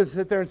going to do is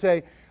sit there and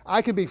say,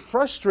 I can be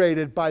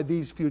frustrated by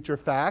these future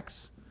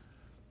facts,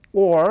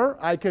 or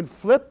I can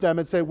flip them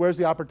and say, where's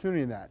the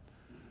opportunity in that?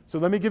 So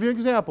let me give you an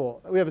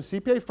example. We have a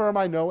CPA firm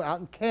I know out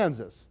in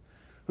Kansas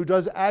who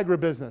does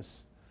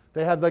agribusiness.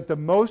 They have like the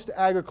most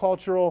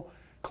agricultural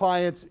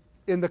clients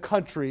in the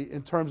country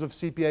in terms of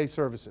CPA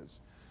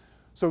services.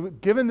 So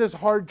given this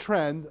hard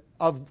trend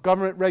of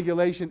government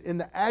regulation in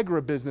the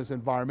agribusiness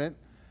environment,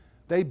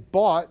 they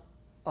bought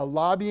a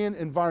lobbying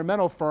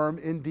environmental firm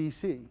in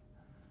DC.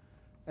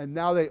 And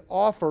now they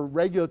offer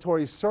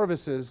regulatory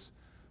services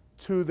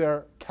to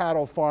their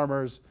cattle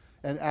farmers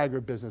and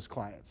agribusiness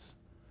clients.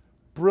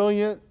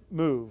 Brilliant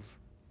move.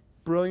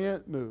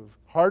 Brilliant move.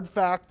 Hard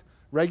fact,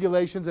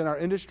 regulations in our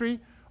industry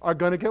are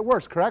going to get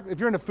worse, correct? If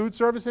you're in the food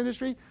service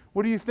industry,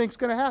 what do you think is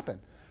going to happen?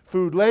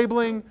 Food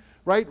labeling,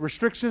 right?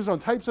 Restrictions on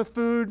types of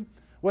food.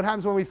 What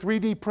happens when we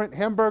 3D print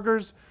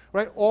hamburgers,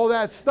 right? All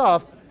that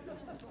stuff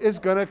is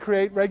going to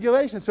create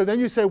regulations. So then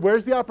you say,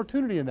 where's the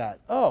opportunity in that?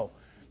 Oh,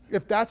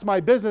 if that's my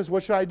business,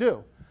 what should I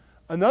do?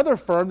 Another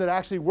firm that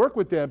actually worked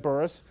with Dan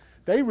Burris,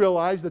 they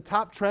realized the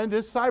top trend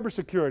is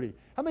cybersecurity.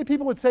 How many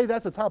people would say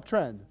that's a top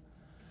trend?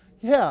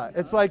 Yeah,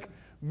 it's like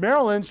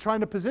Maryland's trying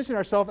to position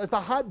ourselves as the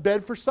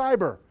hotbed for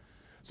cyber.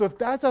 So if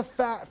that's a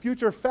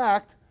future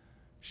fact,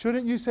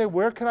 shouldn't you say,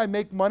 where can I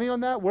make money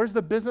on that? Where's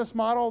the business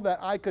model that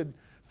I could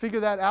figure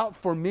that out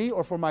for me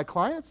or for my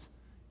clients?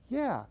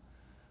 Yeah.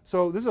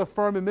 So this is a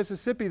firm in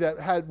Mississippi that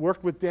had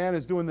worked with Dan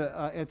as doing the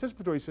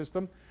anticipatory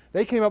system.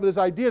 They came up with this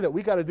idea that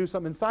we got to do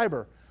something in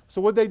cyber.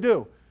 So what'd they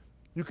do?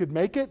 You could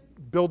make it,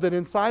 build it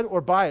inside,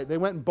 or buy it. They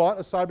went and bought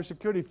a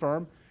cybersecurity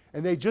firm,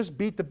 and they just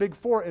beat the big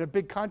four in a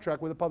big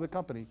contract with a public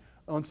company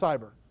on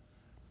cyber.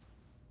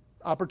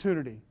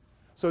 Opportunity.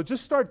 So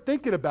just start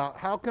thinking about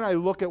how can I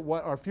look at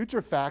what are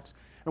future facts.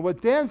 And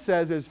what Dan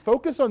says is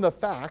focus on the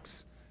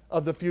facts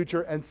of the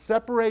future and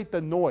separate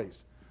the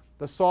noise,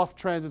 the soft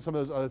trends and some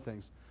of those other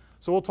things.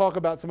 So we'll talk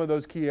about some of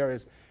those key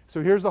areas.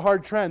 So here's the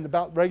hard trend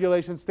about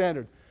regulation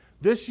standard.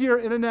 This year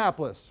in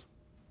Annapolis,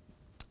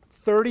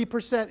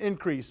 30%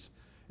 increase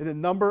in the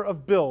number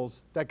of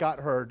bills that got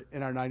heard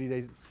in our 90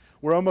 days.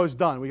 We're almost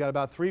done. We got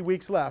about 3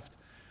 weeks left,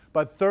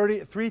 but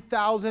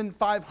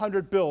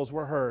 3,500 bills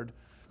were heard.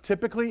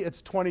 Typically,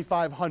 it's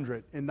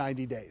 2,500 in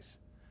 90 days.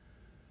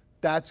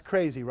 That's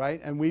crazy, right?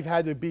 And we've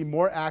had to be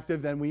more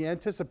active than we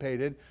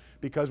anticipated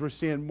because we're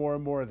seeing more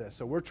and more of this.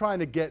 So we're trying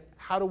to get,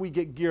 how do we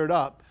get geared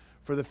up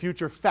for the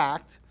future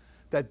fact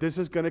that this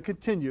is going to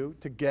continue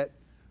to get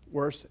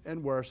worse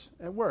and worse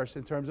and worse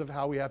in terms of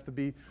how we have to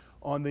be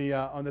on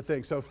the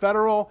thing. So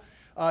federal,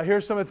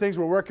 here's some of the things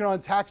we're working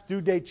on. Tax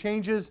due date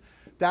changes.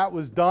 That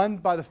was done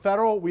by the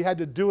federal. We had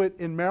to do it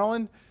in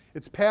Maryland.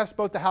 It's passed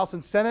both the House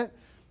and Senate.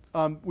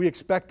 We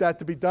expect that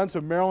to be done.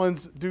 So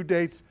Maryland's due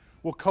dates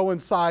will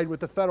coincide with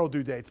the federal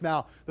due dates.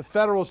 Now, the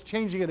federal's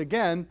changing it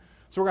again,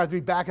 so we're going to have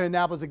to be back in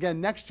Annapolis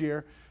again next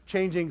year,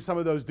 changing some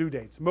of those due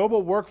dates.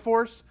 Mobile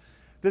workforce,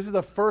 this is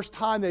the first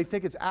time they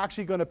think it's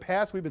actually going to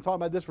pass. We've been talking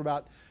about this for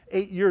about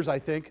 8 years, I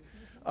think.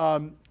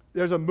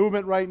 There's a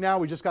movement right now.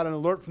 We just got an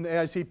alert from the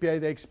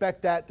AICPA. They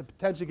expect that to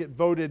potentially get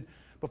voted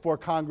before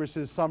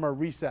Congress's summer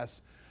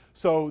recess.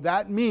 So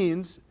that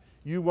means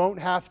you won't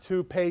have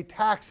to pay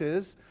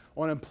taxes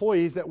on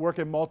employees that work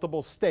in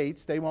multiple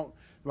states. They won't,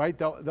 right?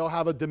 They'll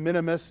have a de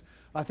minimis.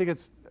 I think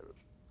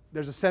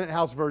there's a Senate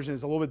House version.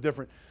 It's a little bit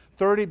different.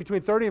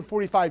 Between 30 and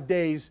 45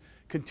 days,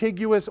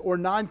 contiguous or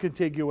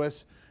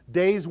non-contiguous,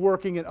 days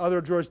working in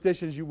other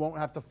jurisdictions you won't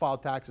have to file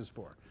taxes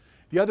for.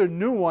 The other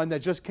new one that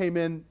just came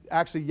in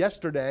actually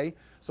yesterday,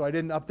 so I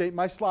didn't update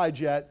my slides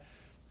yet,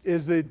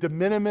 is the de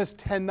minimis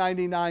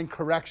 1099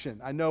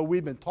 correction. I know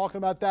we've been talking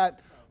about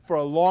that for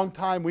a long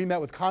time. We met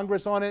with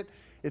Congress on it.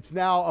 It's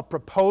now a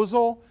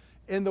proposal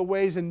in the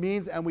Ways and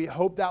Means, and we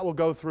hope that will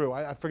go through.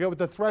 I forget what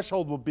the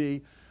threshold will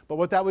be, but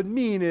what that would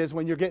mean is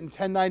when you're getting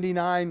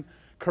 1099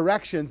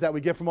 corrections that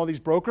we get from all these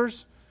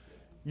brokers,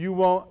 you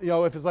won't,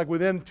 if it's like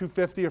within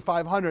 250 or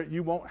 500,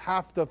 you won't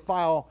have to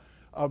file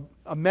an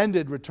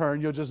amended return.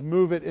 You'll just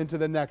move it into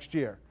the next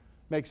year.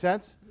 Make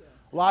sense? Yeah.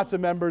 Lots of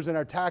members in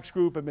our tax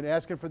group have been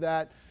asking for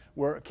that.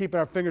 We're keeping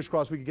our fingers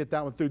crossed we can get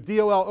that one through.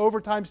 DOL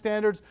overtime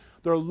standards,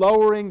 they're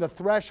lowering the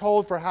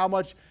threshold for how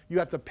much you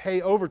have to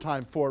pay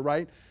overtime for,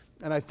 right?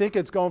 And I think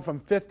it's going from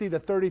 50 to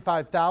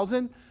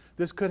 35,000.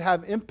 This could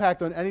have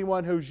impact on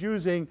anyone who's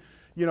using,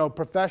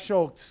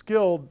 professional,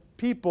 skilled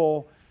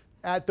people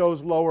at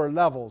those lower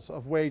levels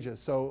of wages.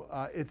 So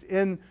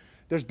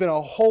there's been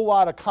a whole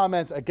lot of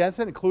comments against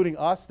it, including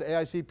us, the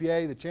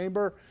AICPA, the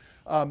chamber,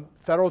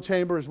 federal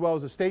chamber, as well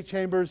as the state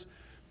chambers.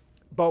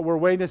 But we're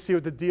waiting to see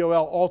what the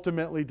DOL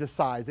ultimately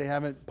decides. They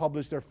haven't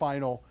published their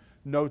final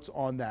notes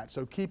on that.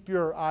 So keep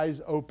your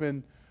eyes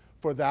open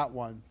for that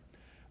one.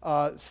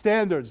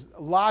 Standards,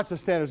 lots of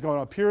standards going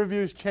on. Peer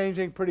reviews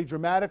changing pretty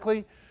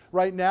dramatically.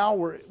 Right now,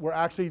 we're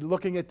actually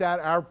looking at that.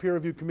 Our peer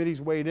review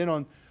committee's weighed in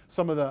on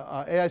some of the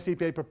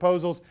AICPA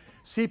proposals.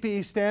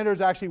 CPE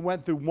standards actually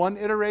went through one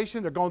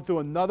iteration. They're going through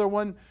another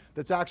one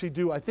that's actually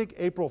due, I think,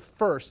 April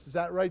 1st. Is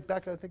that right,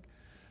 Becca? I think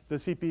the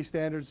CPE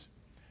standards.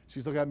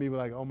 She's looking at me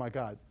like, oh my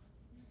God.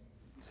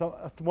 So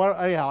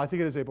anyhow, I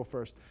think it is April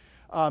 1st.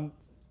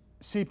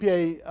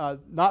 CPA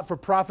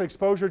not-for-profit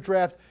exposure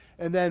draft,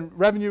 and then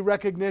revenue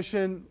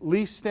recognition,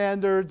 lease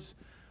standards.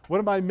 What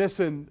am I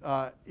missing,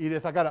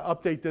 Edith? I got to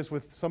update this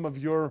with some of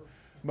your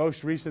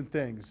most recent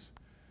things.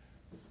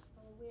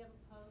 Well, we have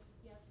a post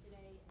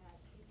yesterday at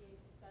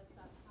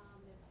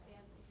cpasuccess.com that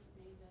ASPE just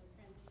named a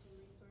transition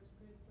resource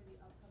group for the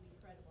upcoming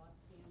credit loss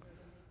standard,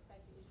 and we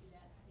expect to issue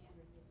that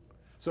standard mid-year.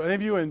 So any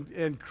of you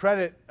in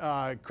credit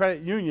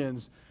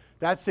unions,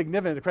 that's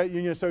significant. The Credit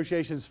Union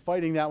Association is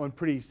fighting that one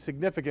pretty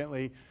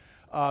significantly.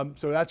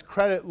 So that's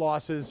credit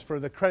losses for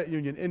the credit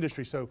union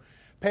industry. So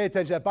pay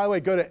attention to that. By the way,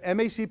 go to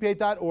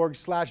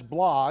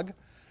macpa.org/blog,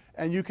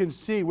 and you can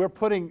see we're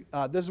putting,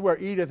 this is where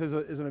Edith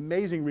is an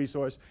amazing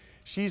resource.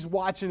 She's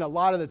watching a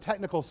lot of the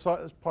technical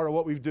part of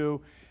what we do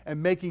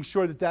and making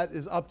sure that that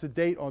is up to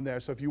date on there.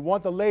 So if you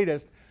want the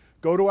latest,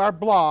 go to our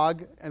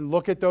blog and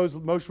look at those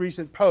most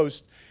recent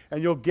posts,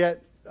 and you'll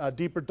get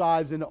deeper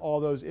dives into all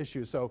those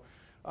issues. So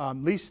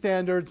lease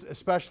standards,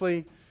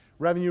 especially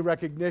revenue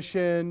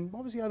recognition.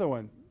 What was the other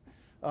one?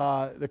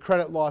 The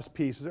credit loss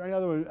piece. Is there any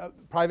other one?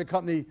 Private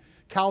company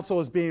counsel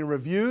is being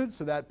reviewed,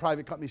 so that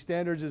private company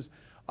standards is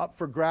up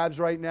for grabs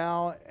right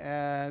now,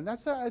 and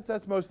that's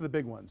most of the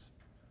big ones,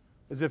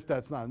 as if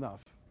that's not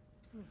enough.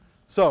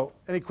 So,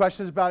 any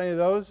questions about any of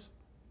those?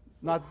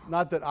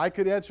 Not that I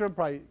could answer them,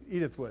 probably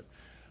Edith would.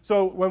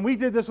 So when we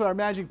did this with our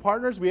managing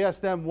partners, we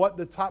asked them what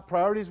the top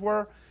priorities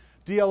were.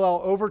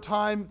 DLL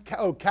overtime,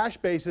 cash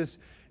basis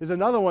is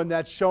another one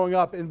that's showing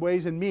up in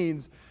Ways and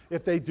Means.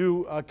 If they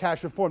do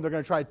cash reform, they're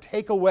going to try to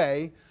take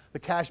away the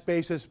cash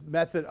basis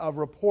method of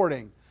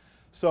reporting.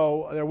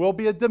 So there will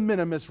be a de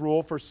minimis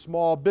rule for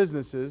small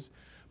businesses,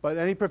 but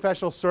any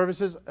professional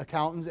services,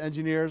 accountants,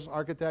 engineers,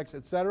 architects,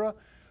 etc.,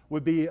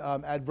 would be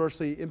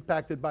adversely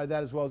impacted by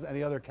that, as well as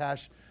any other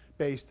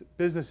cash-based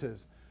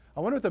businesses. I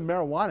wonder what the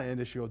marijuana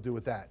industry will do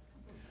with that.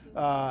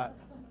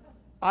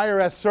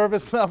 IRS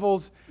service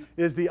levels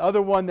is the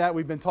other one that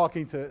we've been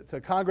talking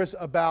to Congress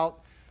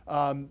about.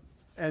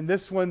 And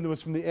this one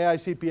was from the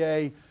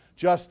AICPA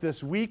just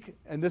this week,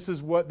 and this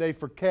is what they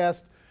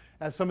forecast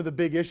as some of the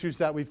big issues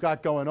that we've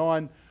got going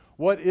on.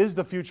 What is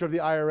the future of the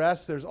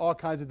IRS? There's all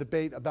kinds of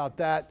debate about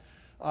that.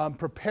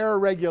 Prepare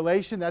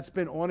regulation, that's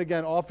been on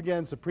again, off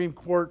again, Supreme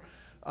Court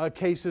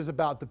cases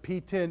about the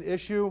P10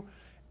 issue,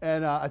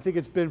 and I think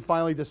it's been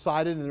finally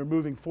decided and they're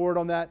moving forward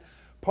on that.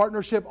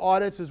 Partnership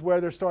audits is where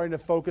they're starting to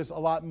focus a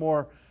lot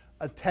more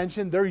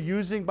attention. They're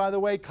using, by the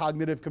way,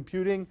 cognitive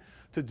computing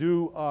to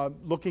do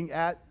looking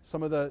at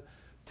some of the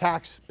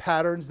tax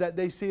patterns that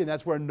they see, and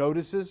that's where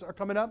notices are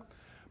coming up.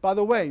 By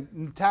the way,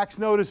 tax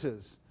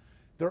notices,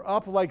 they're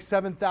up like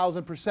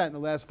 7,000% in the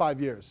last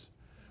 5 years.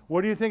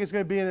 What do you think it's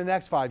going to be in the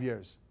next 5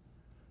 years?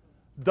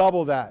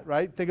 Double that,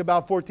 right? Think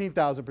about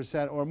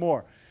 14,000% or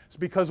more. It's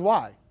because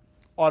why?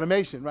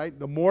 Automation, right?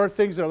 The more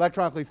things that are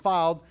electronically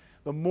filed,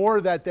 the more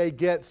that they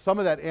get some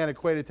of that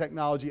antiquated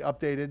technology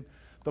updated,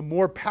 the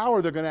more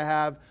power they're going to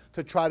have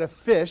to try to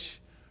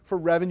fish for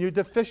revenue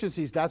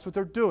deficiencies. That's what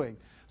they're doing.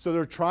 So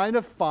they're trying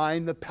to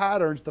find the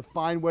patterns to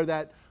find where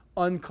that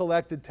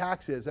uncollected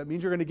tax is. That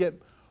means you're going to get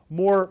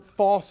more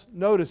false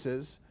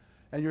notices,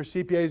 and your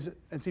CPAs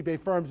and CPA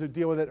firms who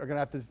deal with it are going to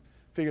have to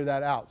figure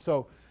that out.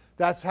 So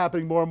that's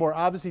happening more and more.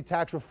 Obviously,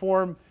 tax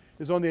reform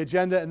is on the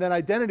agenda, and then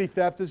identity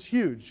theft is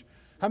huge.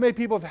 How many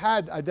people have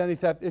had identity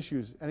theft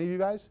issues? Any of you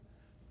guys?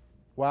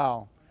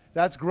 Wow.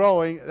 That's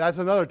growing. That's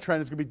another trend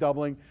that's going to be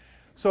doubling.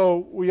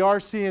 So we are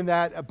seeing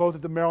that at both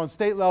at the Maryland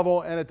state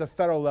level and at the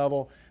federal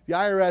level. The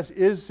IRS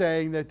is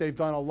saying that they've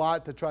done a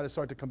lot to try to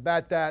start to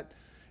combat that.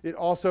 It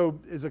also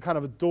is a kind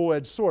of a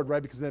dual-edged sword,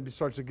 right? Because then it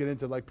starts to get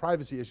into like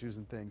privacy issues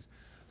and things.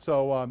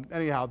 So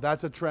anyhow,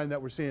 that's a trend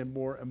that we're seeing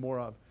more and more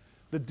of.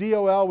 The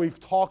DOL, we've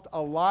talked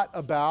a lot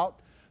about.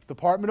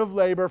 Department of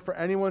Labor, for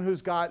anyone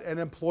who's got an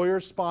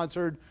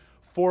employer-sponsored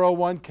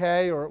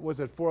 401k, or was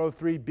it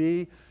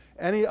 403b,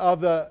 any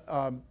of the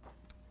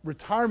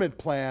retirement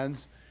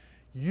plans,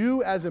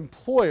 you as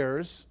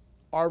employers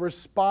are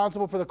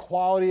responsible for the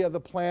quality of the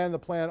plan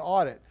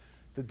audit.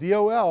 The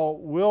DOL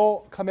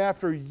will come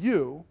after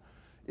you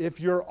if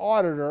your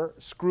auditor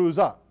screws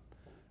up,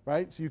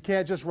 right? So you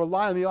can't just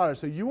rely on the auditor.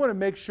 So you want to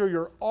make sure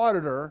your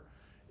auditor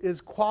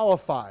is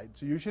qualified.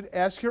 So you should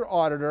ask your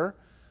auditor,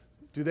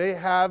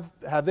 have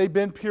they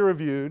been peer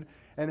reviewed,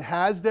 and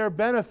has their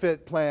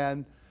benefit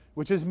plan,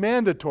 which is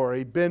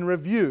mandatory, been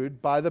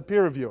reviewed by the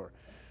peer reviewer?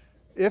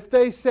 If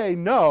they say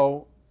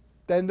no,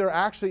 then they're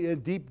actually in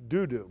deep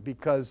doo-doo,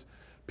 because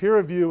peer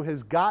review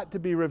has got to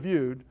be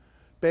reviewed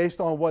based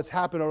on what's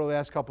happened over the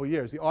last couple of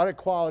years. The audit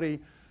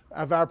quality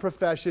of our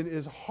profession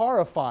is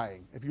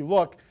horrifying. If you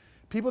look,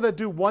 people that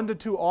do 1 to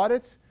 2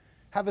 audits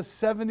have a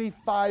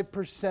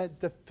 75%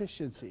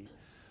 deficiency.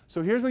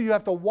 So here's what you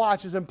have to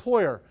watch as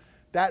employer.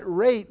 That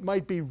rate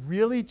might be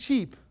really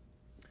cheap,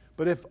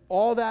 but if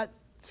all that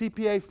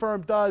CPA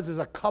firm does is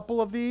a couple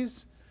of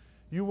these,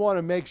 you want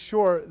to make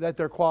sure that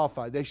they're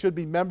qualified. They should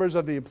be members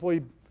of the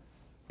Employee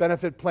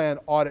Benefit Plan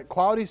Audit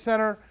Quality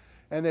Center,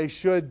 and they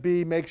should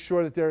make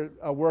sure that their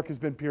work has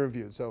been peer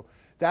reviewed. So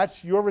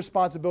that's your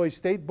responsibility.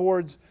 State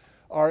boards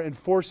are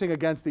enforcing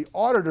against the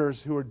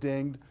auditors who are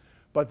dinged,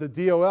 but the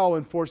DOL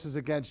enforces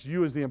against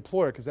you as the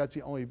employer, because that's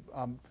the only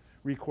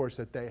recourse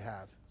that they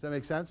have. Does that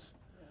make sense?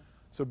 Yeah.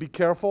 So be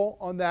careful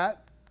on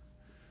that.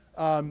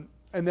 And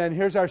then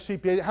here's our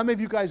CPA. How many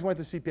of you guys went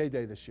to CPA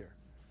Day this year?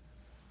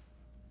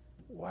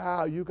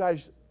 Wow, you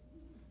guys,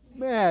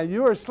 man,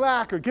 you're a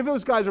slacker. Give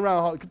those guys a round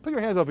of applause. Put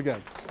your hands up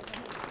again.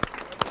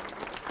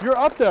 You're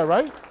up there,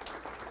 right?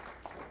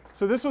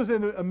 So this was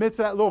in the amidst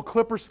of that little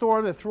clipper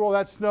storm that threw all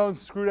that snow and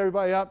screwed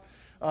everybody up.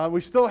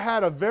 We still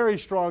had a very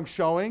strong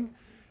showing,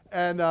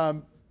 and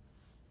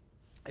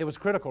it was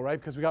critical, right?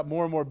 Because we got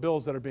more and more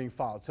bills that are being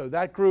filed. So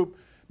that group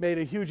made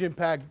a huge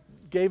impact,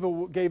 gave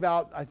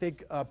out, I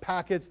think,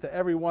 packets to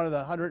every one of the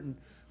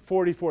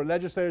 144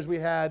 legislators we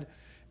had,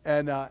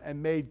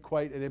 and made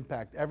quite an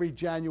impact. Every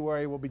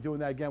January we'll be doing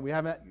that again. We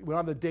don't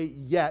have the date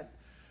yet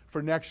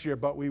for next year,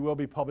 but we will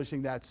be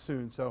publishing that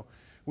soon. So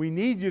we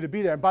need you to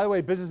be there. And by the way,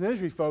 business and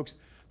industry folks,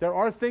 there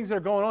are things that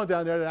are going on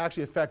down there that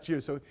actually affect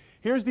you. So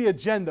here's the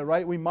agenda,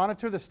 right? We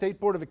monitor the State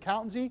Board of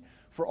Accountancy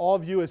for all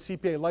of you as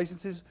CPA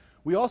licenses.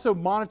 We also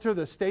monitor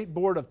the State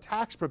Board of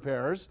Tax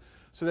Preparers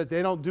so that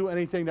they don't do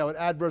anything that would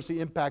adversely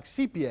impact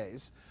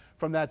CPAs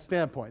from that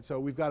standpoint. So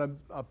we've got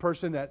a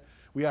person that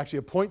we actually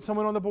appoint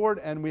someone on the board,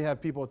 and we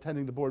have people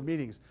attending the board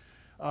meetings.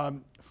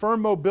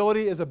 Firm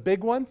mobility is a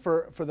big one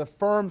for the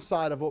firm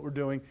side of what we're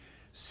doing.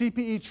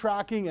 CPE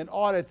tracking and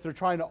audits, they're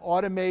trying to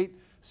automate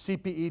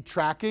CPE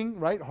tracking,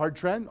 right? Hard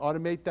trend,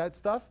 automate that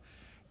stuff.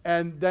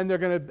 And then they're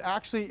going to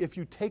actually, if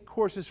you take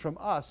courses from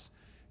us,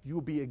 you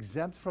will be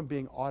exempt from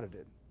being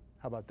audited.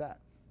 How about that?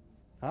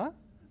 Huh?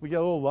 We get a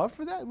little love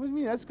for that? What do you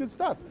mean? That's good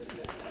stuff.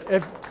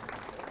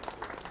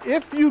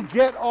 If you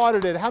get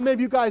audited, how many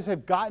of you guys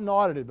have gotten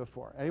audited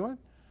before? Anyone?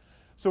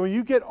 So when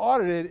you get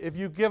audited, if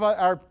you give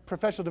our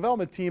professional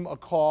development team a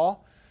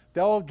call,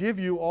 they'll give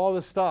you all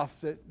the stuff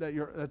that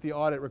the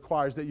audit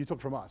requires that you took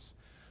from us.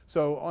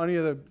 So any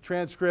of the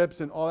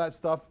transcripts and all that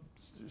stuff,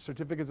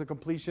 certificates of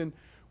completion,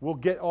 we'll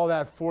get all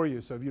that for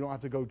you, so you don't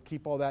have to go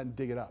keep all that and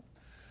dig it up.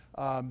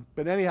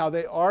 But anyhow,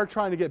 they are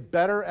trying to get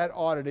better at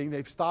auditing.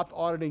 They've stopped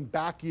auditing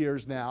back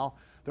years now.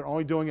 They're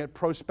only doing it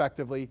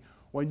prospectively.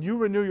 When you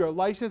renew your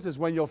license is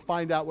when you'll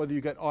find out whether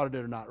you get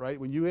audited or not, right?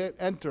 When you hit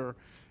enter,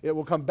 it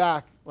will come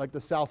back like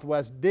the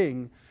Southwest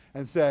ding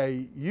and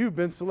say, you've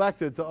been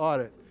selected to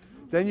audit.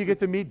 Then you get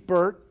to meet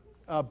Bert.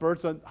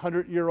 Bert's a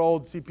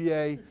 100-year-old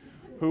CPA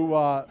who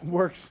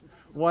works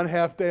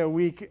 1/2 day a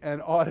week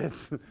and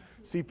audits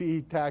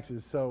CPE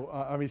taxes,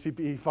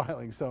 CPE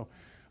filings. So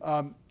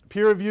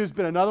peer review's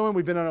been another one.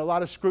 We've been under a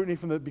lot of scrutiny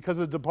because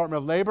of the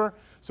Department of Labor,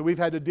 so we've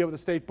had to deal with the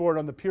state board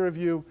on the peer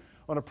review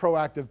on a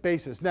proactive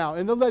basis. Now,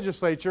 in the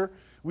legislature,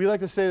 we like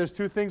to say there's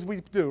two things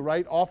we do,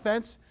 right?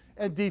 Offense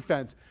and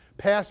defense.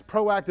 Pass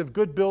proactive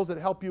good bills that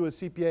help you as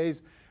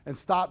CPAs and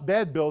stop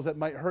bad bills that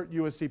might hurt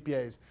you as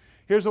CPAs.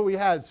 Here's what we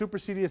had: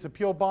 supersedious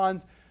appeal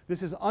bonds.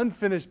 This is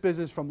unfinished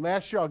business from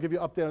last year. I'll give you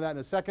an update on that in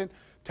a second.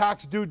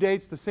 Tax due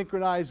dates to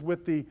synchronize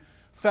with the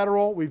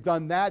federal. We've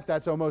done that.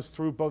 That's almost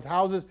through both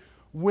houses.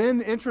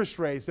 WIN interest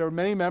rates. There are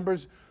many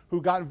members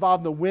who got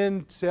involved in the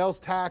WIN sales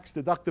tax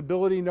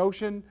deductibility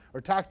notion,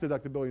 or tax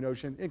deductibility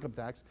notion, income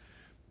tax.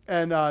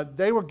 And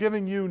they were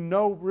giving you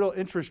no real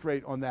interest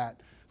rate on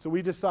that. So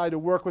we decided to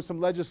work with some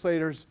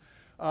legislators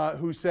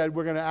who said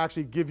we're going to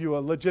actually give you a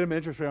legitimate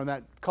interest rate on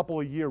that couple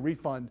of year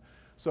refund.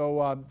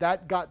 So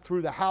that got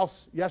through the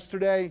House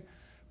yesterday.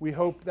 We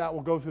hope that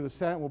will go through the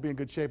Senate. We'll be in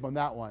good shape on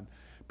that one.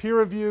 Peer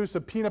review,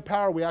 subpoena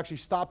power, we actually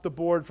stopped the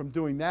board from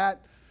doing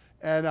that.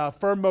 And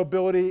firm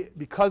mobility,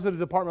 because of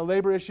the Department of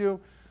Labor issue,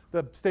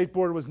 the state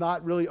board was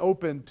not really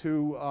open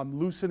to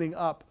loosening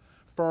up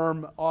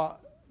firm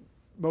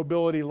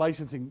mobility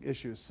licensing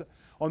issues.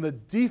 On the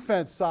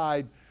defense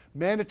side,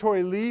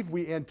 mandatory leave,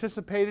 we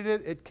anticipated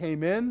it. It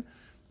came in.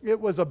 It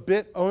was a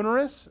bit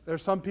onerous.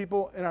 There's some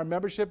people in our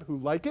membership who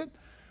like it.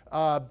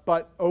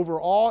 But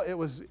overall, it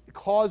was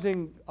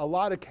causing a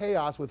lot of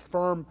chaos with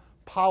firm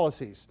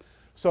policies.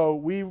 So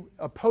we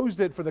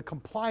opposed it for the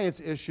compliance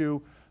issue,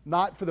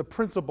 not for the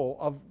principle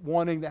of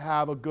wanting to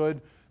have a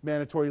good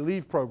mandatory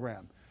leave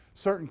program.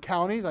 Certain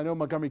counties, I know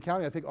Montgomery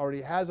County, I think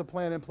already has a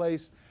plan in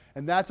place,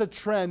 and that's a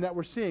trend that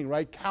we're seeing,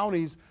 right?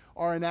 Counties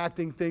are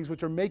enacting things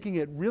which are making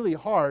it really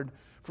hard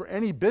for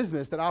any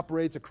business that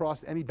operates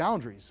across any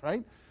boundaries,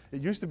 right?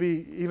 It used to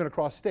be even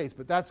across states,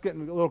 but that's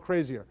getting a little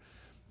crazier.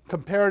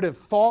 Comparative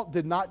fault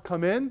did not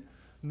come in,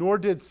 nor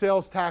did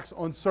sales tax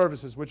on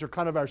services, which are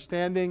kind of our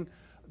standing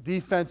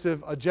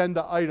defensive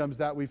agenda items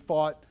that we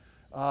fought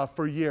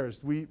for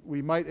years. We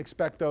might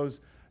expect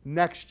those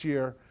next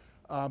year,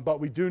 but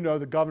we do know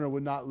the governor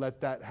would not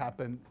let that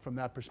happen from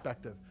that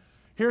perspective.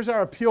 Here's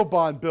our appeal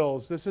bond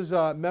bills. This is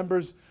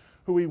members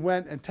who we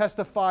went and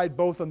testified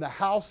both on the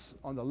House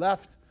on the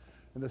left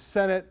and the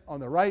Senate on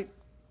the right.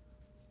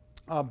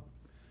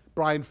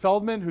 Brian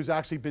Feldman, who's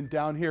actually been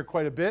down here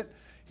quite a bit.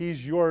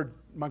 He's your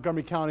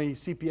Montgomery County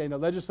CPA in the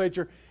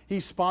legislature. He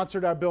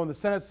sponsored our bill on the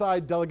Senate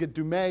side. Delegate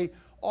Dumais,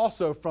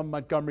 also from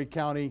Montgomery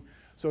County.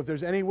 So if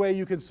there's any way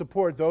you can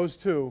support those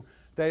two,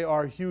 they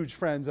are huge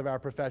friends of our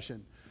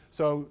profession.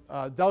 So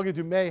Delegate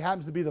Dumais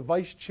happens to be the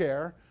vice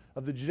chair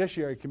of the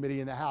Judiciary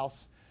Committee in the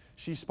House.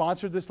 She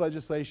sponsored this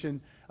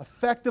legislation.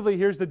 Effectively,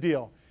 here's the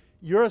deal.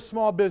 You're a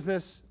small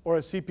business or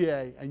a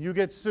CPA and you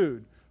get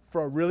sued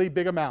for a really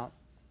big amount.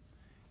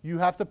 You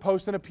have to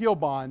post an appeal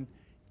bond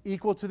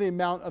equal to the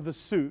amount of the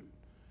suit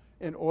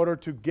in order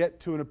to get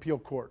to an appeal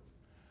court.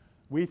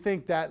 We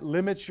think that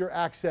limits your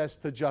access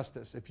to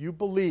justice. If you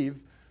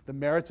believe the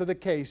merits of the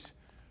case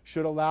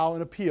should allow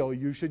an appeal,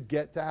 you should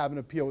get to have an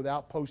appeal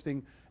without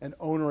posting an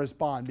onerous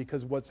bond,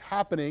 because what's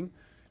happening,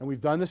 and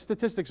we've done the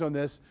statistics on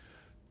this,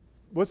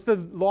 what's the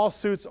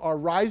lawsuits are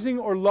rising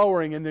or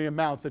lowering in the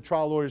amounts that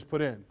trial lawyers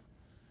put in?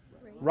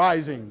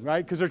 Rising,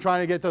 right? Because they're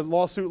trying to get the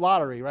lawsuit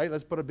lottery, right?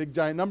 Let's put a big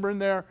giant number in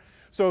there.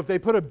 So if they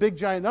put a big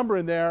giant number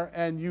in there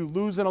and you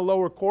lose in a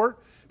lower court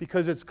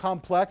because it's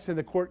complex and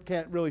the court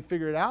can't really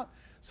figure it out,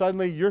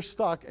 suddenly you're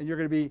stuck and you're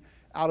going to be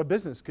out of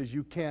business because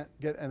you can't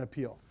get an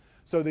appeal.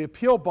 So the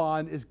appeal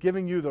bond is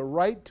giving you the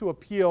right to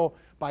appeal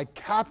by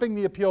capping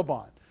the appeal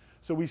bond.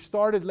 So we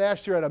started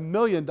last year at $1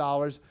 million.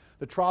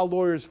 The trial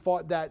lawyers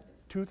fought that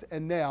tooth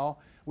and nail.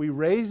 We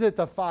raised it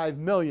to $5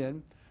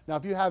 million. Now,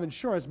 if you have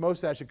insurance, most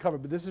of that should cover it,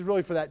 but this is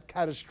really for that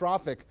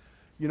catastrophic,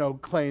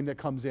 claim that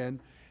comes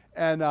in.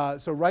 And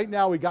so right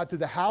now we got through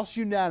the House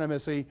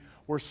unanimously.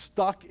 We're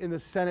stuck in the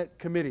Senate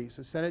committee.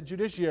 So Senate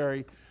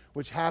Judiciary,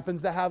 which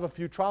happens to have a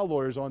few trial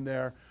lawyers on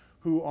there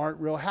who aren't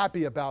real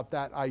happy about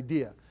that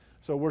idea.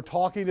 So we're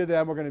talking to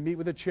them. We're going to meet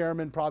with the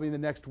chairman probably in the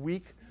next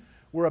week.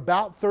 We're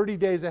about 30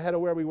 days ahead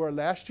of where we were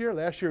last year.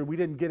 Last year we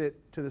didn't get it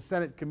to the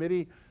Senate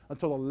committee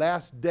until the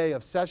last day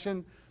of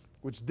session,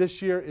 which this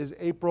year is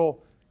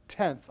April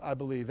 10th, I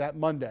believe, that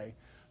Monday.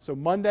 So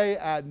Monday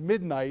at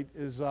midnight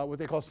is what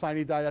they call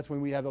sine die. That's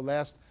when we have the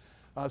last.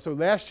 So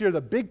last year,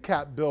 the big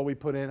cap bill we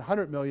put in,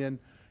 $100 million,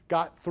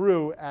 got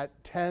through at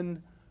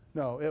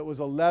it was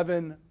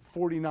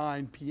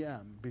 11:49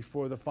 p.m.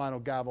 before the final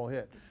gavel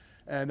hit.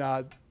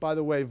 And by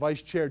the way,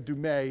 Vice Chair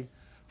Dumais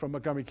from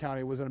Montgomery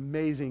County was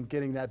amazing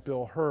getting that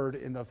bill heard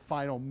in the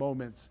final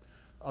moments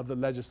of the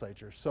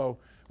legislature. So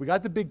We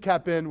got the big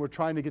cap in. We're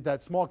trying to get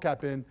that small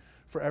cap in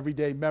for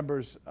everyday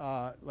members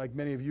like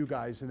many of you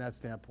guys in that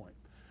standpoint.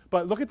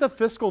 But look at the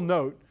fiscal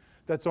note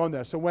that's on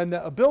there. So when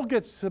a bill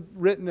gets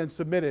written and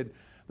submitted,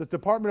 the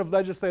Department of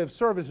Legislative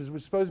Services, which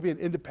is supposed to be an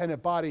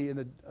independent body in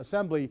the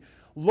Assembly,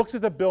 looks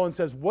at the bill and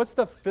says, what's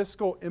the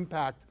fiscal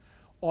impact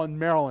on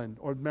Maryland,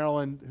 or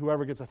Maryland,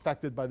 whoever gets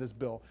affected by this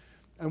bill?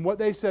 And what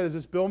they said is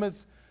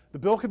the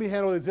bill can be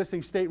handled with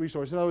existing state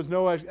resources. In other words,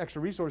 no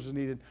extra resources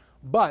needed,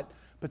 but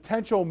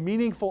potential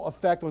meaningful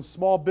effect on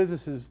small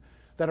businesses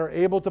that are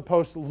able to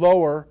post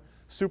lower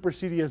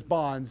supersedious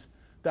bonds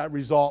that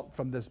result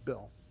from this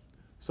bill.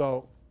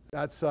 So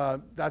that's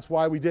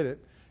why we did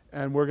it,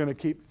 and we're going to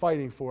keep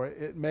fighting for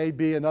it. It may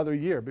be another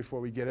year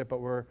before we get it, but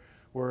we're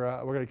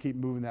going to keep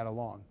moving that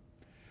along.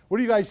 What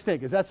do you guys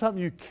think? Is that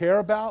something you care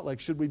about? Like,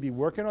 should we be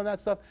working on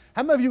that stuff?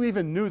 How many of you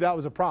even knew that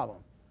was a problem?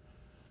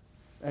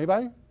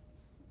 Anybody?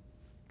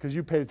 Because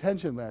you paid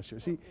attention last year.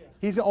 See,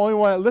 he's the only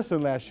one that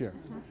listened last year.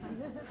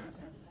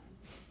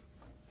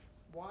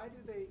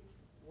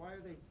 Why are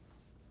they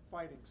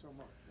fighting so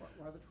much?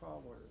 Why are the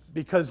trial lawyers?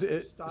 Because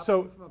Stop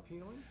so them from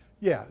appealing?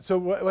 yeah. So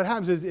what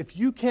happens is if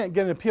you can't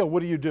get an appeal,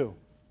 what do?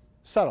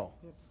 Settle.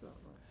 Yes, right.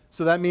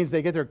 So that means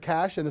they get their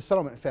cash and the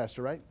settlement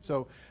faster, right?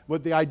 So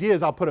what the idea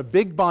is, I'll put a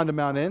big bond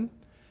amount in.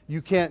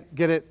 You can't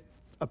get it,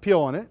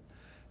 appeal on it,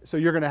 so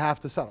you're going to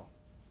have to settle.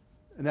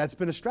 And that's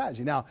been a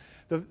strategy. Now,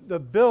 the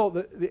bill,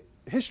 the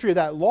history of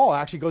that law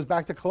actually goes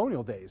back to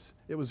colonial days.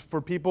 It was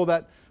for people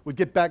that would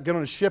get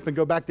on a ship and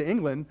go back to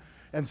England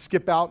and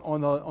skip out on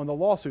the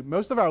lawsuit.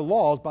 Most of our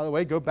laws, by the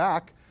way, go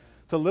back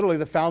to literally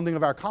the founding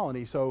of our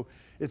colony. So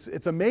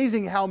it's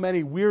amazing how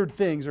many weird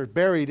things are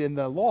buried in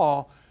the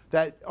law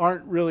that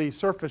aren't really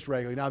surfaced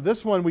regularly. Now,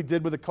 this one we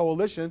did with a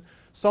coalition.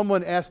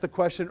 Someone asked the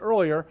question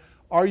earlier,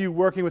 are you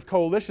working with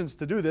coalitions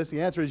to do this?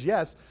 The answer is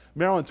yes.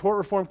 Maryland Tort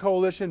Reform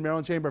Coalition,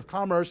 Maryland Chamber of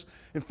Commerce.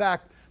 In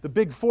fact, the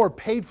Big Four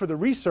paid for the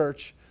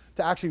research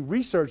to actually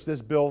research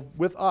this bill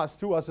with us,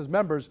 through us as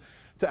members,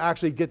 to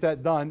actually get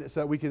that done so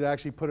that we could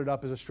actually put it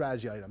up as a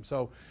strategy item.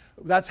 So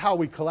that's how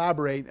we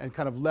collaborate and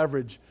kind of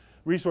leverage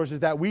resources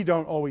that we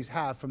don't always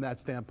have from that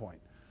standpoint.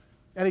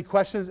 Any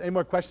questions? Any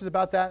more questions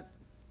about that?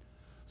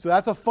 So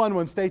that's a fun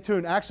one. Stay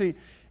tuned. Actually,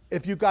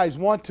 if you guys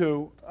want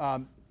to,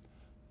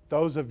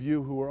 those of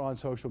you who are on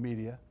social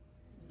media,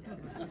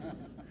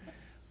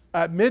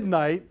 at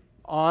midnight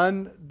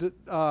on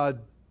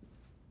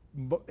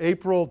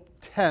April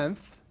 10th,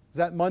 is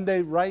that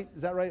Monday, right?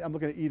 Is that right? I'm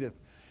looking at Edith.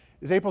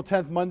 Is April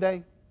 10th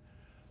Monday?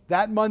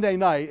 That Monday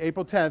night,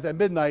 April 10th at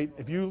midnight,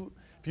 if you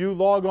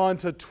log on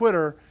to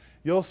Twitter,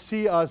 you'll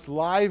see us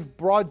live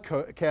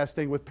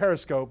broadcasting with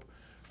Periscope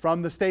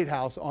from the State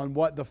House on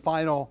what the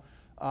final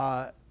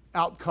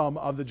outcome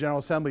of the General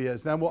Assembly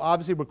is. Then we'll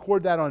obviously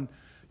record that on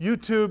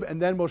YouTube,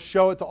 and then we'll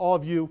show it to all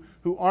of you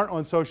who aren't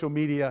on social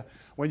media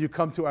when you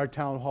come to our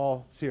Town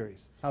Hall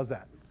series. How's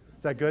that?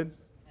 Is that good?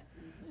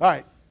 All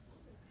right.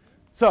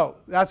 So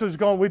that's what's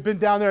going on. We've been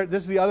down there.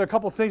 This is the other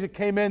couple of things that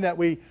came in that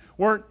we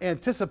weren't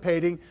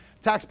anticipating.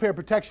 Taxpayer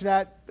Protection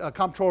Act,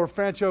 Comptroller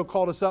Francho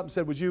called us up and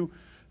said, would you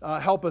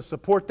help us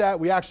support that?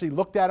 We actually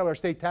looked at it with our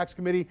State Tax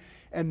Committee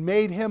and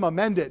made him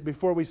amend it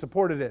before we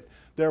supported it.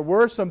 There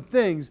were some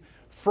things,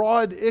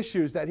 fraud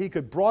issues, that he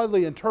could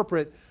broadly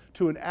interpret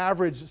to an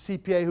average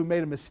CPA who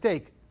made a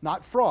mistake,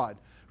 not fraud,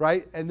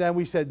 right? And then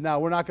we said, no,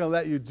 we're not going to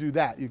let you do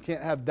that. You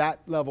can't have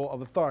that level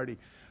of authority.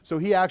 So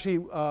he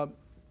actually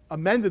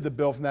amended the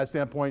bill from that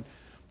standpoint.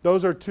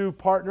 Those are two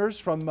partners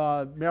from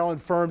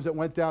Maryland firms that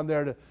went down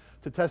there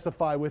to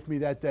testify with me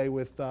that day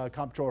with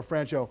Comptroller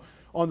Francho.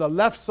 On the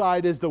left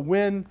side is the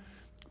win,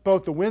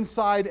 both the win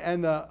side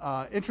and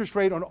the interest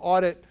rate on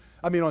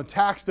on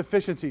tax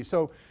deficiency.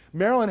 So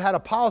Maryland had a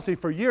policy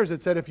for years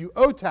that said if you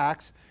owe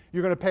tax,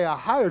 you're going to pay a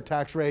higher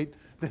tax rate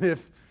than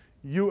if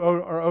you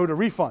are owed a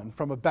refund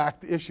from a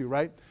backed issue,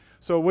 right?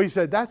 So we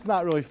said that's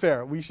not really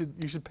fair. You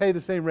should pay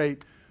the same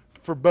rate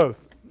for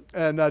both.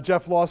 And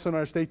Jeff Lawson,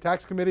 our State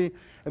Tax Committee,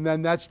 and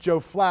then that's Joe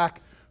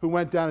Flack, who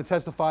went down and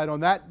testified on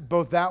that,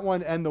 both that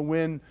one and the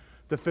win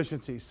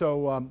deficiency.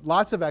 So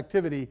lots of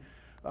activity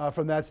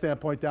from that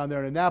standpoint down there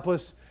in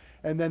Annapolis.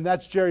 And then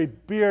that's Jerry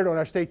Beard on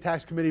our State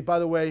Tax Committee. By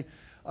the way,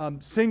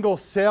 single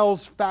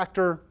sales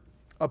factor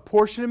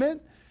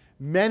apportionment.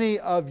 Many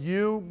of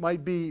you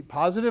might be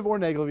positive or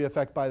negatively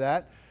affected by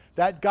that.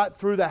 That got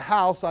through the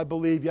House, I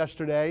believe,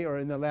 yesterday or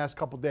in the last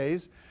couple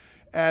days.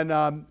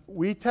 And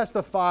we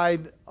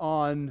testified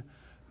on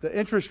the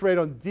interest rate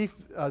on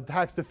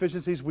tax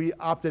deficiencies. We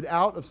opted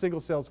out of single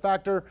sales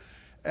factor,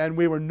 and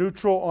we were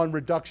neutral on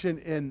reduction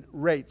in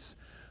rates.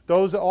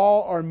 Those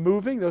all are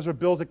moving. Those are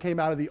bills that came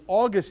out of the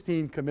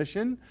Augustine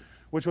Commission,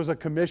 which was a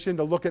commission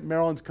to look at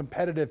Maryland's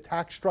competitive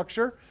tax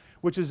structure,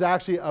 which is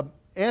actually an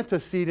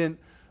antecedent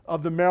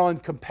of the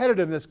Maryland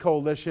Competitiveness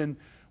Coalition,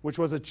 which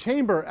was a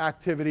chamber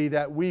activity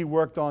that we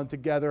worked on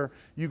together.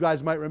 You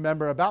guys might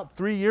remember about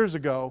 3 years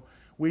ago,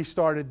 we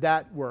started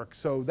that work.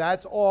 So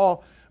that's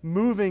all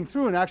moving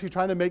through and actually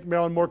trying to make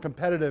Maryland more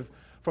competitive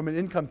from an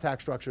income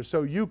tax structure.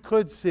 So you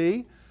could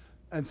see,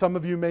 and some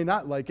of you may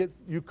not like it,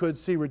 you could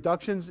see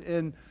reductions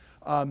in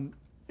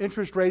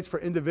interest rates for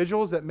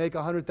individuals that make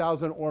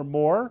 $100,000 or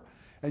more,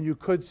 and you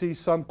could see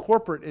some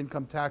corporate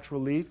income tax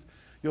relief.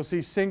 You'll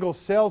see single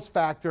sales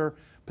factor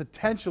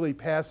potentially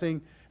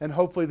passing, and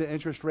hopefully the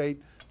interest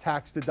rate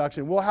tax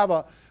deduction. We'll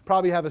have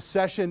probably have a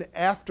session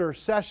after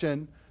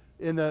session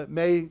in the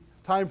May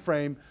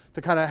timeframe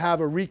to kind of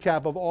have a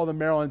recap of all the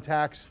Maryland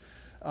tax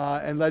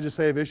and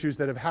legislative issues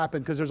that have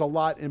happened, because there's a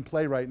lot in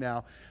play right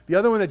now. The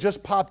other one that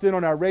just popped in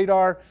on our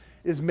radar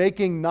is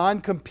making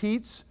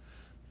non-competes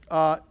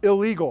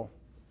illegal.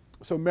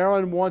 So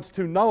Maryland wants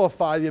to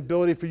nullify the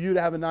ability for you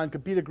to have a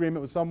non-compete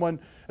agreement with someone,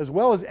 as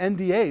well as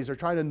NDAs are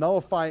trying to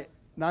nullify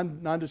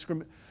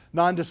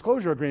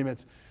non-disclosure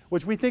agreements,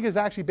 which we think is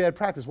actually bad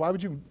practice. Why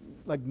would you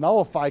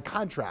nullify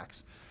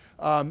contracts?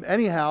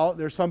 Anyhow,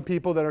 there's some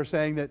people that are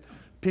saying that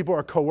people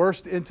are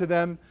coerced into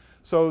them,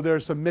 so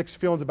there's some mixed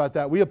feelings about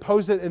that. We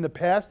opposed it in the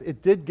past.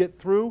 It did get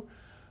through.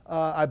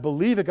 I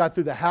believe it got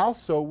through the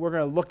House, so we're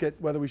going to look at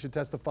whether we should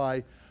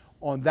testify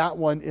on that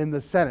one in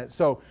the Senate.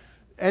 So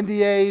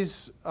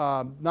NDAs,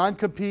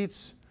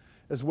 non-competes,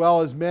 as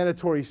well as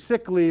mandatory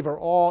sick leave are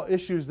all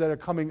issues that are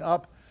coming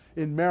up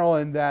in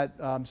Maryland that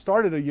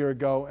started a year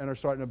ago and are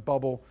starting to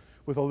bubble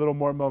with a little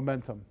more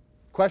momentum.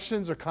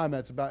 Questions or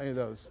comments about any of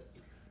those?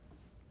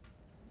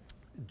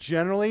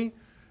 Generally,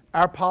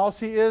 our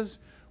policy is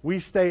we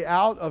stay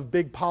out of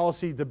big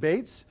policy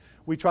debates.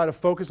 We try to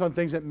focus on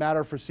things that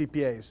matter for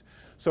CPAs.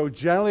 So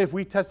generally, if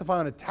we testify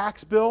on a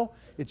tax bill,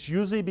 it's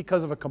usually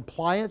because of a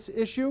compliance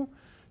issue.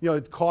 You know,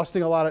 it's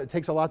costing a lot, it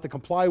takes a lot to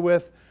comply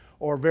with,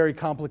 or very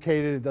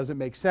complicated, it doesn't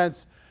make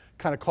sense,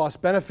 kind of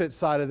cost-benefit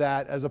side of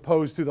that, as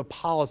opposed to the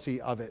policy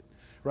of it,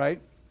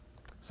 right?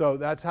 So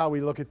that's how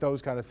we look at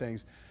those kind of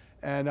things.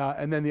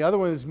 And then the other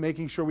one is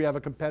making sure we have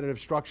a competitive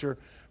structure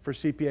for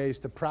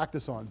CPAs to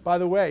practice on. By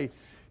the way,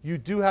 you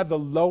do have the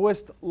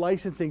lowest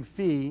licensing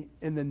fee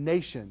in the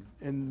nation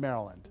in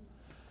Maryland.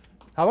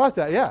 How about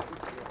that? Yeah.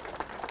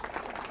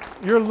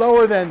 You're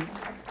lower than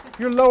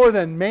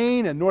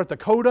Maine and North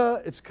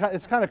Dakota. It's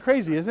kind of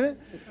crazy, isn't it?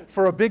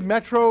 For a big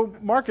metro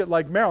market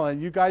like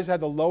Maryland, you guys have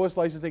the lowest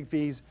licensing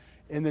fees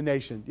in the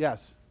nation.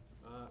 Yes?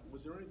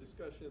 Was there any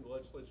discussion in the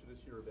legislature this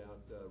year about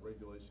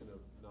regulation of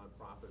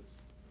nonprofits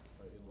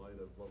in light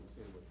of what we've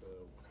seen with the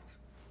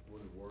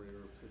Wounded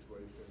Warrior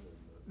situation? And,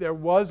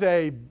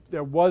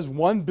 there was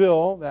one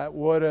bill that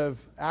would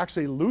have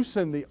actually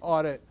loosened the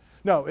audit.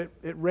 No, it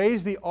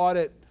raised the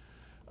audit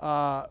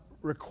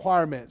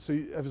requirement. So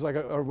it was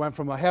went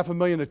from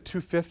 $500,000 to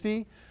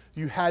 $250,000.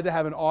 You had to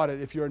have an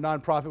audit if you're a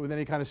nonprofit with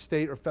any kind of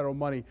state or federal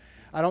money.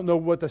 I don't know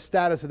what the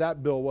status of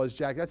that bill was,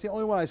 Jack. That's the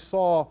only one I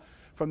saw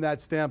from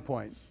that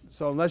standpoint.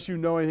 So unless you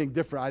know anything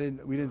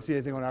different, we didn't see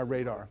anything on our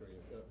radar.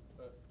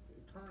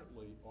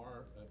 Currently,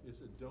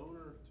 is a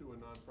donor to a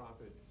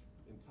nonprofit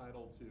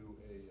entitled to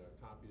a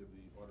copy of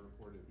the audit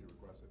report if you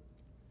request it?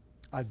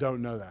 I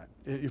don't know that.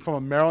 From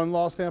a Maryland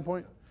law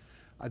standpoint,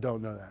 I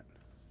don't know that.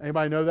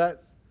 Anybody know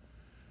that?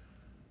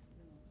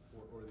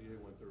 Or the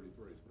A133s,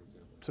 for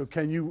example. So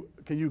can you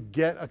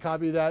get a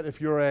copy of that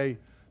if you're a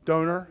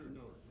donor?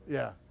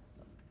 Yeah,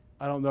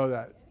 I don't know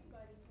that.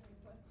 Anybody can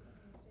request it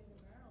from the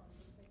state of Maryland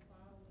if they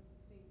file with the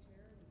state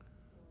charities board.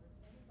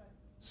 Anybody.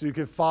 So you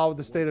can file with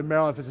the state of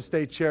Maryland if it's a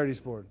state charities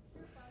board.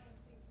 They're filing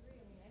C3,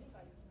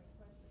 anybody can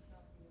request a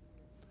copy of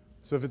your.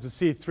 So if it's a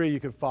C3, you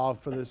can file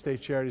for the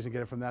state charities and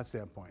get it from that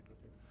standpoint.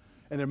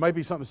 And there might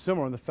be something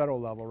similar on the federal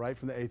level, right,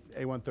 from the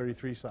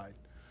A133 side.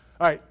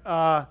 All right,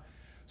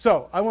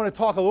 so I want to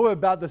talk a little bit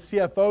about the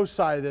CFO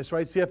side of this,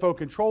 right, CFO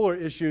controller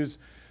issues.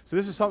 So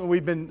this is something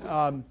we've been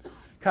kind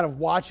of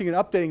watching and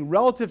updating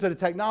relative to the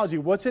technology.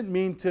 What's it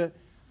mean to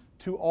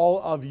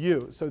all of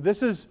you? So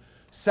this is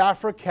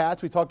Safra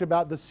Katz. We talked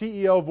about the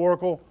CEO of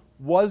Oracle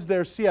was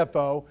their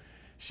CFO.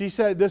 She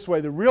said it this way: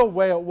 the real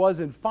way it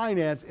was in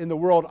finance in the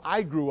world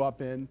I grew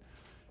up in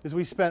is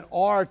we spent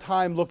all our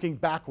time looking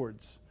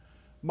backwards.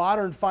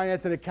 Modern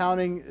finance and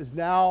accounting is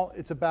now,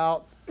 it's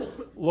about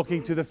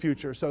looking to the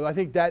future. So I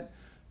think that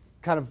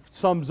kind of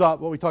sums up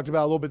what we talked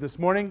about a little bit this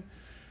morning.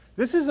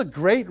 This is a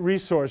great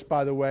resource,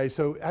 by the way.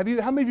 So how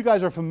many of you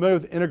guys are familiar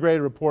with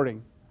integrated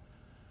reporting?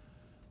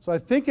 So I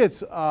think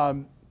it's,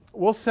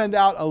 we'll send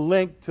out a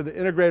link to the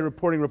integrated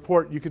reporting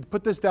report. You could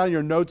put this down in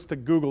your notes to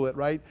Google it,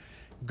 right?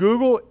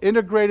 Google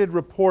integrated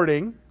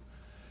reporting,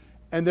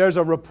 and there's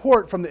a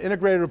report from the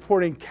Integrated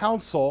Reporting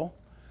Council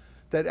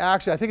that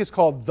actually, I think it's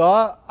called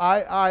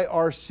theiirc.org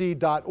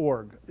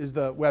is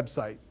the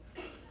website.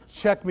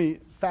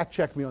 Fact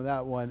check me on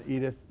that one,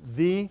 Edith.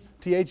 The,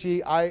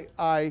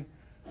 theiirc.org.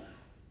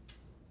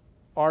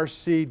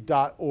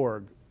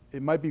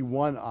 It might be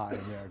one I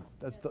in there.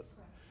 That's the,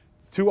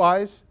 two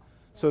I's?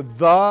 So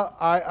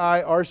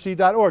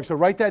theiirc.org. So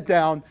write that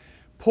down.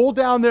 Pull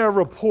down their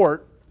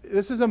report.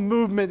 This is a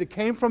movement that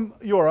came from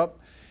Europe.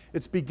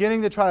 It's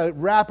beginning to try to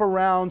wrap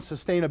around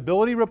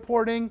sustainability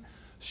reporting,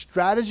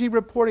 strategy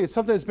reporting. It's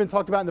something that's been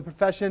talked about in the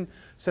profession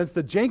since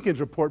the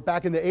Jenkins report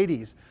back in the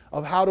 80s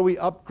of how do we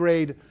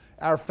upgrade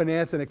our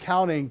finance and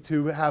accounting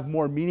to have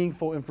more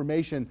meaningful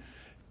information,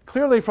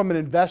 clearly from an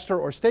investor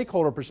or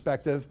stakeholder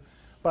perspective,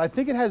 but I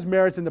think it has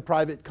merits in the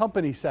private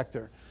company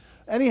sector.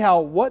 anyhow,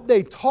 what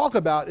they talk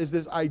about is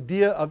this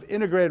idea of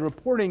integrated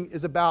reporting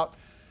is about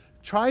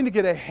trying to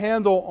get a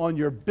handle on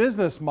your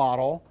business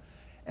model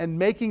and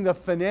making the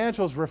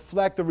financials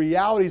reflect the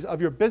realities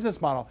of your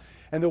business model.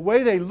 And the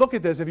way they look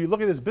at this, if you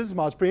look at this business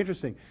model, it's pretty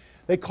interesting.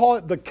 They call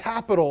it the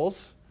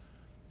capitals.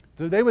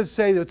 So they would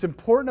say that what's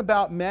important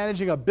about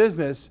managing a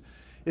business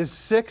is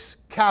 6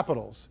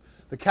 capitals.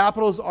 The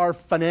capitals are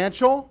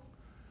financial,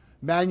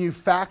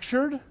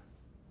 manufactured,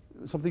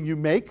 something you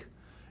make,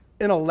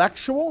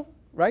 intellectual,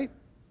 right?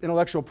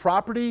 Intellectual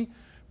property,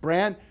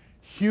 brand,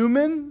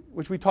 human,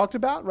 which we talked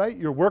about, right?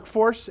 Your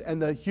workforce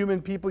and the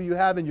human people you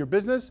have in your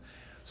business.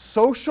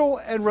 Social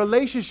and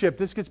relationship.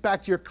 This gets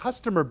back to your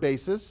customer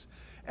basis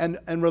and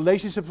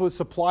relationships with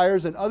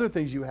suppliers and other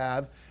things you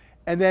have.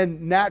 And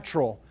then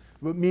natural,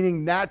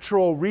 meaning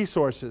natural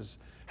resources.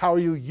 How are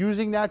you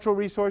using natural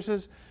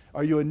resources?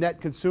 Are you a net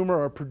consumer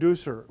or a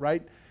producer,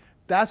 right?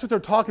 That's what they're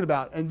talking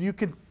about. And you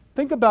can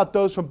think about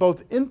those from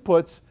both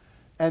inputs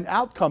and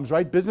outcomes,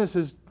 right?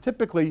 Businesses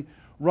typically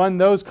run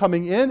those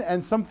coming in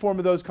and some form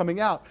of those coming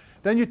out.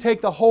 Then you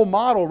take the whole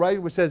model,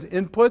 right, which says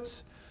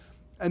inputs,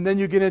 and then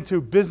you get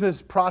into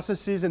business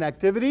processes and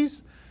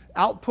activities,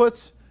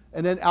 outputs,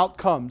 and then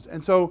outcomes.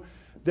 And so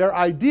their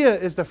idea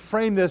is to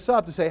frame this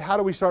up to say, how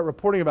do we start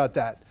reporting about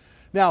that?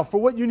 Now, for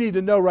what you need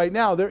to know right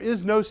now, there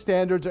is no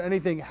standards or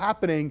anything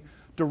happening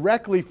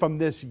directly from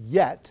this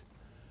yet,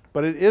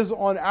 but it is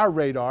on our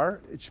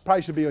radar. It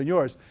probably should be on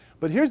yours.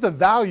 But here's the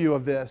value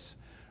of this.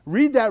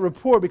 Read that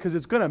report because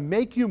it's going to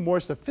make you more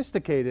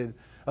sophisticated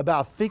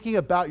about thinking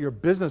about your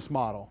business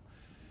model.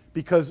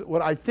 Because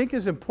what I think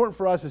is important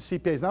for us as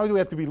CPAs, not only do we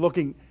have to be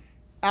looking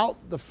out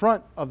the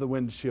front of the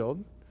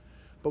windshield,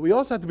 but we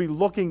also have to be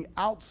looking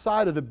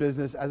outside of the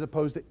business as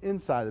opposed to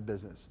inside the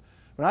business.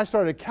 When I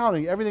started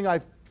accounting, everything I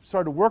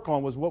started to work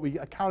on was what we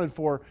accounted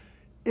for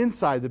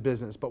inside the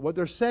business. But what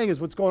they're saying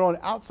is what's going on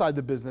outside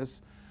the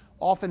business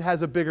often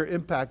has a bigger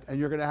impact, and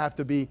you're going to have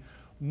to be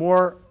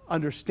more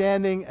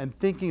understanding and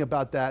thinking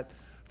about that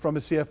from a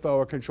CFO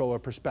or controller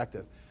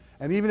perspective.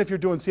 And even if you're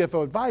doing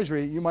CFO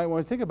advisory, you might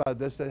want to think about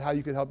this, how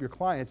you could help your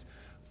clients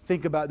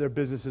think about their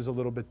businesses a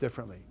little bit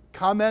differently.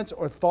 Comments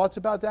or thoughts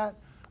about that?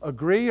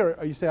 Agree, or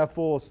you say I'm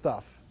full of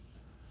stuff?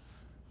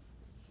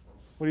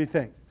 What do you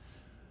think?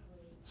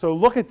 So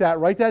look at that,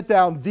 write that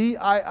down,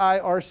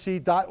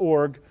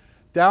 thiirc.org,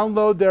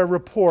 download their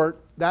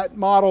report. That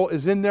model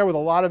is in there with a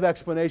lot of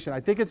explanation.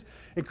 I think it's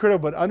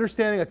incredible, but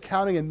understanding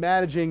accounting and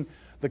managing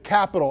the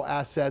capital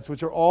assets,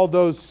 which are all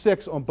those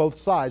 6 on both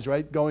sides,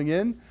 right? Going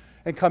in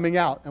and coming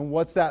out, and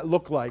what's that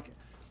look like?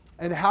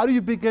 And how do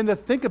you begin to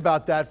think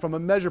about that from a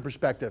measure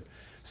perspective?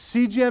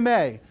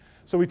 CGMA.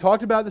 So we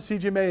talked about the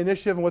CGMA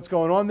initiative and what's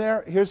going on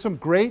there. Here's some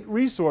great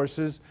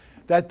resources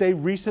that they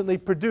recently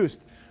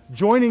produced.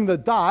 Joining the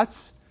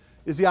dots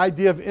is the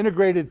idea of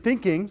integrated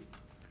thinking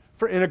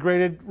for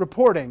integrated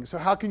reporting. So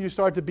how can you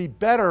start to be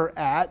better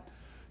at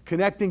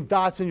connecting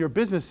dots in your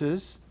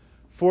businesses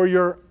for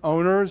your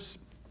owners,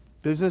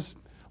 business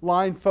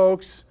line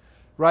folks,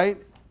 right?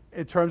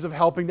 In terms of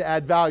helping to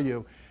add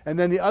value. And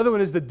then the other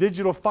one is the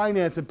digital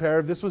finance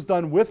imperative. This was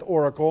done with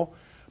Oracle,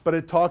 but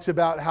it talks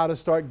about how to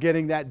start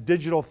getting that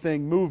digital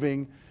thing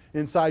moving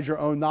inside your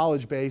own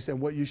knowledge base and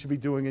what you should be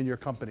doing in your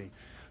company.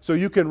 So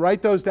you can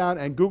write those down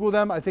and Google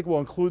them. I think we'll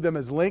include them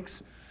as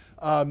links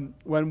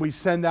when we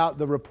send out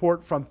the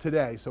report from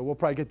today. So we'll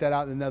probably get that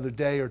out in another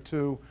day or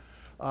two.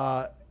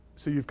 So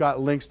you've got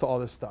links to all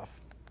this stuff.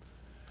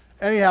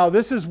 Anyhow,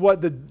 this is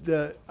what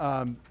the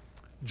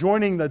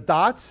joining the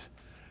dots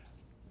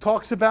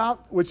talks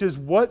about, which is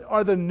what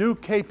are the new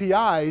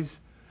KPIs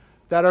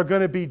that are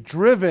going to be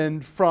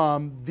driven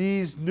from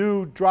these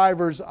new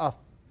drivers of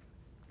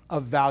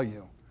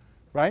value,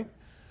 right?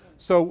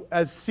 So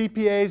as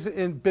CPAs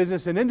in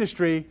business and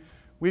industry,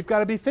 we've got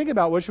to be thinking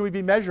about what should we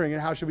be measuring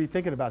and how should we be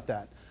thinking about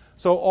that.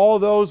 So all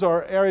those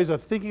are areas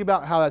of thinking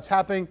about how that's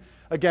happening.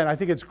 Again, I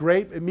think it's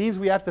great. It means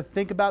we have to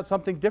think about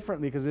something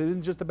differently because it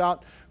isn't just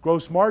about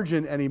gross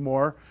margin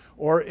anymore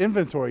or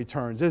inventory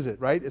turns, is it,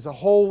 right? It's a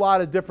whole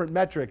lot of different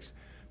metrics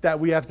that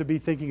we have to be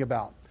thinking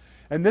about.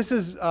 And this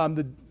is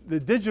the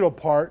digital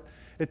part.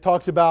 It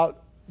talks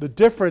about the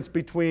difference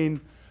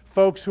between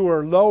folks who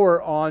are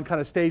lower on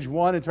kind of stage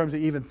 1 in terms of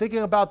even thinking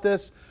about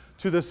this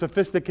to the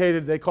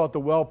sophisticated, they call it the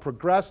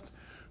well-progressed,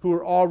 who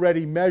are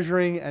already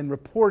measuring and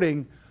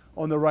reporting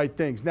on the right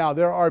things. Now,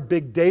 there are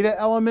big data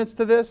elements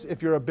to this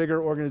if you're a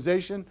bigger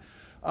organization,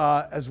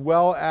 as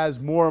well as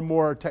more and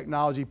more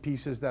technology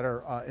pieces that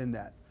are in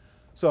that.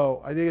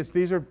 So I think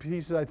these are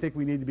pieces I think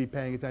we need to be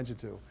paying attention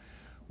to,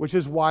 which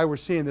is why we're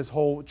seeing this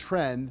whole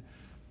trend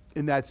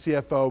in that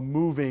CFO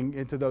moving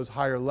into those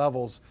higher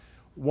levels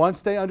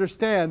once they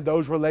understand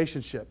those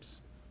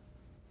relationships.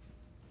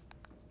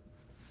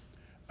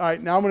 All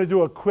right, now I'm going to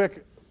do a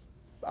quick,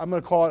 I'm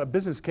going to call it a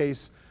business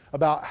case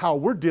about how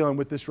we're dealing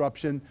with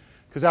disruption,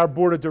 because our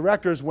board of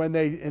directors, when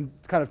they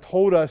kind of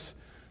told us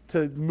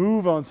to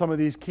move on some of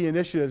these key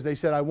initiatives, they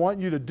said, I want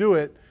you to do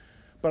it,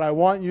 but I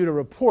want you to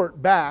report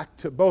back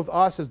to both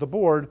us as the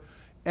board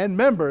and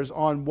members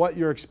on what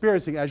you're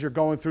experiencing as you're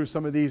going through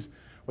some of these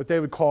what they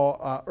would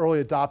call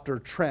early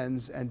adopter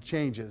trends and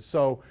changes.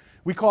 So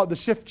we call it the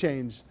shift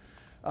change.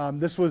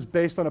 This was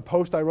based on a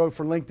post I wrote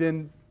for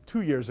LinkedIn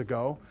 2 years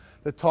ago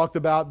that talked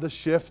about the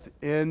shift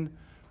in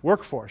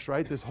workforce,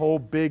 right? This whole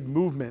big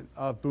movement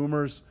of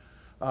boomers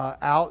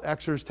out,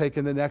 Xers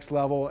taking the next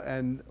level,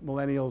 and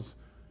millennials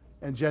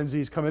and Gen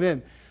Zs coming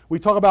in. We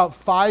talk about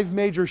 5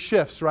 major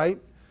shifts, right?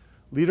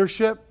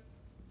 Leadership,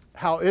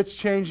 how it's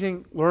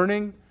changing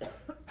learning,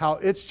 how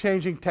it's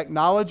changing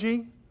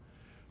technology,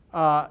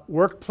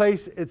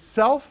 workplace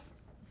itself,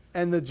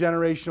 and the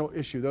generational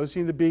issue. Those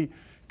seem to be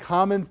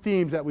common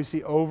themes that we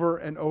see over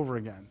and over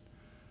again,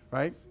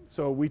 right?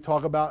 So we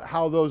talk about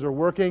how those are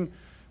working.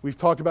 We've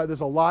talked about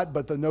this a lot,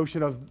 but the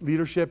notion of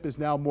leadership is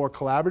now more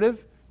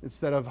collaborative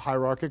instead of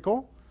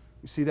hierarchical.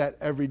 You see that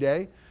every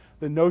day.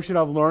 The notion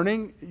of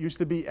learning used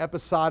to be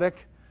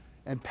episodic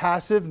and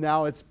passive.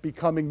 Now it's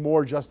becoming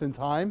more just in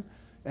time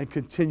and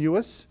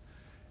continuous.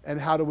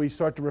 And how do we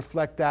start to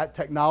reflect that?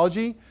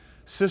 Technology,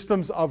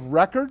 systems of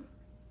record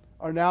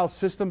are now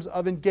systems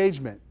of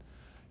engagement.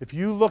 If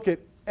you look at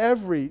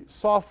every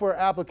software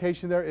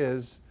application there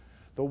is,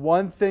 the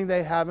one thing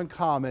they have in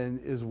common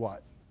is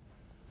what?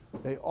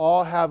 They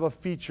all have a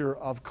feature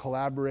of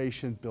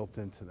collaboration built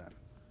into them.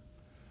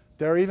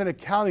 There are even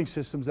accounting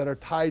systems that are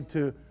tied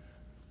to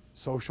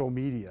social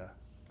media.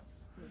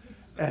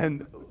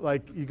 And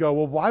like you go,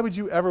 well, why would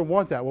you ever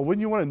want that? Well,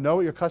 wouldn't you want to know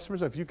what your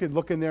customers are? If you could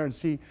look in there and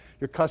see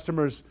your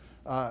customer's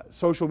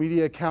social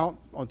media account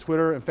on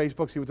Twitter and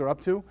Facebook, see what they're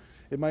up to,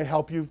 it might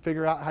help you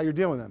figure out how you're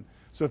dealing with them.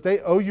 So if they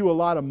owe you a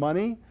lot of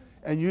money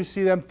and you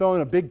see them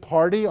throwing a big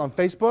party on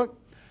Facebook,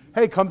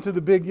 hey, come to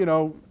the big,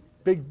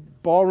 big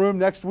ballroom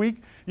next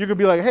week, you're going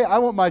to be like, hey, I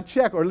want my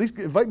check, or at least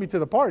invite me to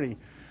the party.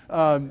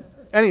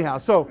 Anyhow,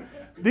 so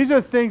these are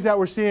things that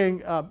we're seeing,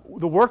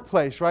 the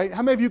workplace, right?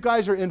 How many of you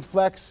guys are in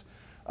flex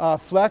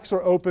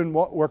or open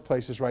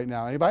workplaces right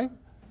now? Anybody?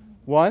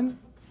 One?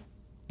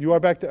 You are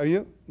back there? Are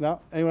you? No?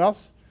 Anyone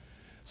else?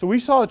 So we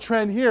saw a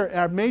trend here.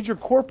 Our major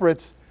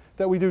corporates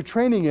that we do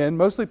training in,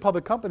 mostly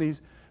public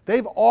companies,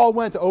 they've all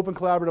went to open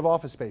collaborative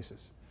office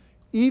spaces,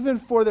 even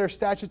for their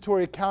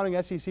statutory accounting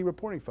SEC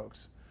reporting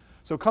folks.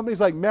 So companies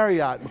like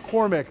Marriott,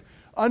 McCormick,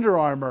 Under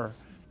Armour,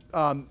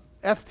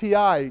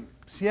 FTI,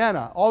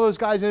 Sienna, all those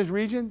guys in his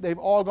region, they've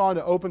all gone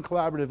to open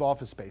collaborative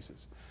office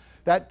spaces.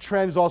 That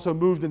trend has also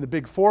moved in the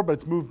Big Four, but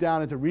it's moved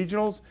down into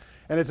regionals,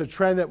 and it's a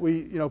trend that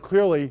we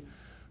clearly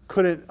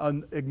couldn't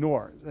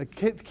ignore. The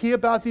key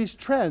about these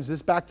trends,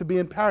 this back to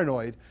being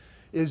paranoid,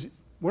 is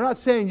we're not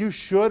saying you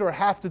should or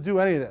have to do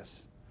any of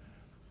this.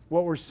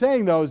 What we're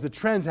saying, though, is the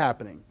trend's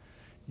happening.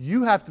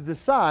 You have to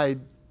decide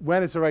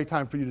when it's the right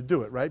time for you to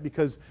do it, right?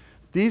 Because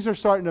these are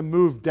starting to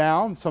move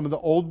down. Some of the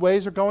old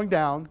ways are going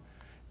down,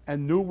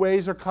 and new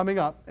ways are coming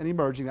up and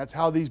emerging. That's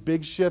how these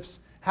big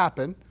shifts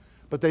happen.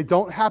 But they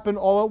don't happen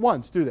all at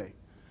once, do they?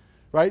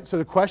 Right? So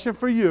the question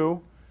for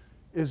you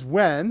is,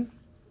 when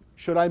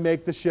should I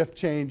make the shift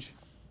change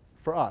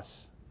for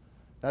us?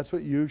 That's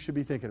what you should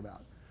be thinking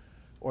about,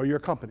 or your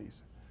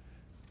companies.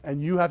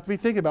 And you have to be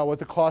thinking about what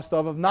the cost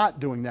of not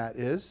doing that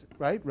is,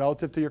 right?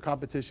 Relative to your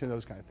competition,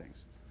 those kind of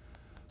things.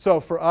 So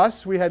for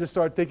us, we had to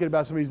start thinking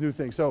about some of these new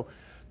things. So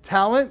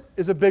talent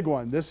is a big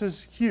one. This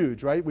is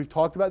huge, right? We've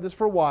talked about this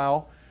for a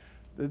while.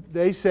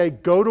 They say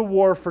go to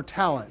war for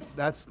talent.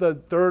 That's the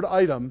third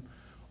item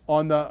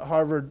on the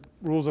Harvard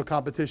Rules of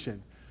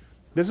Competition.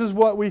 This is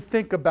what we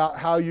think about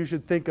how you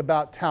should think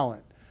about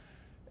talent.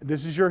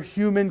 This is your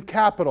human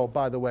capital,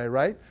 by the way,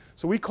 right?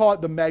 So we call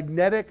it the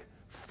magnetic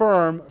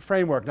firm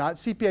framework. Not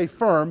CPA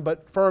firm,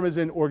 but firm is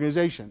in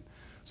organization.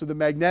 So the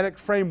magnetic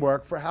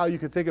framework for how you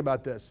can think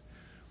about this.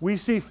 We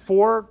see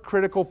 4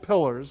 critical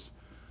pillars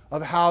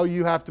of how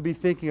you have to be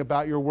thinking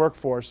about your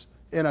workforce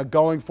in a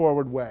going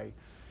forward way.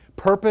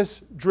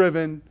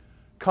 Purpose-driven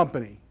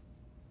company.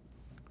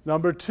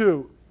 Number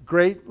 2,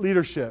 great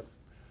leadership.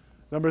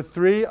 Number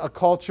 3, a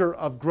culture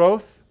of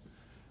growth.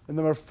 And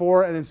number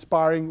 4, an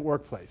inspiring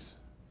workplace.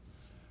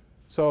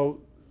 So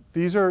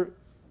these are,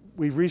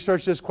 we've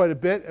researched this quite a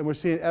bit, and we're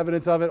seeing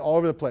evidence of it all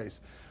over the place.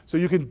 So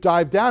you can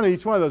dive down at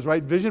each one of those,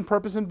 right? Vision,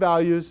 purpose, and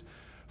values.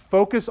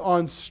 Focus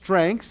on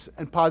strengths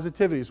and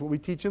positivity is what we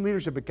teach in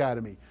Leadership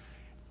Academy.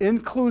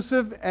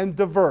 Inclusive and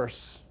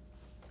diverse.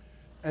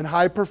 And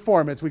high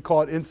performance, we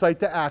call it insight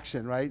to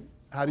action, right?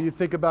 How do you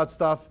think about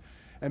stuff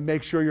and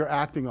make sure you're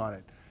acting on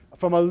it?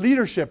 From a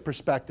leadership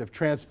perspective,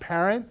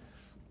 transparent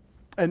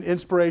and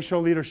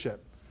inspirational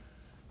leadership.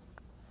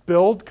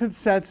 Build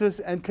consensus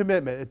and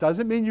commitment. It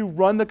doesn't mean you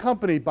run the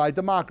company by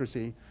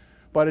democracy,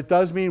 but it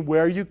does mean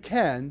where you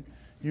can,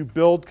 you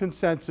build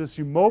consensus,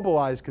 you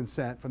mobilize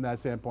consent from that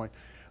standpoint.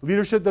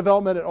 Leadership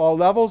development at all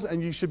levels,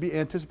 and you should be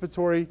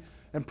anticipatory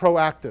and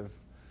proactive.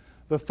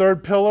 The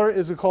third pillar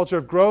is a culture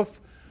of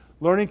growth,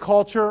 learning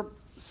culture,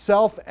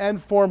 self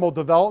and formal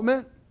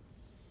development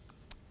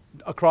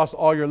across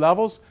all your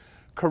levels,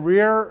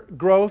 career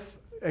growth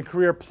and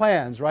career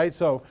plans, right?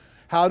 So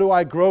how do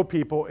I grow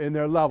people in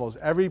their levels?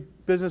 Every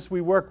business we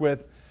work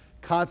with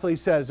constantly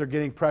says they're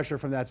getting pressure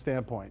from that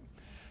standpoint.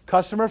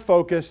 Customer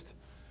focused,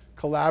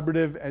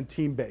 collaborative, and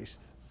team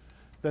based.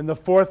 Then the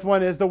fourth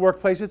one is the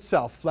workplace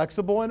itself,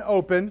 flexible and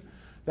open.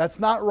 That's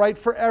not right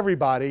for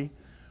everybody,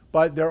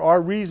 but there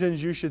are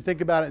reasons you should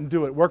think about it and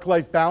do it.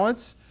 Work-life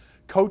balance,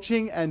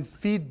 coaching and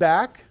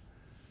feedback,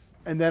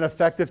 and then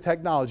effective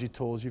technology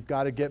tools. You've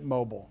got to get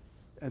mobile.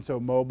 And so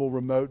mobile,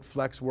 remote,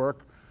 flex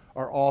work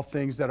are all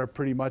things that are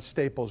pretty much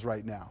staples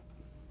right now.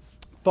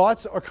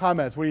 Thoughts or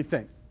comments? What do you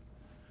think?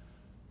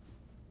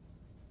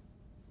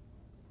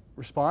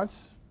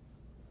 Response?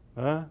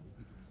 Huh?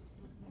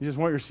 You just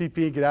want your CP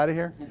and get out of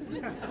here?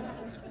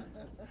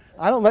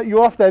 I don't let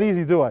you off that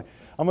easy, do I?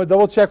 I'm going to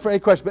double check for any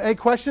questions. But any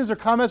questions or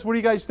comments? What do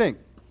you guys think?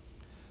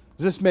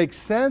 Does this make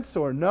sense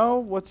or no?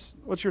 What's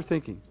your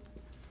thinking?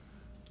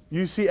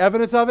 You see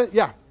evidence of it?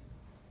 Yeah.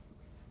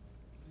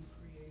 You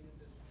created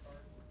this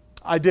chart?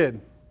 I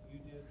did. You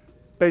did?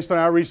 Based on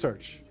our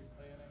research.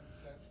 Planning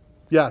section?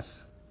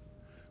 Yes.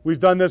 We've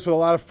done this with a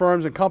lot of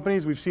firms and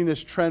companies. We've seen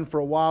this trend for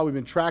a while. We've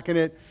been tracking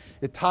it.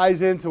 It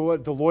ties into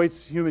what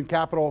Deloitte's human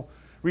capital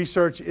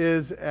research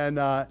is, and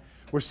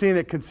we're seeing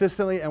it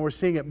consistently, and we're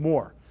seeing it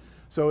more.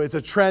 So it's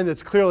a trend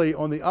that's clearly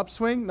on the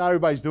upswing. Not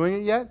everybody's doing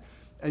it yet.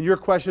 And your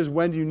question is,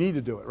 when do you need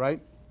to do it, right?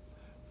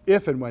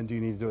 If and when do you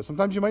need to do it?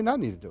 Sometimes you might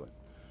not need to do it.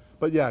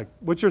 But yeah,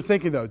 what's your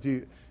thinking, though?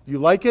 Do you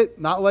like it,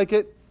 not like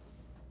it?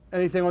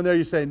 Anything on there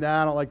you say,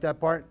 nah, I don't like that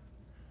part?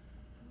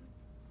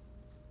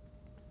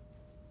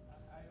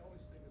 I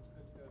always think it's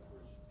good to go through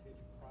a strategic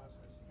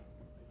process and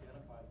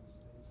identify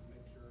these things and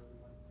make sure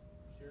everyone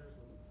shares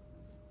them.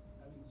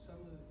 I mean, some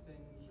of the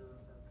things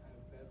are kind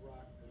of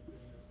bedrock that have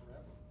been there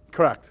forever.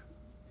 Correct.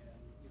 And,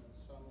 you know,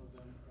 some of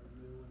them are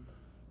new and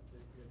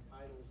the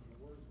titles and the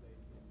words they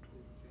didn't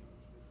change.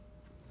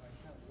 But I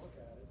kind of look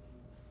at it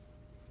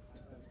and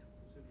I was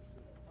interested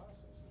in that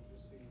process. And it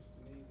just seems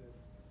to me that,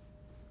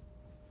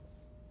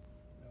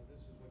 you know,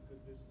 this is what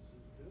good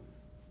businesses do.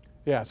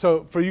 Yeah,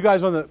 so for you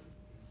guys on the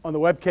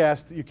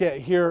webcast, you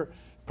can't hear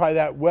probably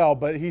that well,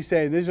 but he's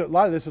saying a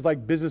lot of this is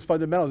like business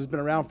fundamentals. It's been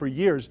around for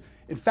years.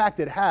 In fact,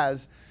 it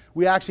has.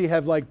 We actually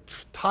have like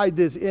tied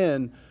this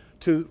in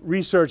to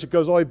research. It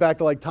goes all the way back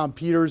to like Tom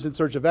Peters, In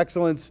Search of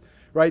Excellence,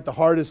 right? The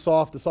hard is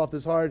soft, the soft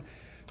is hard.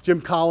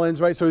 Jim Collins,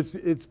 right? So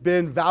it's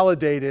been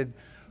validated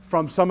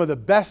from some of the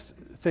best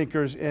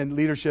thinkers in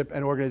leadership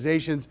and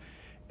organizations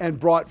and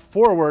brought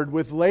forward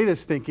with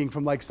latest thinking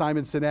from like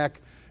Simon Sinek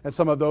and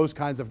some of those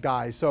kinds of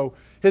guys. So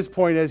his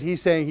point is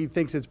he's saying he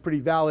thinks it's pretty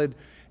valid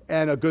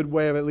and a good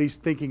way of at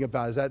least thinking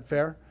about it. Is that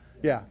fair?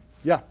 Yeah.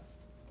 Yeah.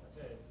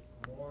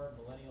 The more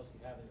millennials you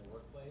have in your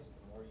workplace,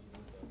 the more you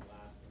need the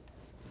last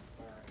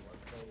inspiring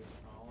workplace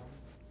column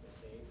that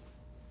they,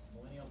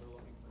 millennials are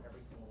looking for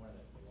every single one of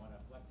them. They want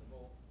a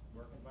flexible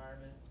work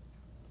environment.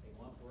 They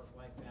want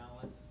work-life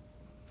balance.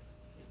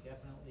 They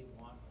definitely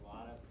want a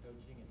lot of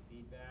coaching and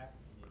feedback,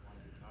 and they want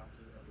to be talked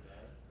to every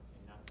day,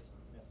 and not just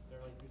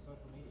necessarily through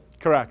social media.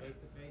 Correct.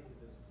 Face-to-face is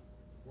as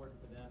important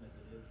for them as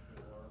it is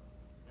for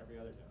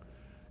every other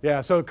generation.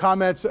 Yeah, so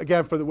comments,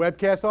 again, for the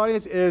webcast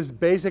audience is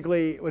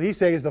basically, what he's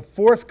saying is the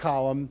fourth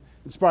column,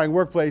 Inspiring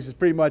Workplace, is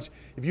pretty much,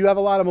 if you have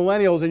a lot of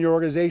millennials in your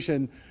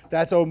organization,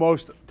 that's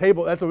almost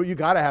table, that's what you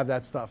got to have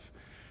that stuff.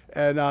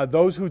 And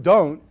those who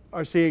don't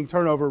are seeing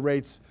turnover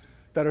rates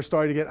that are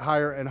starting to get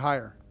higher and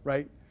higher,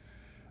 right?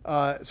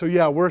 So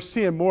yeah, we're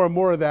seeing more and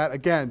more of that.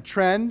 Again,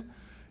 trend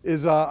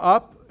is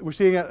up. We're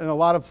seeing it in a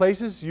lot of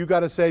places. You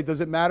got to say,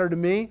 does it matter to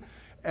me?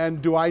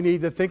 And do I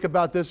need to think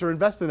about this or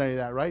invest in any of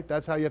that, right?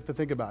 That's how you have to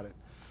think about it.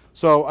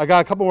 So I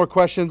got a couple more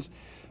questions.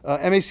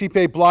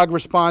 MACPA blog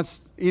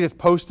response, Edith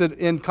posted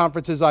in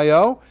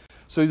Conferences.io.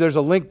 So there's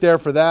a link there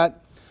for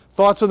that.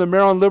 Thoughts on the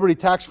Maryland Liberty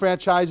tax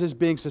franchises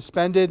being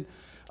suspended.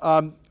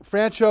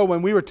 Francho,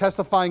 when we were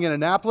testifying in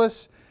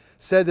Annapolis,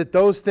 said that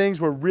those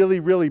things were really,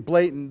 really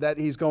blatant that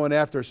he's going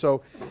after.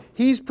 So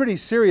he's pretty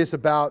serious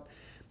about,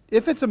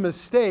 if it's a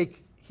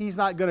mistake, he's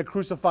not going to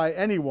crucify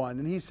anyone.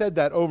 And he said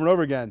that over and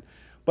over again.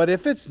 But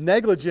if it's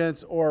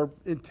negligence or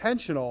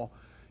intentional,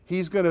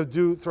 he's going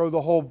to throw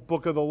the whole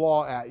book of the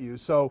law at you.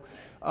 So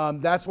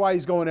that's why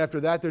he's going after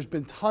that. There's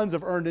been tons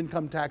of earned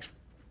income tax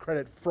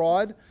credit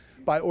fraud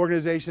by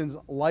organizations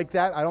like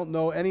that. I don't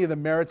know any of the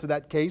merits of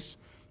that case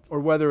or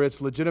whether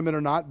it's legitimate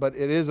or not, but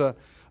it is a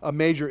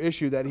major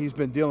issue that he's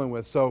been dealing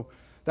with. So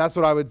that's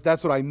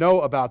what I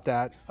know about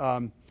that.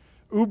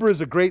 Uber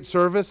is a great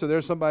service, so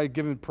there's somebody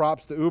giving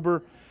props to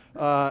Uber.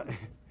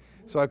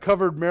 So I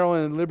covered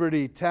Maryland and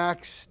Liberty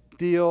tax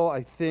deal,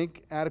 I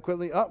think,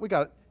 adequately. Oh, we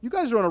got it. You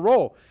guys are on a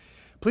roll.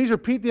 Please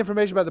repeat the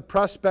information about the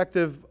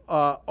prospective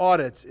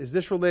audits. Is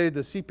this related to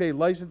CPA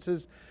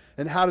licenses,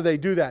 and how do they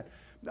do that?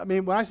 I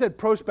mean, when I said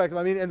prospective,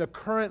 I mean in the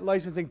current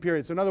licensing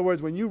period. So in other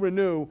words, when you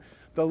renew,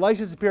 the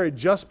licensing period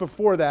just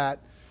before that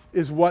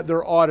is what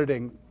they're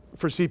auditing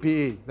for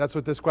CPE. That's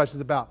what this question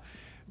is about.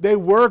 They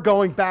were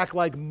going back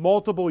like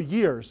multiple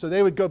years. So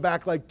they would go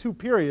back like 2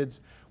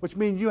 periods, which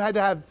means you had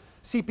to have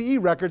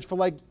CPE records for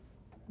like,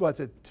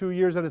 what's it, 2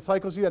 years at a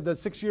cycle? So you have the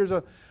 6 years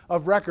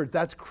of records.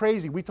 That's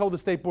crazy. We told the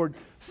state board,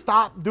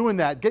 stop doing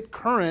that. Get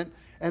current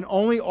and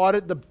only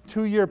audit the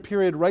 2-year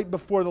period right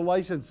before the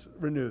license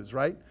renews,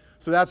 right?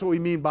 So that's what we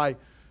mean by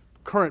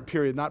current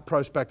period, not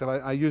prospective.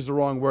 I used the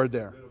wrong word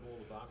there. Rid of all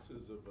the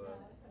boxes of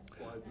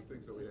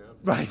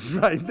Right,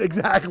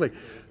 exactly.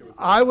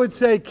 I would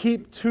say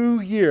keep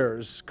 2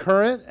 years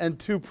current and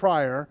 2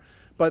 prior,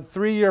 but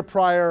 3-year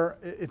prior,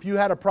 if you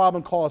had a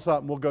problem, call us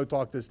up and we'll go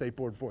talk to the state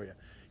board for you.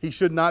 He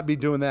should not be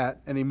doing that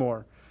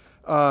anymore.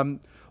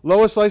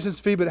 Lowest license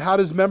fee, but how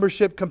does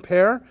membership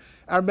compare?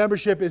 Our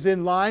membership is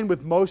in line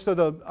with most of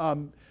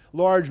the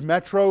large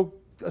metro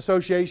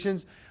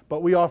associations,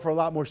 but we offer a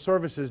lot more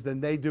services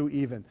than they do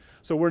even.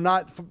 So we're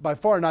not, by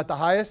far not the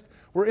highest.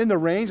 We're in the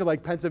range of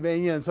like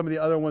Pennsylvania and some of the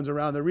other ones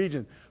around the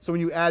region. So when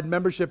you add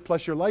membership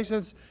plus your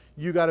license,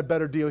 you got a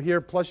better deal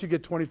here. Plus you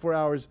get 24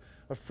 hours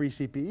of free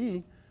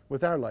CPE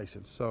with our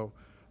license. So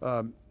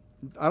I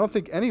don't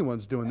think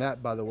anyone's doing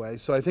that, by the way.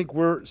 So I think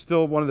we're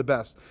still one of the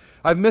best.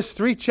 I've missed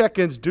 3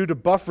 check-ins due to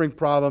buffering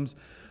problems.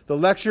 The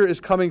lecture is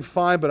coming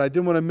fine, but I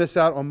didn't want to miss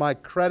out on my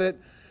credit.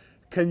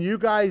 Can you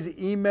guys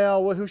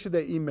email? Well, who should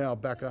they email,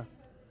 Becca?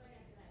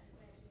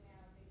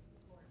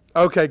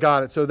 Okay,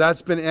 got it. So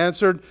that's been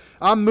answered.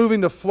 I'm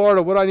moving to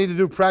Florida. What do I need to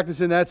do to practice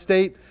in that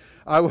state?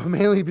 I will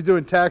mainly be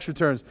doing tax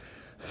returns.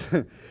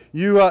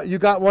 You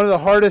got one of the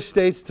hardest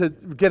states to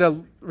get a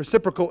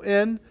reciprocal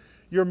in.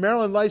 Your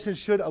Maryland license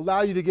should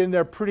allow you to get in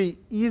there pretty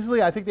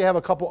easily. I think they have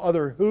a couple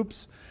other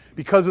hoops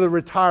because of the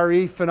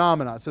retiree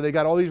phenomenon. So they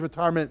got all these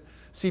retirement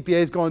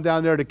CPAs going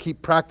down there to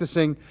keep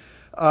practicing.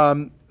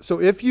 So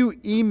if you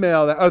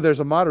email that, oh,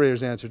 there's a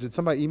moderator's answer. Did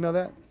somebody email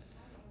that?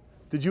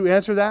 Did you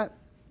answer that?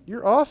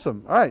 You're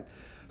awesome. All right.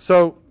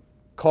 So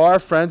call our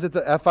friends at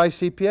the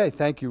FICPA.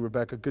 Thank you,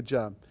 Rebecca. Good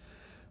job.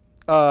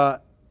 All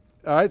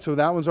right. So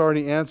that one's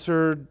already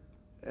answered.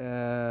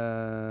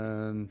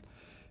 And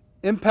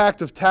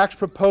impact of tax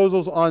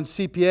proposals on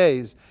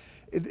CPAs.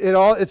 It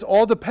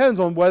all depends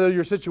on whether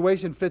your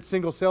situation fits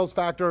single sales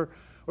factor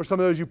or some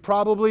of those. You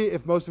probably,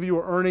 if most of you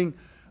are earning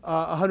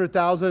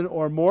 $100,000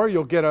 or more,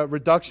 you'll get a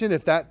reduction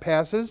if that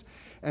passes.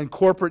 And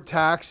corporate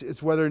tax,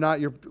 it's whether or not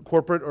you're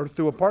corporate or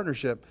through a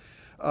partnership.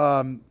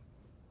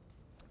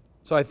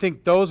 So I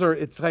think those are,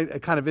 it's a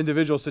kind of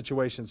individual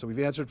situation. So we've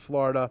answered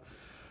Florida.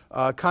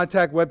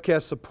 Contact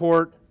webcast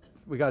support,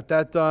 we got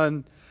that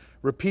done.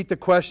 Repeat the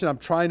question, I'm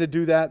trying to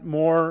do that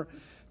more.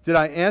 Did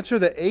I answer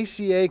the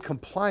ACA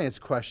compliance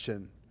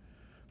question?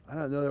 I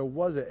don't know, there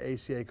was an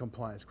ACA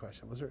compliance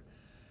question. Was there?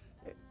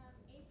 ACA 10-1095C,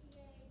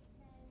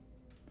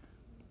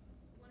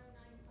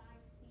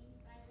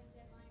 filing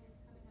deadline is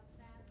coming up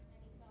fast.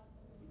 Any thoughts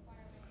on the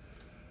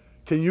requirements?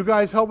 Can you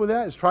guys help with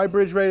that? Is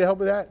TriBridge ready to help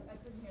with that? I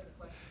couldn't hear the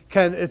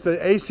question. It's an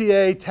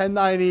ACA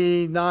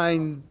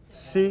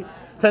 1099C,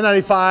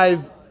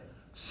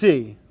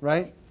 1095C,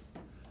 right?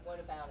 What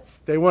about it?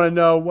 They want to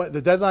know what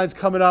the deadline's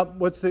coming up.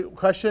 What's the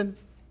question?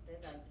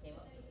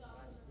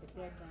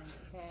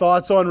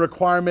 Thoughts on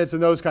requirements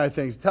and those kind of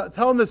things. Tell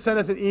them to send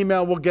us an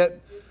email. We'll get.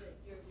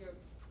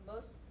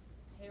 Most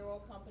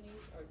payroll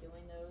companies are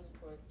doing those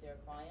for their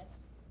clients.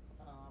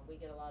 We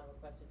get a lot of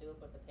requests to do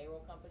it, but the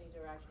payroll companies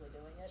are actually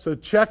doing it. So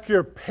check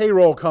your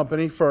payroll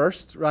company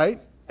first,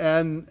 right?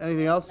 And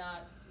anything else? If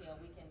not,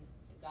 we can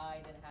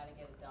guide on how to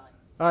get it done.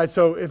 All right,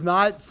 so if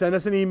not, send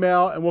us an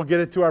email and we'll get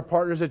it to our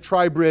partners at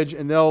TriBridge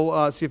and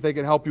they'll see if they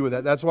can help you with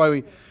that. That's why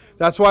we're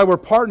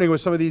partnering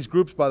with some of these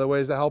groups, by the way,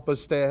 is to help us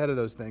stay ahead of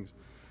those things.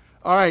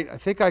 All right, I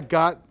think I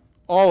got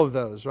all of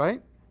those,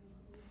 right?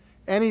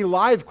 Any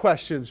live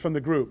questions from the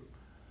group?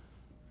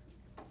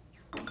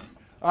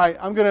 All right,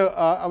 I'm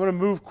gonna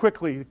move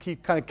quickly to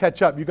kind of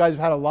catch up. You guys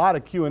have had a lot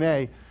of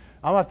Q&A.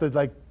 I'll have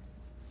to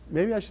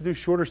maybe I should do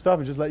shorter stuff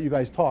and just let you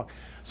guys talk.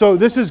 So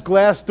this is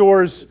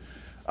Glassdoor's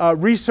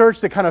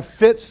research that kind of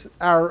fits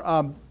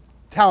our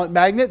talent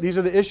magnet. These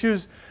are the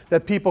issues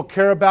that people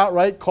care about,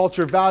 right?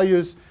 Culture,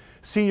 values,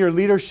 senior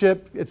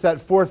leadership. It's that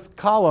 4th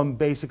column,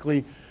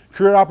 basically.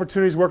 Career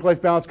opportunities,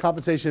 work-life balance,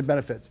 compensation, and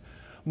benefits.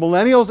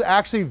 Millennials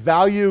actually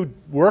value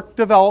work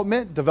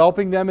development,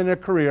 developing them in a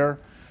career,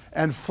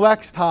 and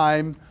flex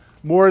time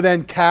more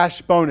than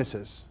cash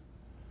bonuses.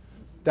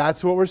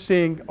 That's what we're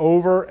seeing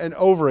over and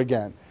over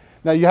again.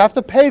 Now, you have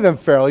to pay them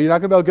fairly. You're not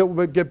going to be able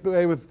to get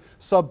paid with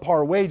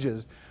subpar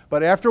wages.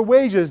 But after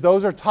wages,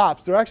 those are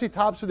tops. They're actually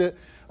tops for the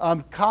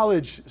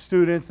college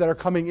students that are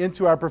coming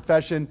into our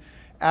profession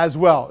as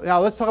well. Now,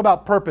 let's talk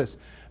about purpose.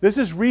 This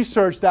is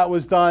research that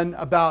was done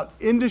about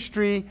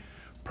industry,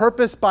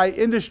 purpose by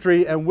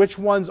industry, and which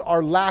ones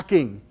are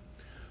lacking.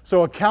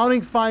 So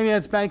accounting,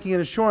 finance, banking,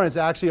 and insurance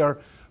actually are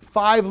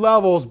 5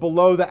 levels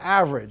below the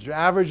average. The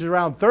average is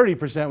around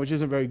 30%, which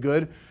isn't very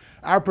good.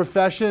 Our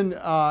profession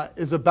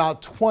is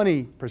about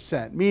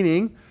 20%,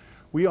 meaning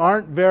we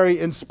aren't very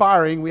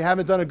inspiring. We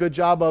haven't done a good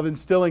job of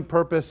instilling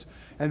purpose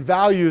and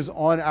values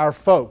on our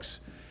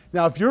folks.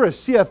 Now, if you're a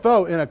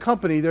CFO in a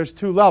company, there's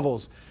 2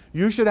 levels.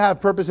 You should have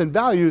purpose and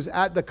values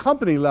at the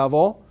company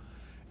level,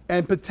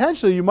 and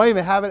potentially you might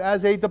even have it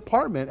as a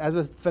department, as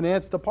a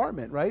finance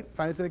department, right?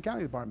 Finance and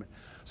accounting department.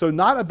 So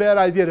not a bad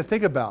idea to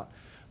think about.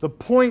 The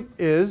point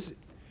is,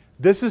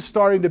 this is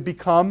starting to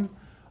become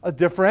a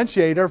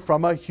differentiator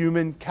from a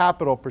human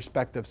capital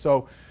perspective.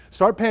 So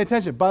start paying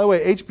attention. By the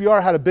way,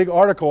 HBR had a big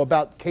article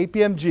about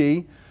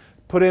KPMG,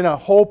 put in a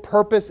whole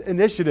purpose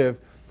initiative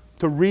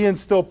to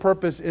reinstill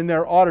purpose in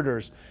their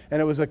auditors.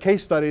 and it was a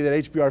case study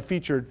that HBR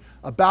featured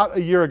about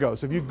a year ago.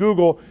 So if you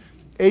Google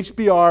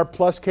HBR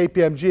plus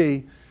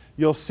KPMG,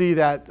 you'll see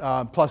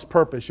that plus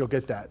purpose, you'll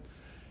get that.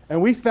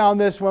 And we found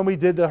this when we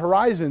did the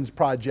Horizons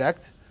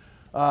project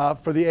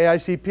for the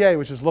AICPA,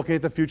 which is looking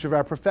at the future of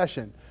our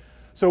profession.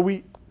 So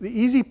the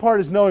easy part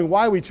is knowing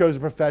why we chose a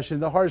profession.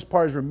 The hardest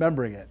part is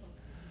remembering it.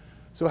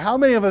 So how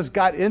many of us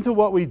got into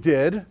what we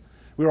did?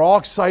 We were all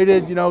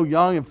excited, you know,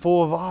 young and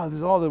full of, oh, this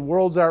is all the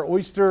world's our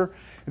oyster.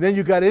 And then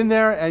you got in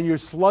there and you're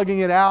slugging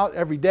it out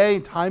every day,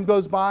 and time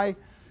goes by,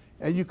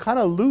 and you kind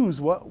of lose,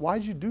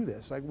 why'd you do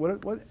this? Like,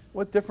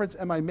 what difference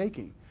am I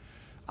making?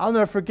 I'll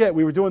never forget,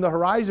 we were doing the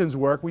Horizons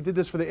work. We did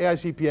this for the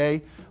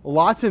AICPA,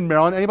 lots in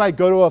Maryland. Anybody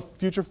go to a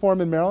future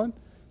forum in Maryland?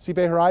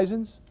 CPA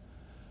Horizons?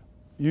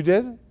 You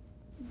did?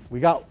 We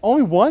got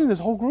only one in this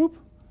whole group?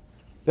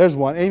 There's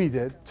one, Amy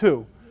did,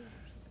 2.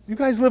 You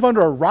guys live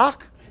under a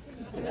rock?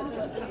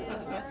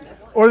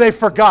 Or they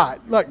forgot.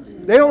 Look,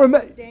 they don't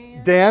remember.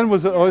 Dan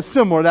was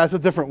similar, that's a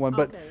different one,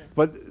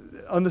 but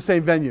on the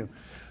same venue.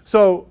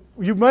 So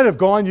you might have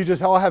gone, you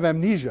just all have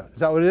amnesia.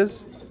 Is that what it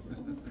is?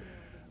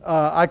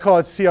 I call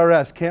it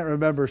CRS, can't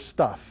remember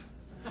stuff.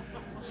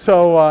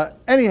 So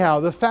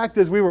anyhow, the fact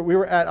is we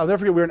were at, I'll never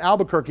forget, we were in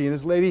Albuquerque, and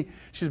this lady,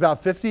 she's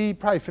about 50,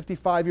 probably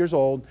 55 years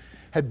old,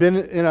 had been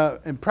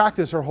in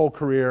practice her whole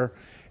career,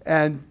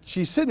 and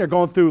she's sitting there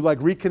going through like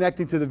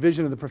reconnecting to the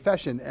vision of the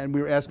profession, and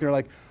we were asking her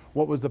like,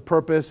 what was the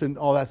purpose and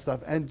all that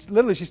stuff, and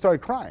literally she started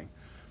crying.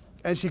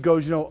 And she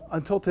goes, you know,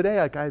 until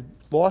today, like I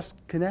lost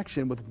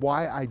connection with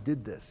why I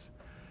did this,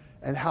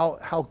 and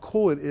how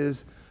cool it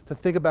is to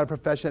think about a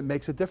profession that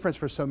makes a difference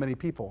for so many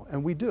people,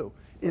 and we do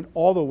in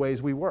all the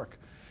ways we work.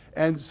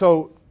 And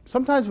so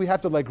sometimes we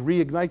have to like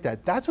reignite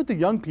that. That's what the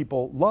young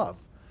people love,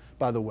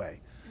 by the way.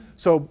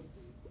 So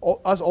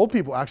us old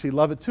people actually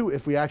love it too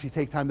if we actually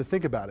take time to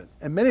think about it.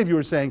 And many of you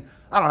are saying,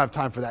 I don't have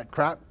time for that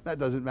crap. That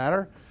doesn't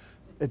matter.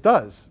 It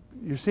does.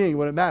 You're seeing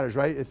what it matters,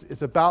 right?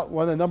 It's about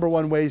one of the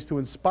 #1 ways to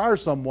inspire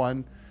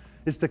someone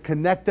is to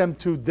connect them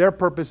to their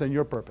purpose and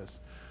your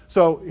purpose.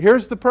 So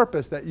here's the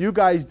purpose that you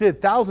guys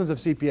did, thousands of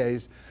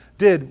CPAs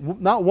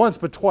did, not once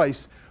but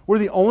twice. We're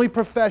the only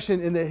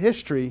profession in the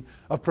history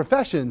of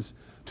professions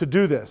to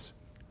do this,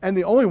 and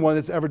the only one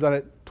that's ever done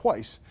it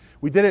twice.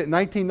 We did it in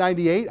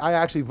 1998. I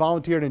actually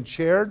volunteered and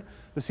chaired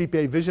the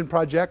CPA Vision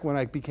Project when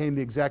I became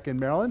the exec in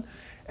Maryland.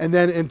 And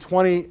then in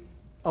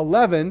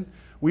 2011,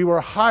 we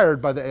were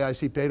hired by the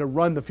AICPA to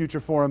run the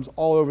future forums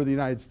all over the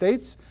United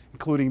States,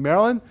 including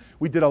Maryland.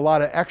 We did a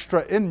lot of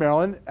extra in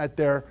Maryland at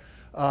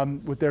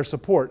with their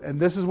support. And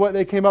this is what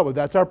they came up with.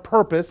 That's our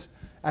purpose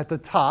at the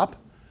top.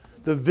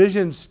 The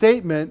vision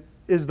statement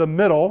is the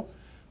middle,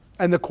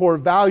 and the core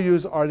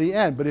values are the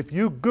end. But if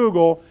you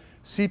Google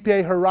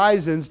CPA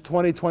Horizons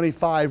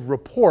 2025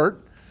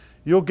 report,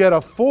 you'll get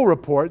a full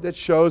report that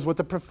shows what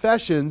the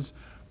profession's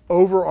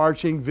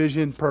overarching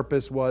vision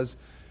purpose was,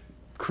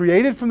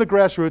 created from the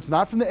grassroots,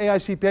 not from the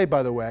AICPA,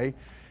 by the way,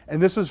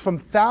 and this was from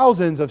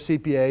thousands of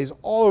CPAs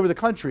all over the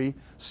country,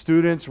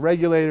 students,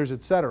 regulators,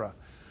 etc.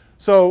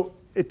 So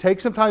it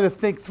takes some time to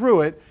think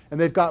through it, and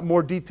they've got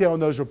more detail in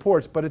those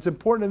reports, but it's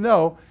important to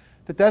know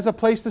that that's a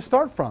place to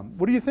start from.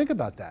 What do you think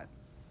about that?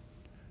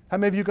 How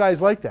many of you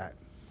guys like that?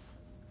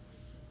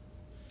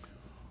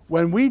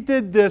 When we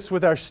did this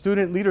with our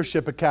Student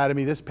Leadership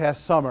Academy this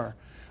past summer,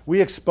 we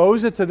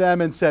exposed it to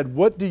them and said,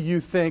 what do you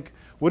think?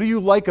 What do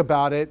you like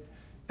about it?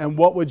 And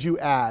what would you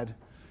add?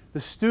 The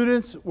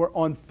students were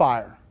on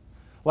fire.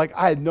 Like,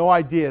 I had no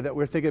idea that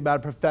we're thinking about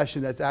a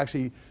profession that's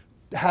actually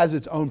has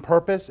its own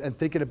purpose and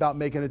thinking about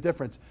making a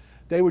difference.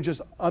 They were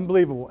just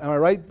unbelievable. Am I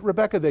right,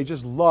 Rebecca? They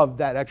just loved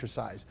that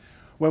exercise.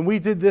 When we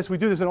did this, we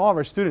do this in all of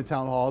our student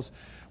town halls.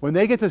 When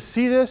they get to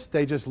see this,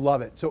 they just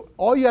love it. So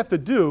all you have to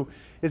do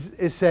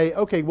is say,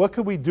 okay, what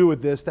could we do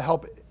with this to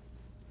help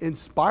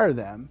inspire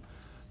them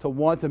to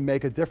want to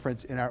make a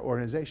difference in our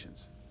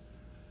organizations?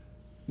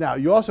 Now,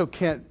 you also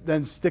can't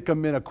then stick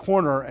them in a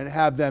corner and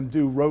have them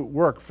do rote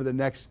work for the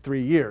next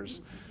 3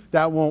 years.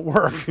 That won't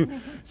work.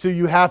 So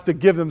you have to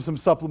give them some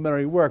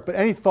supplementary work. But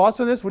any thoughts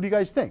on this? What do you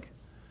guys think?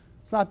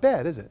 It's not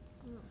bad, is it?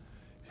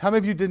 How many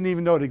of you didn't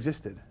even know it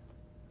existed?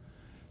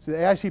 So the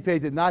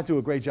AICPA did not do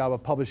a great job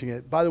of publishing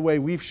it. By the way,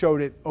 we've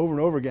showed it over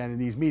and over again in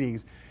these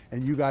meetings,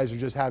 and you guys are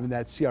just having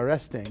that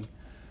CRS thing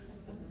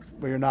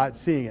where you're not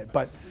seeing it.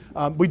 But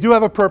we do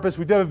have a purpose,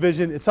 we do have a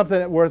vision, it's something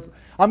that's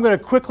I'm going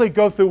to quickly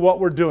go through what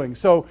we're doing.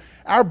 So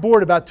our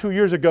board about 2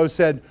 years ago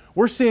said,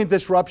 we're seeing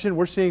disruption,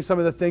 we're seeing some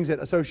of the things that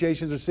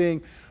associations are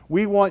seeing.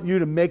 We want you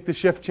to make the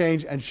shift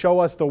change and show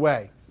us the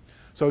way.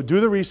 So do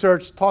the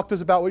research, talk to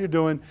us about what you're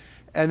doing,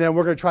 and then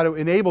we're going to try to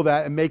enable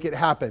that and make it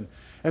happen.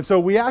 And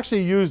so we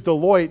actually used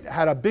Deloitte,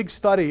 had a big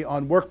study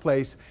on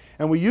workplace,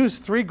 and we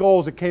used 3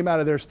 goals that came out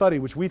of their study,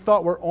 which we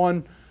thought were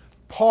on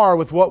par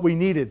with what we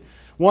needed.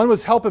 One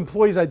was help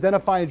employees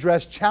identify and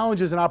address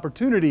challenges and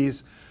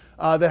opportunities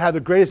that have the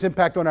greatest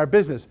impact on our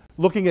business.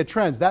 Looking at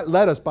trends. That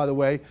led us, by the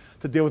way,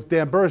 to deal with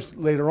Dan Burris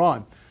later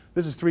on.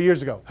 This is 3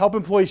 years ago. Help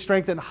employees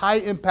strengthen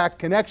high-impact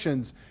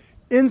connections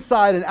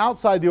inside and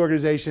outside the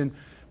organization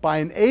by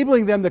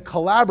enabling them to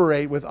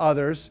collaborate with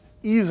others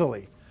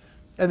easily.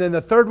 And then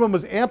the third one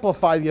was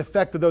amplify the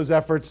effect of those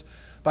efforts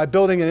by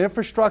building an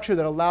infrastructure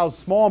that allows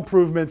small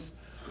improvements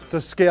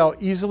to scale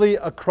easily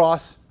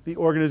across the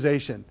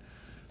organization.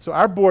 So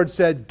our board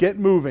said, get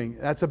moving.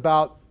 That's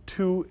about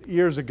 2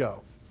 years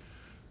ago.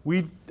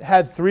 We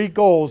had 3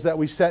 goals that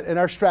we set in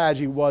our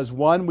strategy. Was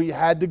one, we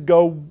had to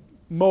go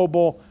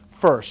mobile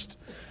first.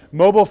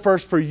 Mobile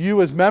first for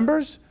you as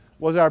members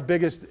was our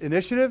biggest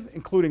initiative,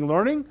 including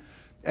learning,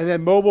 and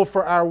then mobile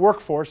for our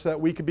workforce so that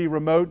we could be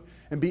remote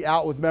and be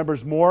out with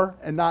members more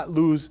and not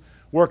lose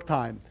work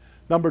time.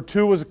 Number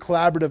 2 was a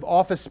collaborative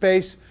office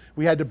space.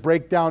 We had to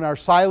break down our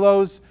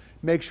silos,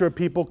 make sure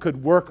people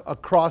could work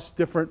across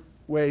different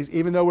ways.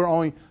 Even though we're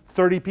only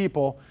 30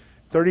 people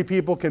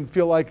can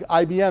feel like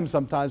IBM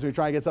sometimes when you're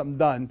trying to get something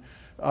done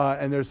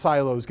and their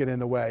silos get in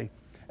the way.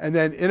 And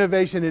then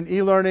innovation in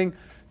e-learning.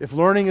 If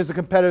learning is a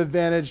competitive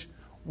advantage,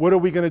 what are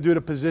we going to do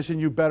to position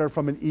you better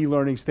from an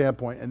e-learning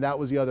standpoint? And that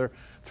was the other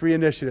 3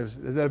 initiatives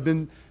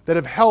that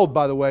have held,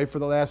 by the way, for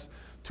the last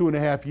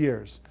 2.5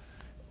 years.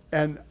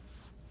 And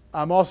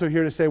I'm also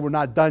here to say we're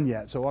not done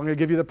yet. So I'm going to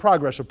give you the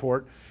progress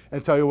report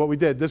and tell you what we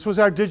did. This was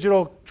our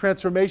digital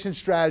transformation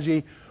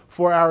strategy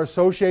for our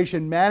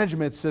association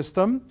management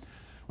system,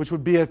 which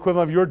would be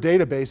equivalent of your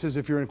databases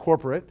if you're in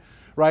corporate,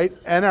 right?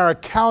 And our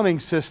accounting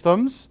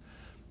systems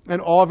and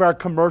all of our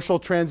commercial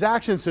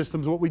transaction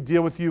systems, what we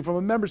deal with you from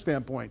a member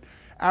standpoint.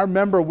 Our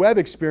member web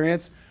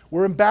experience,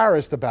 we're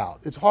embarrassed about.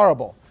 It's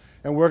horrible.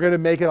 And we're going to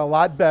make it a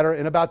lot better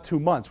in about 2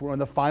 months. We're in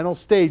the final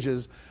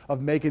stages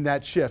of making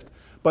that shift.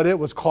 But it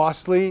was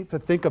costly to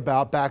think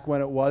about back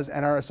when it was,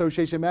 and our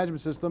association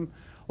management system,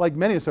 like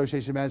many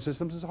association management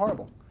systems, is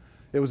horrible.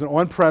 It was an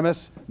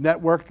on-premise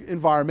network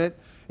environment.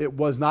 It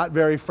was not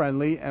very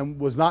friendly and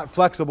was not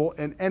flexible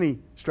in any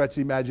stretch of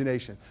the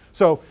imagination.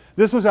 So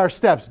this was our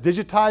steps: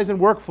 digitize and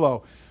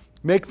workflow,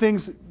 make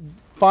things,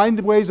 find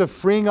ways of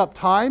freeing up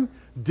time,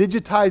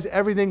 digitize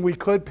everything we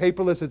could,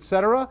 paperless,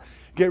 etc.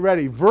 Get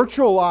ready,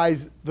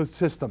 virtualize the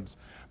systems,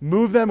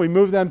 move them. We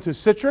moved them to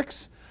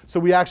Citrix,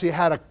 so we actually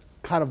had a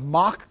kind of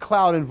mock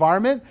cloud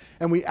environment,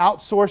 and we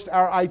outsourced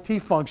our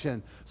IT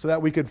function so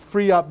that we could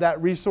free up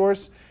that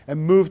resource and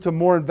move to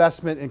more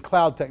investment in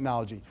cloud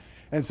technology.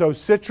 And so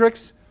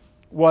Citrix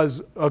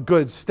was a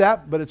good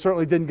step, but it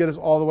certainly didn't get us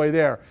all the way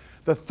there.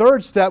 The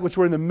third step, which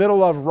we're in the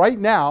middle of right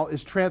now,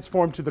 is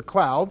transform to the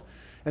cloud,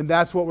 and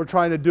that's what we're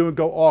trying to do and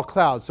go all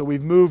cloud. So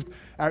we've moved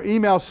our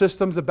email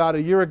systems about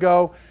 1 year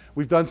ago.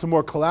 We've done some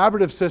more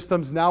collaborative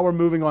systems. Now we're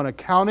moving on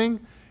accounting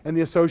and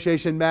the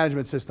association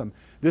management system.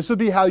 This would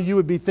be how you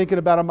would be thinking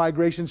about a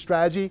migration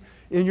strategy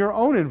in your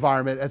own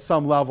environment at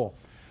some level.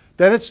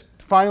 Then it's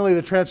finally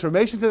the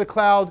transformation to the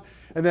cloud,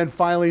 and then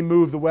finally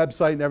move the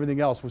website and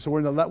everything else. So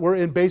we're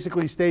in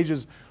basically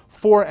stages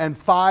 4 and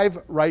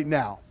 5 right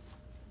now.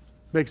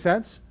 Make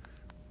sense?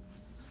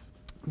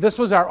 This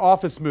was our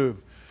office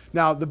move.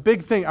 Now the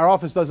big thing, our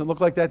office doesn't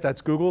look like that,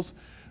 that's Google's.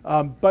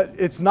 But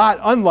it's not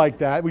unlike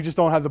that, we just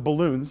don't have the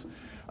balloons.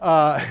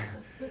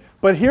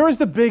 But here is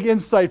the big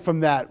insight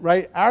from that,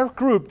 right? Our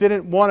group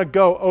didn't want to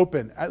go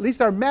open, at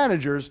least our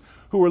managers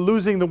who were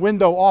losing the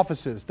window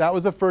offices. That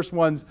was the first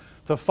ones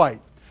to fight.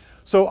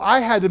 So I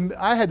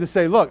had to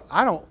say, look,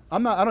 I don't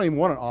even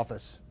want an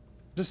office.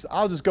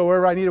 I'll just go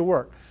wherever I need to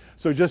work.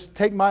 So just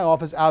take my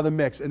office out of the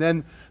mix. And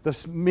then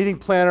the meeting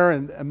planner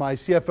and my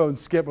CFO and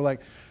Skip were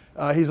like,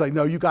 he's like,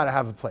 no, you got to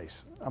have a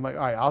place. I'm like,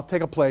 all right, I'll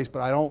take a place,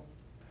 but I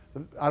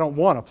don't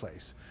want a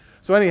place.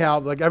 So anyhow,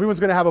 like everyone's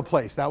going to have a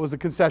place. That was the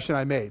concession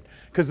I made.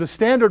 Because the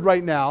standard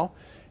right now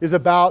is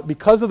about,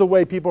 because of the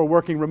way people are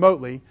working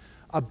remotely,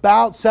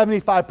 about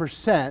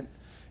 75%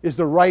 is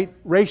the right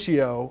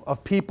ratio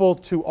of people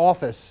to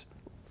office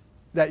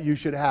that you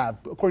should have,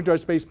 according to our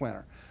space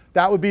planner.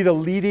 That would be the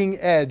leading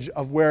edge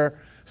of where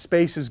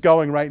space is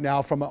going right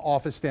now from an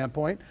office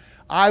standpoint.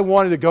 I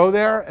wanted to go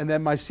there, and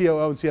then my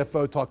COO and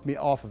CFO talked me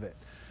off of it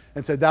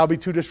and said that would be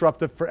too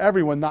disruptive for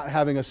everyone not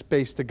having a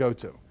space to go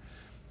to.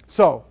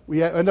 So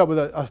we ended up with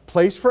a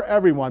place for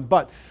everyone,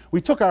 but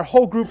we took our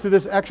whole group through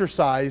this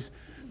exercise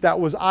that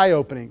was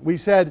eye-opening. We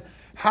said,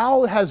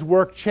 how has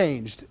work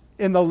changed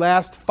in the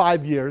last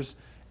 5 years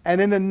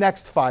and in the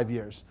next 5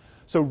 years?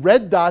 So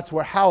red dots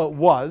were how it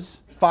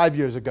was 5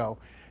 years ago.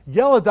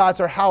 Yellow dots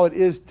are how it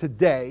is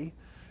today,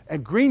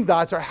 and green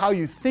dots are how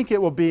you think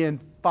it will be in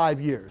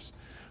 5 years.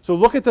 So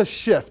look at the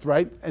shift,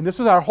 right? And this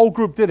was our whole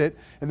group did it,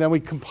 and then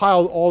we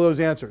compiled all those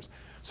answers.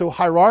 So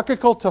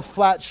hierarchical to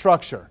flat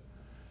structure.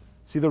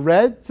 See the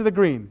red to the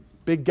green,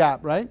 big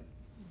gap, right?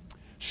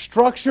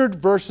 Structured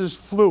versus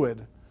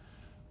fluid.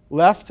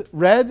 Left,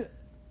 red,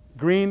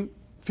 green,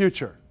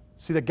 future.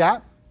 See the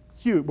gap?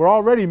 Huge. We're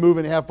already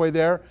moving halfway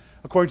there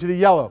according to the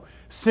yellow.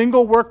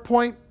 Single work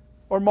point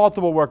or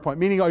multiple work point?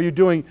 Meaning, are you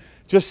doing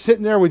just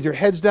sitting there with your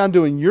heads down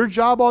doing your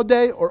job all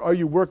day, or are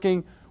you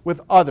working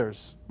with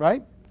others,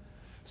 right?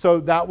 So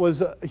that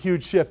was a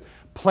huge shift.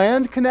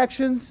 Planned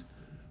connections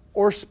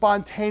or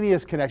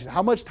spontaneous connections?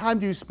 How much time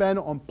do you spend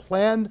on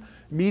planned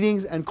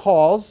meetings and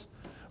calls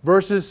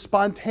versus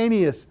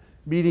spontaneous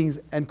meetings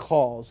and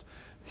calls?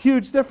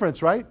 Huge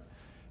difference, right?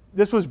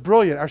 This was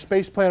brilliant. Our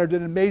space planner did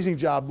an amazing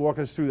job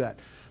walking us through that.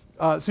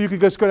 So you could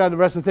just go down the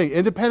rest of the thing.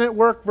 Independent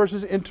work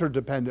versus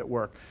interdependent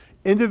work.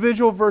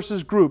 Individual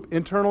versus group,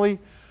 internally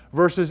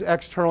versus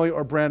externally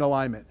or brand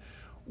alignment.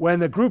 When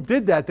the group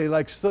did that, they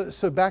like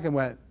stood back and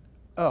went,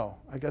 oh,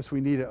 I guess we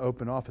need an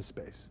open office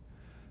space.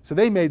 So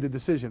they made the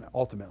decision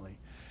ultimately.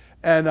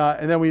 And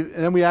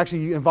then we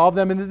actually involved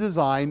them in the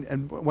design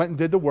and went and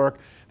did the work.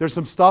 There's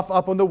some stuff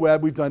up on the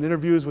web. We've done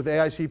interviews with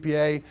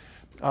AICPA.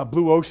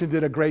 Blue Ocean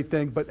did a great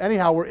thing. But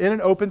anyhow, we're in an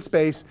open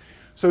space.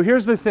 So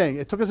here's the thing.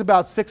 It took us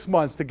about 6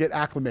 months to get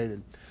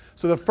acclimated.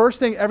 So the first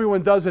thing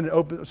everyone does in an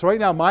open, so right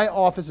now my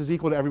office is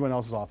equal to everyone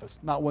else's office,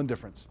 not one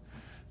difference.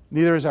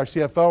 Neither is our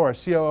CFO or our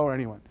COO or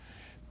anyone.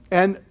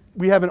 And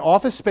we have an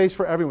office space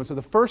for everyone. So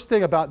the first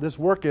thing about this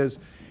work is,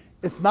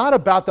 it's not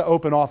about the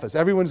open office.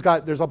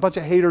 There's a bunch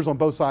of haters on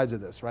both sides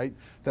of this, right?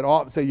 That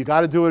all say you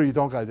got to do it or you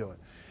don't got to do it.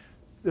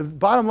 The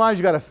bottom line is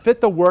you got to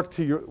fit the work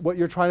to what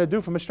you're trying to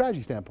do from a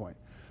strategy standpoint.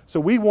 So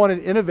we wanted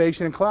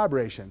innovation and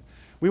collaboration.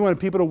 We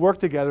wanted people to work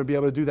together and be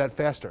able to do that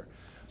faster.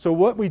 So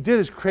what we did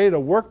is create a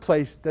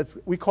workplace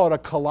we call it a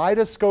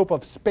kaleidoscope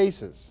of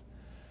spaces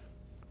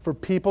for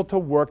people to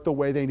work the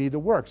way they need to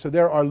work. So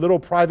there are little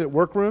private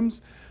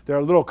workrooms. There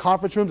are little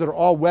conference rooms that are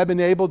all web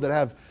enabled that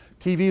have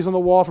TVs on the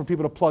wall for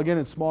people to plug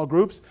in small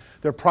groups.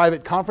 There are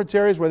private conference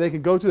areas where they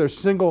can go to. There's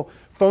single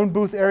phone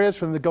booth areas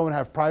for them to go and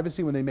have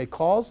privacy when they make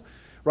calls,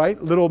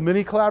 right? Little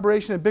mini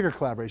collaboration and bigger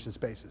collaboration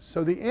spaces.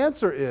 So the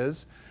answer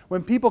is,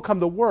 when people come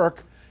to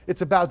work,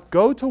 it's about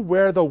go to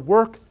where the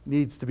work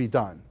needs to be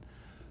done.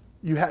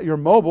 You're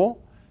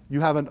mobile,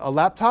 you have a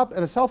laptop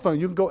and a cell phone,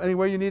 you can go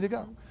anywhere you need to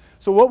go.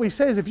 So what we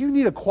say is if you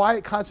need a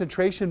quiet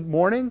concentration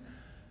morning,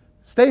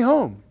 stay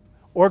home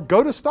or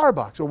go to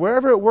Starbucks or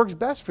wherever it works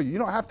best for you. You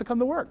don't have to come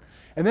to work.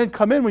 And then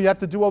come in when you have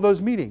to do all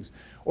those meetings.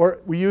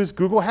 Or we use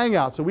Google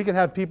Hangouts so we can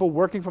have people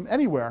working from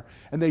anywhere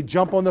and they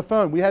jump on the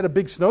phone. We had a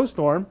big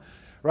snowstorm,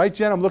 right,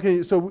 Jen? I'm looking at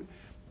you. So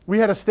we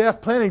had a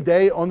staff planning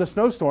day on the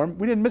snowstorm.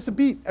 We didn't miss a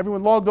beat.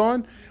 Everyone logged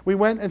on. We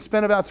went and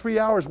spent about 3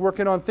 hours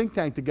working on Think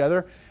Tank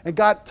together and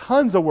got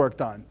tons of work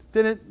done.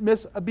 Didn't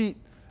miss a beat.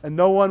 And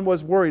no one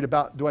was worried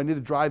about, do I need to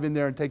drive in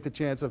there and take the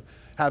chance of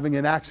having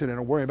an accident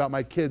or worrying about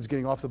my kids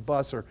getting off the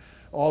bus or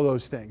all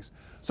those things.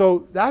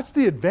 So that's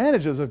the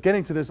advantages of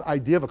getting to this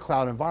idea of a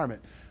cloud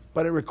environment.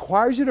 But it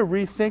requires you to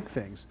rethink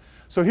things.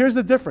 So here's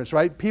the difference,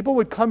 right? People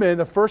would come in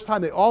the first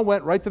time, they all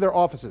went right to their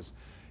offices.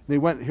 They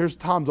went, here's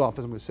Tom's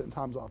office, I'm going to sit in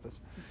Tom's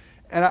office.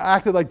 And I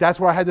acted like that's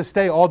where I had to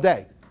stay all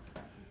day.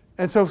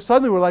 And so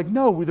suddenly we're like,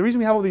 no, the reason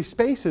we have all these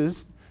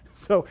spaces,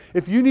 so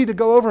if you need to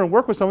go over and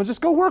work with someone,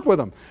 just go work with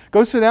them.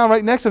 Go sit down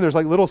right next to them. There's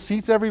like little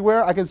seats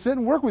everywhere. I can sit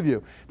and work with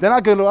you. Then I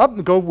go up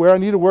and go where I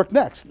need to work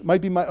next. It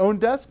might be my own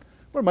desk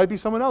or it might be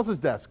someone else's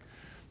desk.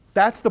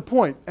 That's the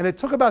point. And it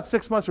took about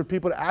 6 months for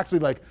people to actually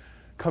like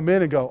come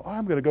in and go, oh,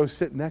 I'm going to go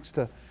sit next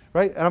to,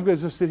 right? And I'm going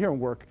to just sit here and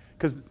work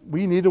because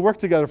we need to work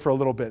together for a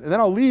little bit. And then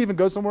I'll leave and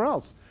go somewhere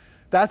else.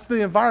 That's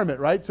the environment,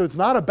 right? So it's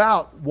not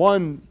about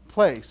one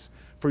place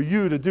for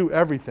you to do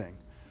everything.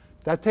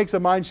 That takes a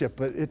mind shift,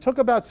 but it took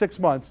about 6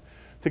 months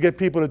to get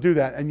people to do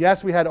that. And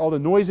yes, we had all the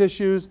noise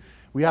issues.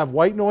 We have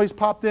white noise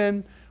popped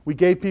in. We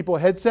gave people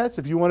headsets.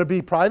 If you want to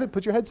be private,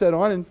 put your headset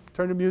on and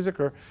turn the music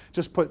or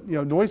just put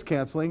noise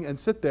canceling and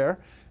sit there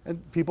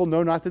and people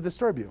know not to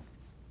disturb you.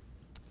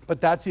 But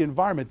that's the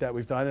environment that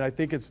we've done and I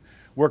think it's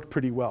worked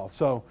pretty well.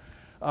 So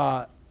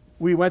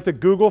we went to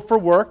Google for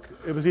work.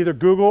 It was either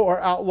Google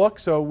or Outlook,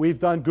 so we've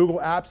done Google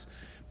Apps.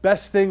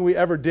 Best thing we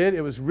ever did.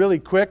 It was really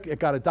quick. It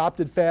got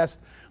adopted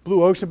fast.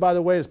 Blue Ocean, by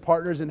the way, is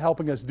partners in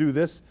helping us do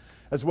this,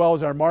 as well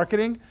as our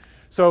marketing.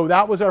 So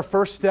that was our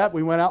first step.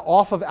 We went out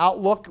off of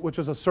Outlook, which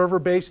was a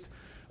server-based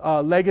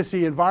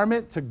legacy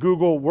environment, to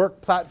Google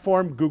Work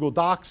Platform, Google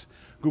Docs,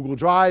 Google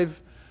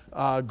Drive,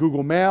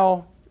 Google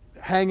Mail,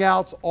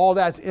 Hangouts, all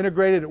that's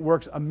integrated. It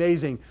works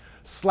amazing.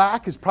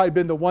 Slack has probably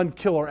been the one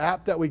killer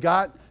app that we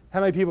got.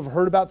 How many people have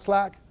heard about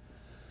Slack?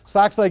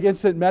 Slack's like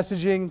instant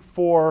messaging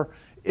for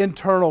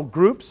internal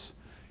groups.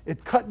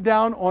 It cut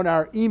down on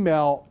our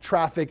email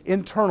traffic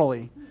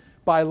internally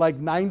by like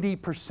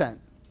 90%.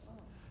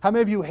 How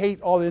many of you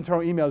hate all the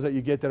internal emails that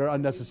you get that are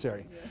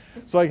unnecessary?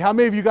 So like how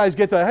many of you guys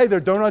get the, hey, there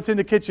are donuts in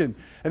the kitchen.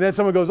 And then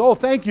someone goes, oh,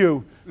 thank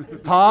you,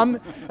 Tom.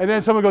 And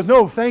then someone goes,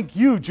 no, thank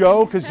you,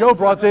 Joe, because Joe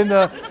brought in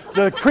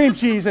the cream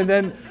cheese. And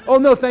then, oh,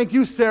 no, thank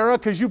you, Sarah,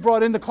 because you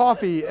brought in the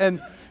coffee.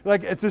 And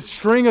like it's a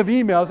string of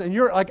emails and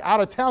you're like out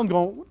of town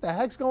going, what the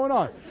heck's going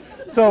on?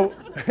 So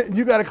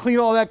you got to clean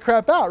all that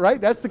crap out,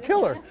 right? That's the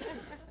killer.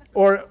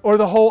 Or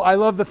the whole, I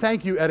love the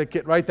thank you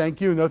etiquette, right?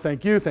 Thank you, no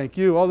thank you, thank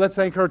you. Oh, let's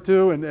thank her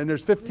too. And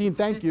there's 15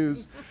 thank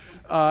yous.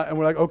 And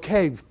we're like,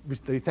 okay,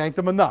 they thanked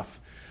them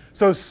enough.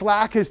 So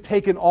Slack has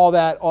taken all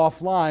that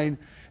offline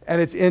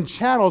and it's in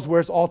channels where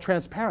it's all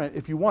transparent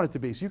if you want it to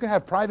be. So you can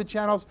have private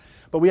channels,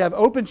 but we have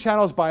open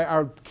channels by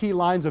our key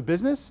lines of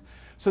business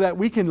so that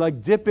we can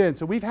like dip in.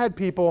 So we've had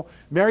people,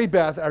 Mary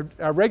Beth,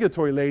 our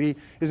regulatory lady,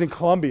 is in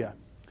Colombia.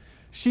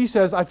 She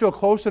says, I feel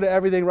closer to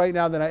everything right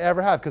now than I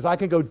ever have because I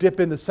can go dip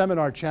in the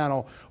seminar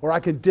channel or I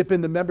can dip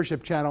in the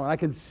membership channel and I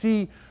can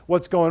see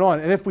what's going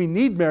on. And if we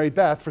need Mary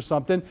Beth for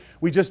something,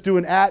 we just do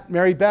an @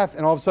 Mary Beth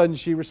and all of a sudden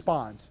she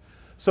responds.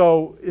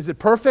 So is it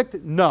perfect?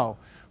 No.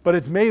 But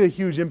it's made a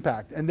huge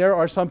impact. And there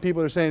are some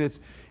people that are saying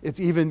it's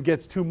even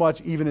gets too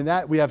much even in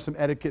that. We have some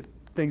etiquette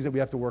things that we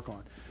have to work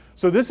on.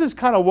 So this is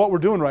kind of what we're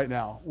doing right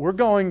now. We're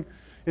going,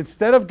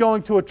 instead of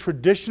going to a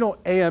traditional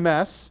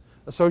AMS,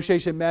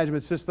 Association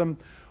Management System,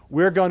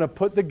 we're going to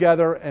put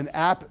together an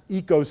app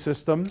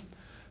ecosystem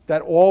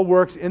that all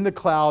works in the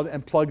cloud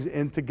and plugs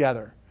in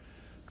together.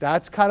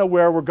 That's kind of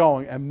where we're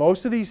going. And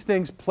most of these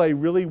things play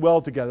really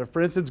well together.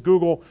 For instance,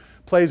 Google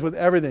plays with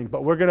everything,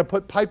 but we're going to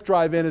put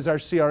Pipedrive in as our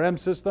CRM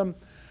system.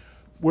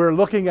 We're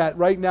looking at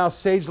right now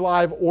Sage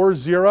Live or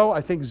Xero. I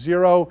think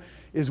Xero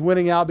is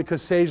winning out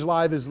because Sage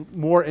Live is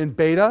more in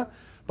beta,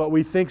 but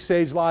we think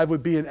Sage Live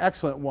would be an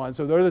excellent one.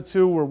 So they're the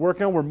two we're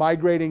working on. We're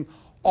migrating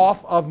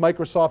off of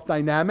Microsoft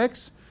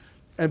Dynamics,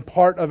 and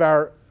part of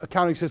our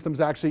accounting system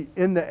is actually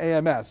in the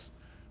AMS.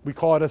 We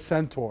call it a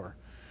Centaur.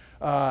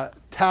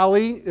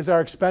 Tally is our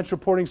expense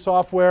reporting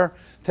software.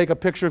 Take a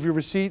picture of your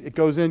receipt, it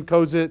goes in,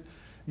 codes it.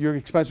 Your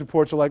expense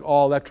reports are like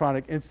all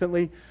electronic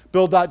instantly.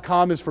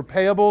 Bill.com is for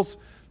payables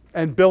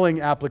and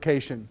billing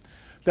application.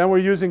 Then we're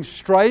using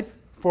Stripe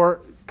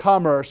for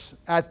commerce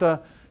at the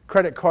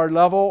credit card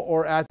level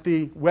or at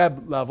the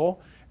web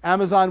level.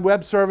 Amazon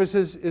Web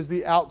Services is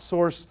the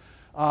outsourced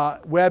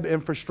web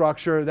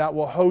infrastructure that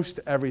will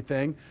host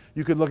everything.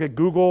 You could look at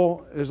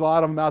Google. There's a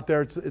lot of them out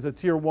there. It's a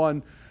tier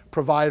 1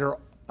 provider.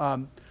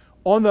 On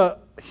the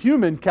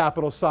human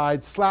capital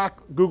side, Slack,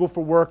 Google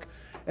for Work,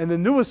 and the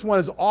newest one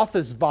is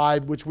Office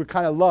Vibe, which we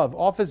kind of love.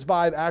 Office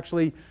Vibe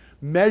actually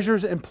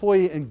measures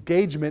employee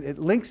engagement. It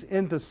links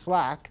into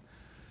Slack.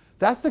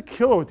 That's the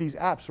killer with these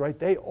apps, right?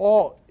 They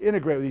all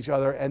integrate with each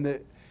other,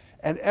 and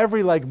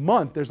every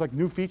month there's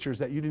new features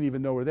that you didn't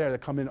even know were there that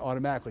come in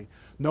automatically.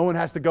 No one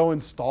has to go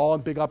install a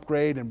big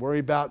upgrade and worry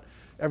about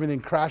everything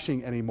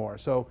crashing anymore.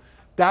 So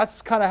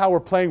that's kind of how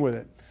we're playing with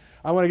it.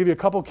 I want to give you a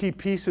couple key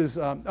pieces.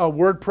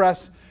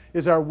 WordPress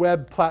is our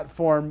web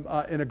platform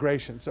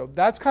integration. So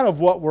that's kind of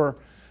what we're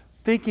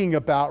thinking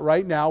about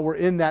right now. We're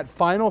in that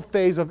final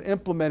phase of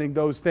implementing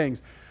those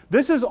things.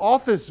 This is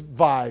Office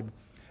Vibe,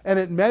 and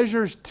it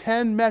measures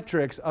 10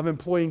 metrics of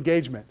employee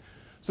engagement.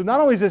 So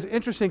not only is this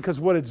interesting because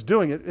what it's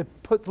doing, it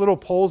puts little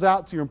polls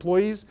out to your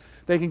employees.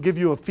 They can give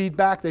you a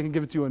feedback. They can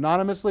give it to you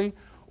anonymously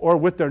or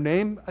with their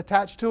name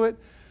attached to it.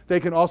 They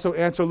can also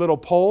answer little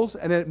polls,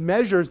 and it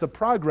measures the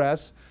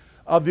progress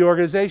of the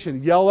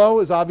organization. Yellow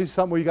is obviously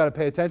something where you got to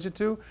pay attention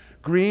to.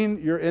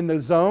 Green, you're in the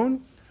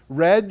zone.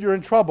 Red, you're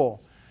in trouble.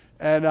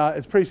 And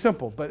it's pretty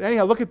simple. But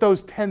anyhow, look at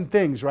those 10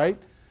 things, right?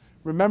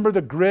 Remember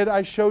the grid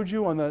I showed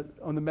you on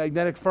the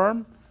magnetic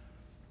firm?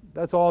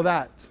 That's all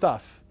that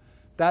stuff.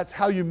 That's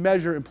how you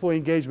measure employee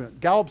engagement.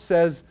 Gallup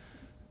says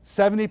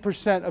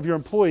 70% of your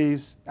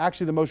employees,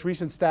 actually the most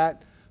recent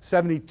stat,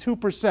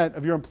 72%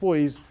 of your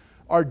employees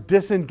are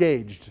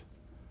disengaged.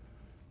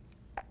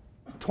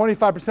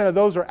 25% of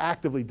those are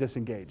actively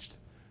disengaged.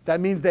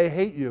 That means they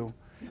hate you.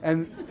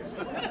 And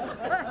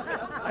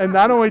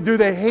not only do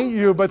they hate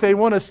you, but they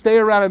want to stay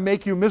around and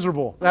make you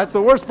miserable. That's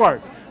the worst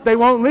part. They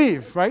won't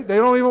leave, right? They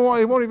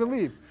won't even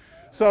leave.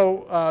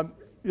 So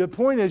the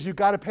point is you've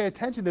got to pay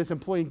attention to this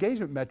employee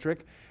engagement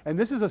metric. And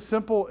this is a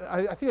simple,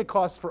 I think it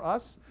costs for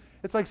us,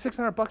 it's like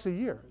 $600 a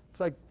year. It's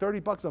like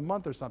 $30 a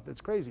month or something. It's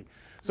crazy.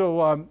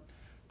 So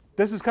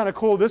this is kind of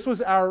cool. This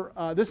was our,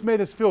 this made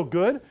us feel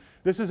good.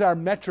 This is our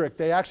metric.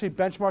 They actually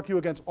benchmark you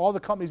against all the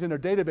companies in their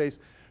database,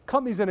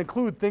 companies that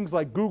include things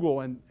like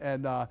Google and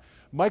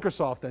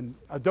Microsoft and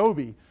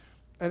Adobe.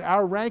 And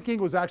our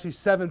ranking was actually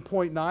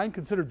 7.9,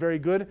 considered very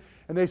good.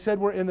 And they said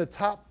we're in the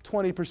top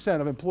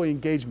 20% of employee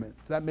engagement.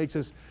 So that makes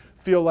us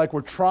feel like we're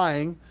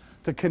trying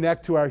to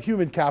connect to our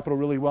human capital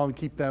really well and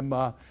keep them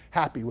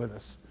happy with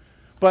us.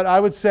 But I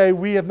would say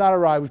we have not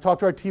arrived. We've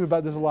talked to our team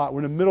about this a lot. We're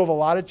in the middle of a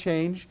lot of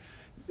change.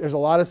 There's a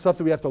lot of stuff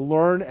that we have to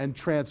learn and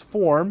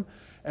transform.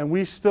 And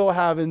we still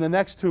have, in the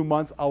next 2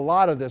 months, a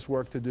lot of this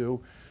work to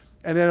do.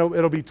 And then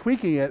it'll be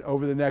tweaking it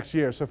over the next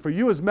year. So for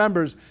you as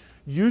members,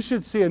 you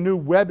should see a new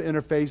web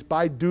interface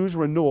by dues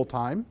renewal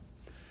time.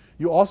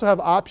 You also have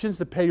options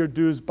to pay your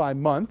dues by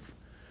month.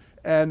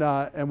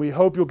 And we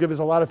hope you'll give us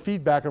a lot of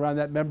feedback around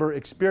that member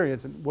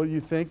experience. And what do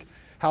you think?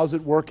 How's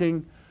it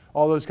working?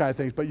 All those kind of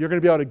things. But you're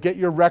going to be able to get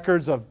your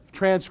records of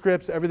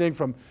transcripts, everything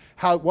from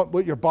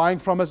what you're buying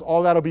from us.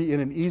 All that will be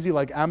in an easy,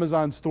 like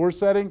Amazon store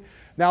setting.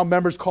 Now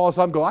members call us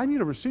up and go, I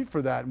need a receipt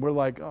for that. And we're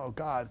like, oh,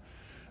 God.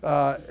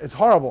 It's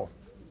horrible.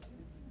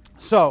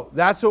 So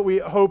that's what we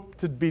hope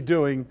to be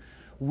doing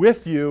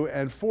with you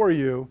and for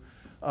you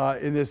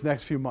in this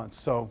next few months.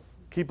 So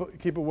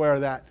keep aware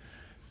of that.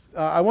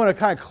 I want to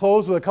kind of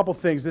close with a couple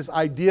things. This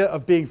idea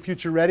of being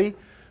future ready.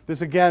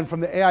 This again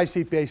from the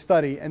CPA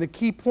study. And the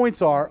key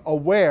points are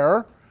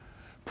aware,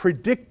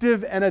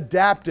 predictive, and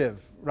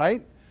adaptive,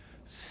 right?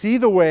 See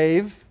the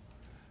wave,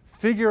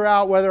 figure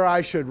out whether I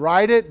should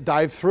ride it,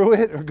 dive through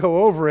it, or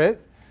go over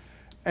it,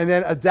 and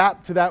then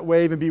adapt to that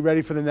wave and be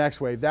ready for the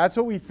next wave. That's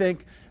what we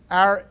think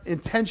our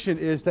intention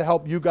is, to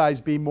help you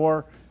guys be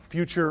more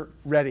future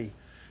ready.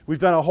 We've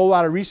done a whole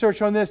lot of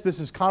research on this.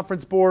 This is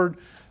Conference Board,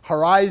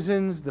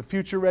 Horizons, the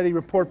Future Ready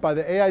report by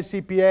the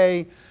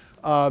CPA.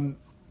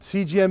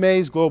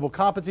 CGMA's Global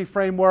Competency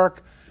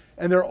Framework,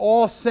 and they're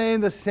all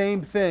saying the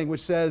same thing,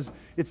 which says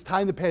it's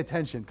time to pay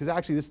attention, because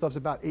actually this stuff's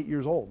about 8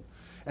 years old.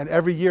 And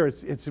every year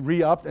it's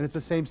re-upped and it's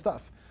the same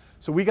stuff.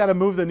 So we got to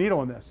move the needle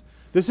on this.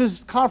 This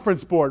is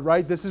conference board,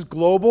 right? This is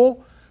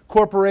global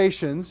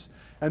corporations,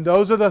 and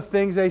those are the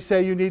things they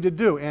say you need to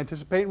do.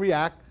 Anticipate and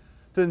react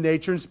to the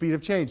nature and speed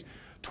of change.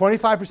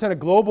 25% of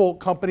global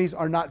companies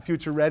are not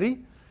future ready,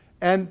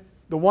 and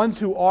the ones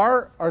who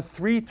are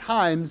 3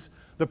 times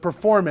the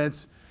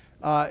performance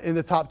in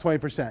the top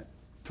 20%.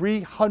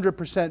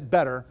 300%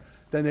 better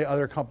than the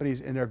other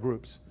companies in their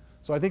groups.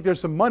 So I think there's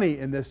some money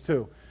in this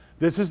too.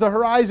 This is the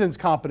Horizons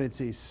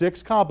competencies,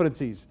 6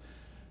 competencies.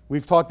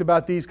 We've talked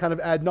about these kind of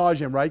ad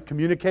nauseum, right?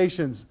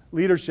 Communications,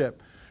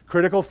 leadership,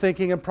 critical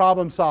thinking and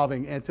problem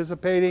solving,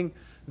 anticipating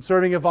and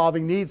serving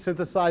evolving needs,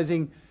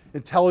 synthesizing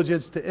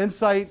intelligence to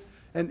insight,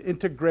 and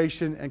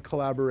integration and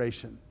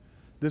collaboration.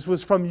 This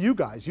was from you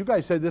guys. You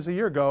guys said this a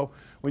year ago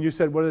when you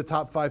said, what are the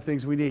top 5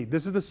 things we need?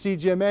 This is the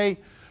CGMA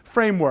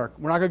framework.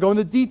 We're not going to go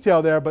into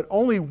detail there, but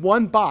only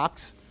 1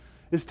 box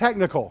is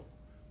technical.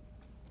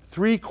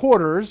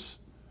 3/4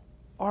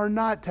 are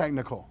not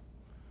technical.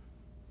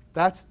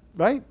 That's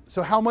right?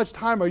 So how much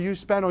time are you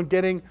spent on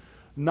getting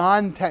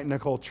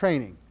non-technical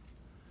training?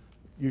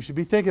 You should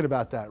be thinking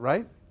about that,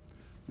 right?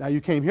 Now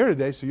you came here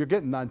today, so you're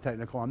getting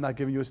non-technical. I'm not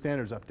giving you a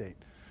standards update.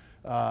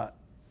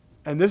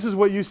 And this is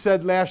what you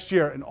said last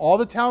year. In all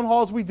the town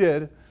halls we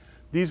did,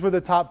 these were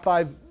the top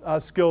 5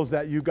 skills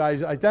that you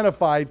guys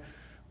identified,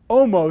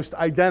 almost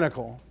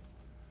identical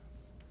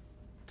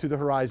to the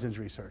Horizons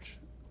research.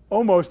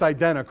 Almost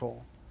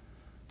identical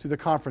to the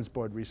conference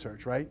board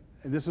research, right?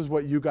 And this is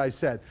what you guys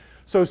said.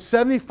 So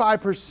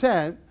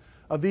 75%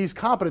 of these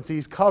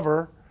competencies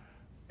cover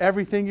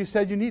everything you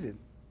said you needed.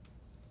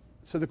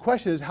 So the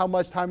question is, how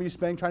much time are you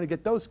spending trying to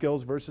get those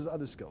skills versus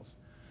other skills?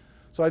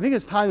 So I think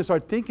it's time to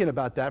start thinking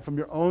about that from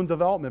your own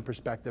development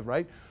perspective,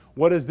 right?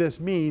 What does this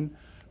mean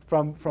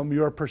from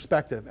your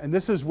perspective? And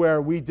this is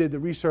where we did the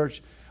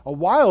research a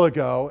while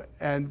ago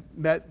and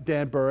met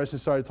Dan Burris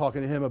and started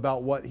talking to him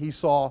about what he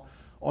saw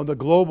on the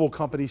global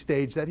company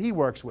stage that he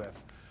works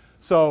with.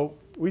 So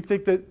we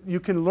think that you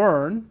can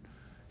learn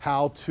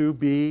how to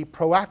be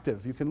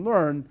proactive. You can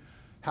learn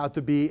how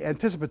to be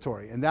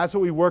anticipatory. And that's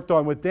what we worked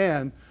on with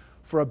Dan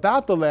for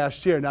about the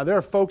last year. Now there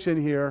are folks in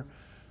here,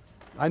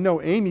 I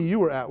know Amy, you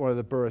were at one of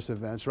the Burris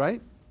events,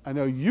 right? I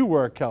know you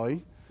were,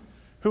 Kelly.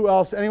 Who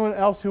else? Anyone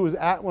else who was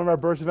at one of our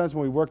Burris events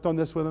when we worked on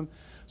this with him?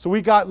 So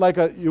we got like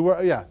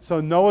so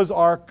Noah's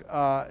Ark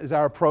is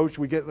our approach.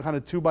 We get kind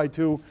of 2 by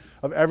 2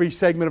 of every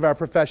segment of our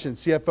profession,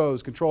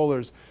 CFOs,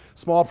 controllers,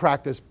 small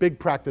practice, big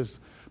practice,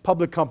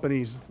 public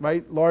companies,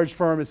 right? Large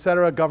firm, et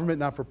cetera, government,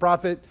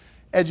 not-for-profit,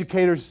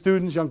 educators,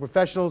 students, young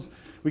professionals.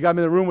 We got them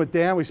in the room with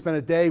Dan. We spent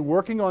a day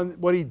working on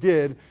what he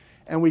did,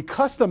 and we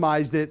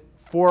customized it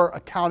for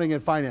accounting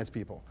and finance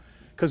people.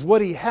 Because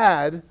what he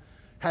had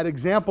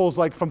examples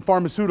like from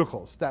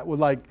pharmaceuticals that would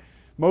like,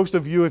 most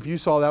of you, if you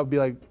saw that, would be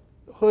like,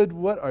 Hood,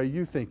 what are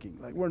you thinking?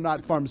 Like, we're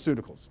not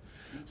pharmaceuticals.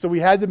 So we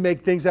had to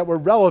make things that were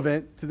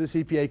relevant to the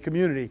CPA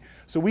community.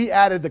 So we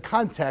added the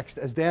context,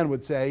 as Dan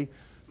would say,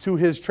 to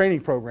his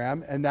training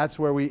program, and that's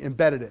where we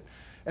embedded it.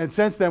 And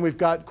since then, we've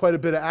got quite a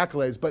bit of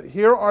accolades. But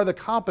here are the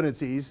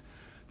competencies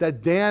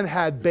that Dan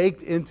had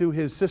baked into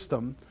his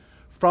system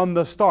from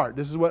the start.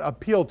 This is what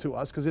appealed to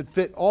us because it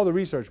fit all the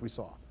research we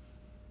saw.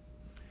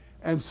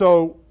 And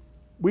so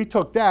we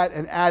took that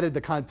and added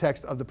the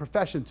context of the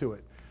profession to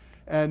it.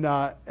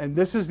 And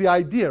this is the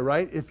idea,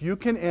 right? If you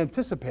can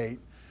anticipate,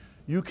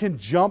 you can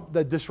jump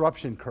the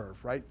disruption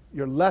curve, right?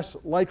 You're less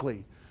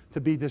likely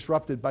to be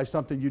disrupted by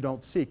something you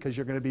don't see because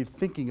you're going to be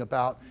thinking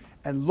about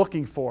and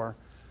looking for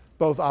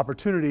both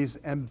opportunities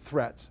and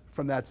threats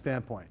from that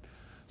standpoint.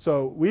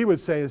 So we would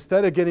say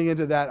instead of getting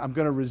into that, I'm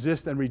going to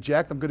resist and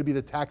reject, I'm going to be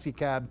the taxi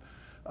cab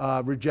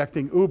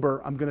rejecting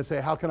Uber, I'm going to say,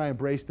 how can I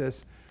embrace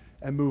this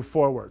and move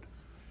forward?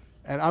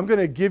 And I'm going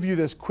to give you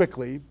this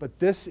quickly, but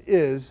this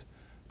is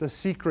the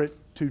secret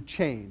to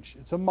change.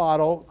 It's a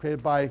model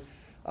created by,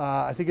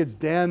 I think it's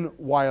Dan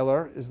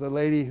Weiler is the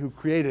lady who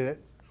created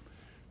it.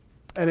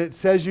 And it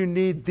says you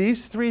need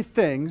these 3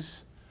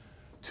 things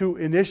to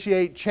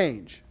initiate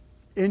change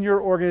in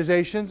your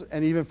organizations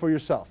and even for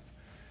yourself.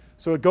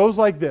 So it goes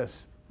like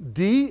this.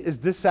 D is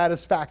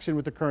dissatisfaction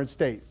with the current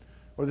state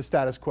or the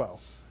status quo.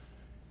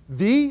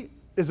 V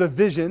is a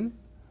vision,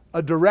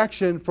 a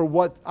direction for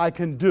what I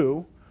can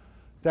do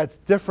that's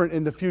different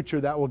in the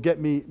future that will get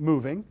me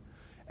moving.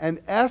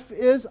 And F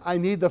is I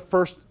need the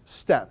first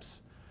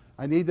steps.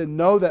 I need to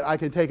know that I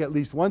can take at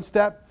least 1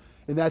 step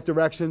in that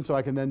direction so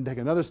I can then take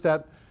another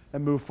step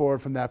and move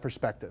forward from that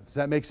perspective. Does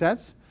that make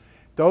sense?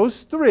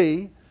 Those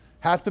 3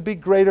 have to be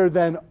greater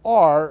than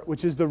R,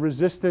 which is the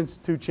resistance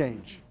to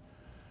change.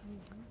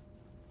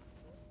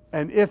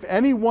 And if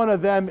any one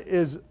of them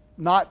is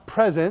not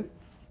present,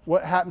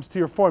 what happens to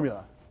your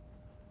formula?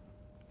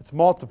 It's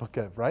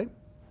multiplicative, right?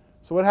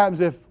 So what happens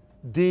if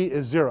D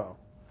is 0?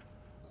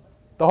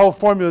 The whole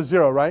formula is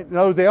 0, right? In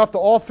other words, they have to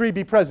all 3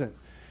 be present.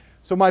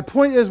 So my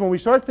point is when we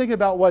start thinking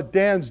about what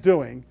Dan's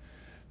doing,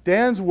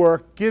 Dan's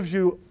work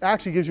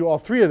actually gives you all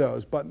three of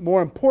those, but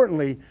more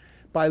importantly,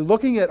 by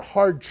looking at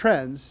hard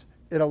trends,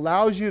 it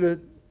allows you to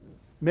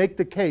make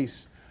the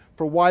case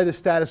for why the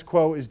status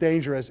quo is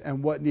dangerous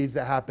and what needs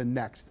to happen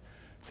next,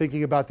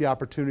 thinking about the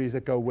opportunities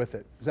that go with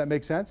it. Does that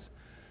make sense?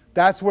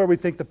 That's where we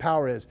think the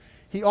power is.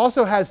 He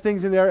also has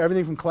things in there,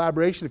 everything from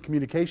collaboration to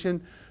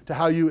communication to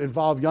how you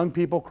involve young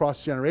people,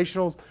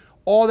 cross-generationals.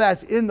 All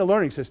that's in the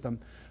learning system.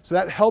 So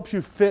that helps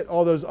you fit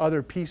all those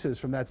other pieces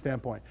from that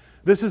standpoint.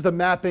 This is the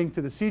mapping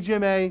to the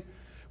CGMA.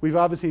 We've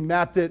obviously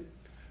mapped it.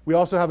 We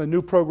also have a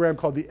new program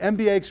called the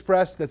MBA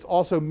Express that's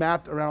also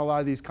mapped around a lot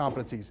of these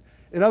competencies.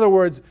 In other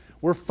words,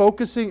 we're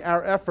focusing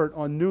our effort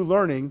on new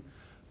learning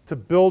to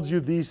build you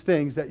these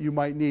things that you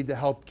might need to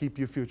help keep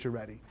you future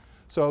ready.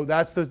 So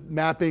that's the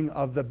mapping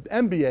of the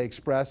MBA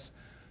Express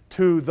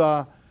to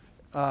the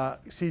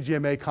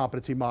CGMA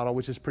competency model,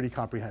 which is pretty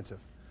comprehensive.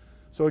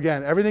 So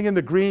again, everything in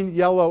the green,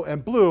 yellow,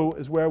 and blue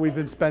is where we've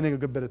been spending a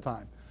good bit of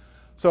time.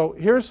 So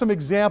here's some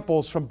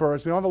examples from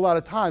Burris. We don't have a lot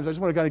of time, so I just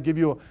want to kind of give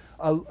you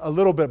a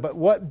little bit. But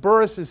what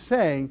Burris is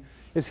saying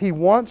is he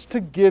wants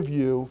to give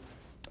you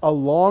a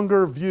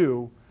longer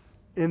view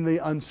in the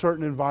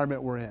uncertain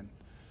environment we're in.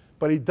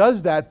 But he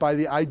does that by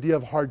the idea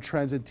of hard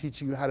trends and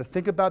teaching you how to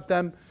think about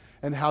them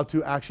and how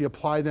to actually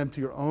apply them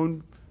to your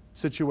own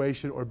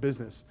situation or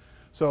business.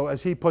 So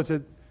as he puts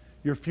it,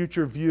 your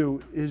future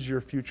view is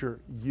your future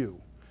you.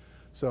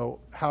 So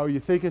how are you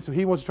thinking? So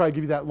he wants to try to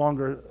give you that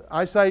longer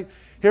eyesight.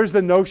 Here's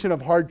the notion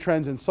of hard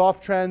trends and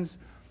soft trends.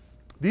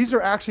 These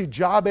are actually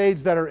job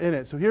aids that are in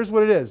it. So here's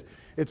what it is.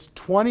 It's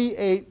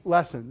 28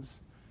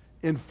 lessons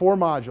in 4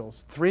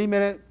 modules,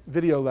 3-minute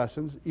video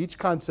lessons, each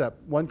concept,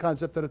 one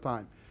concept at a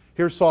time.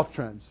 Here's soft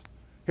trends.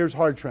 Here's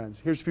hard trends.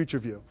 Here's future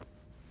view.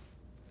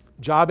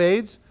 Job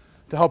aids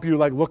to help you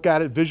like look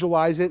at it,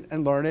 visualize it,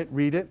 and learn it,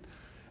 read it.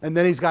 And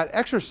then he's got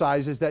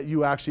exercises that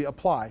you actually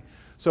apply.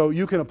 So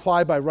you can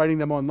apply by writing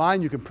them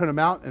online. You can print them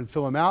out and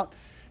fill them out.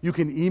 You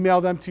can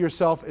email them to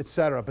yourself,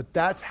 etc. But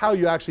that's how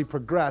you actually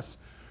progress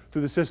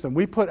through the system.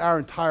 We put our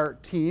entire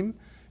team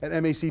at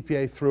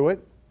MACPA through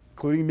it,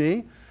 including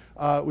me.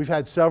 We've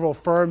had several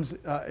firms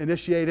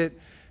initiate it,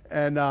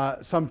 and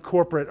some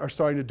corporate are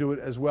starting to do it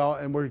as well.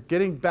 And we're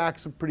getting back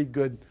some pretty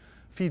good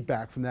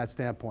feedback from that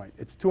standpoint.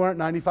 It's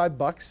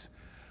 $295.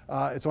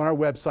 It's on our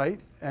website,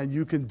 and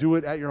you can do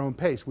it at your own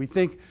pace. We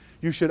think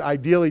you should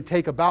ideally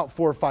take about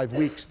 4 or 5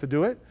 weeks to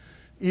do it,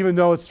 even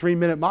though it's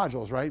 3-minute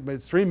modules, right? But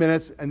it's 3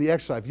 minutes and the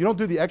exercise. If you don't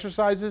do the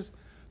exercises,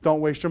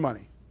 don't waste your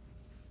money.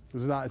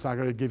 It's not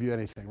going to give you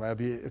anything, right?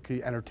 It'll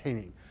be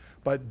entertaining.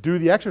 But do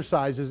the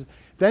exercises.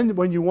 Then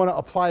when you want to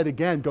apply it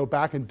again, go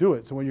back and do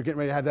it. So when you're getting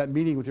ready to have that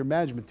meeting with your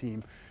management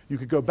team, you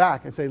could go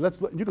back and say,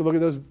 let's look. You can look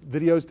at those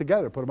videos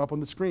together, put them up on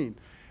the screen,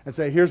 and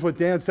say, here's what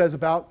Dan says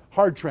about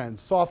hard trends,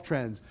 soft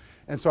trends,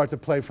 and start to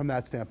play from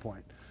that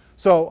standpoint.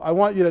 So I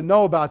want you to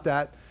know about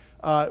that.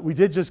 We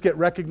did just get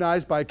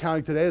recognized by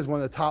Accounting Today as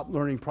one of the top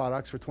learning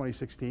products for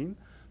 2016.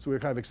 So we were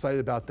kind of excited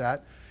about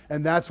that.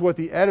 And that's what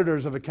the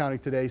editors of Accounting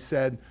Today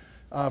said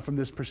from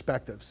this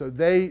perspective. So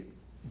they,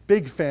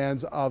 big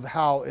fans of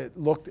how it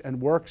looked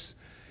and works.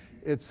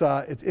 It's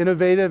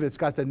innovative. It's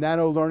got the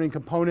nano learning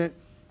component.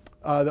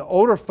 The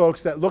older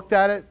folks that looked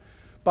at it,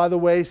 by the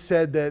way,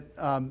 said that,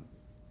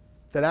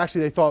 that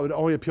actually they thought it would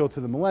only appeal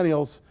to the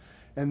millennials,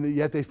 and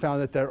yet they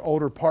found that their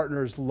older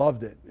partners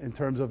loved it in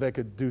terms of they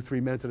could do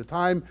 3 minutes at a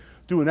time,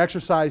 do an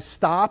exercise,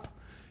 stop.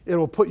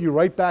 It'll put you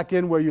right back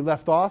in where you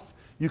left off.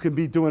 You can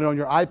be doing it on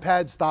your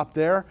iPad, stop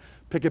there,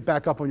 pick it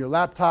back up on your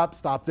laptop,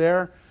 stop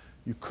there.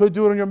 You could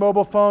do it on your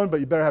mobile phone, but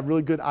you better have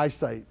really good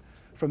eyesight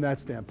from that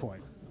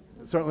standpoint.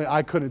 Certainly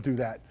I couldn't do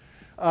that.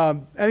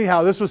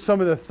 Anyhow, this was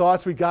some of the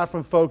thoughts we got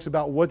from folks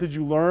about what did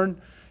you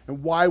learn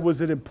and why was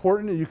it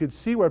important, and you could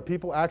see where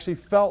people actually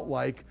felt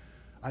like,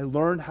 I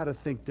learned how to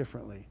think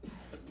differently.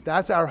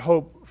 That's our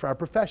hope for our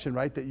profession,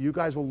 right? That you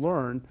guys will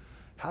learn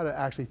how to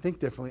actually think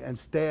differently and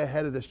stay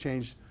ahead of this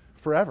change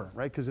forever,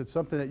 right? Because it's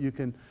something that you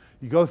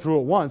go through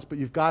it once, but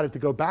you've got it to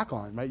go back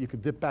on, right? You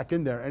can dip back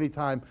in there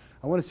anytime.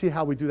 I want to see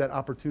how we do that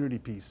opportunity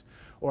piece,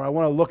 or I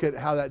want to look at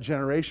how that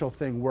generational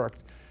thing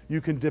worked.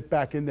 You can dip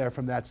back in there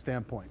from that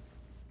standpoint.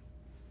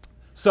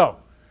 So,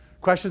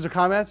 questions or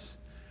comments?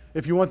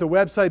 If you want the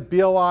website,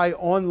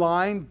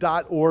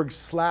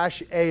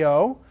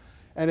 blionline.org/AO.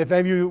 And if any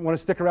of you want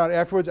to stick around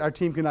afterwards, our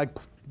team can like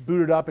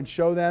boot it up and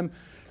show them.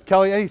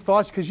 Kelly, any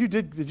thoughts? Because you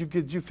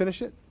did you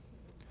finish it?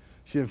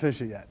 She didn't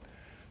finish it yet.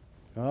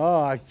 Oh,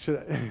 I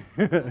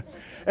should.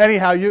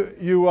 Anyhow,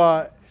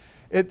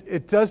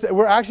 it does.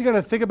 We're actually going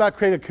to think about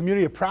creating a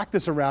community of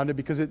practice around it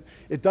because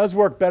it does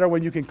work better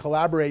when you can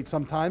collaborate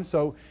sometimes.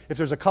 So if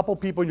there's a couple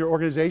people in your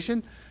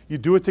organization, you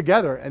do it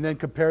together and then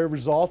compare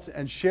results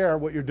and share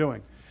what you're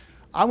doing.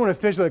 I want to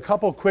finish with a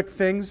couple quick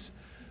things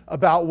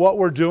about what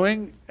we're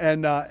doing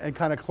and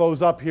kind of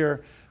close up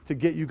here to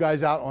get you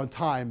guys out on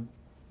time.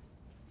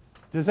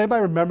 Does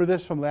anybody remember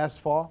this from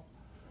last fall?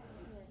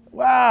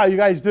 Wow, you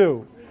guys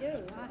do. We do.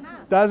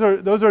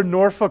 Uh-huh. Those are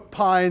Norfolk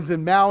pines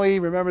in Maui.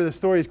 Remember the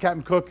story is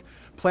Captain Cook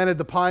planted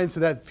the pines so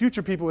that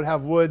future people would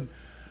have wood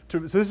So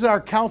this is our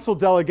council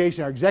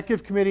delegation, our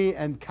executive committee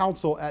and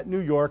council at New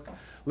York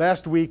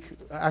last week,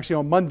 actually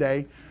on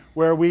Monday,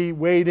 where we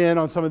weighed in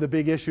on some of the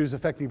big issues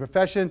affecting the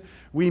profession.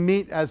 We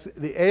meet as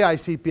the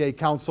AICPA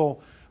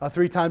Council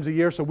 3 times a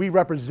year, so we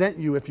represent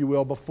you, if you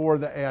will, before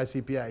the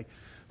AICPA.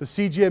 The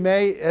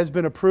CGMA has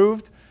been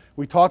approved.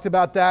 We talked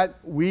about that.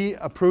 We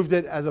approved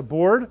it as a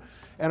board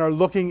and are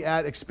looking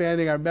at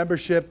expanding our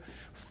membership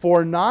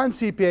for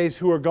non-CPAs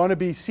who are going to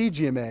be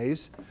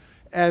CGMAs,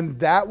 and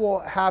that will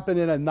happen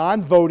in a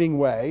non-voting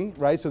way,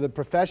 right? So the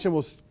profession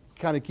will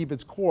kind of keep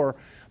its core,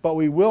 but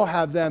we will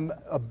have them,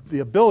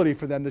 the ability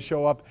for them to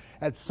show up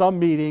at some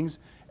meetings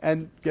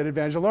and get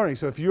advantage of learning.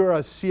 So if you're a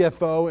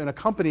CFO in a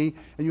company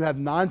and you have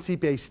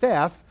non-CPA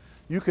staff,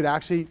 you could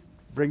actually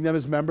bring them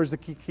as members to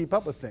keep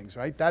up with things,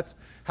 right? That's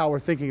how we're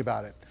thinking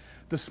about it.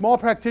 The small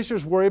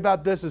practitioners worry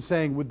about this as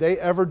saying, would they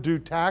ever do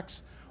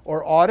tax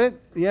or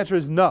audit? The answer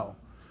is no.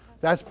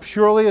 That's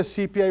purely a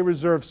CPA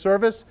reserve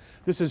service.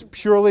 This is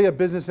purely a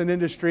business and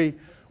industry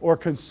or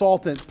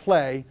consultant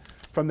play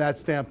from that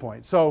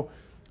standpoint. So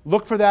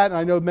look for that, and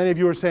I know many of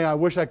you are saying, I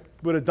wish I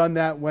would have done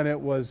that when it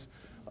was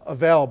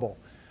available.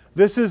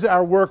 This is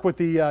our work with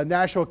the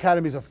National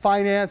Academies of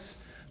Finance.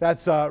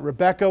 That's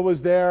Rebecca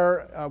was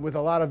there with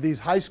a lot of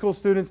these high school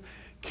students.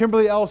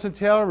 Kimberly Ellison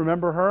Taylor,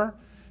 remember her?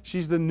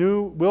 She's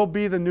will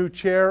be the new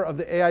chair of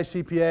the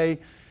AICPA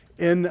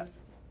in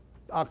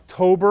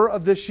October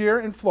of this year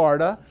in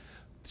Florida.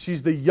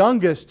 She's the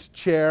youngest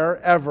chair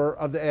ever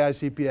of the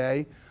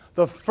AICPA,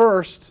 the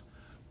first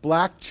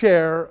black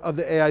chair of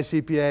the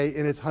AICPA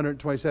in its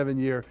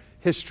 127-year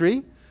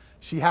history.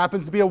 She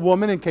happens to be a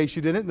woman, in case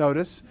you didn't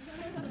notice,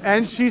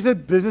 and she's a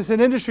business and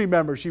industry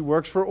member. She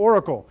works for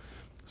Oracle.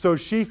 So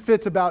she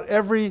fits about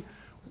every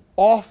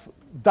off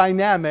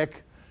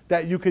dynamic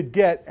that you could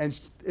get, and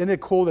isn't it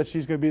cool that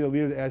she's going to be the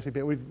leader of the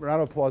AICPA?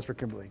 Round of applause for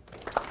Kimberly.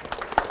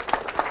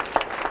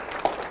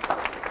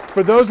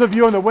 For those of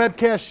you on the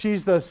webcast,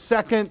 she's the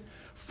second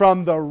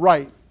from the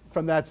right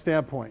from that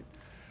standpoint.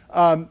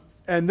 And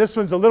this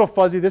one's a little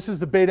fuzzy. This is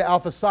the Beta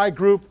Alpha Psi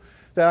group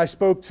that I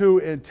spoke to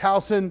in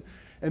Towson,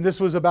 and this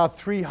was about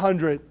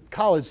 300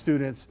 college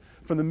students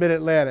from the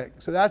Mid-Atlantic.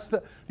 So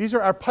these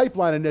are our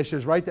pipeline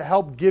initiatives, right, to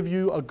help give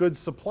you a good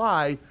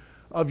supply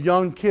of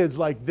young kids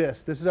like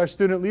this. This is our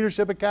Student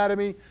Leadership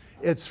Academy.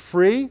 It's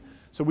free,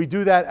 so we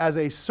do that as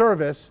a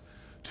service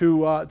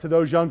to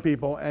those young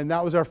people, and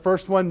that was our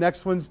first one.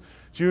 Next one's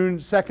June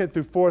 2nd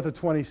through 4th of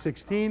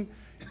 2016.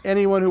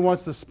 Anyone who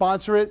wants to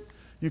sponsor it,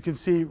 you can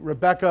see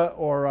Rebecca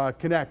or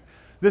Connect.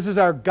 This is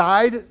our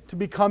guide to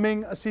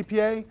becoming a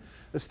CPA.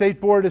 The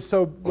state board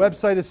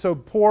website is so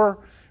poor,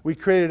 we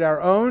created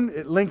our own.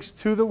 It links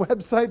to the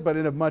website, but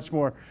in a much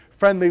more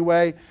friendly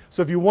way.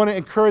 So if you want to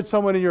encourage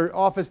someone in your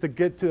office to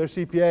get to their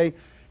CPA,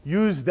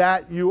 use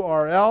that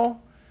URL.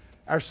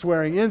 Our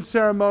swearing in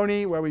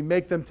ceremony, where we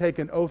make them take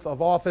an oath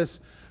of office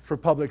for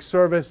public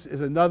service,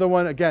 is another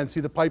one. Again,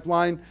 see the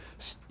pipeline: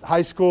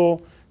 high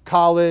school,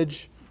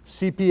 college,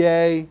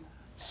 CPA,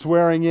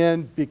 swearing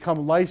in,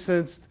 become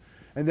licensed,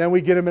 and then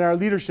we get them in our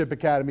leadership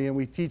academy and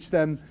we teach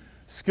them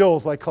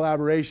skills like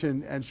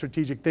collaboration and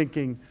strategic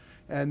thinking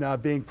and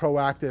being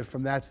proactive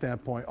from that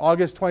standpoint.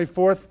 August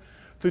 24th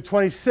through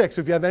 26th.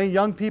 So if you have any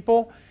young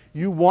people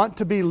you want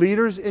to be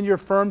leaders in your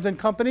firms and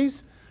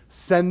companies,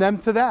 send them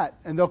to that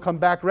and they'll come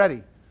back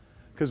ready,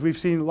 because we've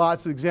seen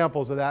lots of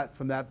examples of that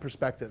from that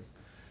perspective.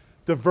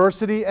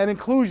 Diversity and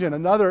inclusion,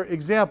 another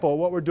example of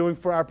what we're doing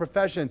for our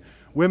profession.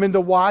 Women to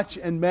watch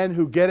and men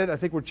who get it. I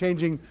think we're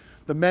changing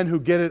the Men Who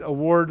Get It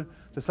award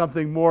to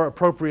something more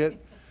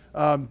appropriate,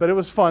 but it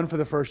was fun for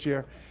the first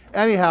year.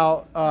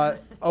 Anyhow,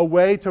 a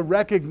way to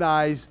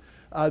recognize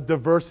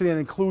diversity and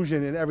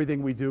inclusion in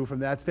everything we do from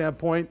that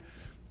standpoint.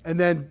 And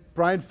then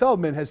Brian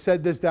Feldman has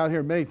said this down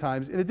here many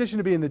times. In addition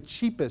to being the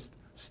cheapest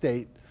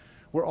state,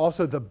 we're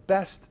also the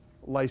best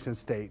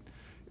licensed state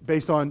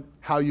based on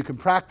how you can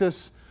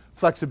practice,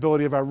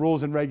 flexibility of our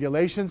rules and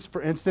regulations.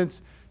 For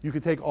instance, you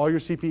can take all your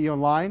CPE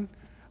online.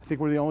 I think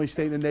we're the only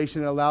state in the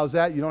nation that allows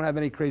that. You don't have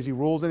any crazy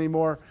rules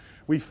anymore.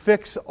 We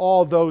fix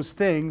all those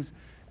things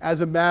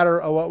as a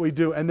matter of what we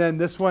do. And then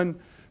this one,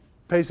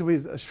 basically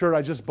a shirt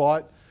I just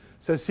bought,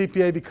 says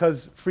CPA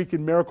because freaking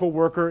miracle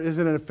worker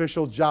isn't an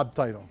official job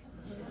title.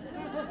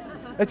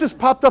 It just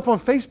popped up on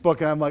Facebook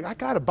and I'm like, I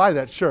gotta buy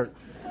that shirt.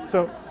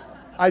 So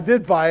I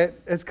did buy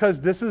it. It's because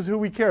this is who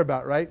we care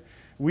about, right?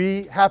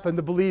 We happen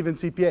to believe in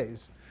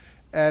CPAs.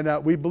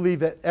 And we believe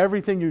that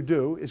everything you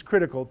do is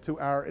critical to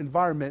our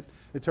environment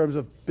in terms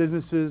of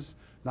businesses,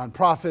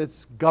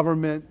 nonprofits,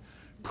 government,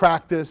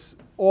 practice.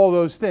 All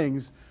those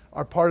things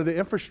are part of the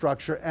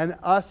infrastructure and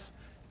us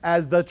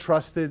as the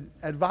trusted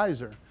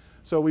advisor.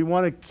 So we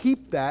want to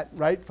keep that,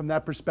 right, from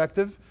that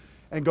perspective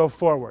and go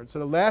forward. So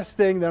the last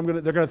thing that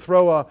they're going to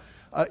throw a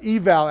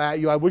eval at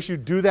you. I wish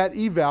you'd do that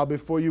eval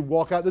before you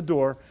walk out the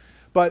door.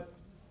 But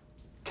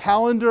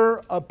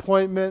calendar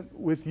appointment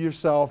with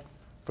yourself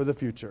for the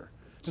future.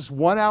 Just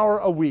 1 hour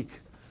a week.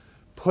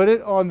 Put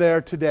it on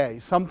there today,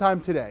 sometime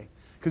today.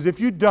 Because if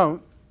you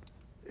don't,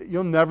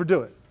 you'll never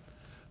do it.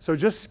 So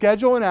just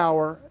schedule an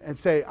hour and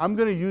say, I'm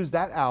going to use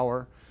that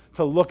hour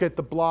to look at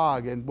the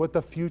blog and what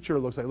the future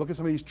looks like. Look at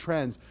some of these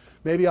trends.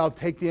 Maybe I'll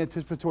take the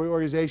anticipatory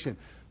organization.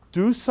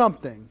 Do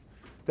something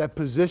that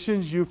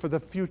positions you for the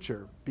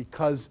future,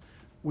 because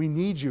we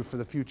need you for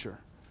the future.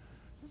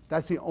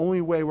 That's the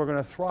only way we're going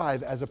to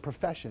thrive as a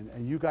profession,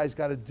 and you guys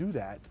got to do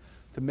that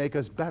to make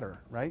us better,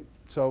 right?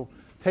 So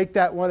take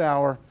that 1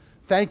 hour.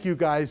 Thank you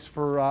guys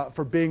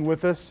for being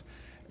with us,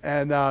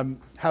 and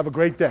have a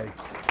great day.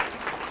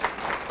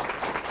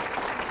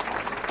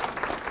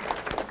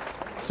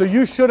 So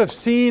you should have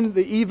seen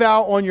the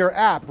eval on your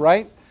app,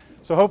 right?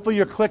 So hopefully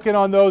you're clicking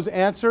on those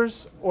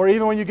answers, or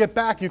even when you get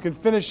back, you can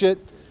finish it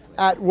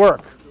at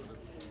work.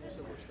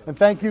 And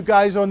thank you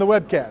guys on the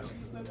webcast.